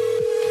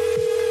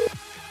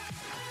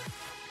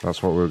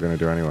 That's what we were going to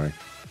do anyway.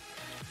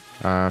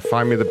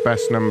 Find me the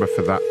best number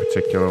for that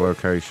particular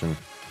location.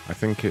 I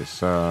think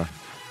it's... What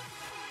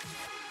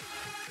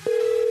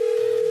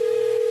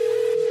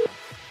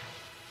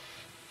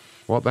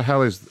the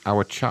hell is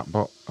our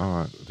chatbot?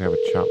 Oh, they have a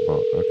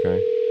chatbot.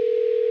 Okay.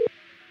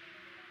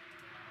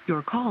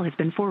 Your call has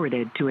been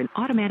forwarded to an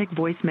automatic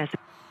voice message.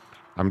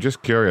 I'm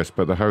just curious,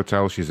 but the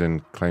hotel she's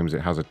in claims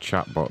it has a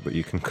chatbot that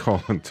you can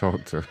call and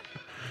talk to.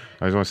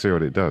 I just want to see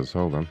what it does.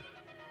 Hold on.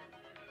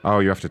 Oh,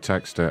 you have to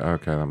text it.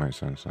 Okay, that makes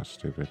sense. That's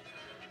stupid.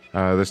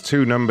 There's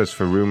 2 numbers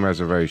for room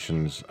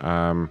reservations.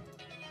 Right.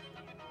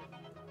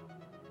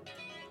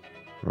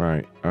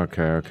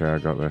 Okay, I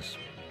got this.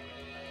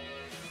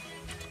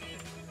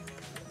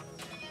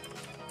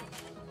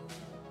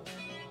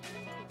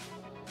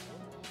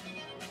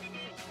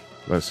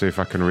 Let's see if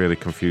I can really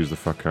confuse the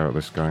fuck out of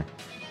this guy.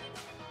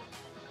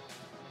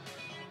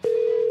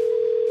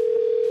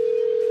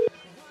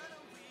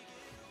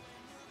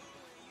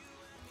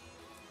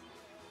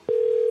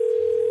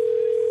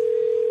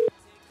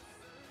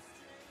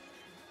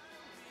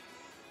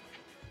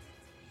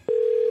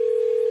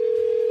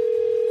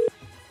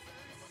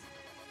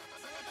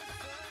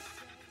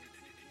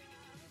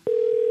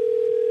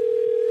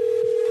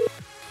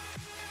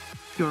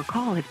 Your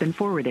call has been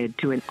forwarded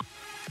to an...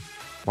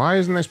 Why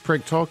isn't this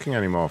prick talking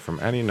anymore from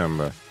any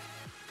number?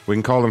 We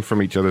can call them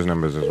from each other's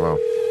numbers as well.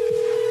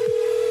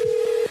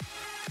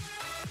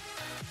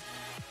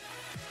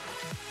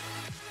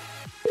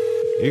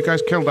 You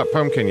guys killed that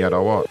pumpkin yet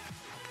or what?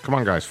 Come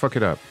on guys, fuck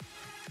it up.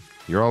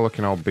 You're all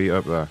looking all beat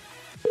up there.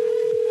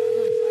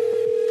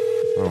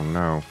 Oh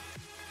no.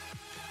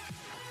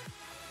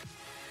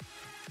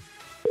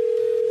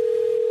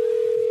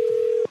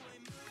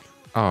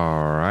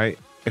 Alright.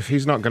 If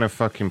he's not gonna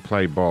fucking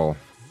play ball,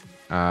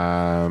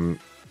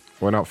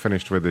 we're not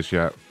finished with this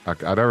yet. I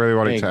don't really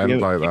want it to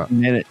end like that.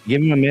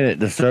 Give him a minute.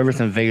 The service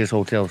in Vegas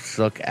hotels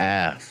suck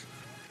ass.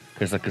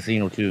 It's a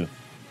casino too.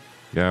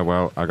 Yeah,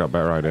 well, I got a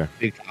better idea.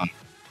 Big time.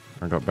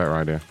 I got a better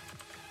idea.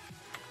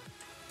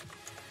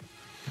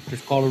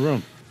 Just call the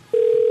room.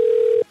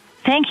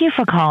 Thank you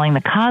for calling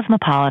the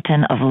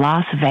Cosmopolitan of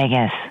Las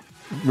Vegas.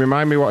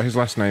 Remind me what his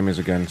last name is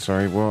again.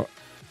 Sorry, what?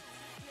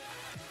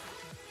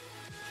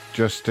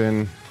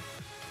 Justin.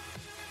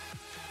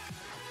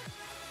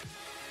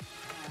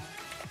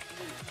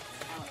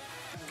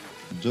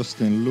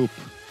 Justin Loop.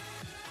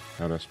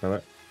 How do I spell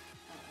it?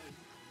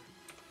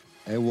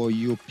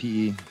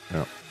 L-O-U-P-E.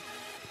 Yeah.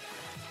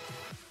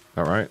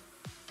 All right?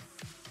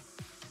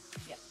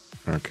 Yeah.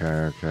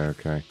 Okay.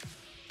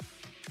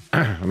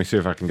 Let me see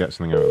if I can get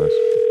something out of this.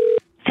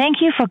 Thank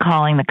you for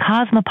calling the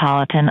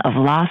Cosmopolitan of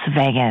Las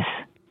Vegas.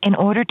 In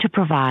order to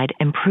provide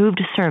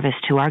improved service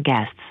to our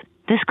guests,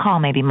 this call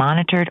may be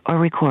monitored or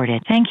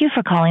recorded. Thank you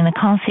for calling the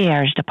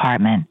concierge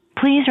department.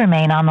 Please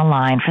remain on the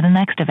line for the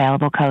next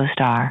available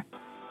co-star.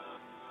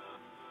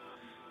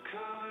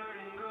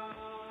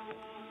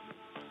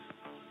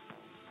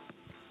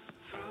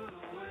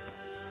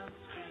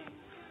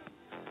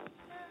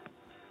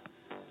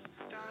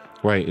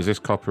 Wait, is this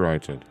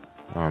copyrighted?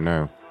 Oh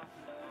no.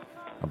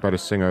 I better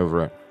sing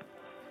over it.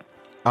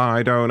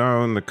 I don't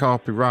own the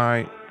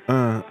copyright.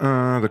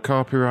 The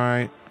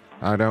copyright.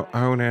 I don't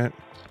own it.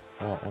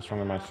 What's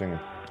wrong with my singing?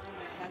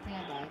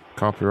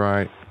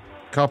 Copyright.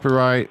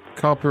 Copyright.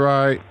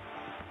 Copyright.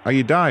 Oh,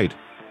 you died.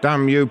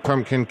 Damn you,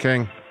 Pumpkin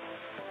King.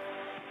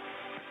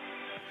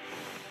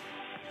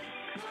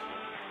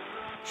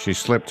 She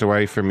slipped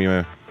away from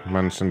you,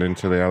 Munson,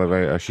 into the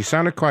elevator. She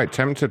sounded quite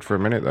tempted for a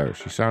minute, though.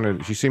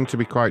 She seemed to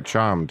be quite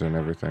charmed and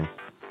everything.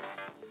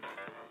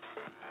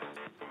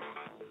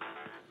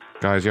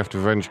 Guys, you have to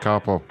avenge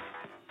Carpal.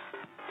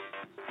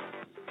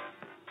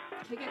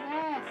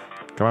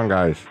 Come on,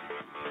 guys.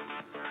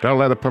 Don't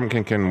let the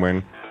Pumpkin King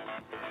win.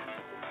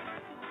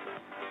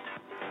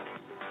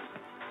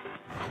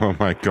 Oh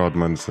my God,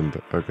 Munson.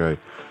 Okay.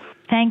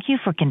 Thank you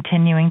for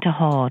continuing to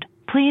hold.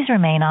 Please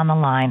remain on the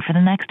line for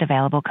the next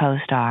available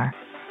co-star.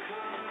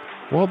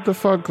 What the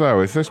fuck,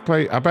 though? Is this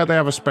play? I bet they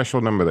have a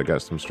special number that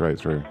gets them straight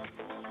through.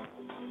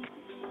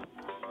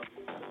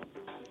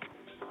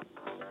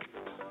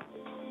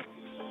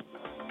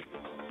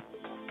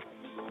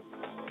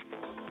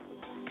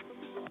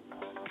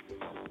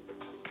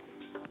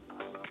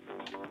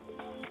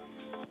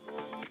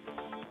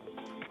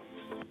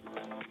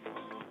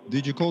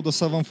 Did you call the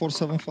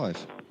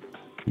 7475?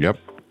 Yep.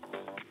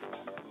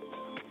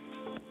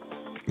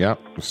 Yep.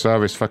 The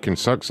service fucking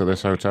sucks at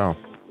this hotel.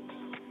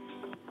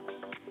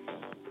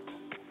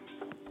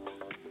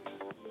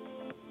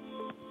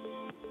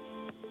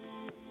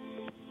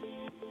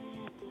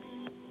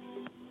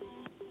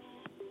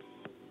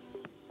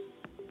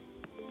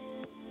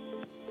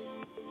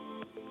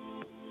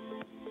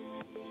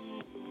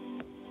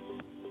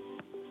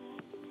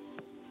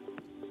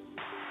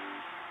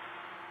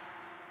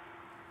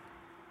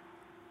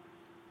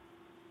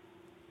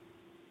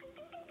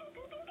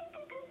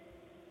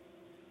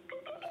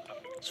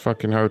 This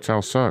fucking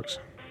hotel sucks.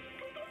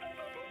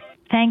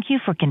 Thank you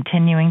for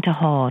continuing to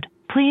hold.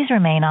 Please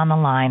remain on the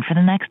line for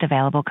the next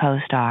available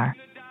co-star.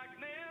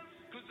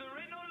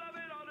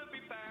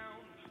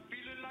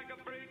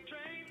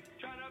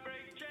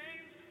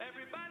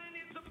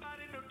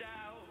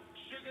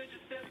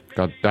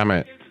 God damn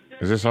it.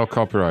 Is this all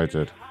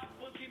copyrighted?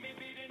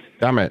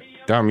 Damn it.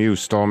 Damn you,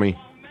 Stormy.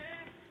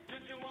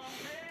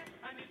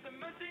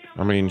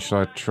 I mean,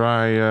 should I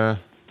try,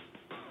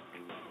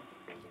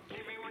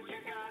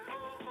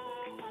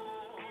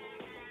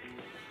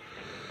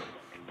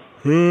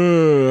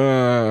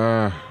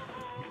 Oh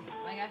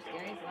my gosh,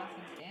 Gary's the last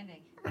one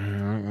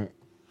standing.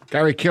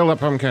 Gary, kill that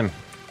pumpkin.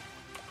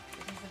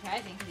 It's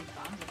surprising because he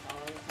bombs us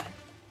all the time.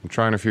 I'm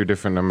trying a few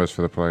different numbers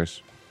for the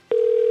place.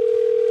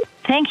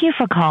 Thank you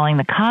for calling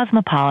the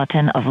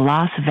Cosmopolitan of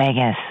Las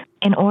Vegas.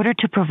 In order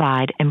to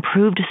provide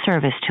improved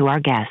service to our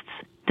guests,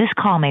 this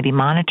call may be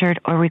monitored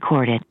or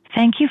recorded.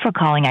 Thank you for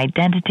calling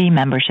Identity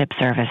Membership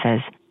Services.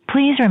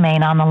 Please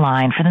remain on the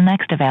line for the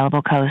next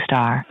available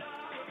co-star.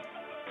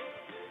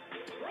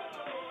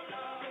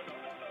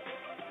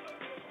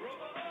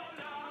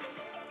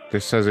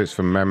 This says it's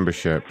for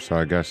membership, so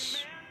I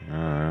guess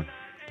they're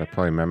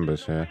probably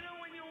members here.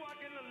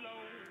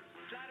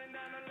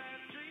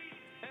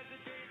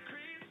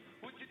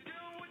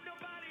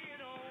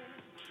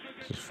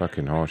 This is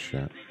fucking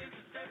horseshit.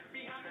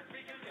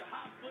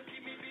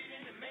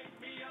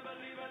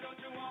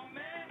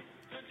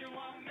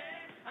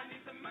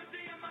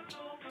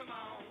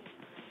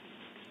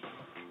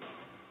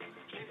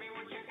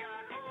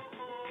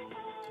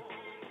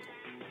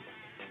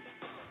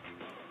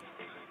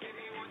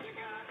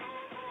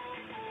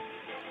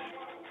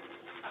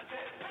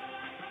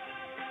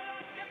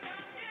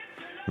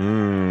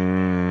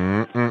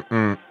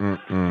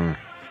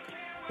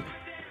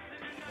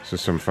 This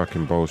is some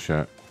fucking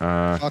bullshit.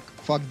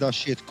 Fuck that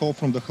shit. Call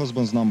from the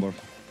husband's number.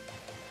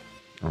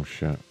 Oh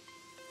shit.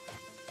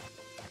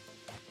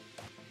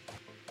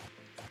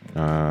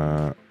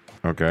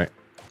 Okay.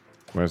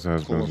 Where's the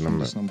husband's Call from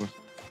number? this number.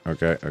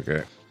 Okay,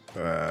 okay.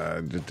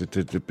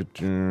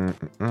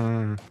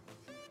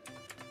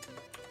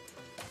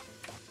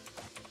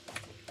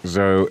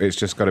 So it's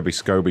just got to be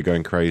Scobie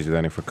going crazy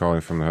then if we're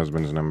calling from the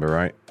husband's number,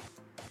 right?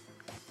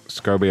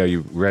 Scobie, are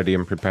you ready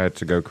and prepared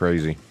to go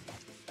crazy?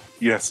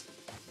 Yes.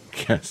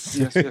 Yes.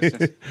 Yes, yes,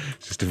 yes.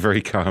 Just a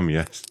very calm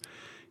yes.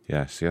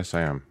 Yes, yes,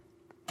 I am.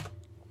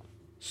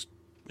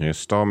 Here's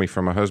Stormy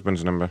from her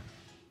husband's number.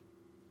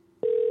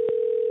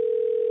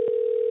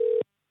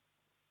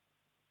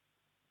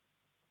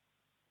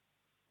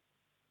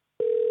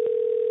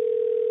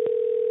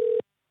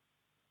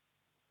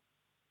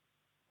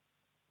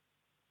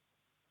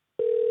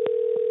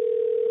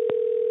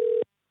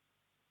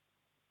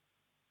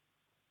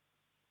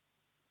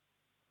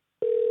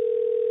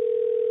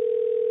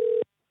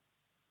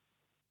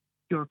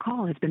 Your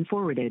call has been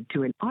forwarded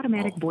to an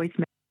automatic voice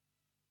message.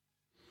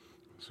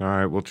 It's all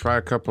right. We'll try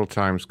a couple of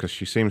times because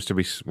she seems to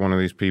be one of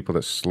these people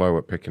that's slow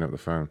at picking up the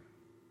phone.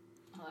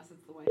 Unless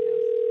it's the White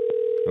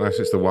House. Unless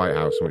it's the White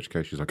House, in which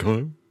case she's like,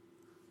 hello?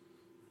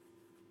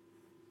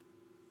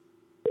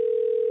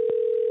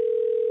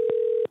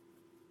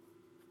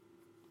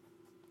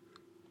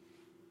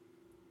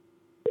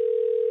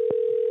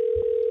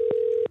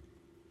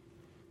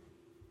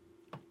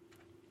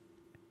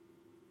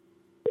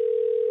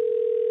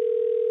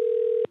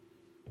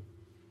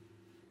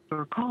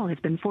 Your call has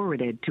been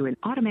forwarded to an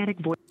automatic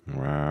voice.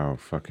 Wow,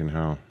 fucking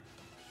hell.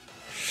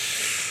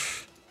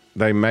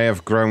 They may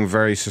have grown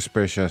very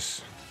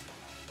suspicious.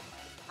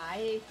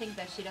 I think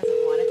that she doesn't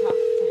want to talk to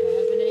her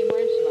husband anymore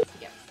and she wants to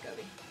get with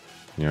Scobie.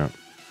 Yeah.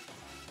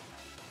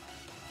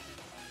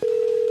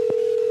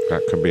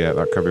 That could be it.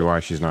 That could be why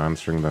she's not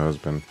answering the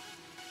husband.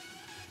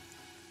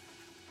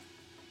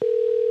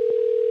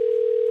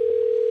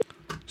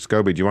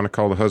 Scobie, do you want to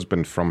call the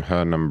husband from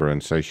her number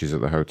and say she's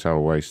at the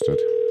hotel wasted?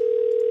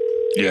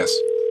 Yes.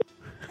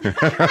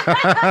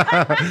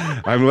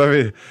 I'm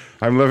loving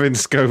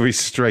Scobie's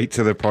straight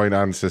to the point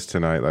answers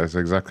tonight. That's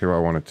exactly what I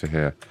wanted to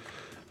hear.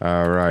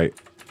 All right.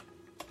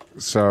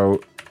 So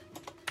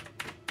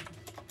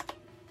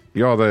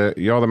you're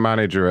the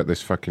manager at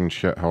this fucking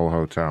shithole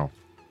hotel.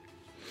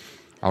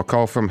 I'll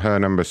call from her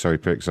number so he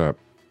picks up.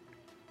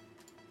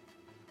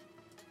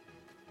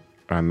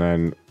 And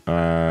then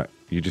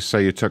you just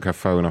say you took her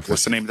phone off.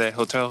 What's the name of that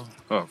hotel?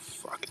 Oh,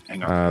 fuck.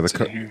 Hang on.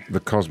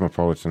 The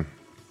Cosmopolitan.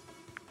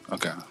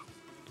 Okay.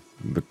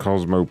 The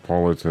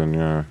Cosmopolitan,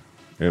 yeah.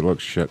 It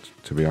looks shit,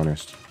 to be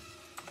honest.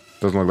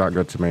 Doesn't look that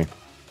good to me.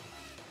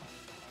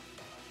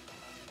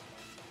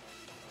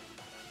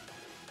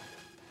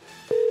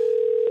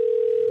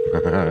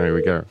 Here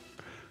we go.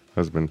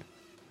 Husband.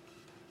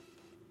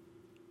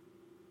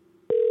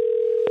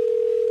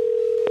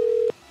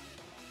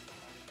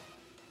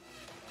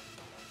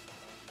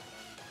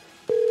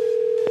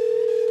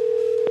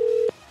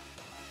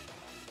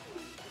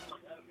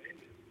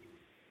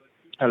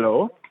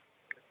 Hello?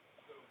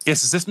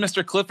 Yes, is this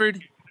Mr.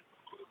 Clifford?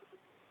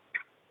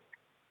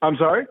 I'm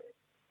sorry?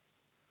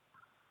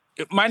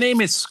 My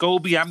name is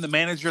Scobie. I'm the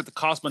manager at the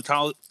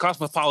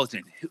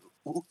Cosmopolitan.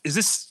 Is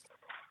this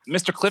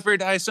Mr.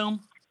 Clifford, I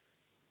assume?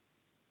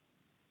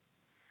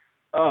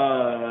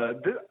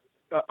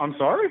 I'm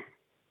sorry?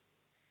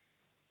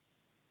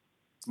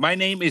 My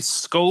name is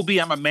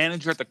Scobie. I'm a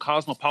manager at the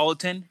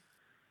Cosmopolitan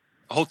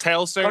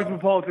Hotel, sir.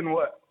 Cosmopolitan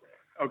what?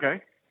 Okay.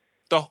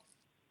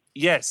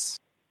 Yes.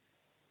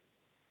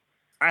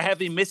 I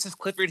have a Mrs.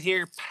 Clifford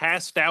here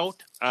passed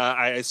out.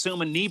 I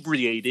assume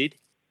inebriated.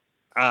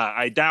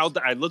 I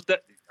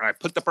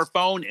put up her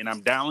phone and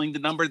I'm dialing the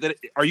number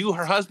are you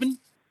her husband?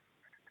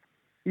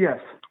 Yes.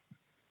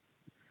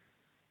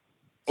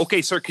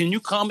 Okay, sir, can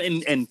you come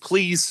and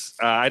please,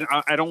 I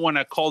don't want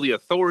to call the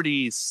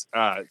authorities.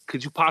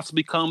 Could you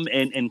possibly come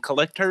and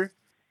collect her?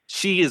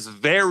 She is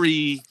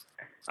very,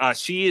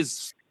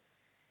 she's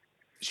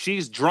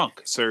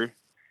drunk, sir.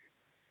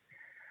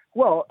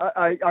 Well,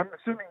 I'm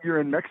assuming you're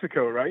in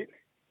Mexico, right?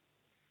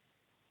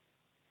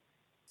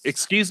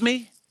 Excuse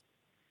me?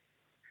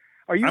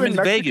 Are you I'm in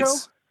Mexico?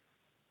 Vegas.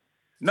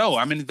 No,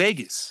 I'm in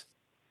Vegas.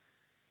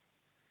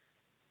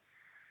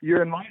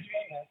 You're in Las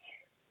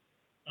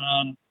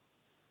Vegas.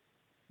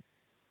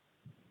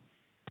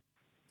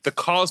 The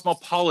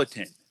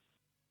Cosmopolitan.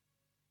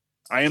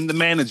 I am the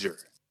manager.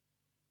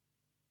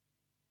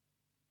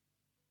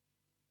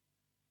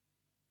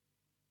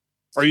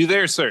 Are you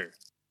there, sir?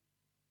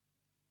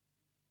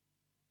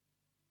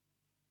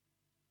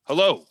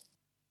 Hello?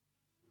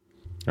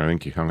 I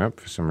think you hung up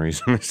for some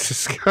reason, Mr.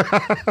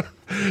 Scott.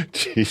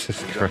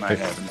 Jesus That might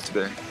Christ. happen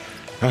today.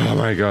 Oh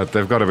my God,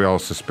 they've got to be all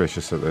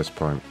suspicious at this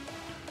point.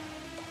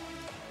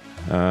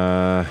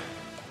 Well,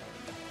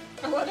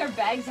 their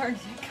bags aren't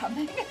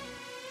coming.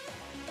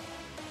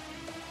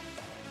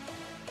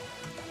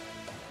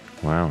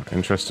 Wow,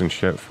 interesting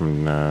shit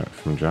from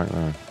Jack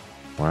there.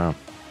 Wow.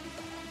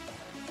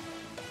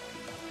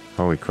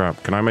 Holy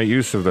crap. Can I make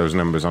use of those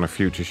numbers on a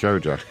future show,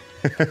 Jack?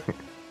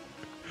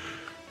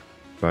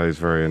 That is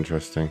very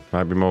interesting.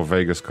 Might be more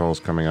Vegas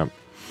calls coming up.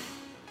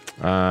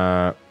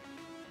 All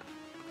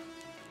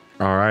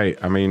right.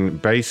 I mean,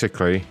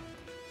 basically,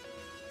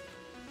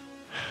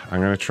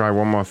 I'm going to try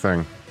one more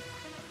thing.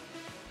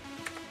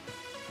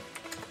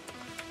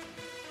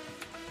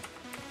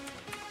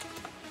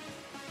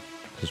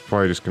 It's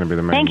probably just going to be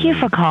the main. Thank you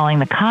for calling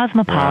the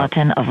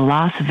Cosmopolitan of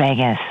Las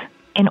Vegas.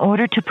 In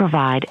order to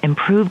provide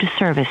improved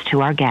service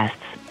to our guests,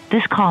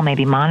 this call may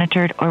be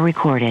monitored or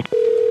recorded.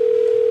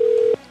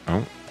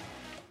 Oh.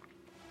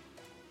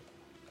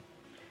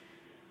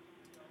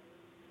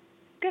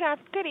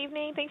 Good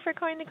evening. Thanks for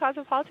calling the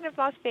Cosmopolitan of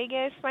Las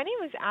Vegas. My name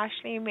is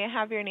Ashley. May I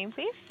have your name,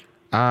 please?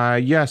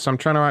 Yes, I'm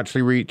trying to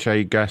actually reach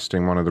a guest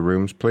in one of the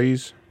rooms,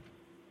 please.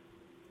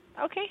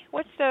 Okay.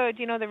 Do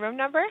you know the room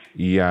number?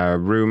 Yeah,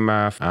 room,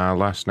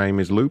 last name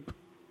is Loop.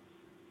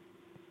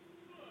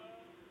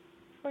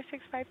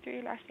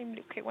 4653, last name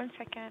Luke. Okay, 1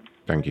 second.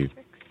 Thank you.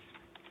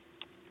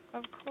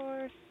 Of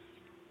course.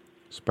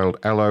 Spelled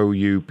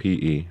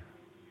Loupe.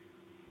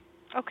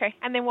 Okay.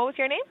 And then what was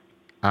your name?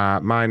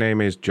 My name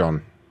is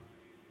John.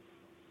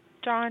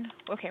 John.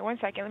 Okay, 1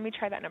 second. Let me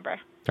try that number.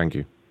 Thank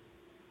you.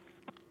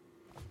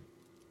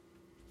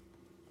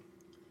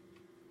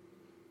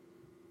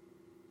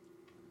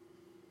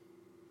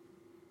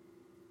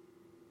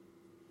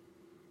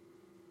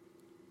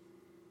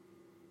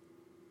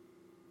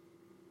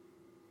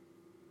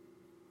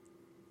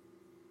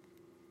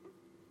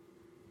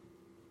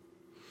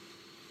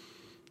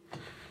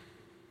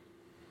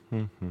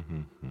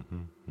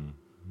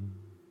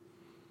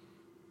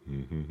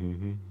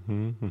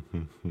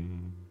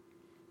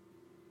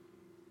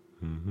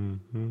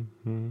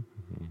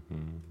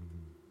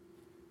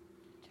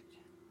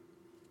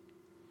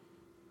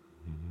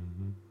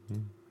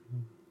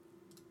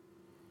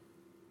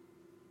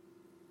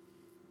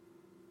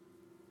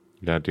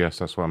 Dad, yes,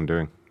 that's what I'm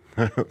doing.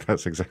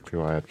 That's exactly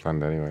what I had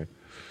planned anyway.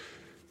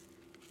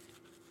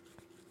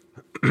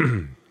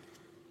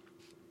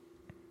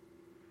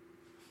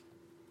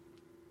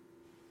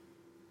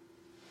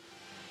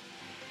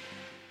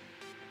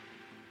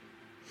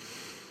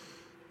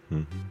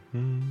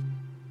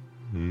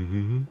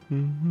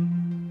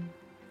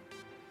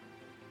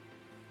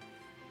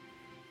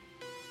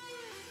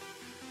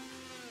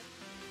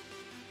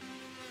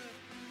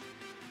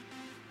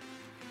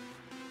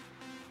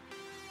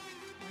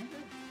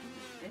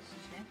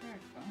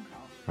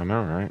 I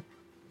know, right?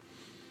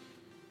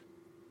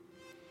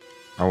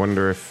 I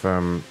wonder if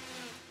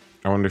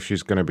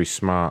she's going to be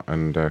smart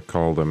and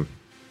call them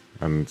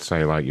and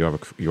say like you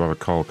have a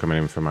call coming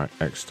in from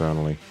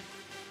externally,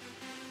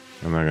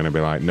 and they're going to be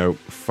like, nope,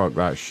 fuck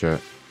that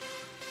shit.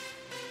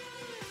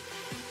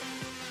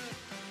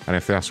 And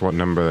if they ask what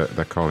number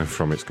they're calling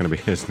from, it's going to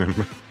be his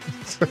number.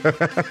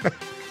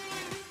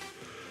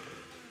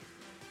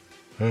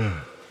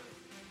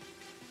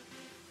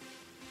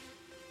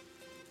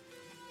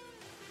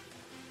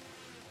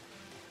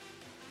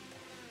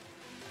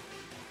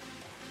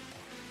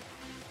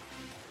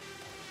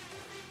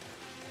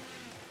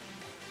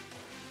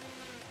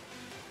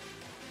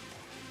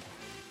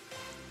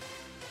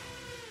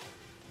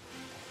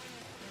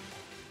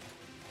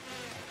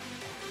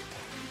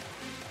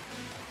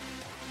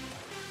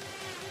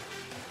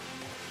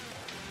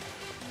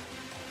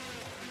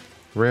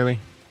 Really?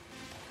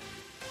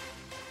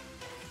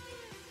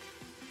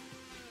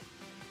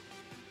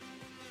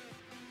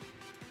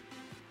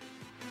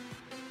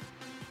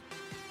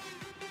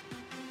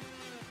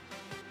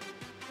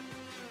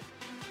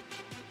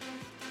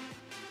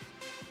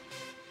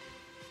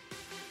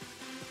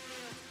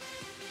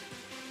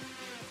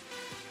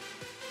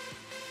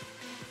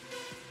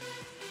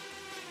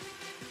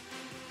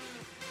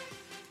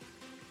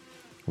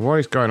 What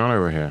is going on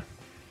over here?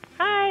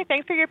 Hi,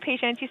 thanks for your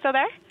patience. You still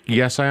there?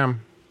 Yes, I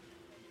am.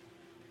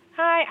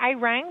 Hi, I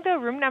rang the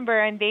room number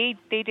and they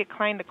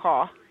declined the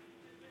call.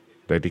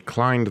 They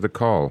declined the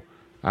call.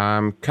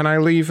 Can I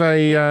leave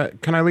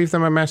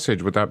them a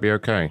message? Would that be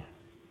okay?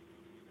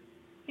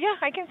 Yeah,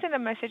 I can send a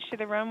message to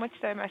the room. What's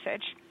the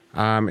message?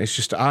 It's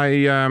just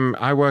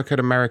I work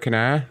at American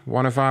Air.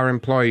 One of our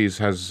employees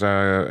has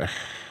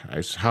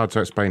it's hard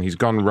to explain. He's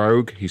gone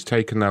rogue. He's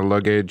taken their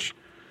luggage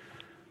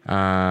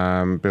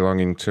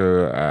belonging to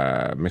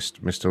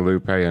Mr.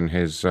 Lupe and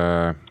his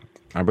I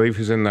believe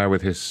he's in there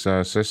with his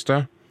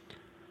sister.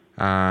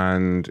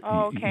 And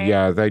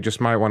yeah, they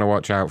just might want to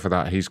watch out for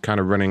that. He's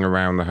kind of running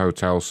around the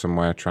hotel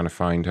somewhere trying to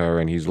find her,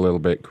 and he's a little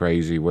bit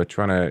crazy.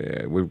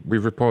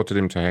 We've reported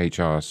him to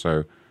HR,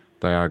 so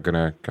they are going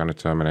to kind of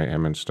terminate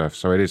him and stuff.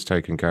 So it is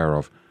taken care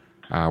of.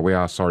 We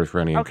are sorry for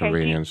any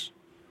inconvenience.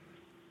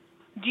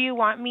 Do you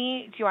want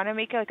to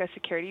make like a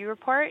security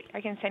report?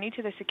 I can send you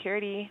to the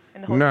security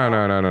in the hotel.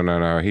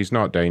 No. He's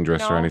not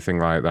dangerous or No? anything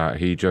like that.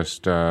 He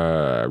just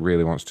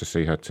really wants to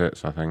see her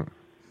tits, I think.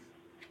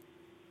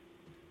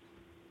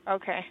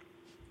 Okay.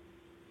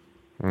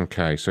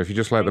 Okay, so if you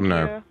just let them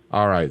know. you.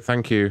 All right,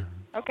 thank you.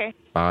 Okay.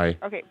 Bye.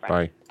 Okay, bye.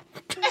 Bye.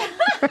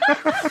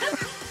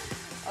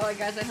 Oh my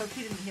gosh, I hope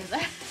he didn't hear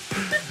that.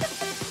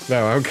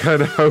 No, I'm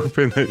kind of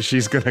hoping that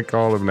she's going to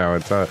call him now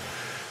and tell.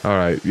 All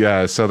right,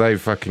 yeah, so they've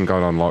fucking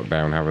gone on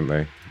lockdown, haven't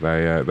they?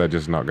 They're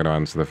just not going to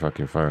answer the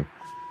fucking phone.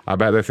 I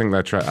bet they think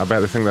they're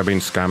being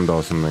scammed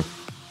or something.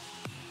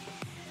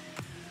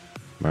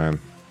 Man.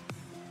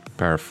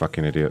 Pair of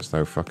fucking idiots,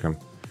 though, fuck them.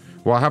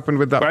 What happened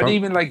with that? But I didn't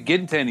even like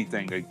get into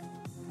anything. Like,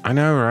 I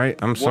know, right?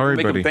 I'm sorry,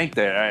 what would buddy. make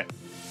them think that?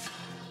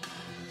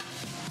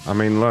 I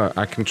mean, look,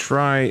 I can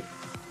try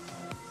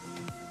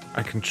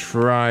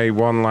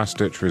one last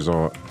ditch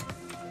resort.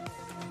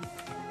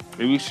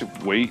 Maybe we should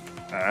wait.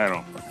 I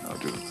don't know,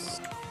 dude.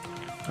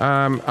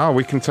 Oh,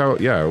 we can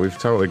tell. Yeah, we've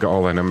totally got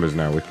all their numbers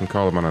now. We can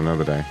call them on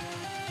another day.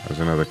 There's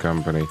another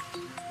company.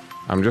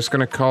 I'm just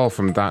gonna call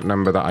from that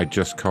number that I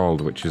just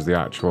called, which is the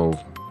actual.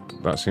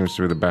 That seems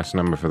to be the best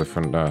number for the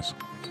front desk.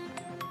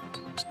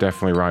 It's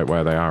definitely right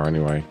where they are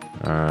anyway,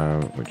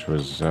 which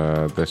was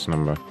this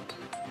number.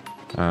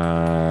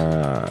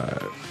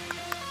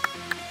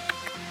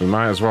 We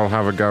might as well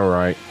have a go,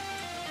 right?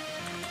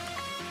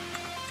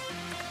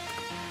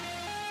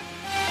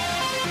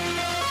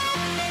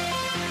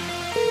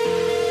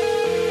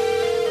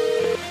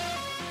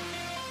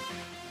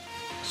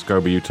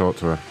 Scoby, you talk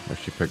to her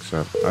if she picks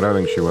up. I don't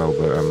think she will,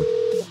 but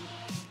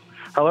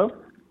Hello?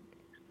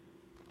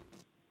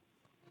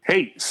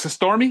 Hey,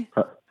 Stormy?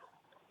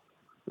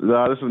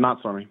 This is not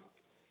Stormy.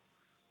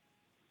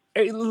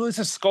 Hey, this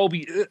is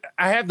Scoby.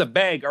 I have the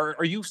bag.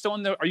 Are you still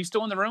in the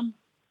room?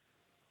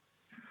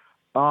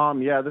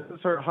 Yeah, this is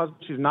her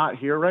husband. She's not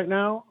here right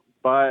now,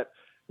 but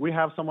we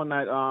have someone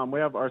that we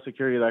have our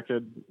security that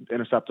could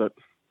intercept it.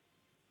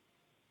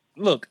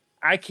 Look,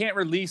 I can't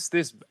release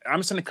this. I'm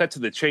just going to cut to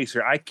the chase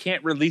here. I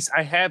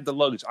have the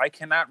luggage. I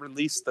cannot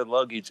release the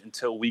luggage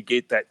until we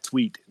get that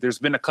tweet. There's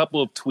been a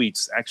couple of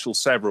tweets, actual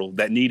several,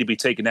 that need to be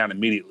taken down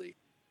immediately.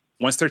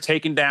 Once they're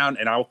taken down,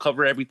 and I'll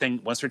cover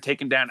everything, once they're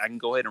taken down, I can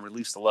go ahead and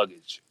release the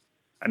luggage.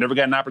 I never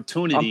got an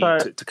opportunity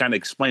to kind of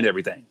explain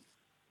everything.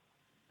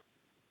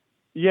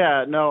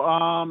 Yeah, no,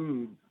 I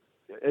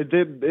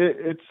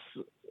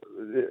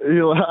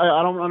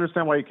don't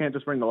understand why you can't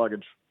just bring the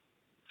luggage.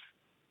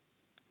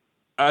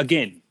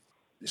 Again,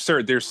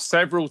 sir, there's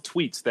several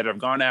tweets that have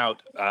gone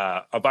out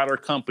about our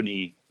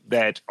company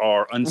that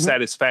are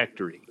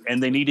unsatisfactory,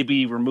 and they need to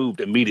be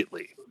removed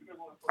immediately.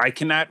 I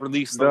cannot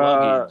release the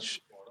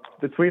luggage.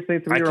 The tweets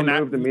need to be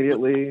removed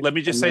immediately. Let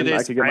me just say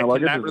this: I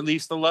cannot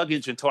release the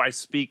luggage until I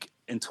speak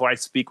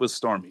with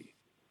Stormy.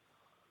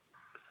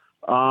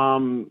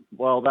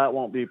 Well, that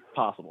won't be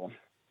possible.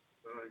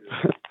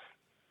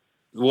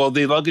 Well,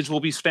 the luggage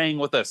will be staying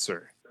with us,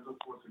 sir.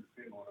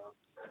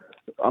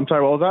 I'm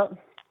sorry, what was that?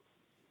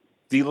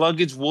 The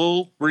luggage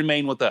will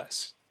remain with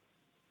us.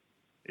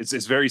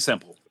 It's very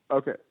simple.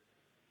 Okay.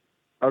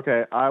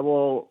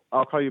 I'll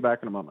call you back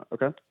in a moment.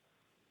 Okay.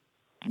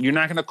 You're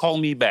not going to call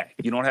me back.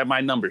 You don't have my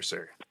number,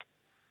 sir.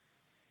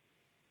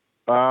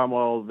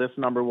 Well, this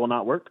number will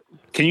not work.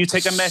 Can you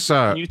take a message?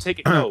 Can you take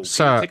it? No,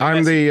 sir,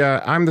 I'm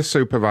the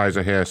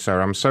supervisor here,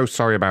 sir. I'm so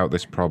sorry about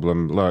this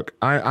problem. Look,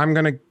 I'm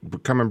going to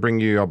come and bring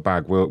you your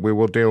bag. We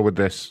will deal with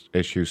this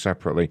issue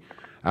separately.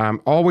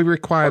 All we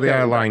require the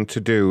airline to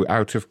do,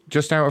 out of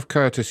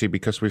courtesy,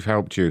 because we've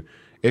helped you,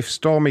 if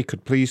Stormy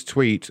could please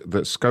tweet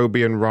that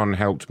Scoby and Ron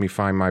helped me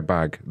find my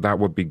bag, that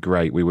would be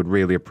great. We would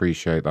really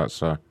appreciate that,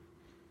 sir.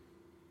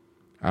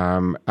 We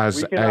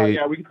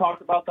can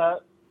talk about that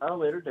at a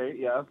later date,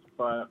 yes,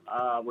 but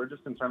we're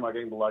just concerned about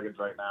getting the luggage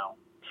right now.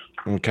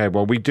 Okay,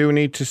 well, we do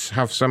need to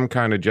have some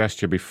kind of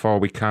gesture before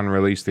we can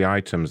release the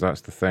items.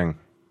 That's the thing.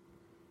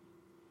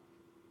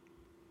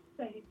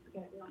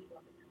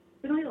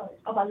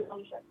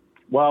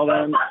 Well,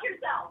 then...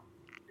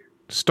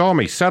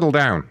 Stormy, settle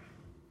down.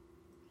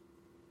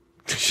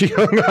 She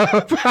hung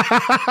up.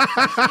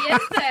 She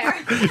is there.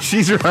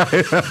 She's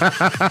right.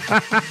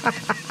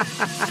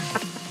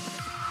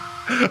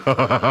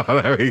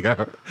 Oh, there we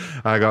go.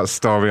 I got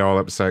Stormy all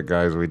upset,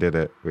 guys. We did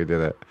it.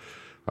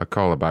 I'll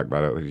call her back, but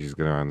I don't think she's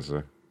going to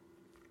answer.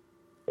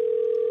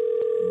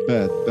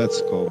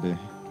 That's Colby.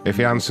 If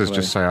he answers,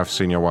 just say, I've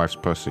seen your wife's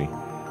pussy.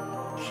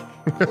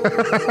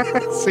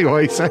 See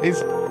what he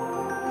says?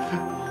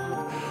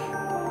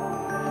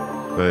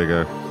 There you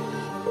go.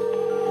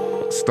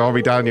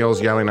 Stormy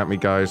Daniels yelling at me,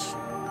 guys.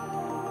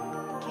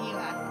 Can you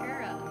ask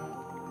her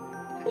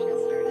how she got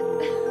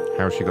started?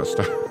 How she got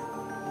started?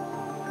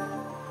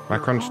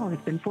 Macron has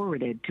been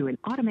forwarded to an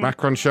automatic.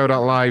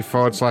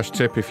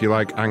 MacronShow.live/tip if you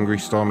like angry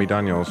Stormy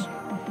Daniels.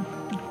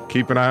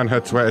 Keep an eye on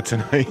her Twitter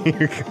tonight,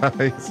 you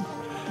guys.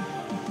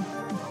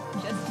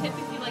 Just tip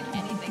if you like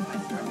anything by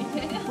Stormy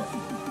Daniels.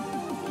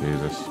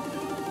 Jesus.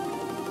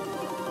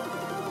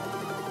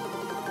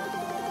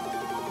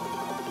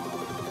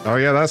 Oh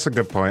yeah, that's a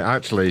good point.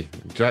 Actually,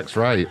 Jack's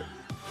right.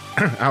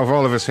 Out of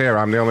all of us here,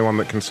 I'm the only one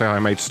that can say I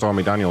made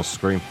Stormy Daniels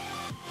scream.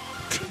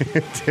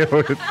 Deal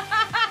with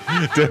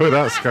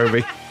that,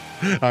 Scoby.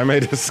 I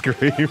made her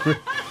scream.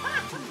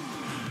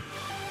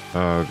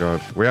 Oh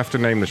god, we have to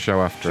name the show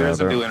after her. She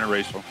doesn't do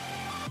interracial.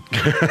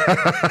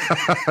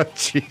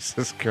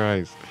 Jesus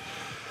Christ!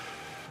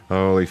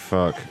 Holy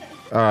fuck!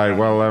 All right,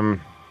 well,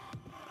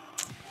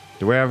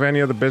 do we have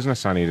any other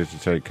business I needed to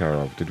take care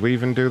of? Did we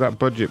even do that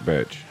budget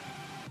bitch?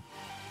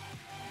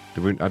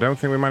 Did we? I don't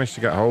think we managed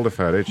to get hold of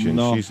her, did she?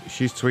 No.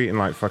 She's tweeting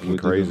like fucking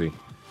crazy.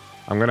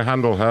 I'm gonna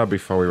handle her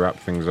before we wrap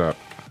things up.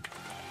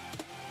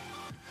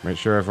 Make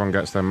sure everyone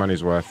gets their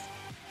money's worth.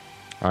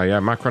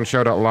 Yeah,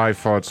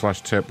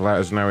 MacronShow.live/tip. Let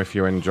us know if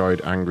you enjoyed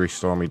Angry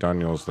Stormy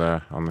Daniels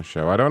there on the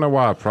show. I don't know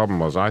what our problem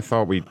was. I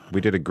thought we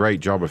did a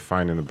great job of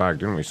finding the bag,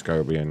 didn't we,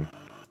 Scoby, and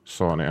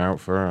sorting it out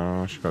for her.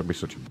 Oh, she's got to be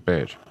such a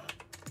bitch.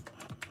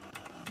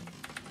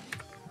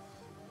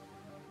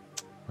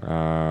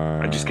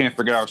 I just can't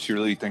figure out if she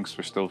really thinks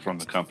we're still from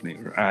the company.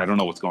 I don't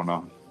know what's going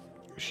on.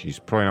 She's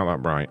probably not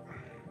that bright,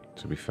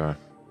 to be fair.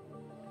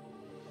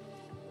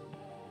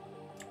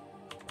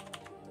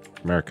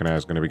 American Air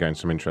is going to be getting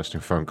some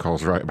interesting phone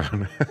calls right about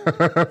now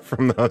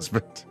from the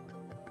husband.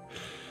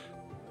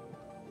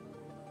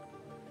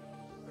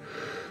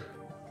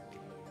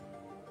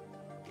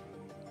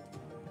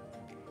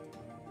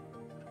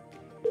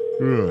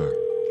 Ugh.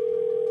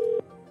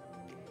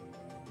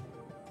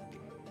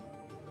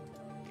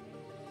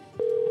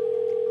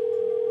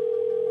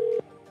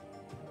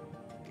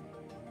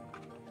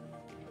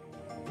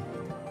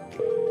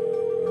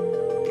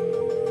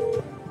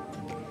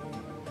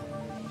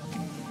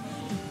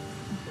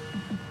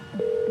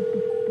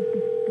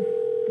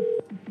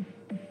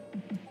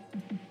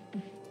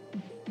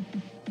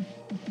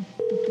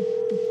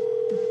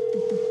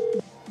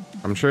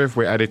 I'm sure if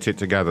we edit it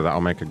together,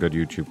 that'll make a good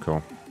YouTube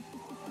call.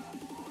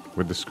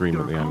 With the scream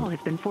Your at the call end. has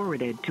been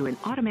forwarded to an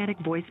automatic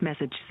voice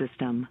message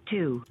system.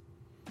 2.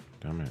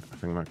 Damn it! I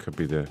think that could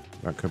be the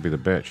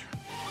bitch.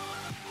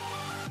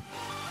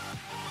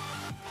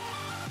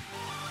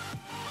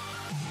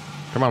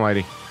 Come on,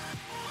 lady.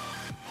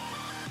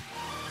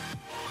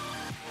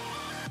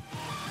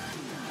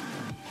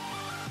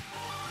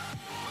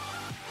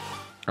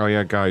 Oh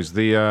yeah, guys,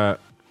 the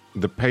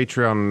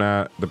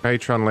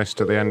Patreon list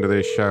at the end of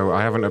this show,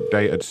 I haven't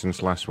updated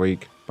since last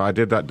week, but I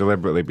did that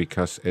deliberately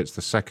because it's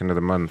the 2nd of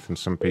the month and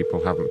some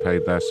people haven't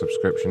paid their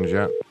subscriptions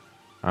yet.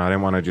 I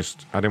didn't want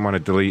to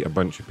delete a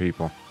bunch of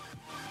people.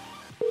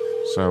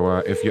 So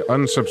if you're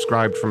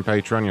unsubscribed from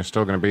Patreon, you're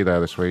still going to be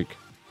there this week.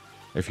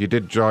 If you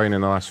did join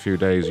in the last few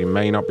days, you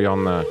may not be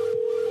on there.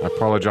 I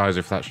apologize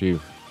if that's you,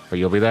 but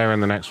you'll be there in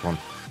the next one.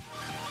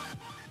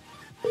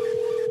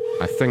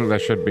 I think there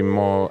should be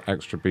more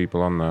extra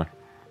people on there.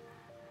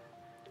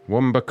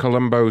 Wumba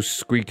Columbo's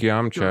squeaky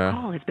armchair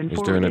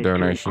is doing a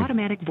donation.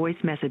 Automatic voice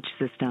message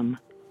system.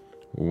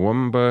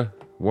 Wumbo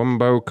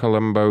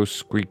Columbo's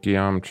squeaky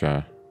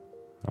armchair.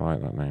 I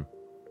like that name.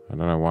 I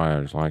don't know why,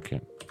 I just like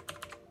it.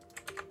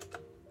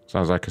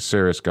 Sounds like a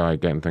serious guy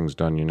getting things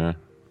done, you know?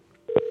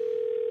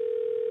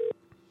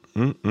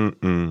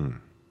 Mm-mm-mm.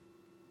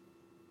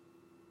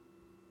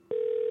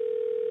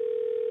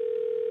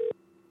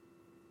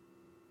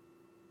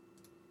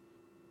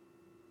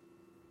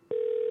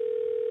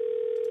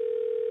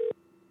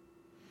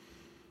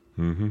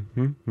 I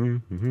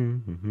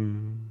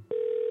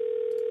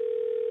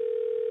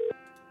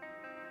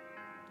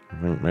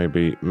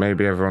think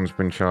maybe everyone's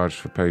been charged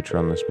for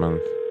Patreon this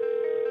month.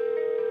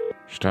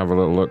 Just have a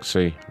little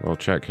look-see. We'll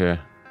check here.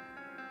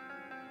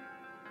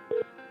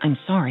 I'm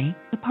sorry,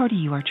 the party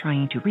you are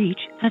trying to reach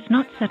has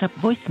not set up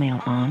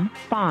voicemail on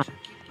 5.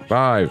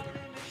 5.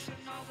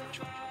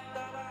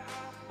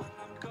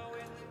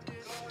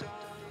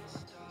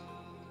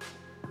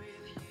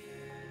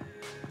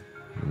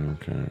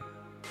 Okay.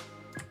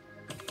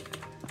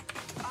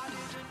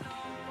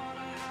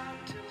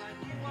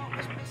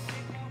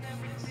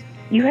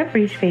 You have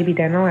reached Baby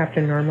Dental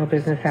after normal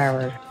business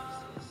hours.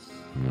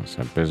 That's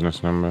that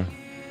business number.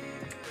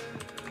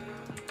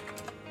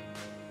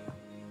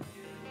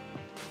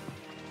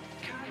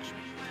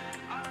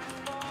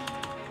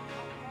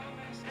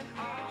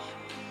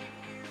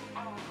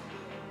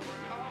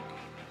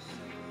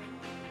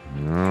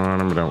 No,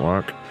 number don't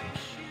work.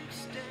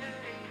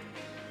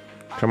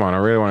 Come on, I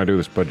really want to do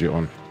this budget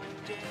one.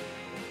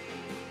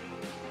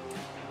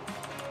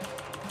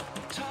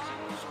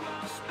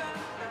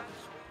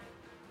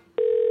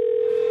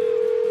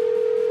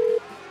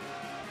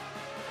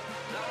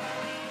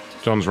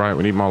 John's right,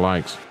 we need more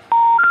likes.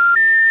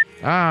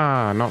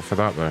 Ah, not for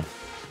that though.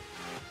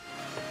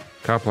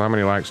 Couple, how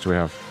many likes do we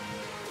have?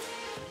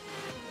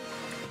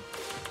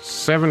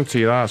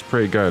 70, that's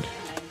pretty good.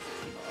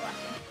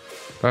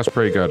 That's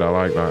pretty good, I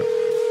like that.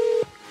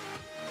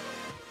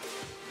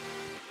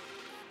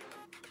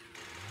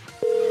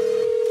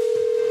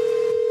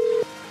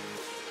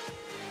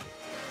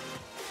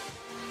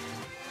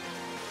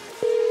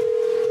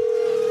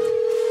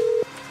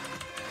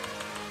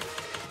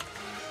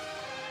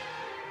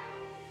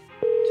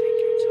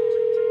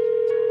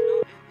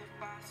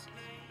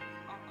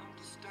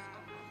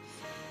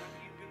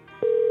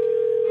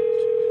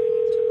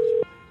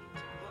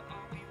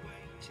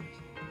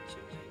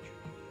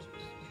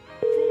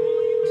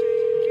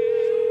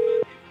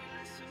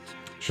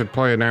 Should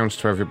probably announce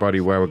to everybody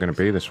where we're going to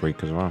be this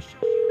week as well.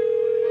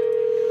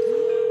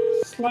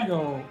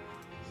 Sligo.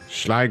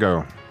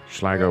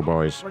 Sligo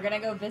boys. We're gonna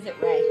go visit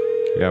Ray.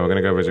 Yeah, we're going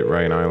to go visit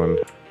Ray in Ireland.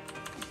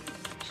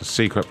 It's a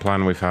secret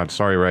plan we've had.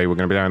 Sorry, Ray, we're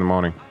going to be there in the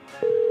morning.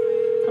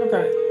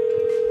 Okay.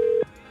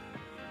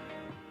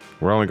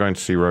 We're only going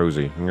to see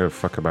Rosie. I'm going to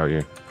fuck about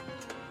you.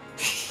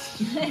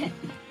 So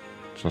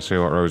I'll see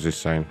what Rosie's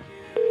saying.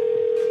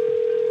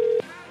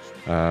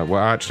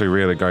 We're actually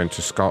really going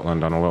to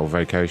Scotland on a little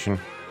vacation.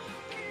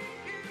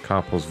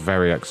 Carpel's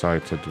very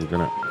excited. We're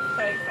gonna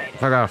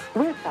fuck off.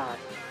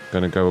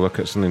 Gonna go look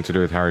at something to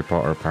do with Harry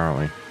Potter.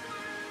 Apparently,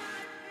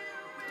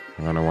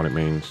 I don't know what it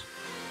means.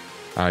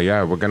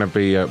 Yeah, we're gonna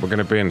be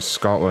in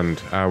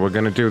Scotland. We're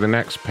gonna do the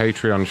next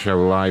Patreon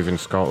show live in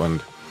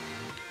Scotland,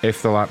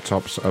 if the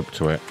laptop's up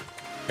to it,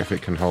 if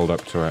it can hold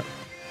up to it.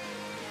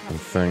 I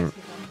think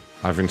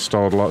I've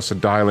installed lots of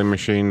dialing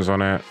machines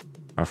on it.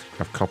 I've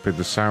copied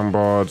the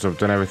soundboards. I've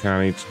done everything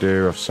I need to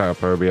do. I've set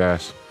up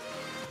OBS.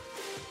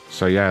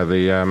 So yeah,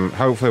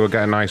 hopefully we'll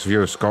get a nice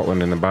view of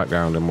Scotland in the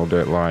background, and we'll do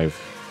it live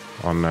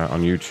on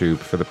YouTube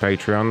for the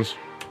Patreons.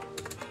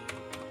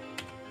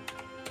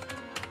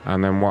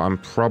 And then what I'm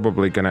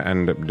probably going to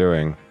end up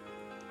doing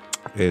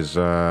is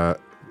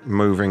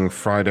moving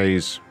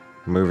Friday's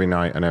movie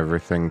night and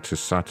everything to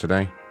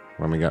Saturday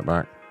when we get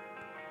back.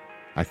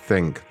 I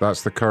think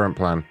that's the current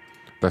plan.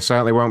 There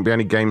certainly won't be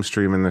any game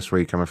streaming this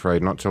week, I'm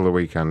afraid, not till the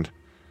weekend.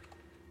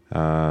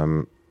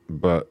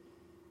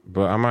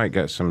 But I might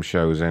get some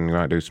shows in,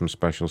 might do some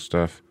special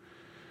stuff.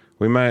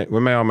 We may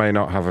or may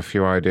not have a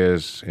few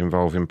ideas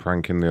involving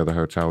pranking the other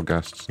hotel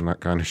guests and that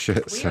kind of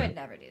shit. We would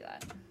never do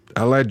that.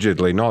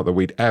 Allegedly, not that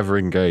we'd ever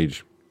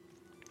engage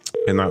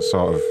in that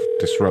sort of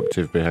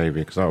disruptive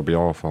behaviour, because that would be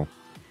awful.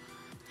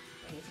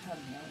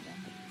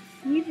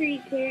 You've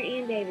reached Claire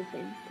Ann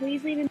Davidson.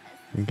 Please leave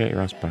a... Get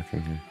your ass back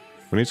in here.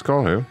 We need to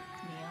call who? Neil.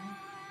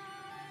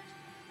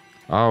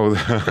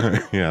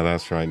 Oh, yeah,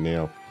 that's right,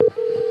 Neil.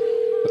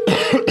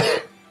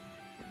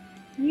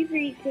 You've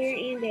reached Claire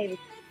Ann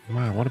Davidson.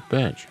 Wow, what a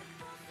bitch.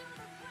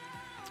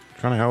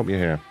 Trying to help you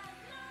here.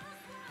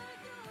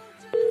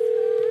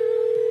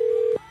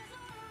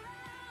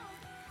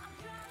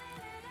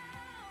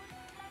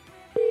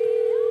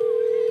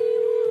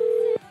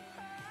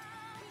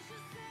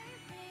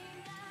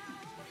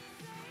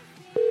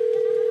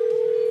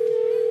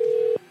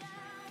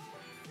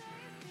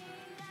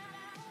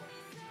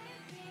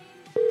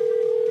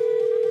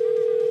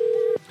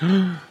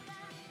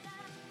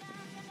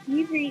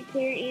 You've reached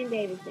Claire Ann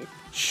Davidson.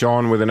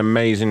 Sean with an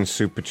amazing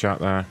super chat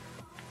there.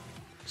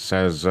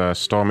 Says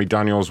Stormy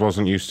Daniels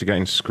wasn't used to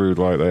getting screwed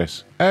like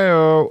this.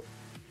 Heyo!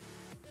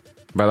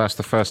 But that's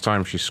the first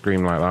time she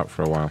screamed like that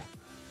for a while.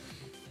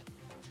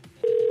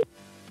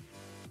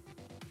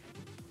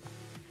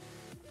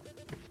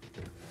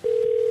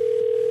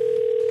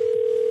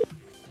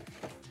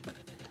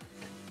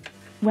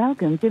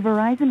 Welcome to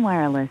Verizon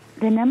Wireless.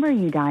 The number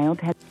you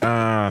dialed has...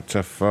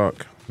 To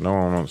fuck. No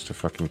one wants to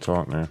fucking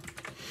talk now.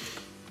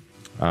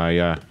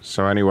 Yeah.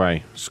 So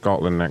anyway,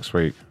 Scotland next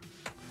week.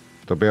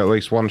 There'll be at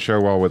least one show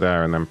while we're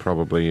there, and then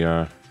probably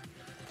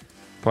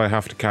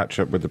have to catch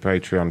up with the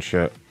Patreon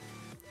shit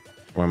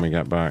when we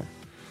get back.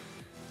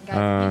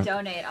 Guys, if you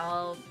donate,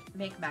 I'll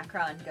make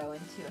Macron go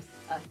into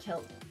a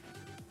kilt.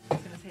 I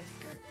was going to say a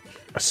skirt.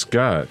 A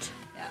skirt?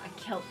 Yeah, a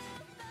kilt.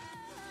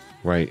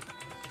 Wait.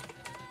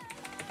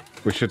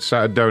 We should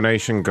set a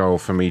donation goal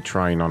for me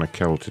trying on a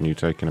kilt and you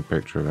taking a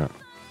picture of it.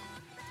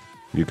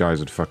 You guys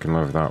would fucking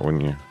love that,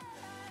 wouldn't you?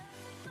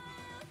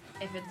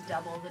 If it's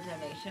double the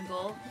donation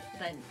goal,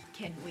 then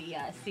can we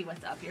see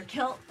what's up your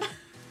kilt?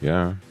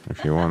 Yeah,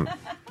 if you want.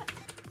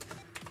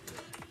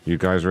 You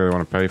guys really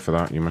want to pay for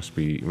that? You must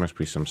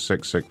be some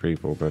sick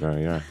people, but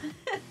yeah.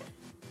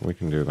 We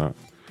can do that.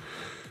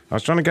 I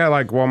was trying to get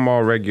like one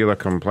more regular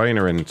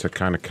complainer in to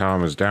kind of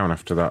calm us down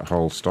after that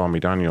whole Stormy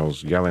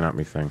Daniels yelling at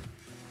me thing.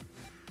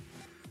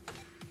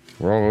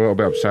 We're all a little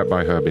bit upset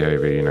by her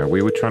behaviour, you know.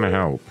 We were trying to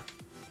help.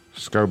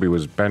 Scobie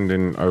was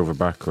bending over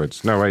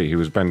backwards. No, wait, he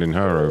was bending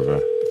her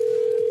over.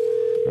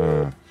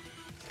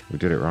 We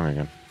did it wrong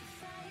again.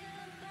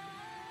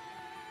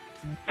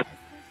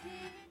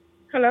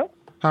 Hello?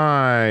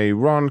 Hi,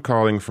 Ron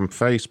calling from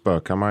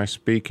Facebook. Am I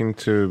speaking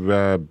to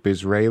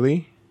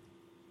Bizraeli?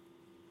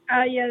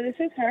 Yeah, this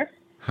is her.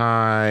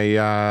 Hi,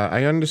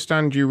 I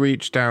understand you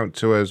reached out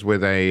to us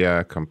with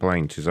a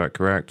complaint, is that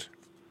correct?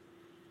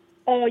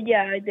 Oh,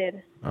 yeah, I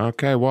did.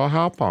 Okay, what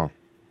happened?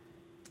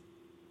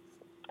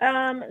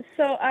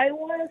 So I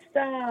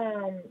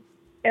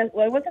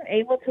wasn't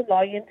able to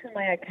log into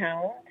my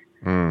account.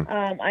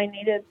 I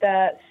needed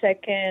that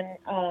second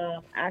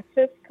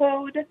access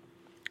code.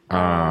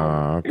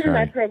 Okay.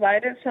 I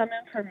provided some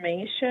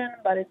information,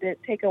 but it did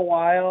take a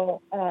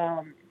while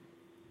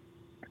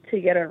to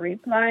get a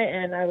reply,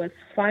 and I was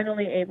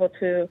finally able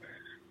to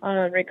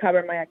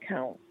recover my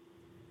account.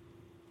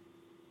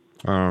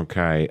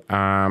 Okay.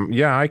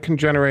 Yeah, I can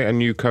generate a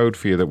new code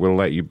for you that will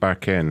let you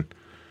back in.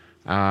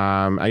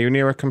 Are you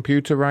near a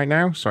computer right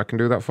now, so I can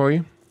do that for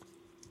you?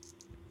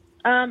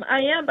 I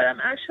am, but I'm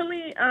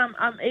actually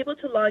I'm able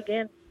to log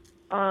in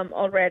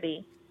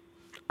already.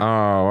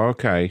 Oh,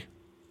 okay.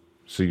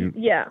 So you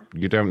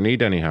don't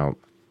need any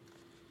help?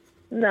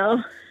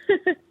 No.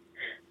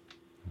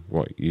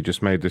 What, you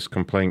just made this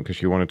complaint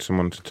because you wanted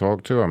someone to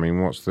talk to? I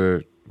mean, what's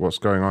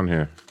going on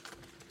here?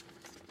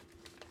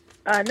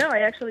 No, I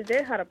actually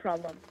did have a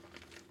problem,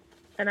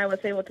 and I was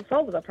able to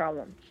solve the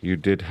problem. You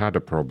did had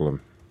a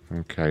problem.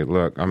 Okay,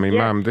 look, I mean,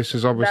 ma'am, this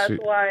is obviously...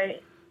 That's why...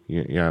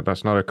 Yeah,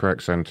 that's not a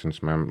correct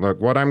sentence, ma'am. Look,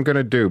 what I'm going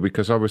to do,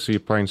 because obviously you're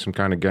playing some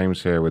kind of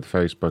games here with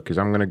Facebook, is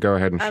I'm going to go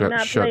ahead and I'm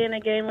not playing a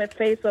game with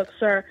Facebook,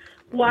 sir.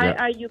 Why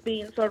are you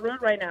being so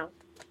rude right now?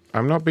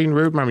 I'm not being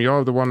rude, ma'am.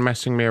 You're the one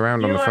messing me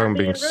around on the phone,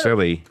 being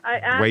silly,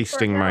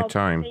 wasting my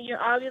time. And you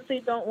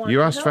obviously don't want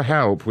You asked for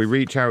help. We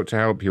reach out to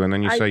help you, and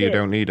then you say you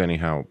don't need any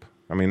help.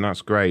 I mean,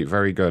 that's great.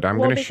 Very good. I'm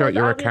going to shut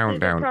your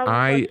account down.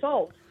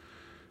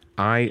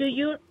 Do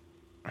you...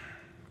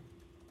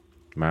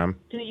 Ma'am?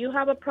 Do you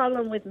have a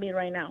problem with me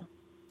right now?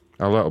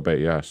 A little bit,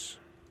 yes.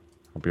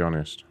 I'll be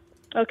honest.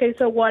 Okay,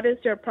 so what is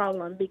your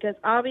problem? Because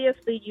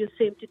obviously you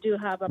seem to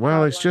have a problem.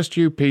 Well, it's just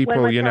you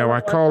people, you know. I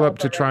call up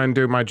to try and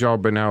do my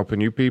job and help,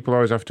 and you people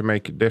always have to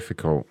make it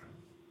difficult.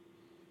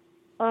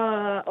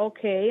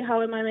 Okay.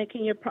 How am I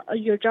making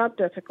your job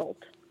difficult?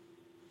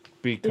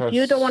 Because... If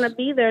you don't want to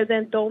be there,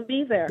 then don't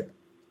be there.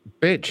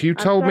 Bitch, you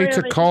told me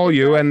to call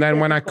you, and then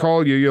when I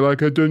call you, you're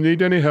like, I don't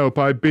need any help.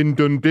 I've been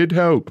done, did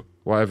help.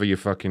 Whatever you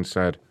fucking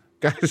said.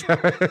 Guys.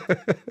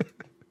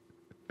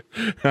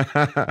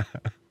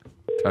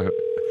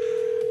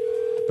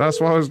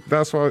 That's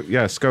what,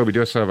 yeah, Scobie,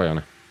 do a survey on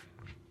her.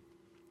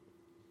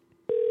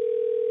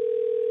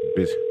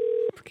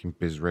 Fucking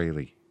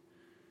Bizraeli.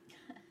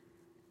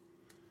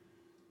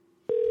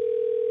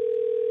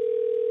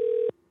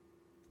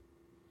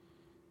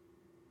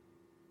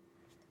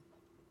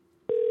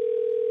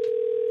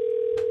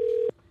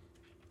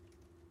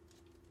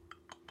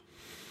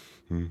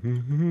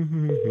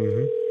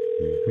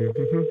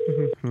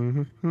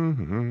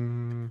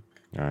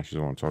 Yeah, she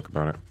doesn't want to talk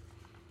about it.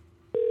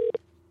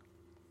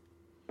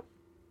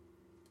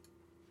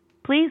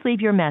 Please leave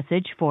your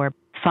message for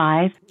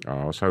 5. Oh,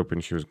 I was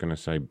hoping she was going to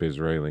say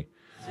Bizraeli.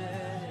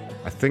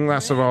 I think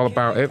that's all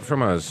about it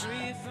from us.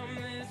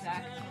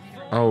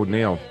 Oh,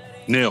 Neil.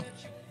 Neil.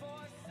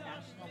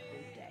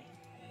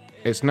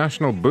 It's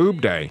National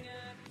Boob Day.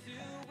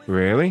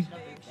 Really?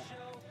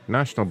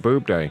 National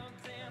Boob Day.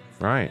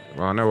 Right.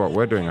 Well, I know what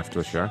we're doing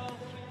after the show.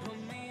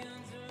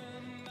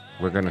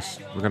 We're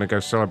gonna go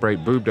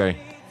celebrate Boob Day.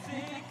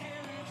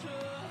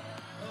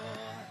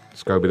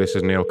 Scobie, this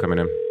is Neil coming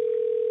in.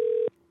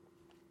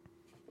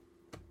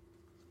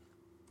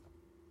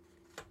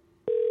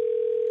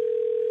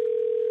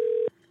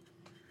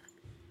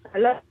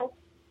 Hello?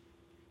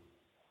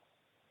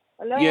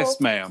 Hello?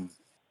 Yes, ma'am.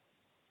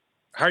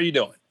 How are you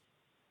doing?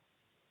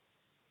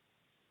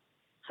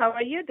 How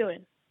are you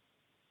doing?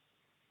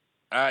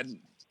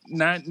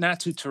 Not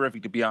too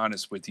terrific, to be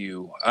honest with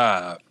you.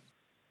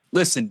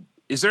 Listen,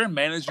 is there a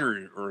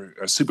manager or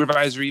a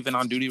supervisor even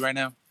on duty right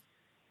now?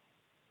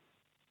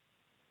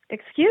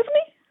 Excuse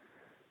me?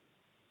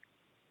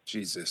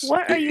 Jesus.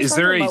 What are you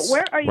talking about?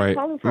 Where are you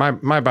calling from?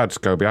 My bad,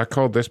 Scobie. I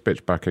called this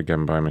bitch back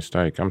again by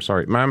mistake. I'm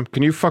sorry. Ma'am,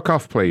 can you fuck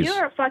off, please?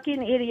 You're a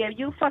fucking idiot.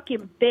 You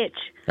fucking bitch.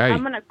 Hey.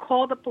 I'm going to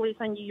call the police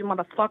on you, you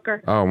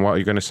motherfucker. Oh, and what are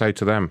you going to say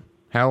to them?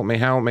 Help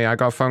me. I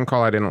got a phone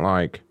call I didn't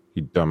like.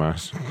 You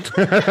dumbass.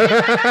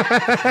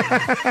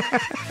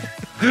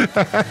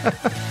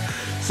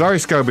 Sorry,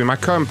 Scobie. My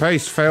cut and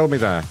paste failed me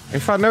there. In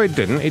fact, no, it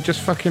didn't. It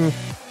just fucking...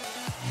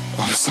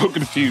 I'm so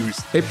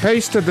confused. It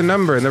pasted the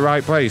number in the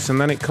right place, and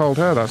then it called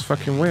her. That's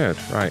fucking weird.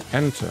 Right,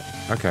 enter.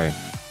 Okay.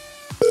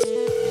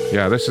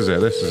 Yeah, this is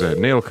it.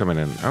 Neil coming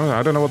in. Oh,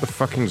 I don't know what the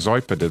fucking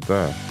Zoiper did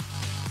there.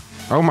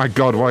 Oh my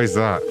god, why is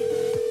that?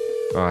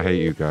 Oh, I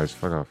hate you guys.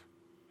 Fuck off.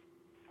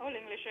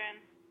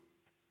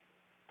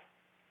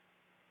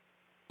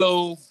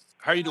 Hello.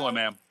 How are you doing,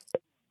 ma'am?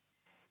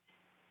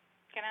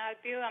 Can I help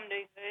you? I'm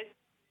doing good.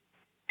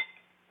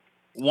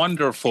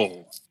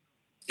 Wonderful.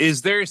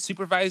 Is there a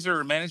supervisor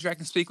or manager I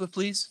can speak with,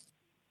 please?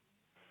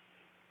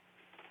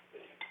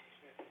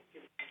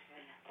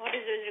 What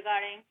is this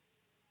regarding?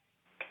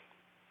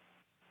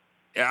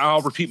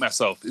 I'll repeat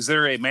myself. Is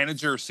there a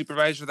manager or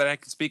supervisor that I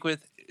can speak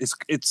with?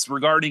 It's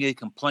regarding a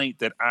complaint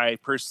that I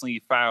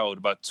personally filed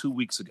about 2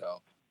 weeks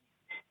ago.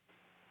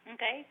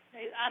 Okay,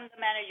 I'm the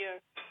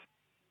manager.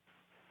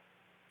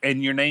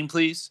 And your name,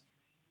 please?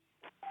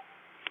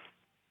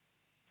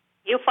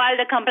 You filed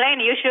a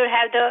complaint. You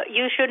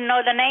should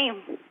know the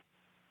name.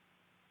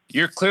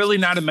 You're clearly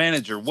not a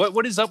manager.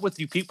 What is up with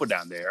you people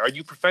down there? Are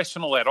you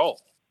professional at all?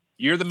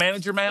 You're the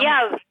manager, ma'am?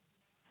 Yeah.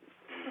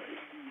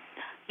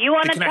 You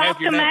want to talk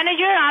to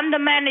manager? I'm the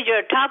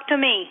manager. Talk to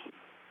me.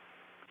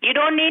 You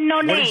don't need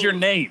no name. What is your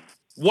name?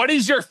 What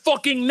is your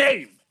fucking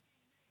name?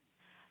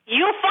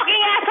 You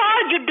fucking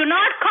asshole. You do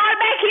not call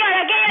back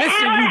here again.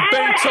 Listen, ever, you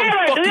bait your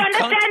fucking Do you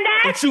understand cunt.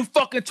 that? Don't you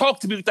fucking talk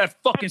to me with that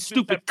fucking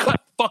stupid cut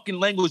fucking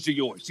language of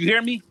yours. You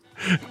hear me?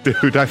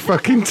 Dude, I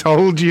fucking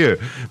told you.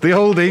 The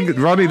old English,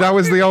 Ronnie, that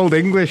was the old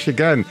English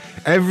again.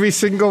 Every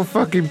single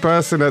fucking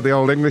person at the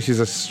old English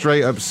is a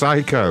straight up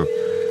psycho.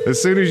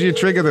 As soon as you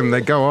trigger them, they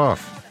go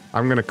off.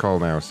 I'm going to call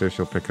now, see if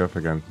she'll pick up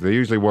again. They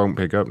usually won't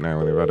pick up now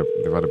when they've had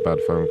a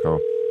bad phone call.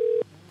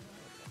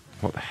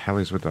 What the hell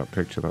is with that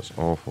picture? That's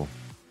awful.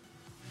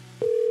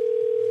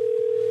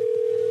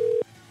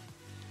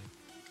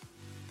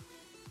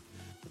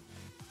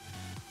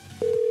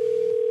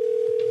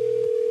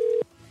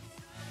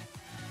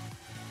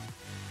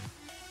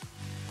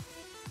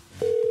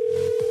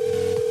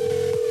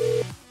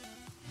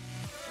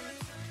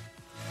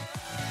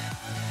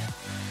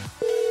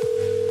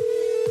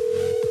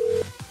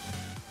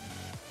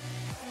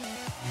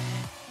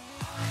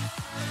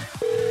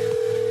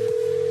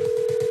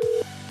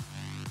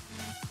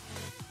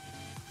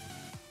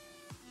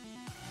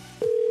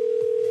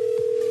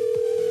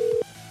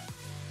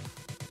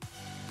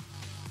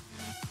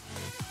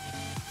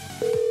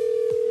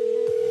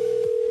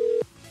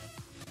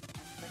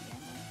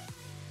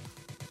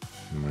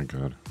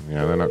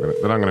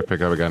 They're not gonna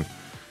pick up again.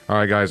 All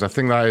right, guys. I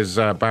think that is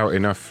about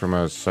enough from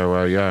us.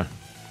 So yeah,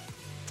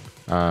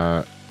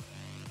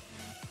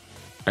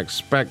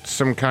 expect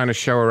some kind of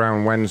show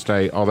around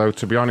Wednesday. Although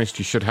to be honest,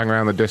 you should hang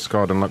around the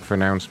Discord and look for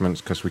announcements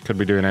because we could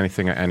be doing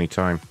anything at any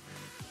time.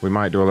 We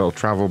might do a little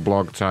travel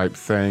blog type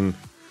thing.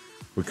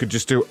 We could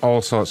just do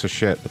all sorts of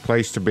shit. The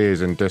place to be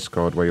is in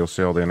Discord where you'll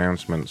see all the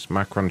announcements.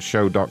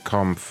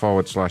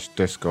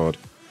 macronshow.com/Discord.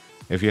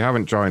 If you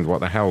haven't joined, what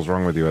the hell's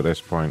wrong with you at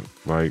this point?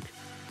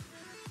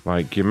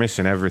 Like you're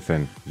missing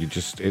everything.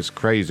 It's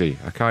crazy.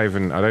 I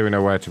don't even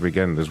know where to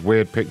begin. There's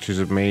weird pictures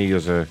of me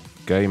as a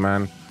gay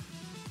man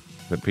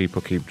that people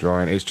keep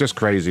drawing. It's just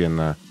crazy in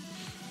there.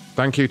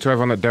 Thank you to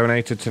everyone that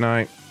donated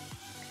tonight.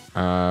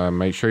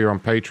 Make sure you're on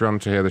Patreon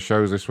to hear the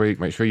shows this week.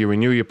 Make sure you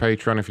renew your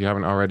Patreon if you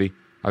haven't already.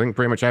 I think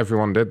pretty much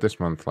everyone did this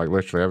month. Like,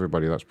 literally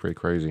everybody. That's pretty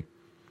crazy.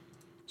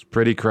 It's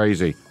pretty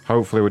crazy.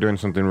 Hopefully we're doing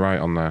something right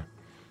on there.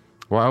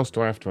 What else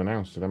do I have to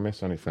announce? Did I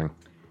miss anything?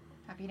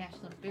 Happy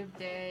National Boob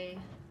Day.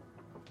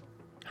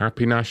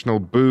 Happy National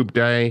Boob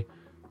Day.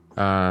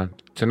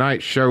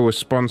 Tonight's show was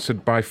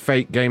sponsored by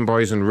Fake Game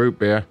Boys and Root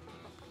Beer.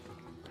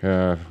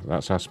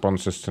 That's our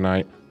sponsors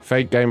tonight.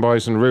 Fake Game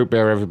Boys and Root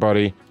Beer,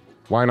 everybody.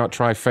 Why not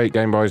try Fake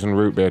Game Boys and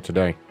Root Beer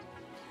today?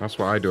 That's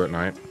what I do at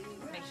night.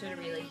 Make sure to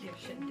relink your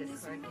shit in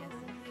Discord,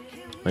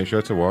 yes. Make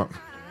sure to what?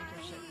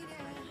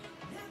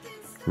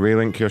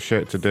 Relink your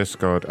shit to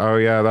Discord. Oh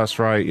yeah, that's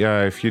right.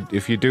 Yeah, if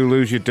you do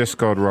lose your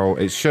Discord role,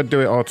 it should do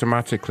it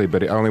automatically,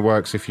 but it only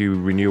works if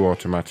you renew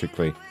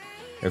automatically.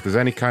 If there's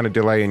any kind of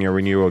delay in your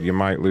renewal, you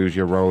might lose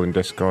your role in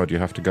Discord. You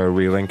have to go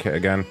relink it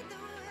again.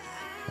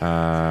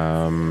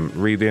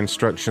 Read the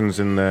instructions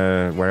in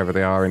the wherever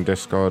they are in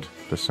Discord.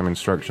 There's some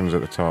instructions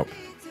at the top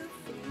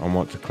on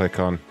what to click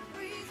on.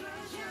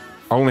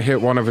 Only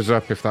hit one of us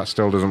up if that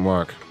still doesn't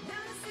work.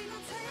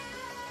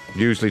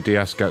 Usually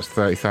DS gets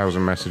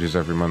 30,000 messages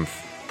every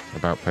month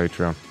about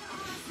Patreon.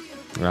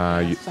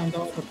 Send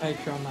all the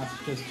Patreon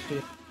messages to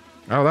you.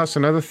 Oh, that's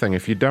another thing.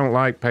 If you don't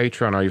like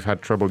Patreon or you've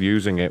had trouble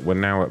using it, we're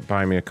now at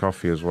Buy Me a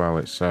Coffee as well.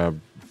 It's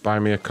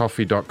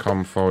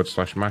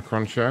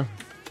buymeacoffee.com/Macron Show.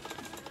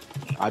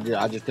 I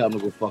just tell them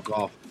to go fuck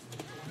off.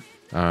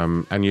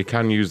 And you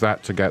can use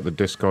that to get the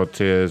Discord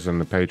tiers and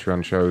the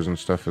Patreon shows and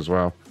stuff as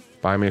well.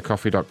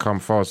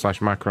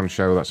 Buymeacoffee.com/Macron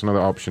Show. That's another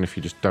option if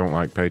you just don't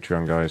like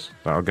Patreon, guys.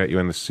 That'll get you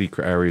in the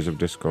secret areas of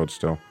Discord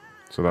still.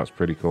 So that's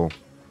pretty cool.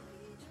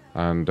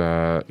 And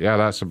yeah,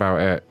 that's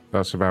about it.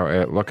 That's about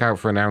it. Look out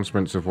for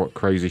announcements of what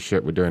crazy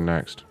shit we're doing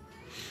next.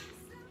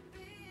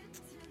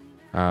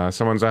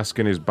 Someone's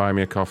asking, is Buy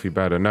Me a Coffee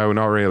better? No,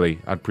 not really.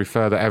 I'd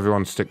prefer that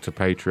everyone stick to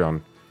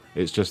Patreon.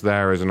 It's just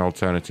there as an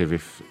alternative.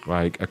 If,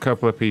 like, a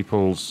couple of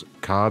people's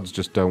cards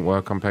just don't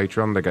work on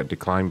Patreon, they get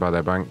declined by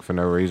their bank for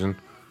no reason.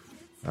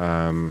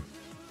 Had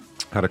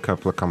a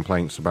couple of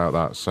complaints about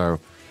that. So,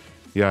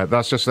 yeah,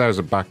 that's just there as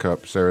a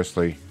backup,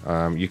 seriously.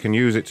 You can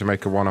use it to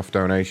make a one-off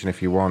donation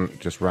if you want,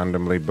 just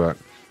randomly, but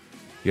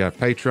yeah,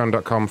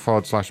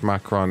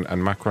 patreon.com/Macron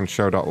and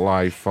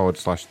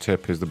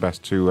macronshow.live/tip is the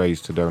best two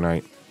ways to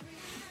donate.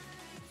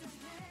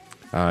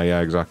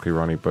 Yeah, exactly,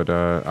 Ronnie, but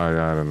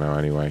I don't know,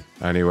 anyway.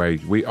 Anyway,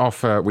 we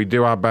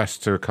do our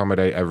best to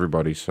accommodate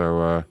everybody,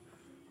 so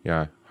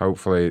yeah,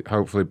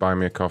 hopefully Buy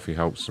Me a Coffee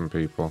helps some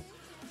people.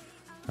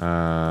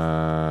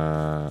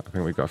 I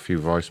think we've got a few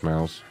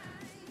voicemails.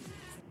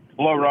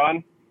 Hello,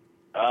 Ron.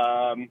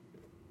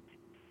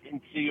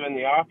 Didn't see you in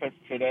the office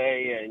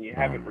today, and you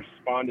haven't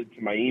responded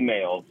to my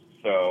emails,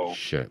 so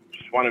shit.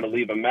 Just wanted to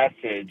leave a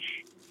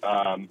message.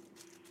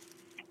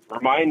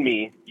 Remind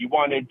me, you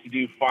wanted to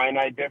do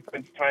finite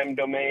difference time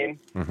domain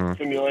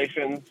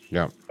simulations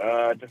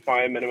to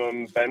find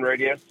minimum bend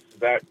radius. Is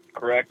that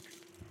correct?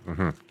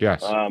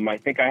 Yes. I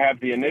think I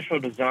have the initial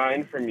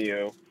design from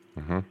you,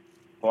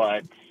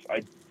 but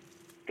I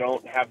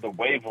don't have the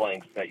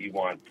wavelengths that you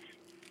want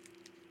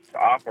to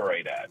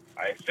operate at.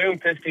 I assume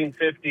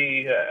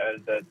 1550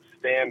 that's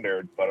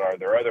standard, but are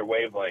there other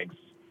wavelengths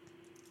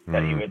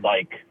that you would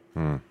like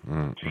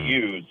to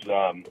use?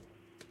 I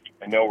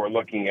know we're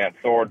looking at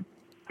third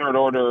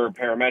order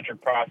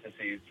parametric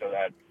processes, so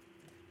that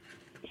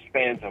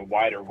spans a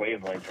wider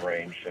wavelength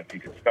range. So if you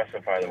could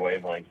specify the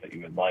wavelengths that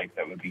you would like,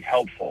 that would be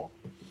helpful.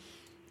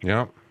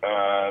 Yeah.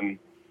 And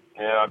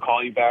I'll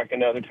call you back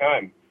another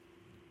time.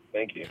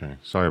 Thank you. Okay.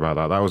 Sorry about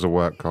that. That was a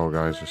work call,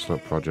 guys. Just a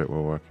little project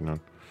we're working on.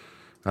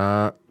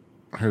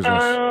 Who's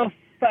this?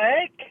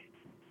 Fuck.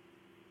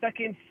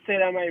 Fucking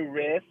sit on my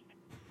wrist,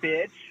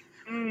 bitch.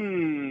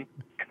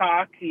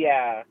 Cock,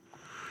 yeah.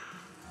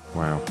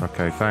 Wow.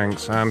 Okay,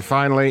 thanks. And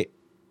finally...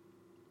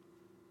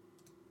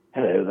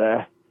 Hello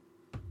there.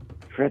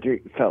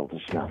 Frederick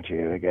Feldersnatch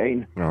here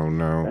again. Oh,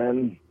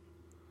 no.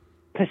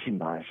 Pissing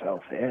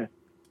myself here.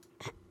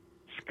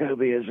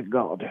 Scobie is a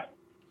god.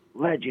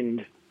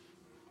 Legend.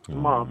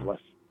 Marvellous.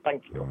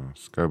 Thank you.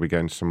 Scobie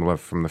getting some love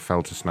from the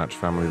Feltersnatch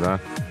family there.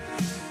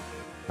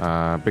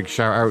 Big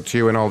shout out to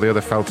you and all the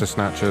other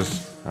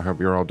Feltersnatchers. I hope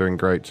you're all doing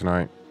great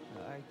tonight.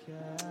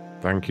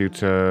 Thank you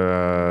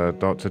to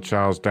Dr.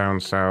 Charles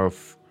down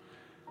south.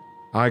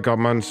 I got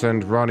Munson,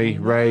 Ronnie,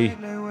 Ray.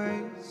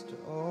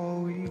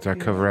 Did I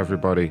cover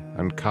everybody?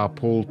 And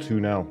Carpool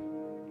 2Nell,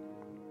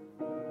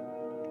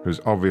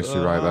 who's obviously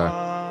right there.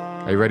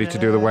 Are you ready to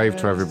do the wave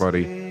to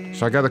everybody?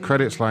 Should I get the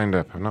credits lined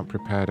up? I've not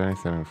prepared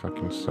anything. I'm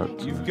fucking sucked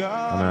tonight.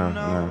 I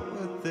know.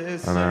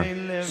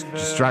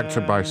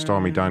 Distracted by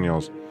Stormy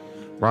Daniels.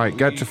 Right,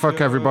 get to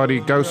fuck everybody.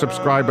 Go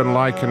subscribe and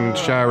like and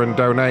share and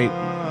donate.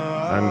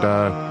 And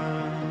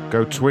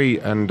go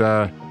tweet and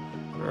go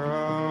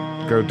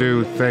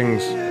do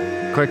things.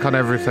 Click on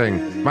everything.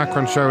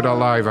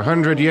 MacronShow.live.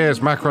 100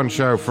 years Macron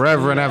Show.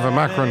 Forever and ever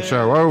Macron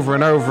Show. Over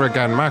and over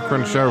again.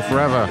 Macron Show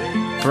forever.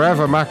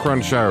 Forever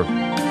Macron Show.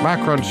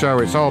 Macron Show.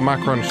 It's all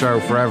Macron Show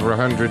forever.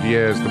 100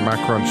 years. The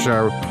Macron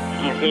Show.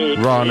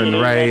 Ron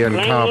and Ray and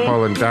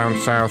Carpal and Down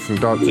South and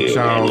Dr.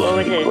 Charles.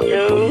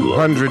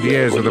 100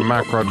 years of the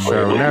Macron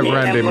Show,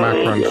 never-ending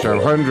Macron Show,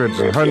 hundreds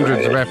and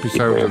hundreds of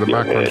episodes of the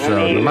Macron Show,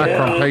 and the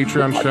Macron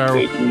Patreon Show,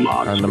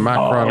 and the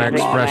Macron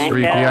Express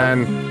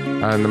VPN,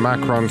 and the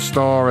Macron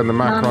Store, and the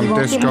Macron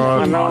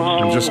Discord,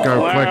 and just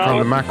go click on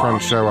the Macron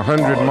Show.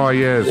 100 more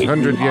years,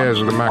 100 years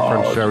of the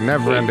Macron Show,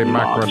 never-ending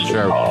Macron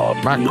Show.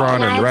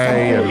 Macron and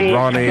Ray and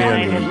Ronnie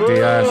and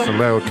DS and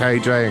Lil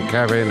KJ and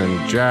Kevin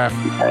and Jeff,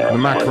 the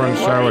Macron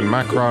Show and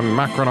Macron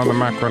on the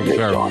Macron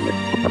Show.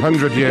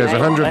 100 years,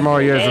 100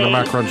 more years of the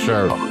Macron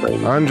Show.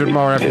 100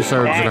 more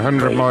episodes and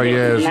 100 more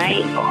years.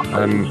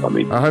 And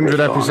 100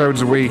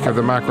 episodes a week of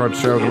the Macron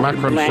Show. The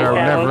Macron Show,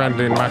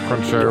 never-ending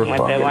Macron Show.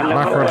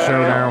 Macron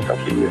Show now.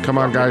 Come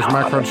on, guys,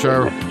 Macron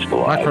Show.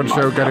 Macron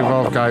Show, get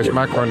involved, guys.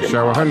 Macron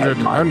Show. 100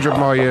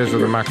 more years of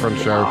the Macron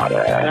Show.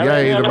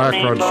 Yay, the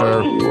Macron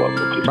Show.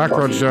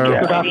 Macron Show.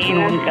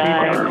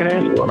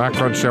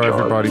 Macron Show,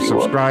 everybody.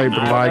 Subscribe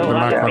and like the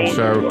Macron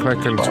Show.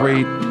 Click and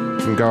tweet.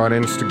 You can go on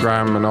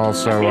Instagram and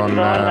also on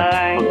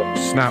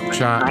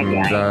Snapchat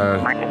and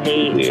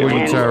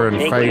Twitter and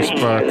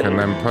Facebook, and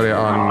then put it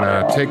on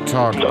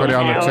TikTok. Put it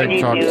on the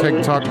TikTok.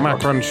 TikTok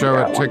Macron Show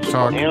at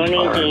TikTok.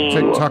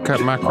 TikTok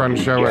at Macron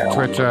Show at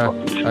Twitter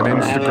and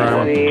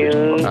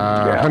Instagram.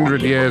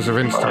 100 years of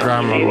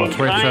Instagram on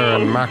Twitter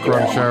and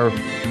Macron Show.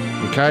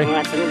 Okay?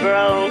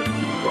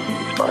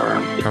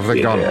 Have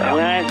they gone?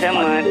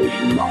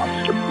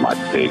 My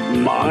big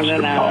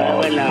monster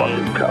paws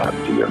fucking cut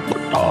to your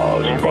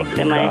paws,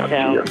 fucking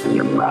cut in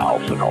your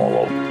mouth and all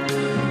over.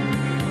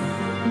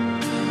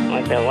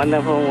 What a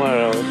wonderful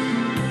world.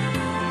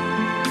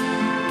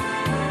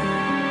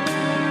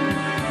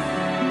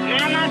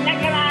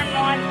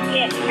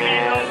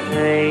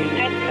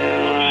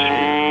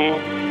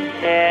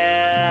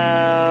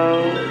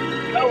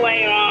 Go away,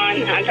 Ron.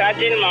 I'll talk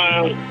to you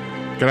tomorrow.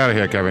 Get out of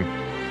here, Kevin.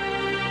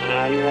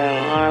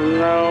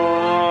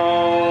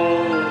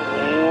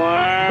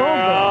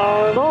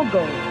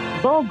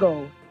 Bogo.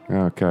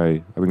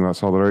 Okay, I think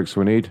that's all the lyrics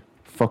we need.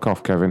 Fuck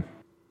off, Kevin.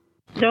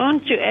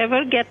 Don't you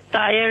ever get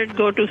tired,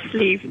 go to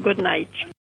sleep. Good night.